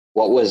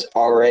what was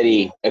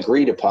already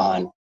agreed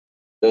upon,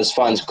 those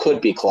funds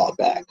could be clawed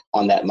back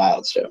on that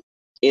milestone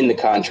in the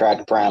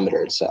contract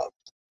parameter itself.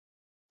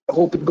 I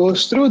hope it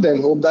goes through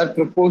then. Hope that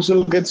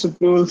proposal gets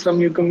approval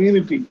from your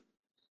community.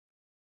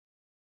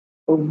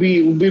 It would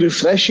be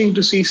refreshing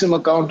to see some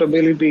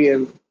accountability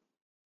in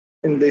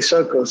the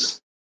circles.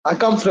 I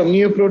come from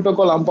Neo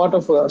Protocol. I'm part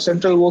of a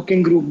central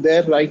working group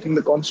there writing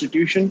the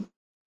constitution.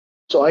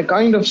 So I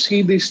kind of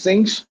see these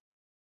things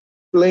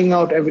playing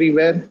out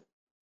everywhere.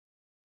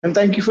 And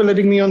thank you for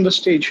letting me on the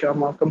stage.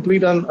 I'm a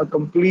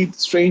complete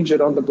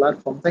stranger on the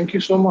platform. Thank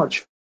you so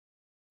much.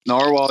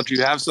 Narwhal, do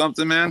you have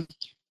something, man?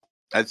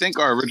 I think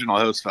our original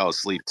host fell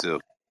asleep too.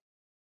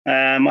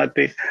 Might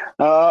be.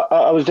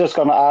 I was just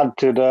going to add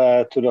to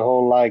the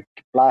whole like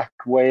black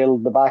whale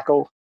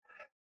debacle.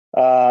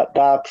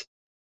 That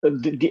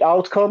the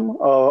outcome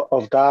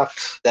of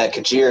that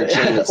Kujira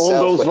chain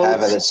itself would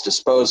have at its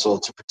disposal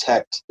to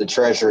protect the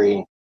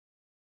treasury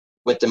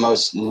with the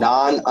most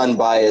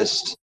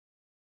non-unbiased.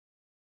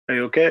 Are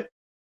you okay?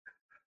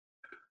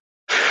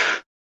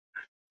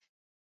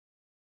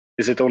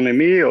 Is it only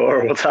me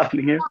or what's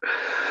happening here?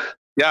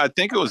 Yeah, I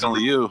think it was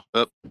only you.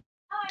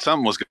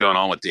 Something was going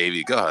on with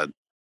Davey. Go ahead.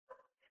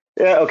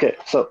 Yeah, okay.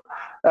 So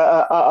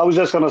I was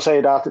just going to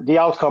say that the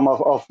outcome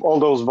of all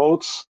those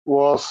votes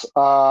was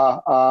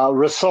a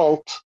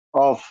result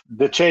of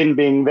the chain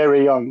being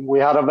very young. We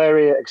had a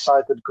very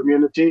excited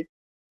community.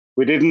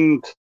 We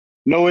didn't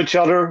know each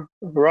other,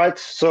 right?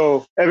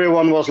 So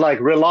everyone was like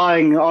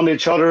relying on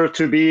each other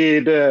to be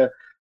the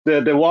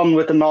one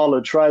with the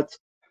knowledge, right?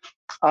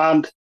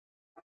 And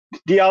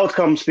the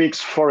outcome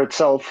speaks for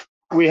itself.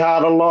 We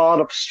had a lot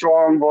of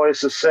strong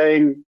voices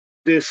saying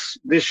this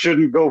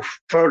shouldn't go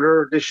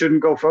further, this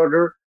shouldn't go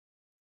further.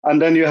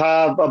 And then you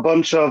have a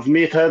bunch of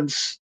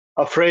meatheads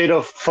afraid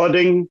of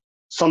fudding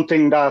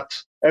something that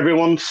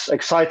everyone's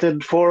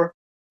excited for.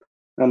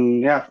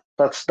 And yeah,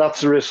 that's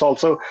the result.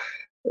 So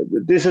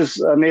this is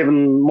an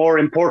even more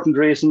important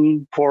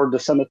reason for the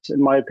Senate,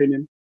 in my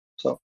opinion.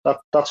 So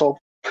that's all.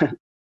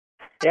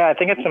 Yeah, I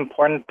think it's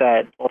important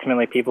that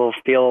ultimately people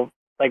feel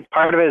like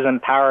part of it is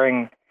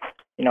empowering.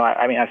 You know,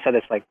 I mean, I've said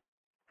this like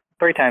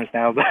 3 times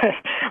now, but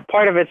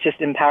part of it's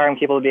just empowering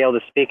people to be able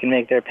to speak and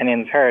make their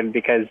opinions heard,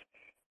 because,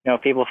 you know,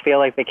 people feel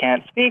like they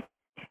can't speak,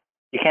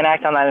 you can't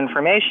act on that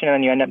information,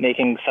 and you end up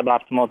making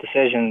suboptimal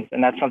decisions,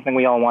 and that's something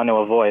we all want to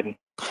avoid.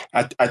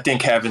 I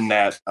think having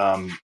that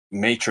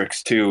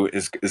matrix too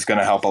is going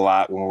to help a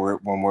lot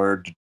when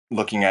we're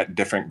looking at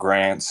different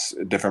grants,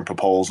 different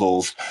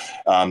proposals,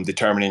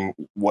 determining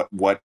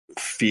what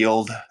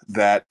field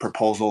that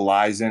proposal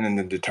lies in, and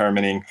then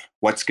determining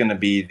what's going to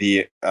be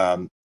the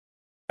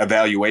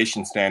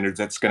evaluation standards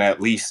that's going to at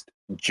least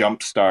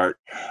jumpstart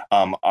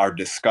our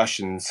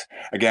discussions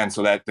again,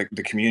 so that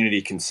the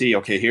community can see,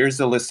 okay, here's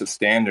the list of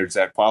standards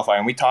that qualify.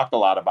 And we talked a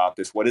lot about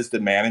this. What does the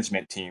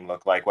management team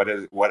look like? What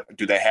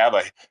do they have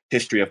a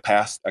history of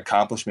past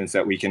accomplishments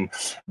that we can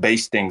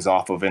base things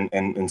off of?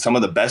 And some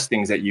of the best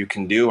things that you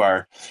can do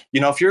are,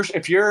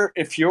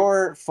 if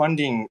you're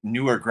funding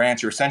newer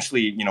grants, you're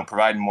essentially,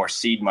 providing more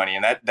seed money,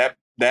 and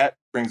that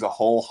brings a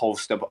whole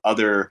host of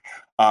other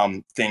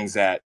things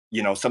that,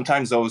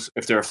 sometimes those,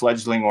 if they're a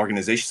fledgling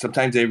organization,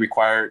 sometimes they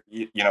require,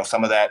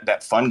 some of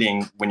that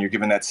funding when you're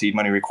given that seed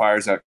money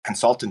requires a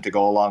consultant to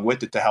go along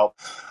with it to help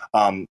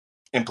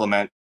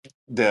implement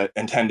the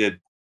intended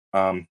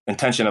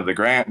intention of the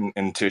grant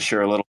and to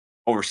assure a little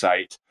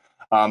oversight.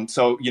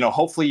 So,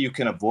 hopefully you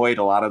can avoid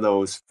a lot of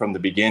those from the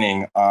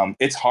beginning.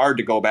 It's hard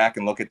to go back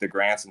and look at the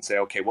grants and say,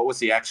 okay, what was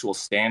the actual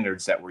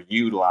standards that were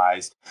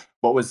utilized?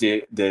 What was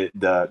the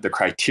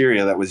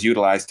criteria that was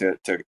utilized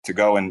to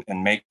go and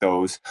make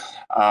those?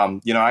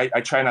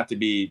 I try not to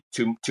be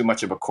too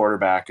much of a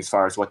quarterback as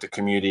far as what the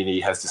community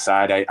has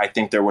decided. I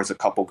think there was a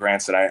couple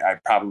grants that I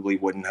probably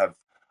wouldn't have,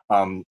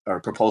 or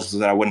proposals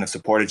that I wouldn't have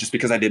supported just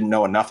because I didn't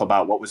know enough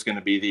about what was going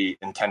to be the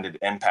intended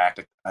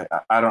impact.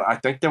 I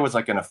think there was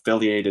like an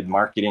affiliated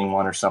marketing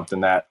one or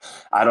something that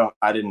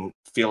I didn't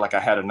feel like I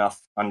had enough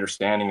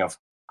understanding of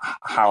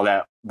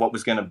what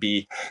was going to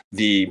be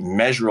the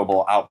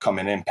measurable outcome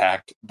and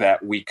impact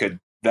that we could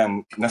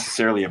then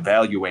necessarily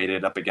evaluate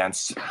it up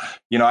against.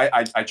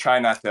 I try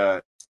not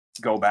to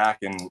go back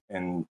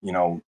and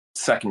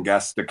second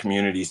guess the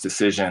community's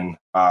decision.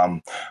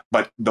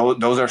 But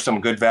those are some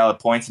good valid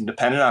points, and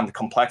depending on the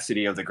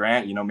complexity of the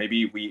grant,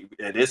 maybe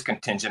it is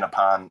contingent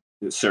upon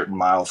certain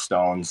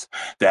milestones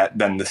that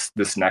then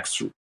this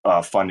next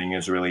funding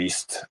is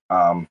released.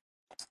 But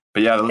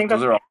yeah,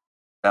 those are all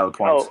valid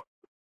points. Oh,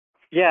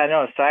 yeah,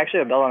 no. So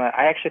actually, Bill, on that,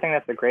 I actually think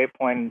that's a great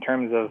point in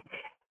terms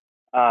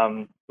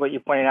of what you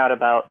pointed out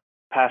about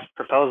past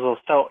proposals.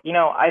 So,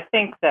 I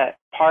think that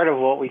part of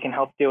what we can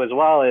help do as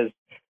well is,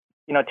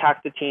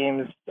 talk to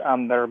teams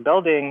that are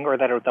building or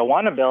that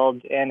want to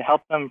build and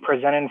help them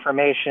present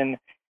information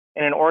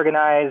in an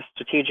organized,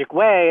 strategic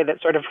way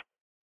that sort of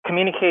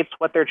communicates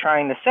what they're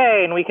trying to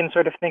say. And we can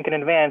sort of think in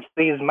advance,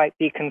 these might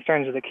be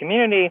concerns of the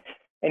community.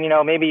 And,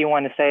 maybe you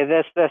want to say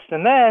this, this,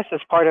 and this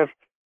as part of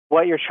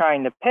what you're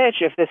trying to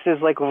pitch. If this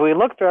is like, if we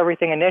looked through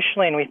everything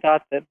initially and we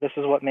thought that this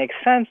is what makes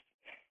sense,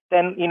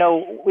 then,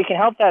 we can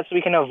help that so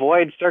we can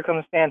avoid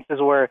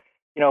circumstances where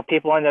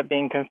people end up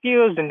being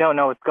confused and don't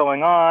know what's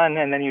going on,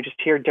 and then you just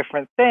hear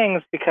different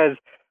things because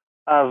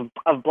of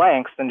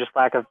blanks and just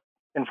lack of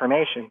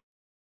information.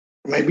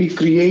 Maybe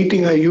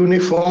creating a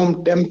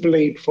uniform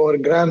template for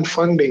grant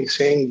funding,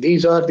 saying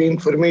these are the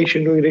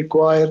information we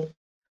require.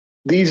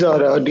 These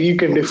are, you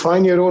can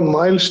define your own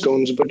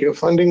milestones, but your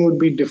funding would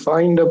be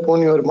defined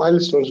upon your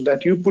milestones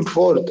that you put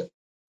forth.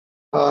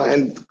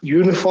 And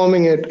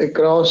uniforming it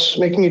across,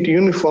 making it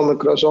uniform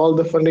across all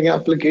the funding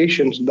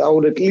applications, that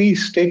would at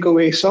least take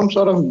away some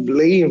sort of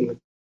blame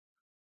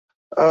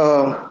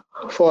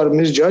for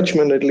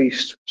misjudgment, at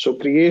least. So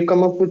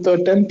come up with a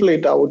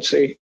template, I would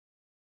say.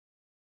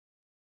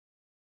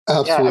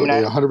 Absolutely,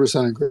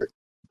 100% agree.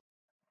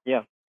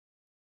 Yeah.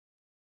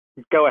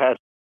 Go ahead.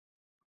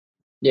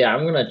 Yeah,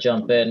 I'm gonna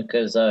jump in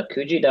because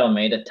Kujira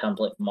made a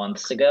template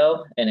months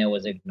ago and it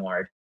was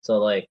ignored.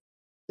 So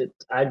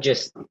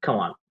come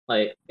on.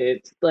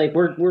 It's like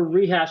we're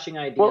rehashing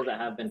ideas that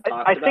have been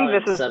talked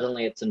about, and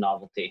suddenly it's a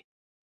novelty.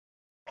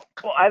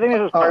 Well, I think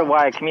this is part of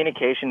why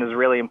communication is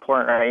really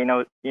important,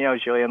 right?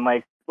 Julian,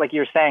 like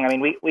you're saying, I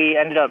mean, we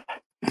ended up,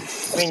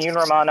 you and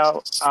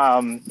Romano,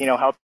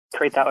 helped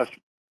create that with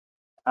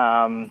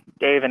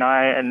Dave and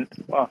I, and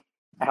well,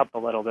 I helped a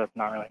little bit,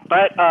 not really,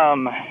 but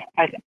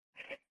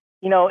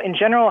in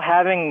general,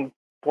 having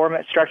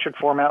structured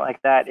format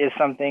like that is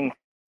something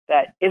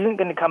that isn't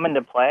going to come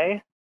into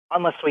play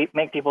unless we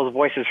make people's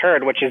voices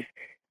heard, which is,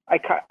 I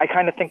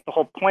kind of think the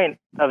whole point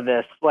of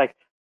this, like,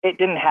 it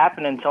didn't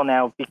happen until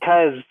now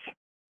because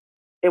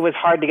it was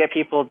hard to get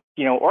people,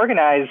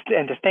 organized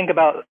and to think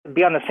about,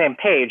 be on the same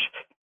page.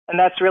 And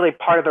that's really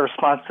part of the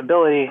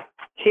responsibility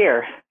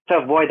here, to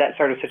avoid that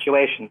sort of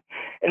situation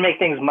and make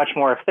things much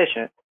more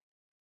efficient,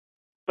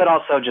 but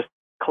also just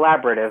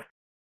collaborative.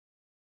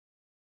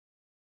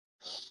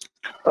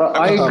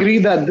 I agree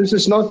that this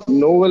is not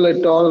novel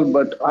at all,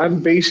 but I'm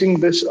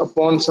basing this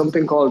upon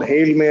something called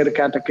Hail Mary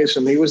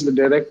Catechism. He was the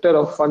director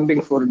of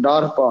funding for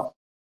DARPA.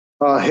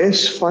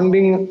 His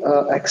funding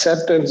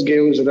acceptance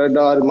gives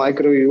radar,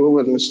 microwave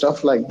oven, and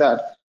stuff like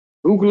that.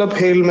 Google up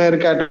Hail Mary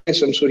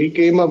Catechism. So he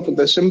came up with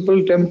a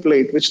simple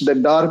template which the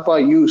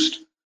DARPA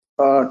used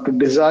to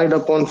decide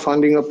upon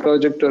funding a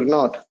project or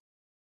not.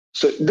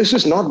 So this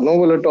is not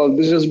novel at all.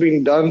 This has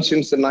been done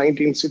since the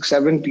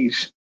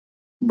 1970s.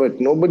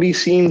 But nobody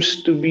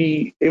seems to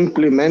be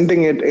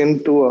implementing it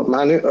into a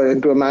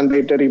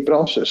mandatory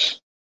process.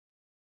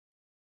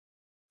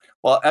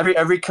 Well,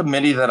 every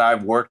committee that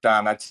I've worked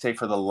on, I'd say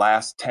for the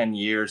last 10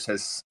 years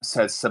has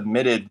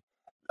submitted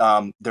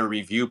their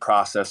review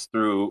process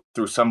through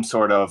some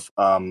sort of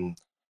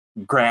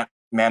grant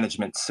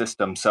management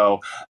system.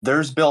 So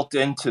there's built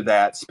into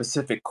that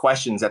specific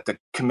questions that the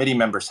committee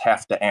members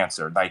have to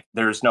answer. Like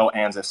there's no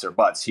ands, ifs, or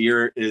buts.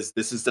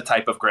 This is the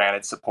type of grant.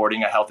 It's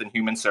supporting a health and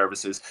human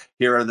services.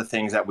 Here are the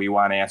things that we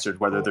want answered,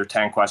 whether they're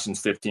 10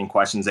 questions, 15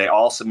 questions. They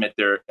all submit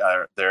their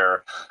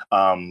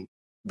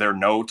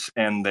notes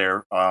and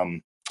their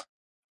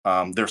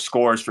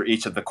scores for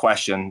each of the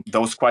question.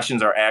 Those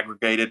questions are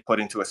aggregated,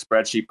 put into a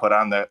spreadsheet, put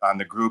on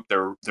the group.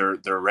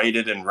 They're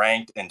rated and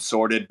ranked and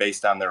sorted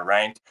based on their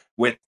rank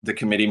with the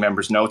committee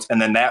members' notes.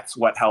 And then that's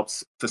what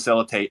helps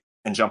facilitate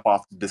and jump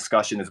off the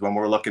discussion is when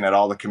we're looking at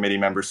all the committee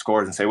members'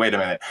 scores and say, wait a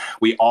minute,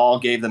 we all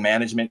gave the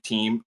management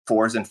team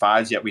 4s and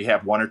 5s, yet we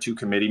have 1 or 2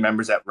 committee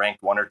members that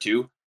ranked 1 or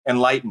 2.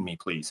 Enlighten me,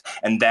 please.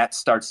 And that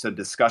starts the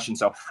discussion.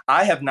 So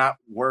I have not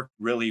worked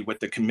really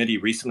with the committee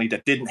recently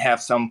that didn't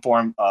have some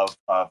form of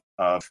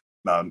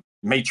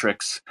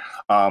matrix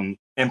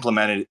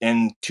implemented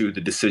into the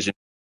decision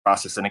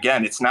process. And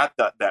again, it's not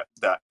the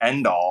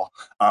end all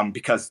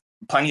because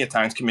plenty of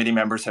times committee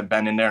members have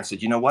been in there and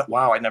said, you know what?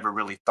 Wow, I never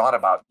really thought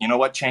about, you know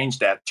what? Change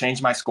that, change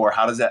my score.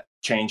 How does that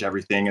change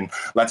everything? And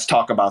let's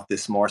talk about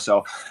this more.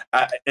 So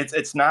it's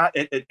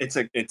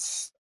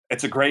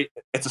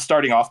a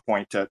starting off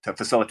point to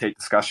facilitate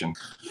discussion.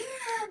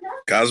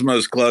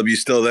 Cosmos Club, you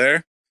still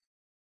there?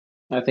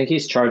 I think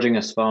he's charging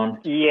his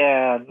phone.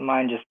 Yeah,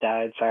 mine just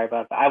died. Sorry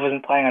about that. I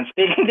wasn't planning on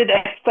speaking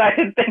today, so I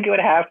didn't think it would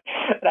have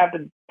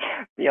to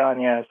be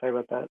on. Yeah, sorry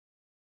about that.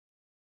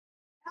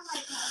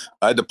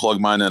 I had to plug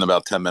mine in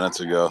about 10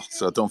 minutes ago,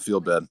 so don't feel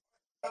bad.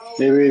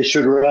 Maybe we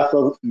should wrap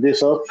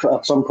this up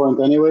at some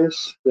point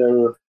anyways.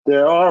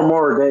 There are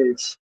more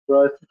days,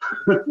 right?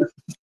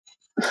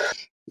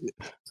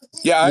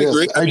 Yeah, I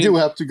agree. I do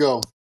have to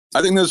go.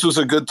 I think this was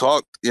a good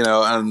talk,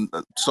 and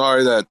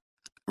sorry that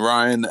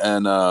Ryan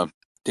and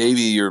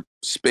Davey, your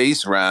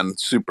space ran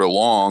super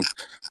long,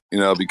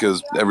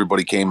 because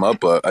everybody came up,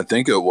 but I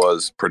think it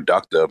was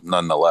productive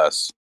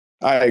nonetheless.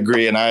 I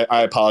agree, and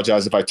I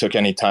apologize if I took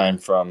any time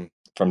from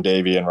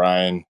Davey and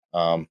Ryan.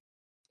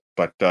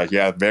 But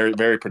yeah, very,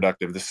 very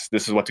productive. This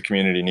is what the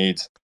community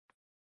needs.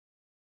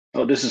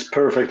 Oh, this is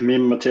perfect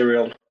meme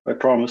material, I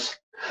promise.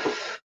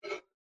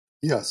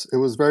 Yes, it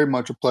was very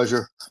much a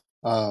pleasure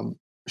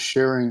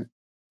sharing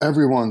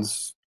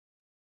everyone's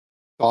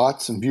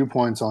thoughts and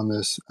viewpoints on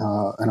this,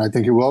 and I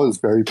think it was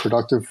very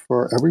productive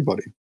for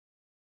everybody.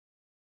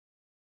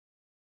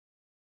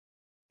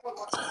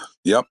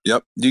 Yep.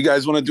 Do you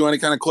guys want to do any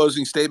kind of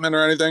closing statement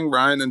or anything,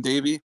 Ryan and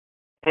Davey?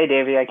 Hey,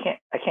 Davey, I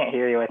can't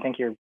hear you. I think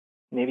you're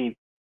maybe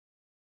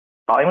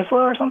volume is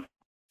low or something.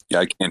 Yeah,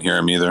 I can't hear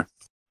him either.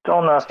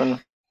 Still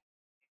nothing.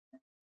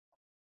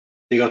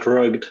 He got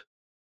rugged.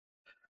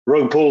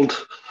 Rug pulled.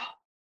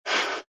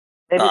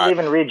 Maybe leave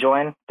and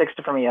rejoin. Fixed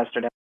it for me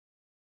yesterday.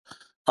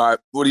 All right.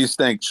 What do you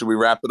think? Should we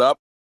wrap it up?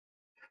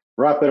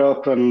 Wrap it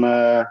up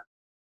and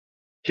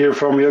hear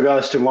from you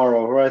guys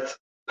tomorrow, right?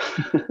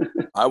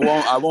 I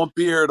won't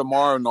be here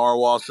tomorrow,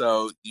 Narwhal,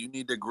 so you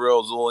need to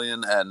grill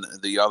Zulian and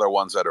the other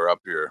ones that are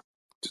up here.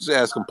 Just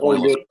ask them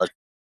pointless questions.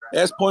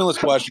 Ask pointless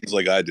questions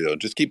like I do.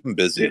 Just keep them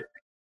busy.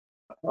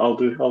 I'll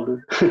do.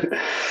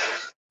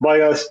 Bye,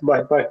 guys.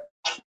 Bye. All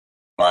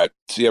right.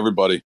 See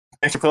everybody.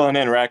 Thanks for filling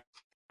in, Rack.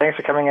 Thanks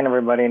for coming in,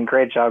 everybody, and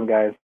great job,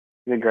 guys.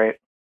 You did great.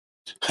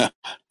 I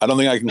don't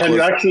think I can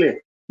close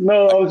it.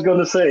 No, I was going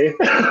to say.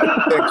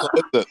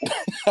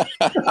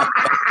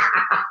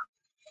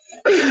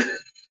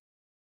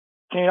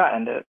 Can you not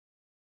end it?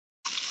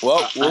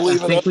 Well, we'll leave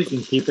it up. I think we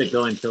can keep it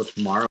going till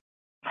tomorrow.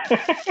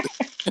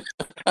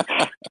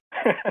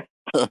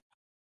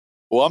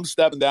 Well, I'm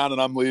stepping down and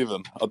I'm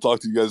leaving. I'll talk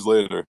to you guys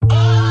later.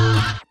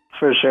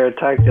 For sure.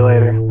 Talk to you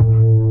later.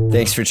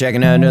 Thanks for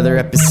checking out another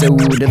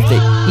episode of The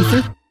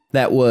Ether.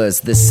 That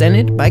was The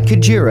Senate by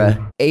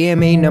Kujira,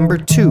 AMA number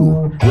 2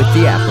 with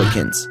the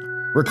Applicants.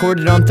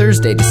 Recorded on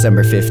Thursday,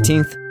 December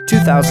 15th,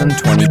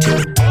 2022.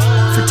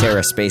 For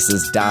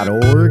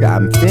TerraSpaces.org,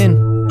 I'm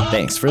Finn.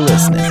 Thanks for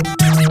listening.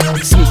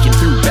 Sneaking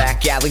through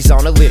back alleys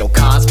on a little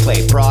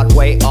cosplay.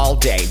 Broadway all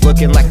day,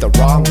 looking like the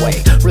wrong way.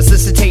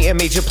 Resuscitating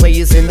major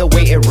players in the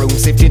waiting room.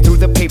 Sifting through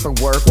the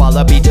paperwork while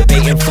I be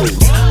debating fools.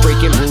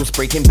 Breaking rules,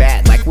 breaking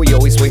bad, like we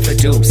always wait for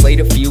doom.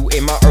 Slayed a few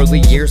in my early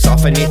years,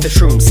 off beneath the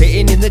shrooms.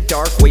 Sitting in the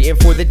dark, waiting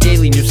for the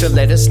daily news to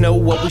let us know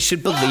what we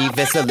should believe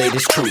as the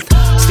latest truth.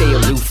 Stay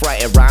aloof,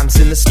 writing rhymes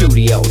in the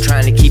studio.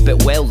 Trying to keep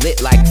it well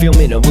lit like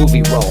filming a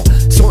movie roll.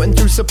 Sorting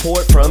through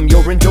support from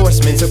your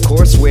endorsements. Of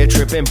course, we're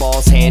tripping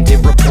balls,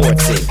 handed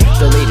reports in.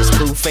 The latest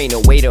proof ain't a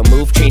way to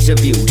move, change the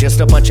view.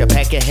 Just a bunch of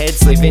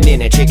peckerheads living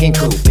in a chicken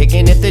coop.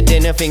 Picking at the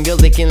dinner, finger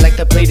licking like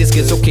the plate is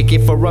good. So kick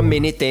it for a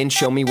minute, then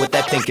show me what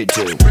that thing could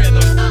do. 2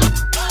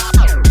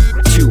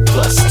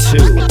 + 2.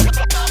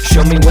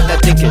 Show me what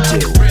that thing could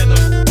do.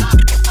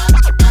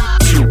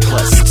 2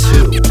 +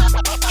 2.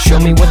 Show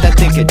me what that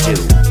thing could do.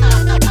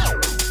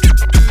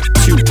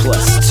 2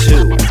 +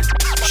 2.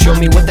 Show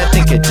me what that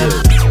thing could do.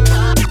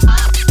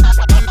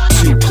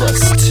 2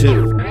 +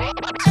 2.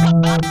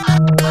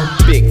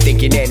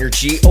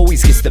 Strategy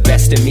always gets the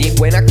best of me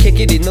when I kick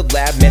it in the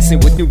lab, messing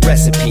with new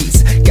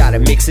recipes. Gotta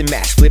mix and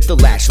match, flip the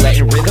latch,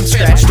 letting rhythm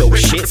scratch. Dope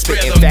shit,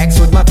 spitting facts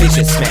with my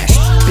vision smash.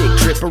 Big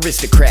trip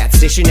aristocrats,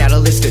 dishing out a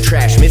list of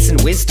trash.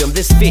 Missing wisdom,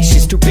 this fish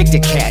is too big to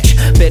catch.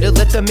 Better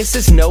let the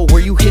missus know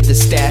where you hid the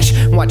stash.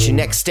 Watch your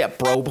next step,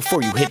 bro,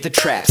 before you hit the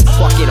traps.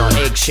 Walking on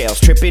eggshells,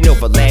 tripping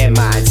over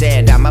landmines.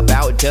 And I'm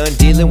about done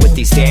dealing with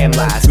these damn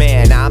lies.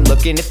 Man, I'm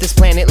looking at this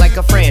planet like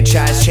a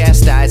franchise.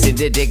 Chastised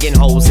into digging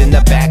holes in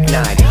the back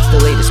nine. The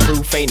latest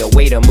proof ain't a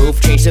way to move,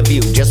 change the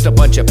view. Just a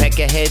bunch of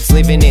peckerheads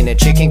living in a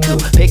chicken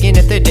coop. Picking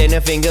at the dinner,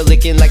 finger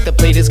licking like the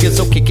plate is good.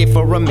 So kick it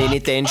for a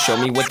minute, then show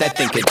me what that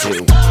thing could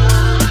do.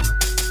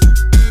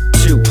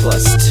 2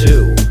 plus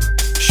 2.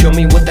 Show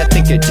me what that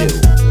thing could do.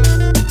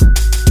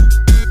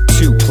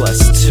 2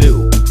 plus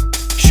 2.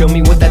 Show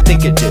me what that thing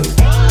could do.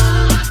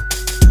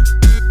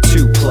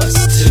 2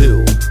 plus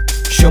 2.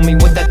 Show me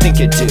what that thing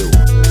could do.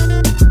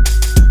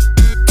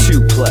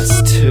 2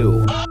 plus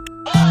 2.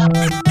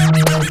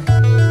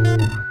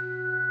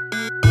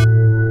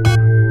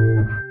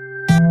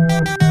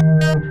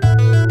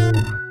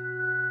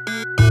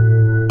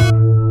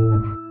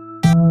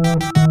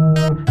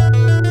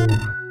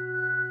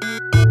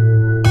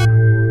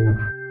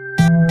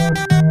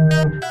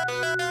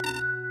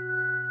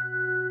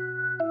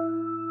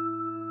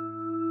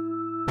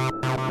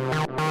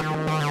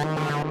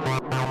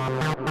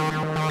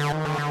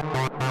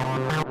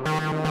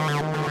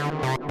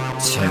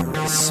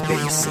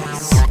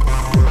 TerraSpaces.